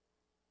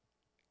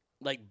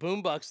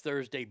 Boombox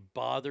Thursday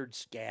bothered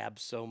Scab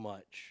so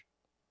much.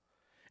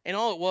 And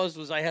all it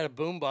was I had a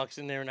boombox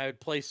in there and I would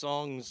play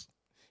songs,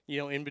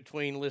 in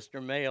between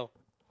listener mail.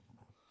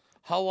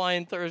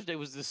 Hawaiian Thursday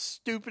was the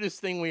stupidest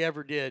thing we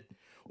ever did.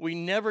 We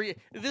never.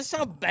 This is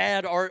how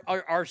bad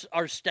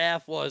our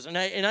staff was, and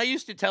I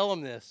used to tell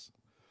them this.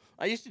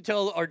 I used to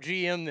tell our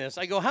GM this.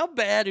 I go, "How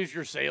bad is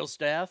your sales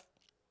staff?"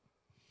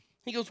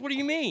 He goes, "What do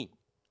you mean?"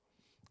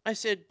 I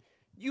said,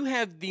 "You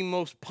have the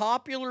most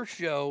popular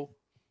show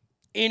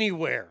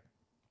anywhere.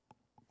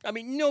 I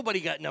mean, nobody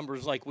got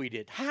numbers like we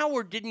did.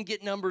 Howard didn't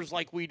get numbers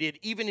like we did,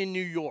 even in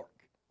New York.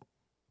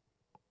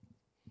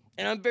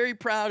 And I'm very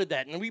proud of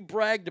that. And we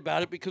bragged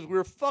about it because we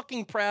were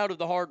fucking proud of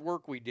the hard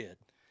work we did."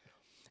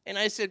 And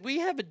I said, "We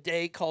have a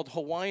day called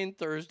Hawaiian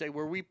Thursday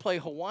where we play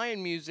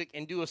Hawaiian music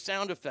and do a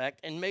sound effect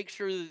and make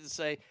sure that they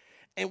say,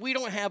 and we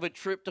don't have a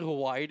trip to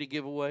Hawaii to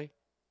give away."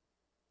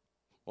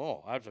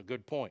 Oh, that's a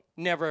good point.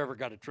 Never ever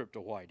got a trip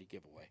to Hawaii to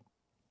give away.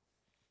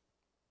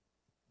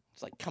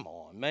 It's like, come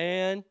on,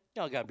 man.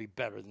 Y'all got to be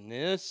better than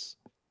this.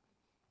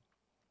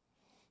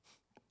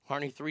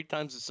 Harney, 3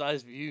 times the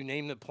size of you.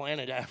 Name the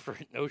planet after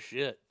it. No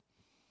shit.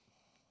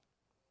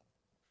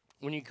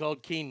 When you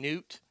called Key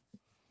Newt.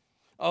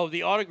 Oh,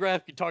 the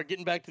autographed guitar.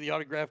 Getting back to the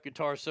autographed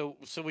guitar. So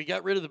we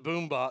got rid of the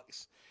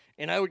boombox.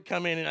 And I would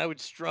come in and I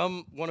would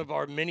strum one of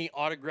our many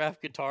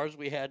autographed guitars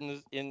we had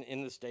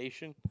in the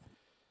station.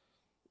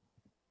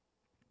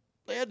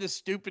 They had this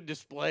stupid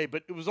display,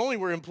 but it was only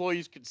where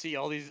employees could see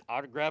all these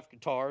autographed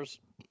guitars.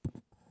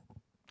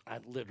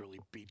 I'd literally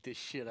beat the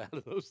shit out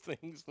of those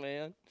things,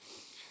 man.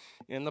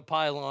 And the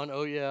pylon,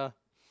 oh yeah.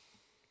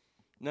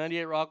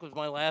 98 Rock was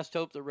my last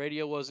hope the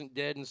radio wasn't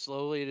dead, and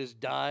slowly it has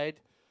died.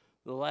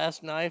 The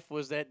last knife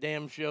was that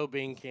damn show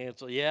being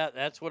canceled. Yeah,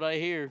 that's what I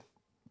hear.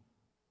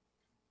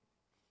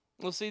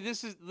 Well, see,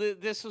 this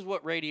is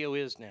what radio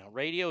is now.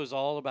 Radio is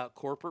all about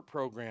corporate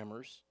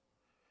programmers,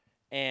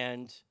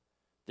 and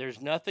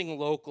there's nothing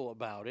local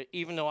about it,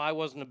 even though I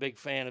wasn't a big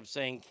fan of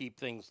saying keep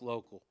things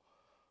local.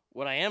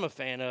 What I am a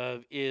fan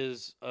of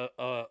is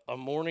a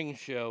morning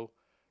show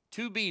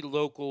to be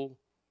local,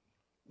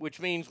 which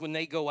means when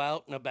they go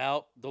out and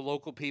about, the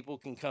local people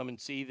can come and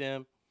see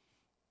them.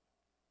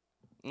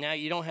 Now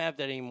you don't have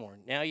that anymore.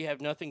 Now you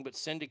have nothing but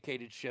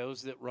syndicated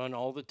shows that run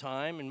all the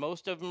time, and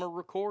most of them are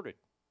recorded.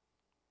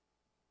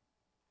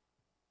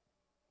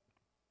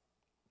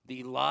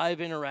 The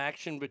live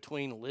interaction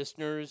between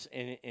listeners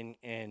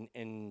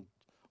and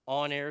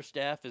on-air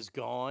staff is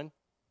gone.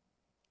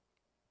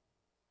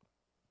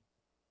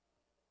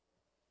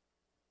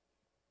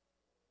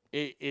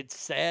 It's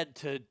sad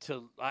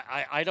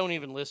I don't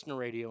even listen to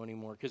radio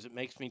anymore because it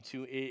makes me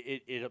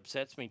it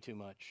upsets me too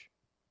much.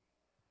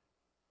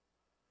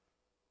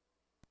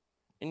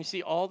 And you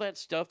see all that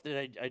stuff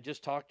that I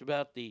just talked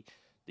about, the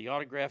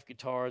autographed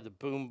guitar, the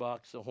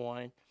boombox, the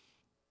Hawaiian,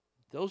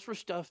 those were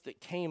stuff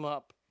that came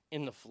up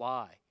in the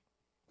fly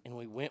and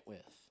we went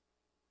with.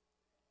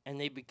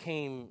 And they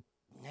became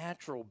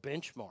natural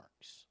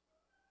benchmarks.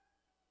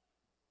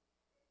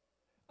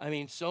 I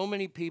mean, so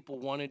many people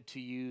wanted to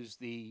use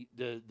the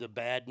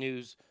bad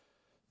news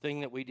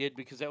thing that we did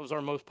because that was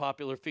our most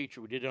popular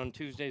feature. We did it on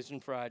Tuesdays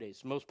and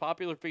Fridays. Most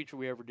popular feature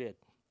we ever did.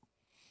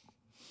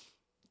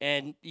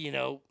 And, you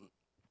know,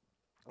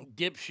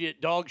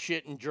 dipshit, dog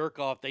shit, and jerk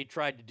off, they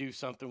tried to do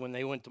something when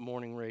they went to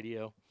morning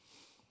radio.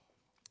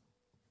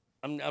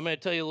 I'm going to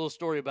tell you a little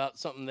story about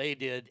something they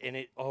did, and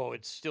it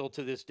still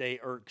to this day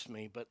irks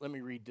me. But let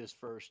me read this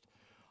first.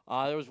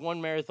 There was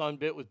one marathon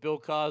bit with Bill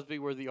Cosby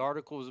where the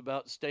article was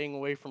about staying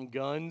away from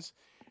guns,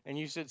 and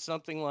you said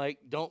something like,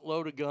 "Don't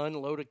load a gun,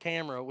 load a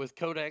camera with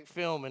Kodak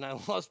film," and I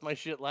lost my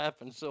shit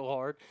laughing so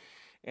hard,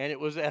 and it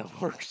was at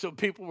work, so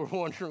people were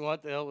wondering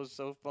what the hell was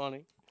so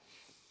funny.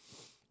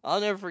 I'll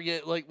never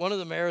forget, like, one of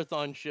the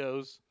marathon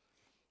shows,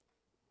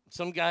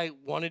 some guy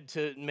wanted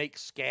to make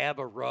Scab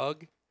a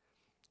rug,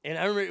 and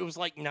I remember it was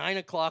like 9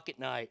 o'clock at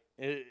night.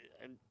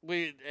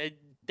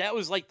 That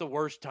was like the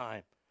worst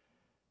time.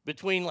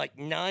 Between like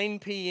 9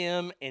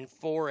 p.m. and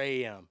 4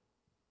 a.m.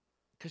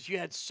 Because you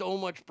had so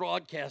much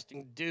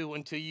broadcasting to do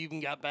until you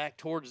even got back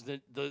towards the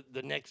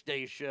next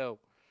day's show.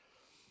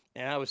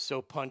 And I was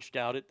so punched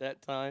out at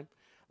that time.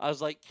 I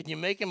was like, can you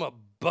make him a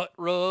butt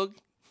rug?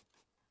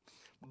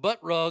 Butt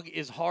rug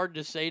is hard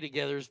to say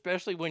together,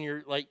 especially when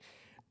you're like,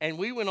 and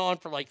we went on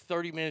for like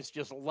 30 minutes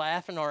just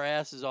laughing our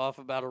asses off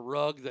about a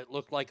rug that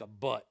looked like a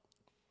butt.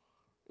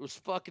 It was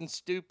fucking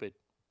stupid.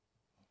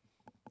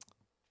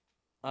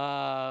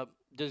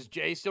 Does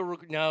Jay still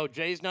no,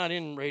 Jay's not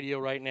in radio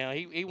right now.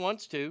 He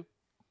wants to.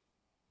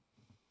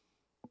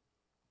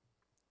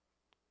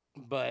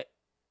 But,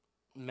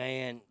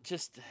 man,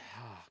 just,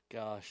 oh,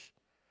 gosh.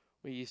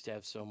 We used to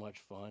have so much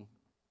fun.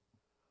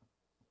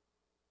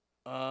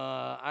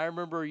 I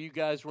remember you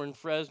guys were in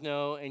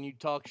Fresno and you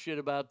talked shit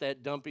about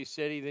that dumpy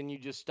city, then you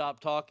just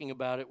stopped talking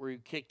about it. Were you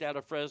kicked out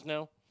of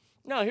Fresno?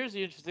 No, here's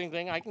the interesting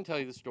thing. I can tell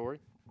you the story.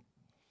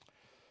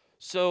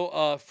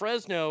 So,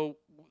 Fresno,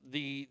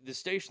 the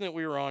station that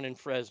we were on in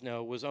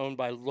Fresno was owned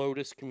by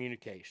Lotus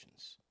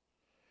Communications.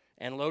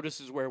 And Lotus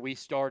is where we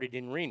started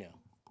in Reno.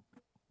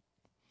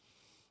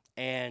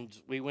 And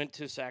we went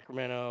to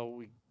Sacramento.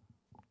 We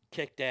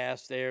kicked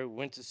ass there. We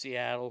went to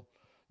Seattle.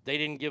 They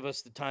didn't give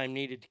us the time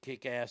needed to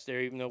kick ass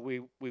there, even though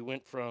we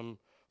went from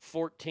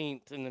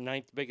 14th in the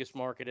 9th biggest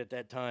market at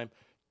that time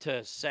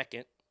to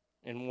 2nd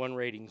in one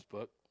ratings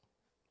book.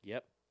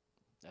 Yep,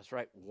 that's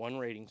right, one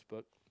ratings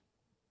book.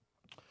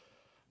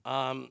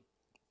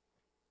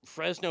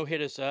 Fresno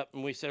hit us up,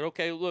 and we said,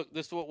 okay, look,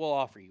 this is what we'll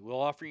offer you.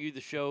 We'll offer you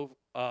the show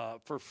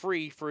for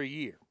free for a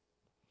year.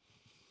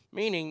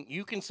 Meaning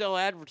you can sell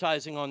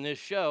advertising on this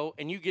show,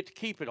 and you get to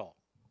keep it all.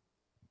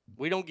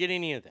 We don't get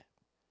any of that.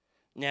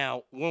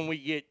 Now, when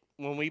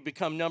we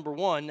become number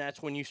one,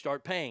 that's when you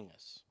start paying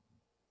us.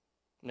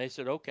 And they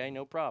said, okay,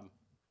 no problem.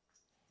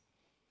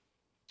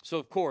 So,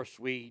 of course,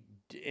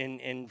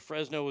 and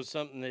Fresno was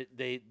something that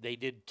they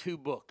did 2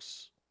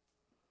 books.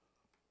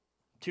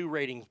 2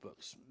 ratings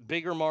books.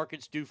 Bigger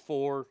markets do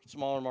 4,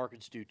 smaller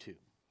markets do 2.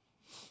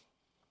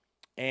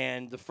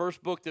 And the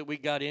first book that we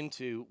got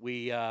into,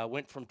 we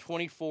went from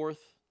 24th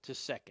to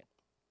 2nd.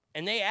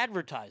 And they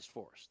advertised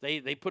for us.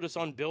 They put us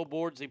on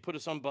billboards, they put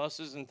us on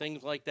buses and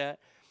things like that.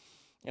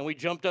 And we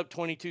jumped up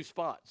 22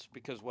 spots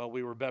because, well,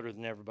 we were better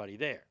than everybody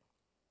there.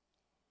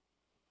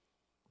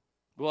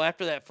 Well,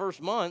 after that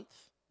first month,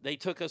 they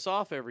took us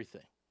off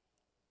everything.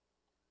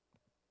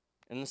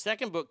 And the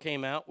second book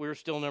came out, we were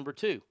still number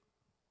 2.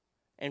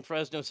 And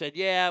Fresno said,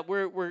 yeah,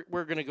 we're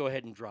going to go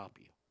ahead and drop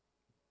you.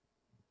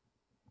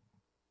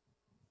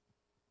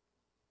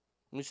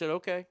 And we said,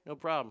 okay, no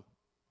problem.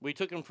 We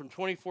took them from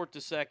 24th to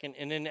 2nd,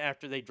 and then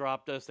after they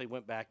dropped us, they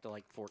went back to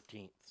like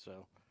 14th.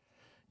 So,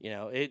 you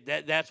know,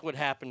 that's what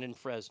happened in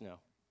Fresno.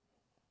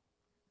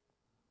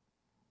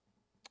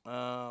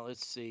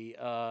 Let's see.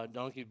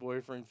 Donkey's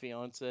boyfriend,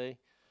 fiance.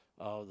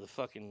 Oh,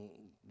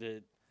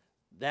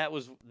 that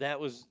was,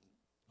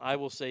 I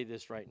will say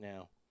this right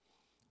now.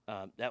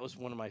 That was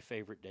one of my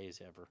favorite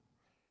days ever.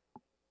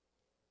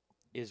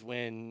 Is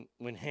when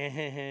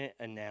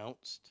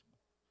announced,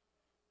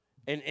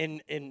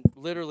 And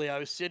literally, I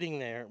was sitting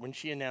there when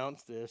she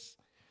announced this,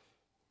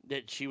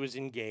 that she was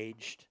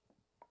engaged.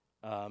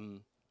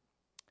 And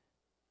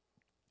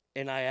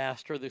I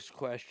asked her this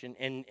question,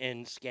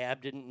 and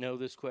Scab didn't know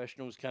this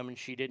question was coming.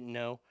 She didn't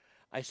know.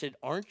 I said,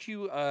 "Aren't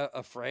you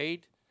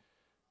afraid?"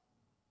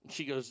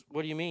 She goes,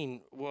 "What do you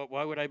mean?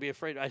 Why would I be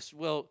afraid?" I said,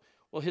 well,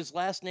 his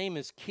last name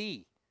is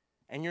Key,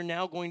 and you're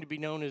now going to be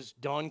known as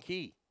Don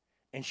Key.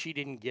 And she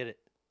didn't get it.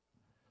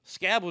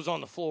 Scab was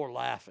on the floor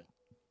laughing.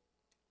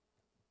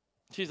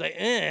 She's like,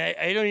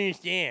 I don't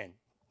understand.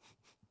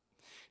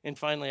 And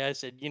finally I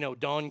said,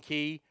 Don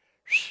Key.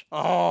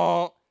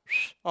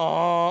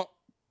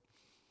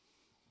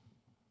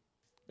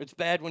 It's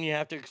bad when you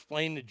have to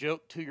explain the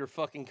joke to your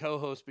fucking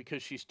co-host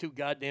because she's too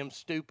goddamn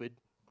stupid.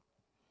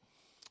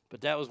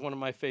 But that was one of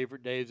my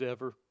favorite days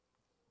ever.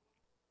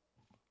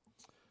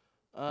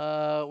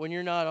 When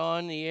you're not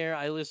on the air,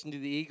 I listen to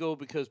the Eagle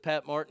because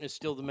Pat Martin is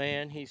still the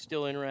man. He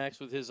still interacts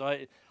with his...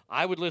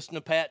 I would listen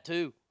to Pat,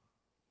 too.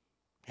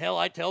 Hell,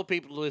 I tell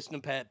people to listen to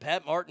Pat.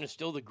 Pat Martin is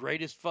still the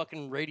greatest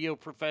fucking radio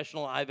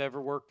professional I've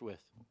ever worked with.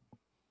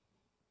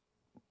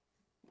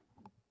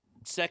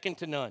 Second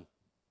to none.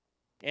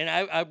 And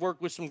I've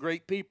worked with some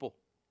great people.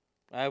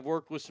 I've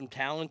worked with some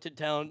talented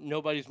talent.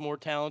 Nobody's more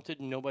talented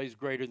and nobody's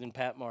greater than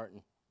Pat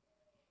Martin.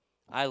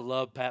 I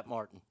love Pat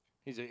Martin.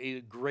 He's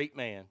a great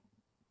man.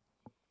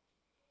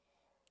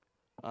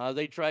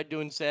 They tried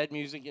doing sad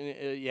music,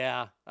 and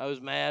yeah, I was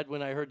mad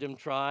when I heard them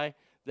try.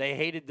 They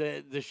hated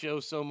the show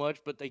so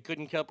much, but they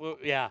couldn't couple.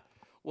 Yeah,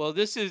 well,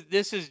 this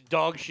is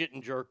dog shit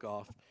and jerk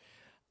off.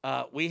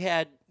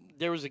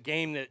 There was a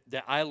game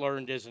that I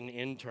learned as an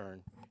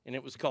intern, and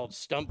it was called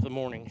Stump the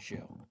Morning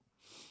Show,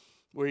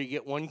 where you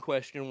get one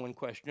question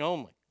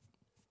only.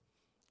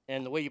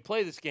 And the way you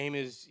play this game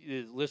is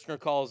the listener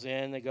calls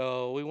in, they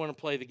go, "We want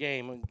to play the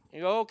game." And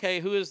you go,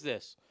 "Okay, who is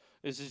this?"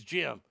 "This is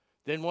Jim."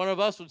 Then one of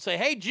us would say,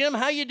 "Hey, Jim,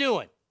 how you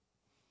doing?"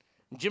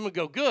 And Jim would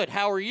go, "Good,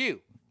 how are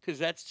you?" Because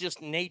that's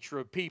just nature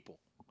of people.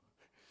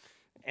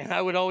 And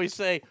I would always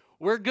say,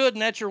 "We're good,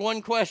 and that's your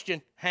one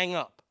question. Hang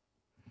up."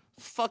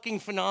 Fucking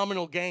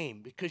phenomenal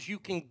game because you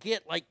can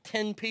get like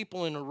 10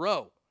 people in a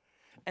row.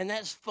 And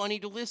that's funny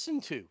to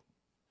listen to.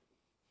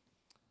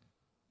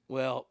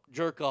 Well,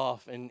 Jerk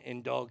Off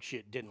and Dog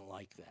Shit didn't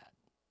like that.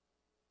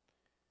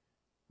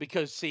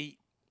 Because, see,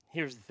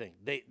 here's the thing.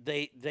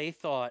 They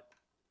thought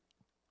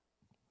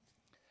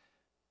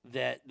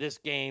that this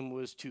game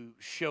was to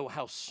show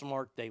how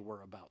smart they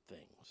were about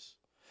things.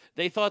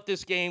 They thought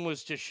this game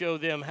was to show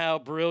them how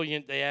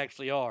brilliant they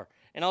actually are.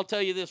 And I'll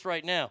tell you this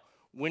right now.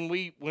 When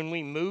we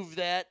moved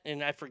that,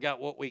 and I forgot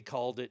what we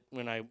called it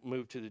when I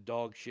moved to the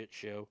Dog Shit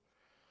show,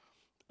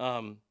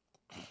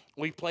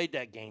 we played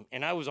that game,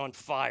 and I was on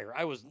fire.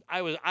 I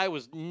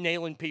was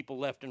nailing people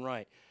left and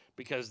right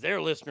because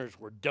their listeners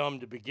were dumb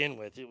to begin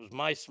with. It was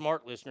my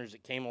smart listeners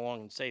that came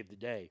along and saved the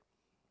day.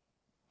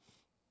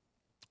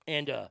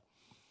 And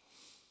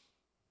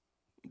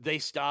they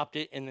stopped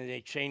it, and then they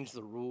changed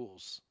the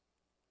rules.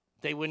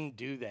 They wouldn't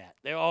do that.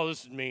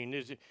 This is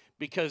mean.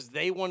 Because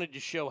they wanted to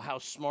show how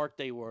smart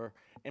they were.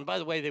 And by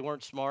the way, they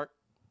weren't smart.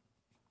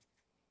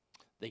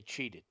 They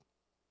cheated.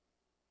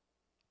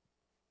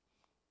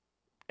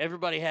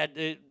 Everybody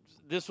had...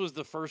 This was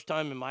the first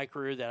time in my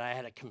career that I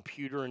had a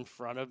computer in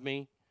front of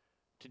me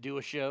to do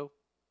a show.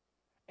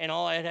 And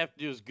all I'd have to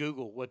do is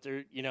Google what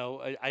they're...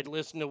 I'd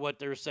listen to what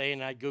they're saying,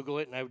 and I'd Google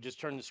it, and I would just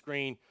turn the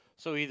screen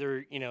so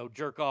either,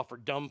 Jerk Off or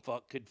Dumb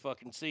Fuck could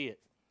fucking see it.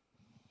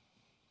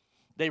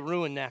 They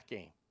ruined that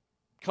game.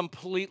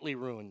 Completely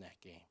ruined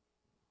that game.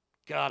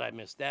 God, I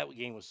missed that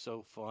game. Was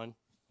so fun.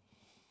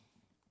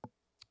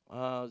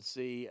 Let's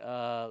see.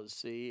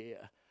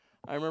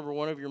 I remember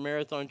one of your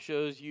marathon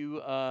shows.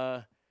 You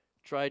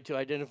tried to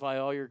identify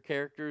all your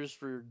characters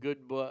for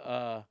good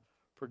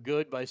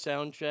by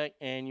sound check,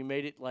 and you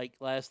made it like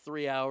last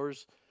 3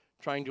 hours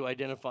trying to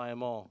identify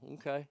them all.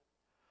 Okay.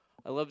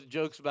 I love the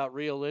jokes about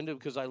Rio Linda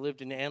because I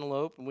lived in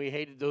Antelope, and we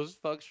hated those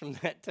fucks from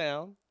that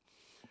town.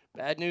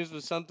 Bad news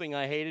was something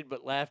I hated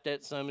but laughed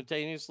at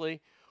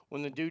simultaneously.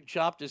 When the dude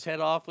chopped his head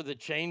off with a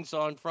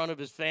chainsaw in front of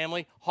his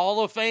family.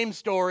 Hall of Fame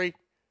story.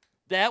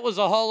 That was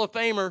a Hall of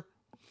Famer.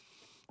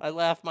 I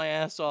laughed my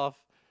ass off.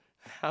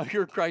 How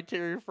your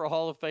criteria for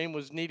Hall of Fame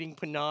was needing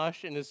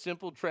panache and a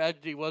simple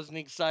tragedy wasn't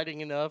exciting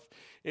enough.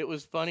 It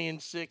was funny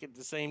and sick at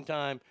the same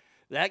time.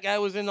 That guy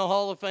was in the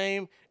Hall of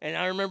Fame, and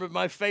I remember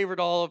my favorite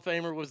Hall of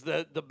Famer was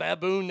the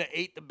baboon that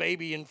ate the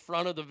baby in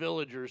front of the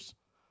villagers.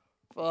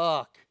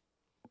 Fuck.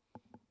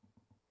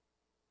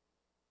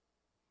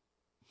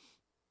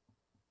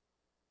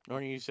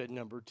 Arnie, you said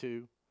number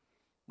 2.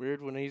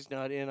 Weird when he's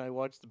not in, I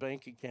watch the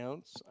bank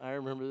accounts. I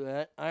remember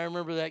that. I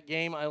remember that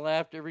game. I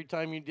laughed every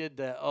time you did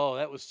that. Oh,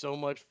 that was so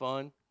much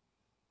fun.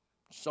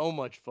 So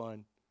much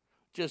fun.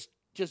 Just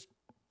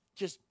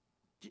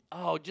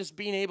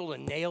being able to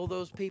nail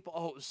those people.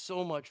 Oh, it was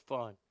so much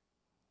fun.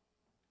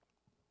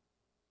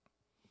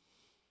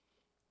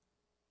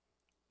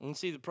 And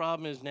see, the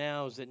problem is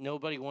now is that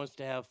nobody wants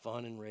to have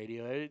fun in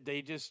radio.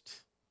 They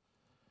just...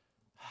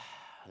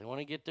 They want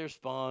to get their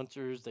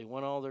sponsors. They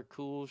want all their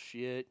cool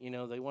shit. You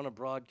know, they want to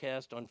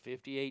broadcast on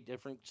 58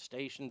 different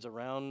stations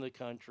around the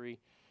country.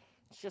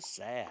 It's just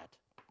sad.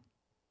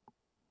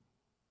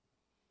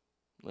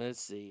 Let's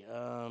see.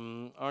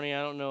 Arnie,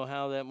 I don't know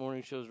how that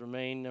morning shows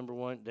remain number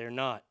one. They're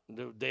not.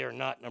 They are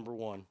not number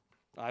one.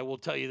 I will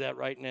tell you that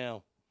right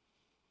now.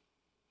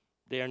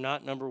 They are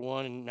not number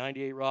one in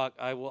 98 Rock.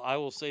 I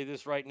will say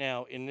this right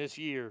now. In this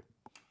year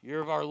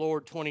of our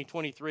Lord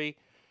 2023,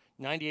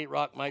 98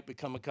 Rock might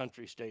become a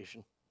country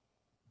station.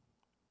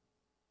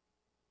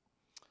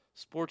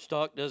 Sports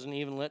Talk doesn't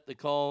even let the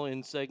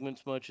call-in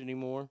segments much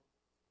anymore.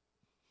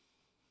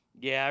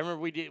 Yeah, I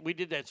remember we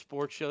did that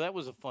sports show. That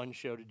was a fun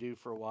show to do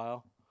for a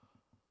while.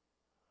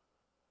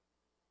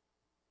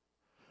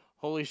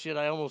 Holy shit,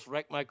 I almost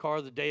wrecked my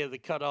car the day of the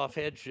Cut Off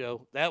Head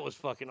show. That was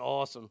fucking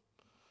awesome.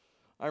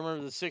 I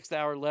remember the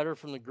 6-hour letter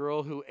from the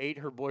girl who ate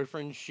her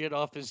boyfriend's shit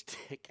off his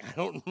dick. I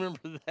don't remember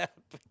that,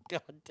 but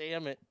god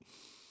damn it.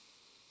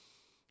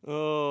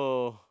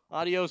 Oh,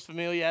 adios,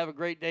 familia. Have a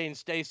great day and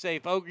stay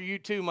safe. Ogre, you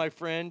too, my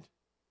friend.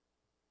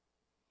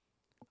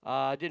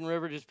 Didn't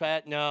River just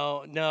pat?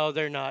 No,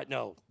 they're not.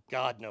 No,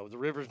 God, no. The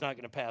River's not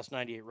going to pass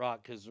 98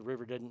 Rock because the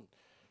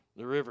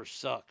River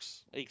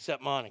sucks,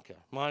 except Monica.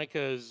 Monica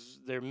is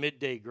their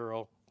midday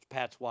girl. It's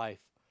Pat's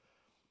wife.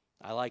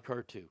 I like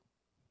her too.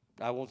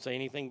 I won't say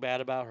anything bad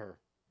about her.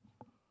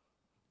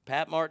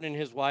 Pat Martin and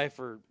his wife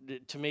are,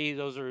 to me,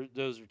 those are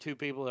two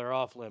people that are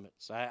off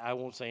limits. I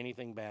won't say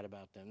anything bad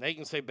about them. They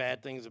can say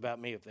bad things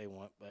about me if they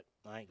want, but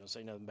I ain't gonna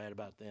say nothing bad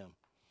about them.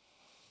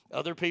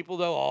 Other people,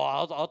 though,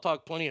 I'll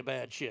talk plenty of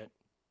bad shit.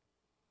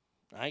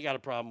 I ain't got a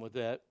problem with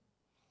that.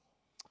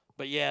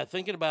 But yeah,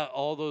 thinking about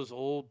all those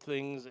old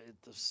things,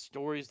 the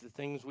stories, the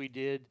things we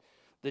did,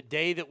 the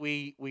day that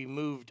we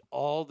moved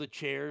all the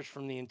chairs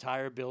from the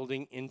entire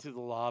building into the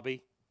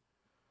lobby.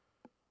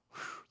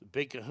 The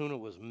Big Kahuna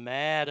was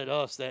mad at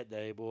us that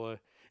day, boy.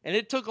 And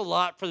it took a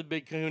lot for the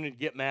Big Kahuna to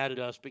get mad at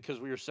us because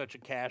we were such a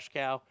cash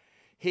cow.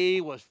 He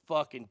was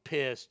fucking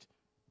pissed.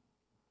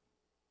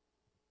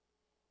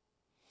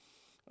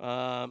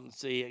 Let's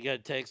see, I got a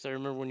text. I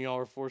remember when y'all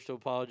were forced to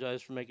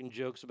apologize for making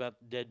jokes about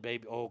the dead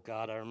baby. Oh,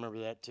 God, I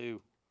remember that,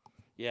 too.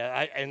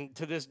 Yeah, and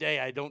to this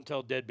day, I don't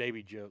tell dead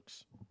baby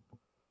jokes.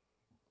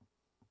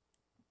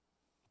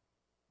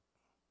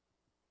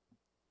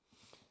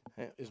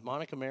 Is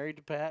Monica married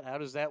to Pat? How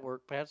does that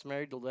work? Pat's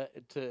married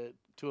to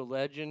a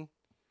legend.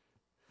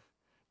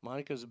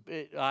 Monica's a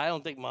bit. I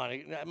don't think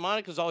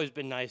Monica's always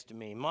been nice to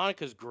me.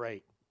 Monica's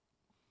great.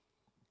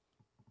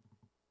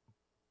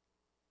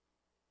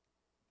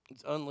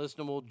 It's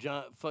unlistenable,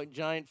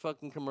 giant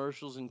fucking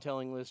commercials and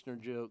telling listener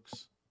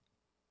jokes.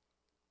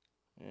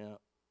 Yeah.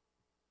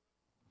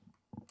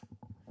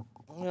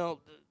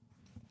 Well,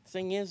 the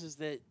thing is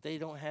that they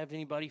don't have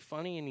anybody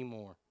funny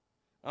anymore.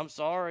 I'm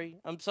sorry.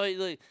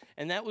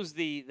 And that was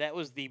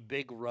the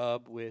big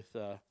rub with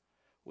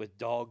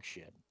dog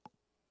shit.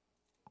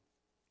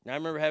 Now I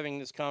remember having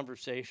this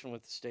conversation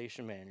with the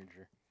station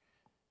manager.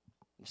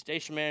 The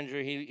station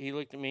manager, he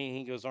looked at me and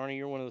he goes, "Arnie,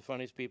 you're one of the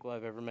funniest people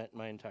I've ever met in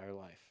my entire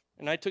life."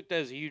 And I took that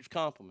as a huge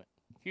compliment.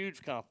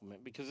 Huge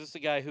compliment, because this is a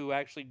guy who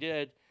actually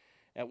did,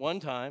 at one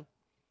time,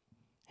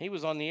 he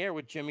was on the air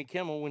with Jimmy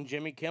Kimmel when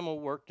Jimmy Kimmel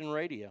worked in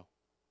radio.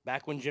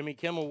 Back when Jimmy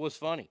Kimmel was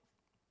funny.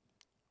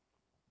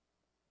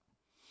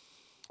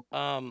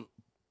 And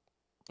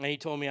he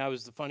told me I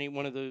was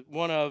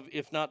one of,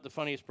 if not the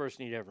funniest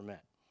person he'd ever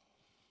met.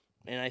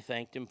 And I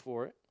thanked him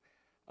for it.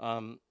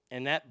 And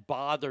that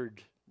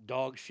bothered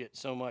dog shit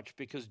so much,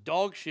 because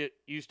dog shit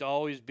used to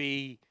always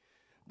be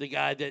the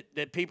guy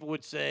that people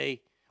would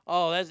say,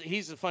 "Oh,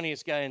 he's the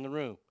funniest guy in the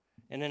room."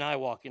 And then I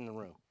walk in the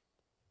room.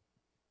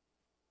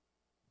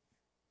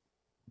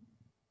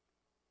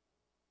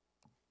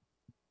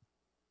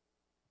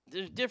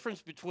 There's a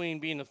difference between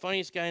being the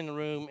funniest guy in the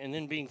room and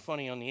then being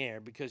funny on the air,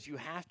 because you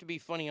have to be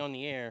funny on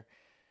the air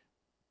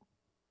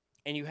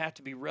and you have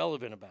to be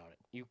relevant about it.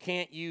 You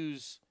can't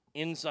use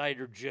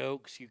insider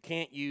jokes. You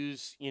can't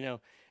use,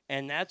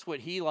 and that's what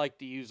he liked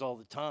to use all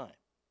the time.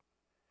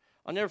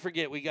 I'll never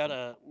forget, we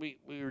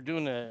were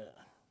doing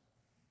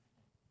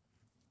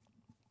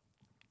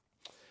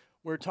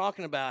we're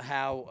talking about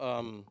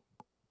how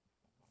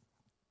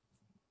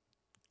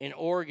in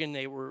Oregon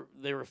they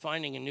were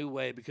finding a new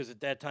way, because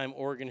at that time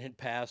Oregon had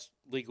passed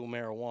legal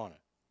marijuana.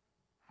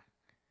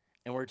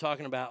 And we're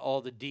talking about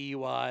all the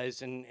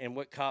DUIs and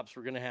what cops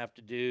were going to have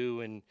to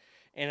do.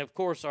 And of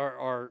course,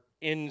 our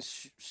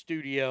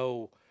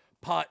in-studio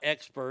pot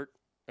expert,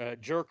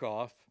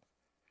 Jerkoff,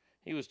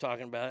 he was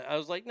talking about it. I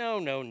was like,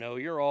 no,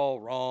 you're all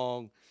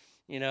wrong.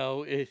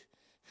 The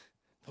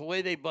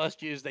way they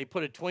bust you is they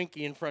put a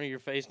Twinkie in front of your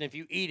face, and if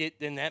you eat it,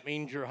 then that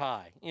means you're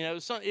high.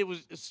 It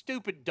was a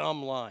stupid,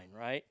 dumb line,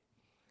 right?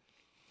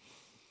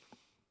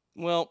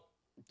 Well,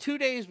 2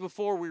 days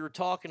before we were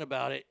talking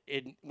about it,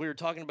 we were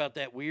talking about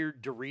that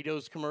weird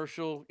Doritos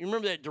commercial. You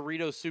remember that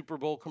Doritos Super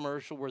Bowl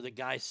commercial where the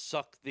guy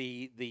sucked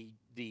the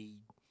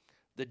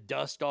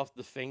dust off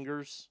the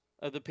fingers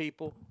of the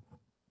people?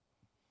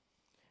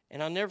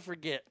 And I'll never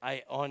forget,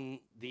 on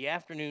the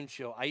afternoon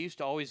show, I used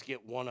to always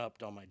get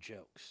one-upped on my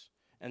jokes.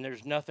 And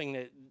there's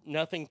nothing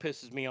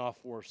pisses me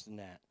off worse than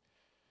that.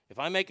 If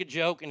I make a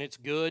joke and it's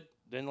good,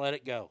 then let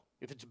it go.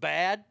 If it's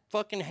bad,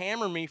 fucking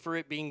hammer me for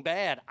it being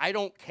bad. I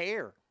don't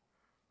care.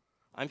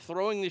 I'm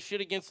throwing this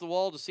shit against the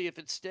wall to see if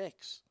it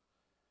sticks.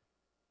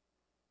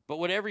 But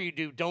whatever you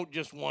do, don't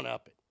just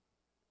one-up it.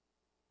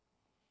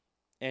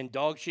 And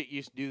dog shit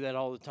used to do that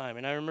all the time.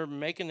 And I remember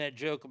making that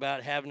joke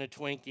about having a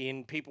Twinkie,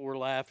 and people were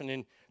laughing,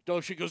 and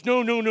dog shit goes,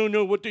 no.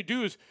 What they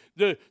do is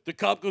the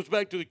cop goes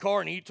back to the car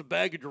and he eats a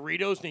bag of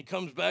Doritos, and he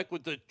comes back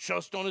with the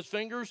chust on his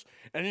fingers,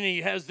 and then he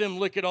has them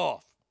lick it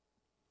off.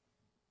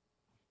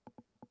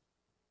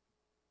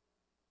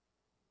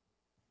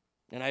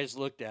 And I just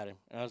looked at him,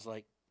 and I was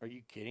like, are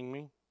you kidding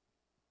me?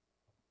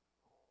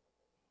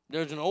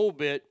 There's an old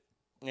bit,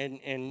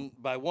 and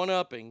by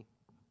one-upping,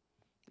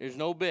 there's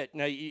no bit.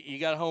 Now, you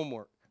got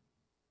homework.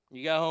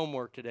 You got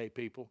homework today,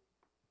 people.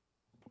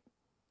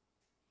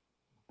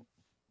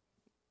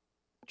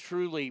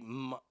 Truly,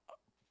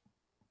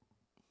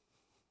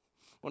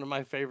 one of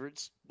my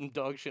favorites,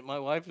 dog shit. My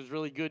wife is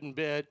really good in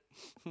bed.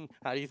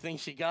 How do you think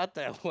she got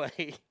that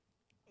way?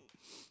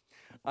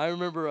 I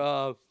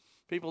remember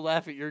people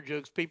laugh at your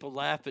jokes. People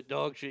laugh at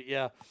dog shit.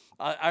 Yeah.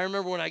 I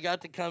remember when I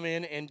got to come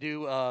in and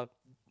do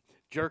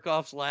Jerk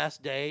Off's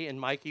last day, and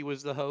Mikey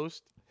was the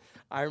host.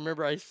 I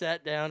remember I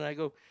sat down, and I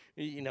go,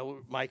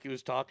 Mikey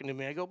was talking to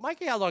me. I go,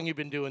 Mikey, how long you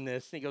been doing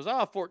this? And he goes,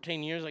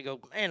 14 years. I go,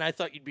 man, I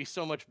thought you'd be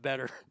so much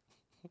better.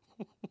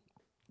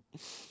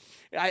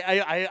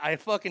 I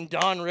fucking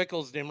Don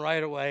Rickles him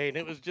right away, and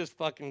it was just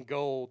fucking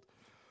gold.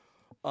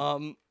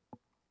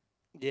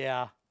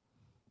 Yeah.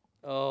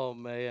 Oh,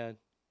 man.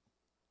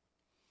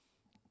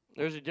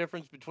 There's a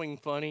difference between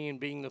funny and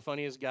being the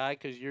funniest guy,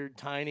 because you're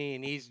tiny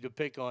and easy to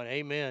pick on.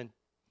 Amen.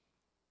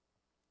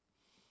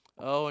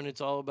 Oh, and it's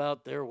all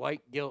about their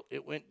white guilt.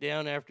 It went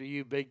down after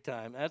you big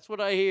time. That's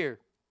what I hear.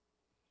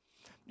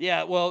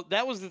 Yeah, well,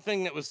 that was the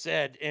thing that was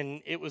said,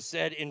 and it was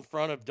said in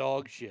front of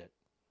dog shit.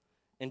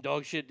 And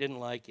dog shit didn't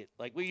like it.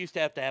 Like, we used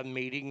to have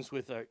meetings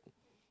with our...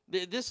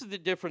 This is the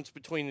difference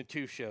between the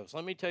two shows.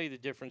 Let me tell you the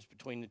difference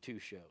between the two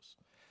shows.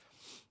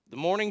 The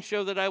morning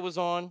show that I was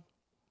on,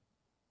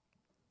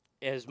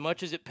 as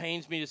much as it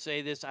pains me to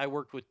say this, I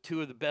worked with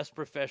two of the best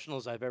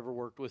professionals I've ever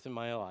worked with in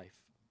my life.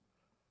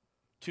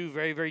 Two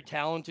very, very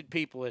talented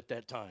people at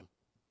that time.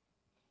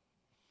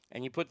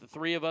 And you put the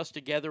three of us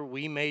together,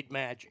 we made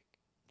magic.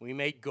 We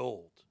made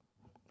gold.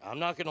 I'm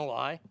not going to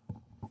lie.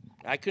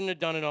 I couldn't have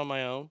done it on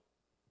my own.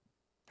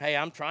 Hey,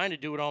 I'm trying to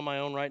do it on my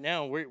own right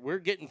now. We're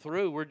getting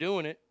through. We're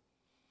doing it.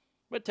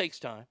 But it takes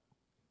time.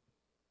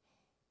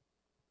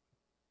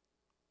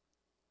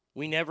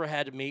 We never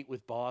had to meet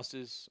with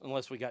bosses,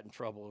 unless we got in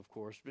trouble, of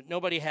course. But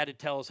nobody had to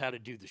tell us how to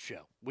do the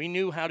show. We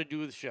knew how to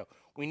do the show.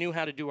 We knew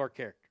how to do our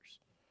characters.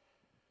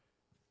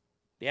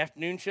 The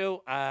afternoon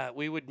show,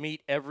 we would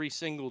meet every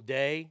single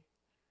day.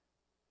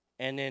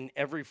 And then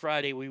every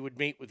Friday, we would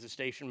meet with the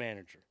station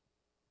manager.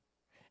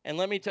 And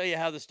let me tell you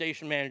how the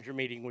station manager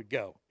meeting would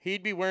go.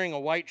 He'd be wearing a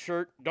white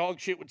shirt. Dog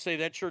shit would say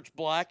that shirt's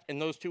black.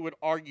 And those two would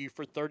argue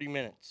for 30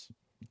 minutes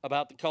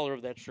about the color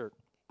of that shirt.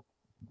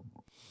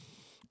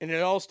 And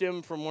it all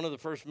stemmed from one of the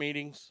first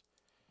meetings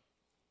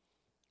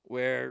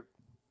where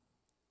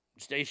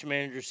the station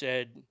manager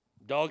said,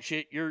 dog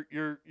shit,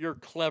 you're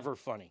clever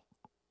funny.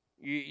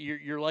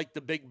 You're like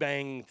the Big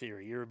Bang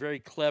Theory. You're very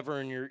clever,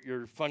 and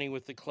you're funny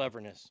with the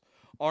cleverness.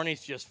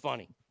 Arnie's just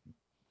funny.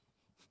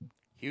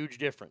 Huge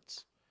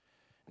difference.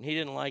 And he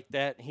didn't like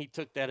that. He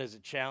took that as a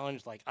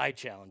challenge, like I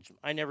challenged him.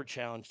 I never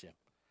challenged him.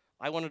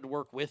 I wanted to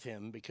work with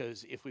him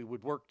because if we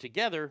would work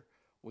together,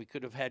 we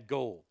could have had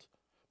gold.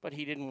 But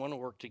he didn't want to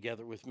work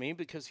together with me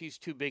because he's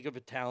too big of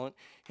a talent.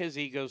 His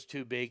ego's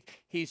too big.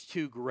 He's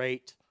too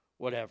great.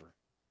 Whatever.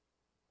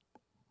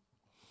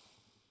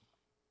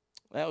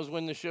 That was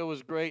when the show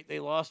was great. They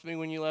lost me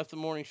when you left the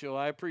morning show.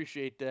 I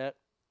appreciate that.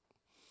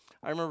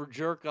 I remember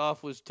Jerk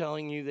Off was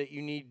telling you that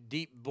you need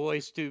deep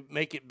voice to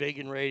make it big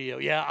in radio.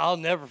 Yeah, I'll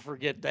never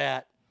forget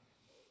that.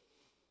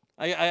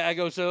 I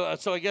go, so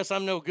I guess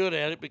I'm no good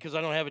at it because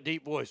I don't have a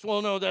deep voice.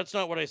 Well, no, that's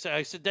not what I said.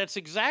 I said, that's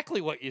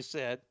exactly what you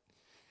said.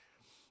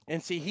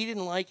 And see, he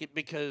didn't like it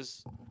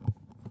because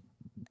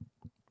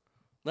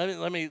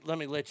let me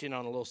let you in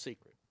on a little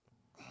secret.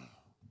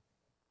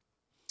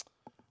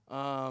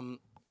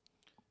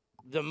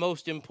 The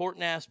most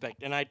important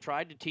aspect, and I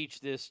tried to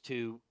teach this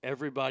to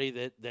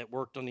everybody that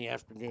worked on the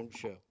afternoon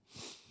show.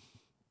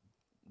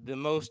 The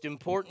most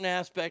important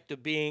aspect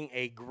of being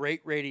a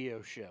great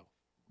radio show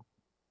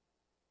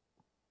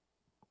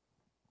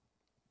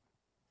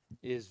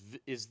is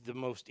the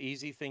most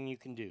easy thing you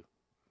can do.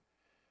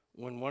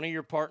 When one of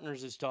your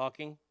partners is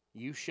talking,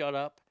 you shut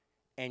up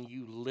and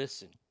you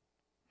listen.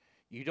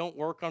 You don't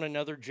work on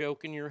another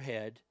joke in your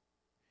head.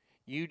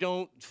 You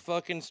don't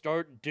fucking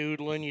start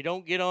doodling. You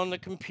don't get on the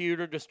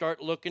computer to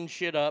start looking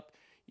shit up.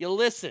 You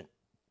listen.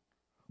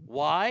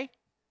 Why?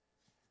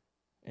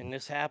 And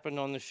this happened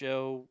on the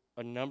show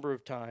a number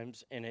of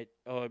times, and it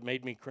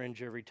made me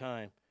cringe every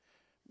time.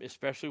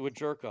 especially with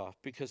jerk off,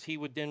 because he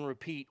would then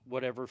repeat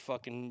whatever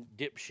fucking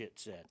dipshit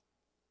said.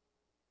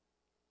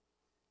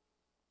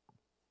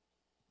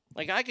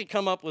 Like, I could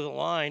come up with a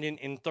line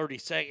in 30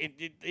 seconds,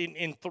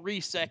 in 3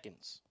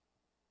 seconds.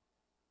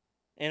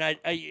 And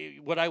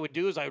what I would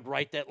do is I would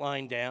write that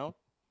line down,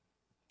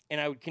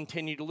 and I would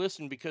continue to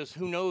listen, because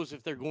who knows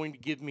if they're going to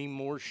give me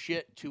more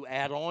shit to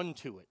add on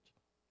to it.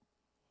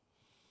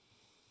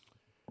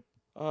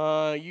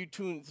 You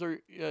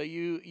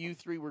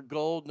three were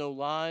gold, no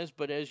lies,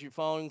 but as your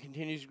following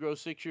continues to grow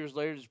 6 years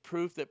later, it's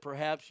proof that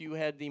perhaps you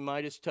had the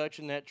Midas touch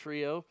in that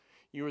trio.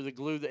 You were the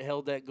glue that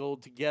held that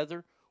gold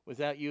together.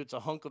 Without you, it's a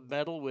hunk of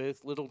metal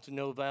with little to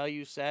no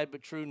value. Sad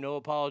but true. No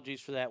apologies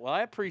for that. Well,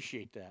 I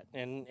appreciate that,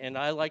 and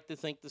I like to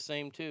think the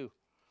same too.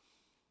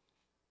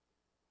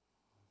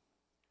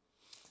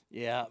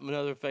 Yeah,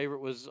 another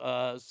favorite was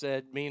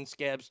said, me and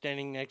Scab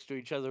standing next to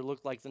each other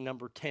looked like the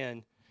number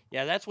 10.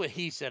 Yeah, that's what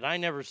he said. I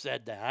never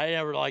said that. I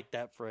never liked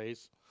that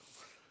phrase.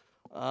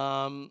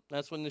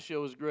 That's when the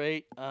show was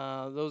great.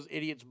 Those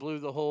idiots blew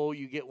the whole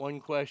you get one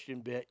question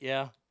bit.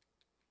 Yeah.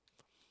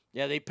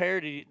 Yeah, they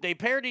parodied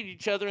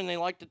each other, and they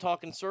like to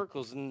talk in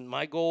circles. And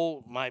my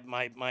goal,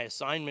 my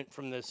assignment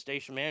from the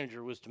station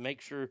manager was to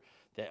make sure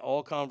that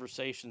all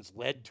conversations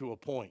led to a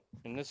point.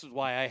 And this is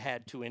why I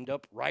had to end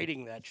up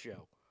writing that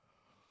show.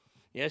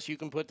 Yes, you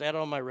can put that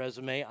on my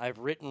resume. I've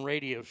written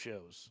radio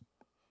shows.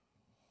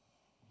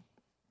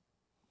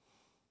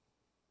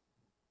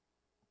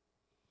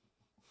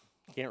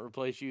 Can't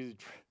replace you.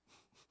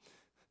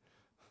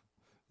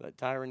 That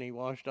tyranny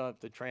washed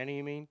off the tranny,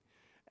 you mean?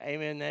 Hey,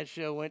 man, that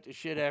show went to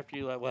shit after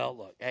you. Like, well,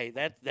 look, hey,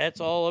 that's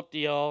all up to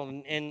y'all.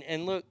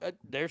 And look,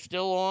 they're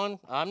still on.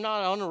 I'm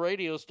not on the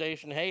radio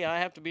station. Hey, I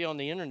have to be on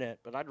the internet,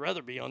 but I'd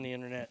rather be on the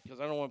internet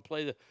because I don't want to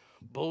play the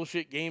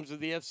bullshit games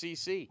of the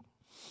FCC.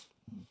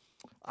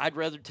 I'd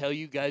rather tell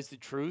you guys the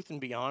truth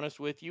and be honest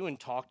with you and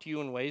talk to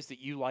you in ways that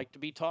you like to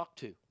be talked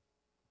to.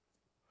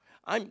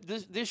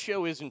 This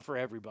show isn't for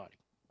everybody.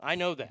 I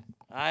know that.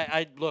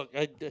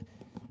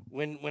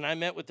 When I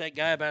met with that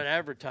guy about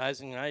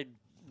advertising, I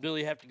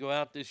really have to go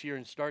out this year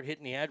and start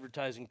hitting the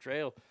advertising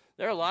trail.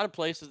 There are a lot of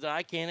places that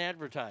I can't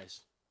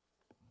advertise.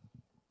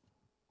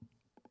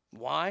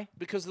 Why?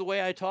 Because of the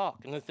way I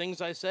talk and the things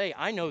I say.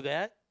 I know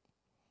that.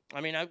 I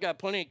mean, I've got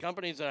plenty of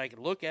companies that I could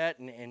look at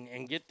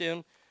and get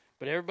them,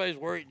 but everybody's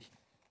worried.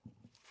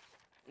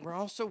 We're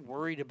also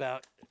worried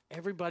about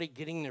everybody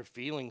getting their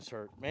feelings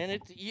hurt. Man,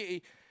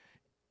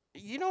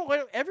 you know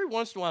what? Every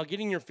once in a while,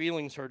 getting your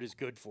feelings hurt is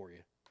good for you.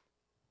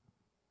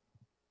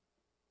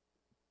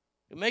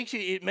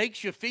 It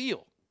makes you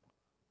feel.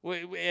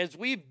 As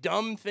we've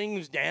dumbed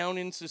things down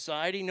in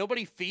society,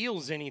 nobody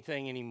feels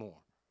anything anymore.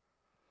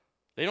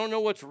 They don't know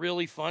what's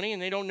really funny, and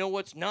they don't know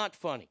what's not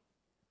funny.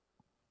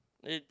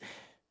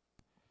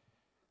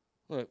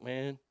 Look,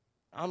 man,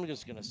 I'm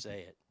just going to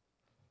say it.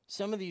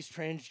 Some of these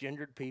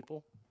transgendered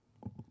people,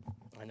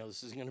 I know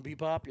this is going to be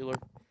popular,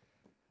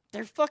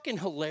 they're fucking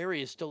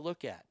hilarious to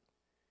look at.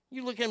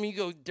 You look at them and you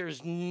go,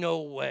 there's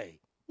no way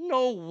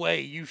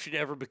you should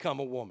ever become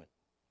a woman.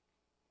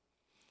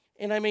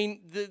 And I mean,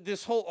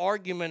 this whole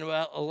argument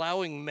about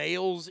allowing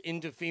males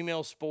into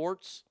female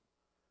sports,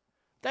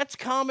 that's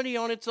comedy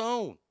on its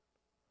own.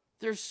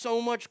 There's so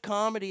much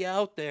comedy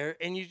out there,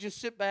 and you just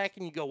sit back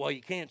and you go, well,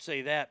 you can't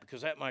say that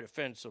because that might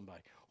offend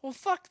somebody. Well,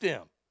 fuck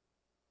them.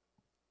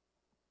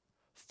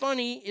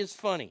 Funny is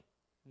funny.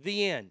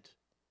 The end.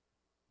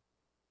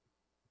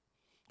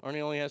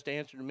 Arnie only has to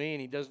answer to me, and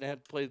he doesn't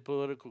have to play the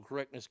political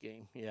correctness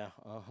game. Yeah,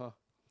 oh,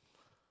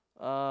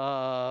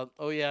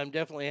 yeah, I'm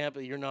definitely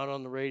happy you're not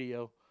on the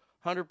radio.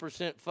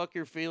 100% fuck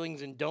your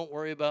feelings and don't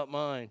worry about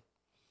mine.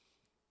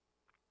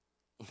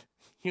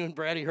 You and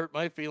Brady hurt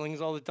my feelings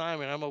all the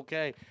time, and I'm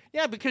okay.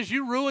 Yeah, because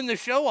you ruin the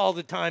show all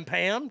the time,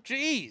 Pam.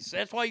 Jeez,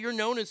 that's why you're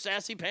known as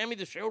Sassy Pammy,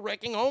 the show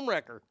wrecking home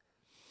wrecker.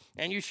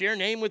 And you share a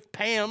name with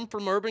Pam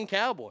from Urban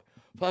Cowboy.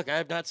 Fuck, I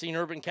have not seen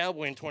Urban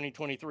Cowboy in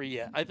 2023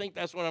 yet. I think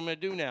that's what I'm going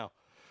to do now.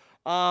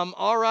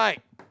 All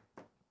right.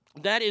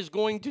 That is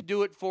going to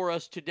do it for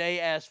us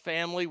today as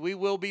family. We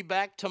will be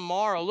back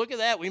tomorrow. Look at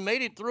that. We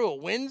made it through a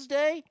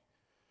Wednesday.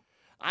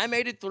 I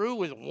made it through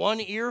with one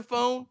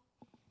earphone.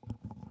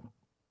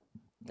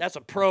 That's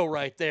a pro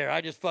right there.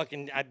 I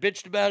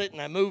bitched about it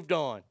and I moved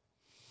on.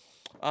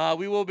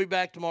 We will be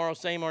back tomorrow.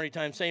 Same Arnie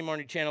time, same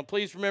Arnie channel.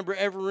 Please remember,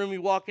 every room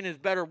you walk in is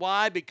better.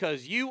 Why?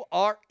 Because you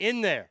are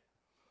in there.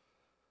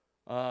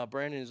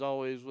 Brandon, as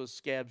always, was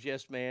Scab's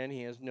yes man.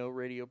 He has no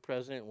radio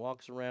president and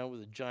walks around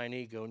with a giant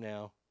ego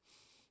now.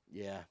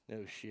 Yeah,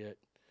 no shit.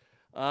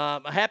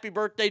 A happy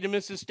birthday to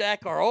Mrs.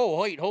 Stackar. Oh,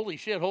 wait, holy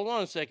shit. Hold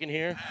on a second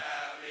here.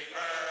 Happy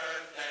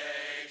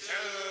birthday to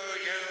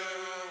you.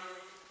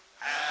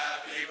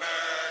 Happy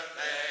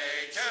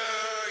birthday to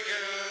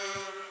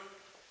you.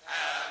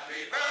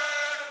 Happy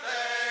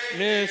birthday,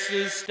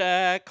 Mrs.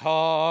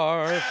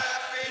 Stackar.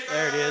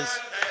 There it is.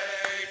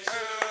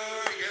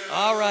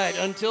 All right,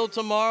 until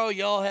tomorrow,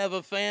 y'all have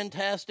a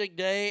fantastic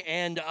day,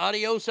 and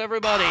adios,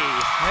 everybody.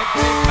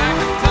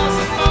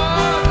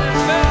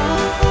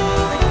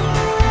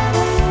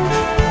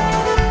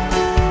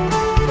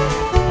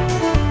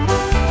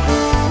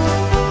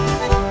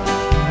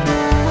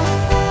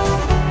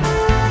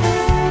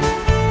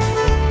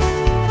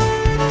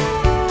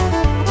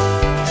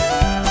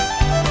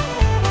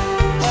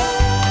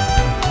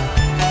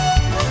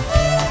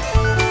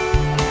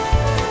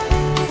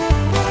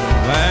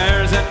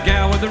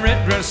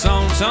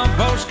 Some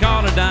folks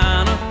call her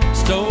Dinah.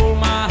 Stole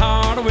my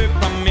heart away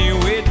from me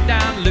way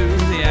down in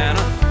Louisiana.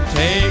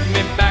 Take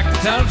me back to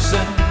Tulsa.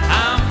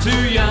 I'm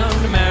too young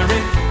to marry.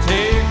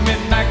 Take me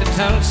back to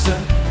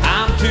Tulsa.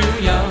 I'm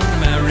too young to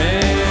marry.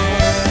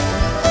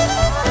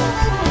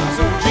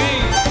 So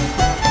Gene.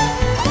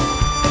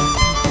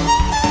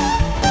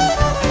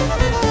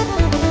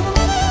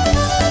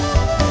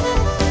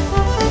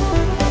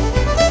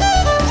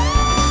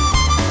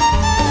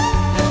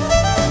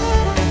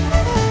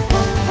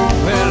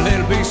 Well,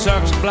 little big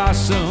sucks of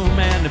blossom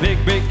and the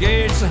big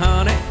gates of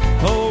honey.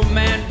 Old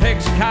man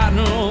picks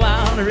cotton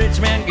while the rich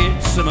man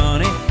gets some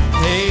money.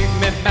 Take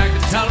me back to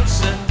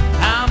Tulsa.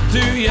 I'm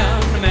too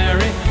young to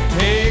marry.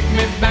 Take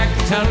me back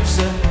to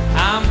Tulsa.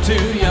 I'm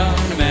too young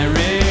to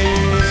marry.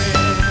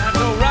 That's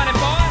all righty,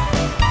 boy.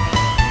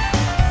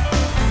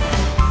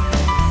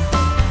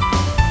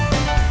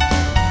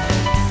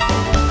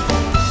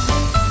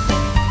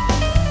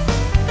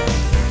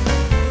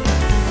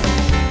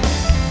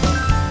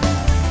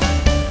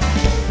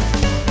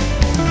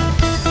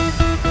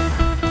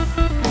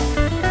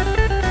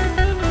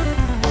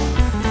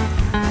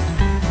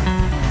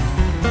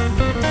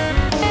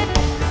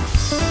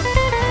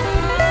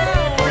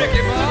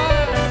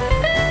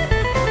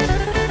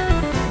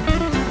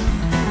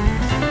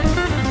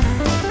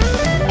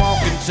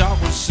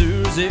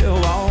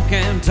 Walk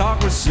and talk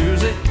with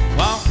Susie.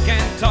 Walk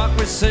and talk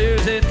with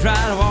Susie. Try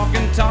to walk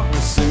and talk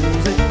with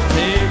Susie.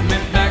 Take me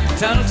back to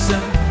Tulsa.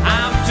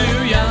 I'm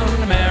too young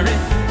to marry.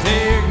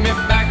 Take me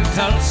back to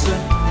Tulsa.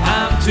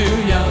 I'm too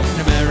young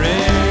to marry.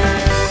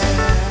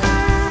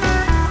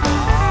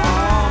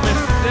 Oh,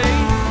 Mr. D.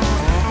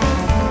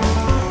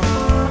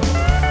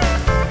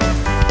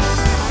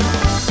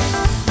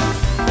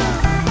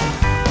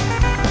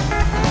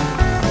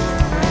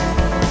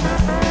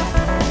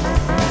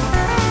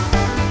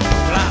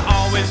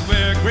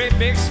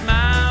 Big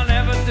smile,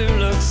 never do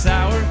look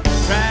sour.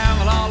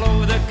 Travel all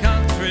over the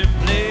country,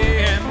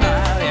 playing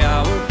by the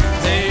hour.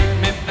 Take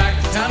me back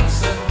to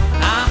Tulsa,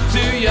 I'm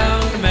too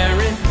young to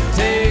marry.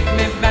 Take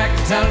me back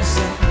to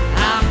Tulsa,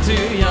 I'm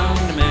too young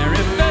to marry.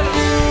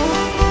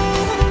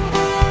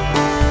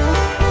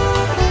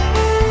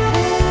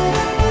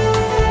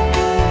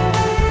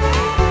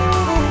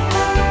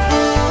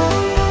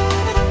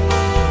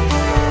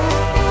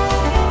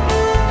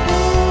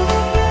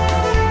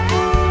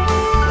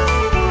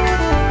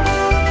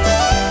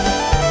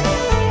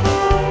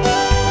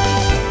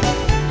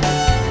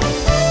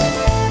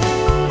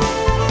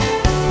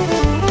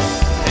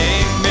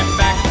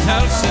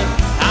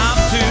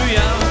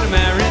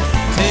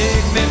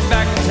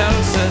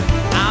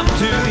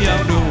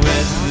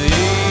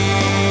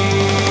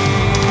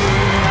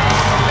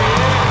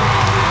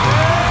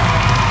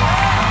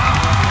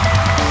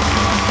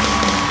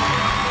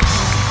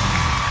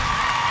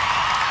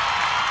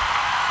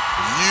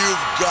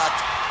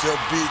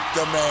 Beat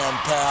the man,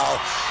 pal.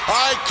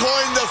 I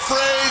coined the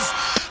phrase,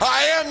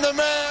 I am the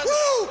man.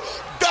 Woo!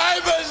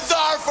 Diamonds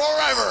are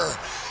forever.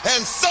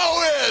 And so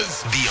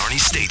is The Arnie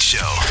State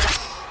Show.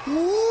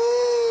 Woo!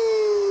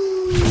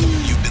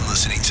 You've been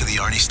listening to The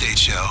Arnie State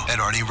Show at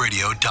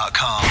ArnieRadio.com.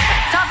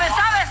 Stop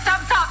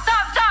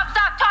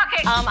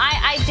talking.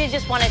 I did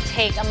just want to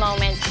take a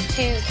moment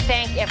to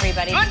thank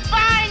everybody.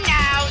 Goodbye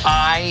now.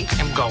 I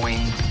am going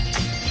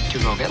to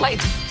go get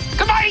laid.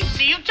 Goodbye.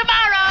 See you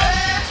tomorrow.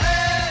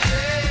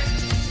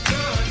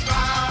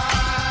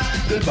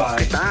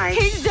 Goodbye. Bye.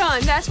 He's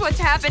done. That's what's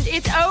happened.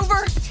 It's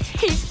over.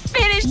 He's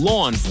finished.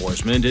 Law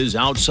enforcement is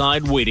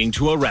outside waiting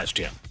to arrest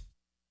him.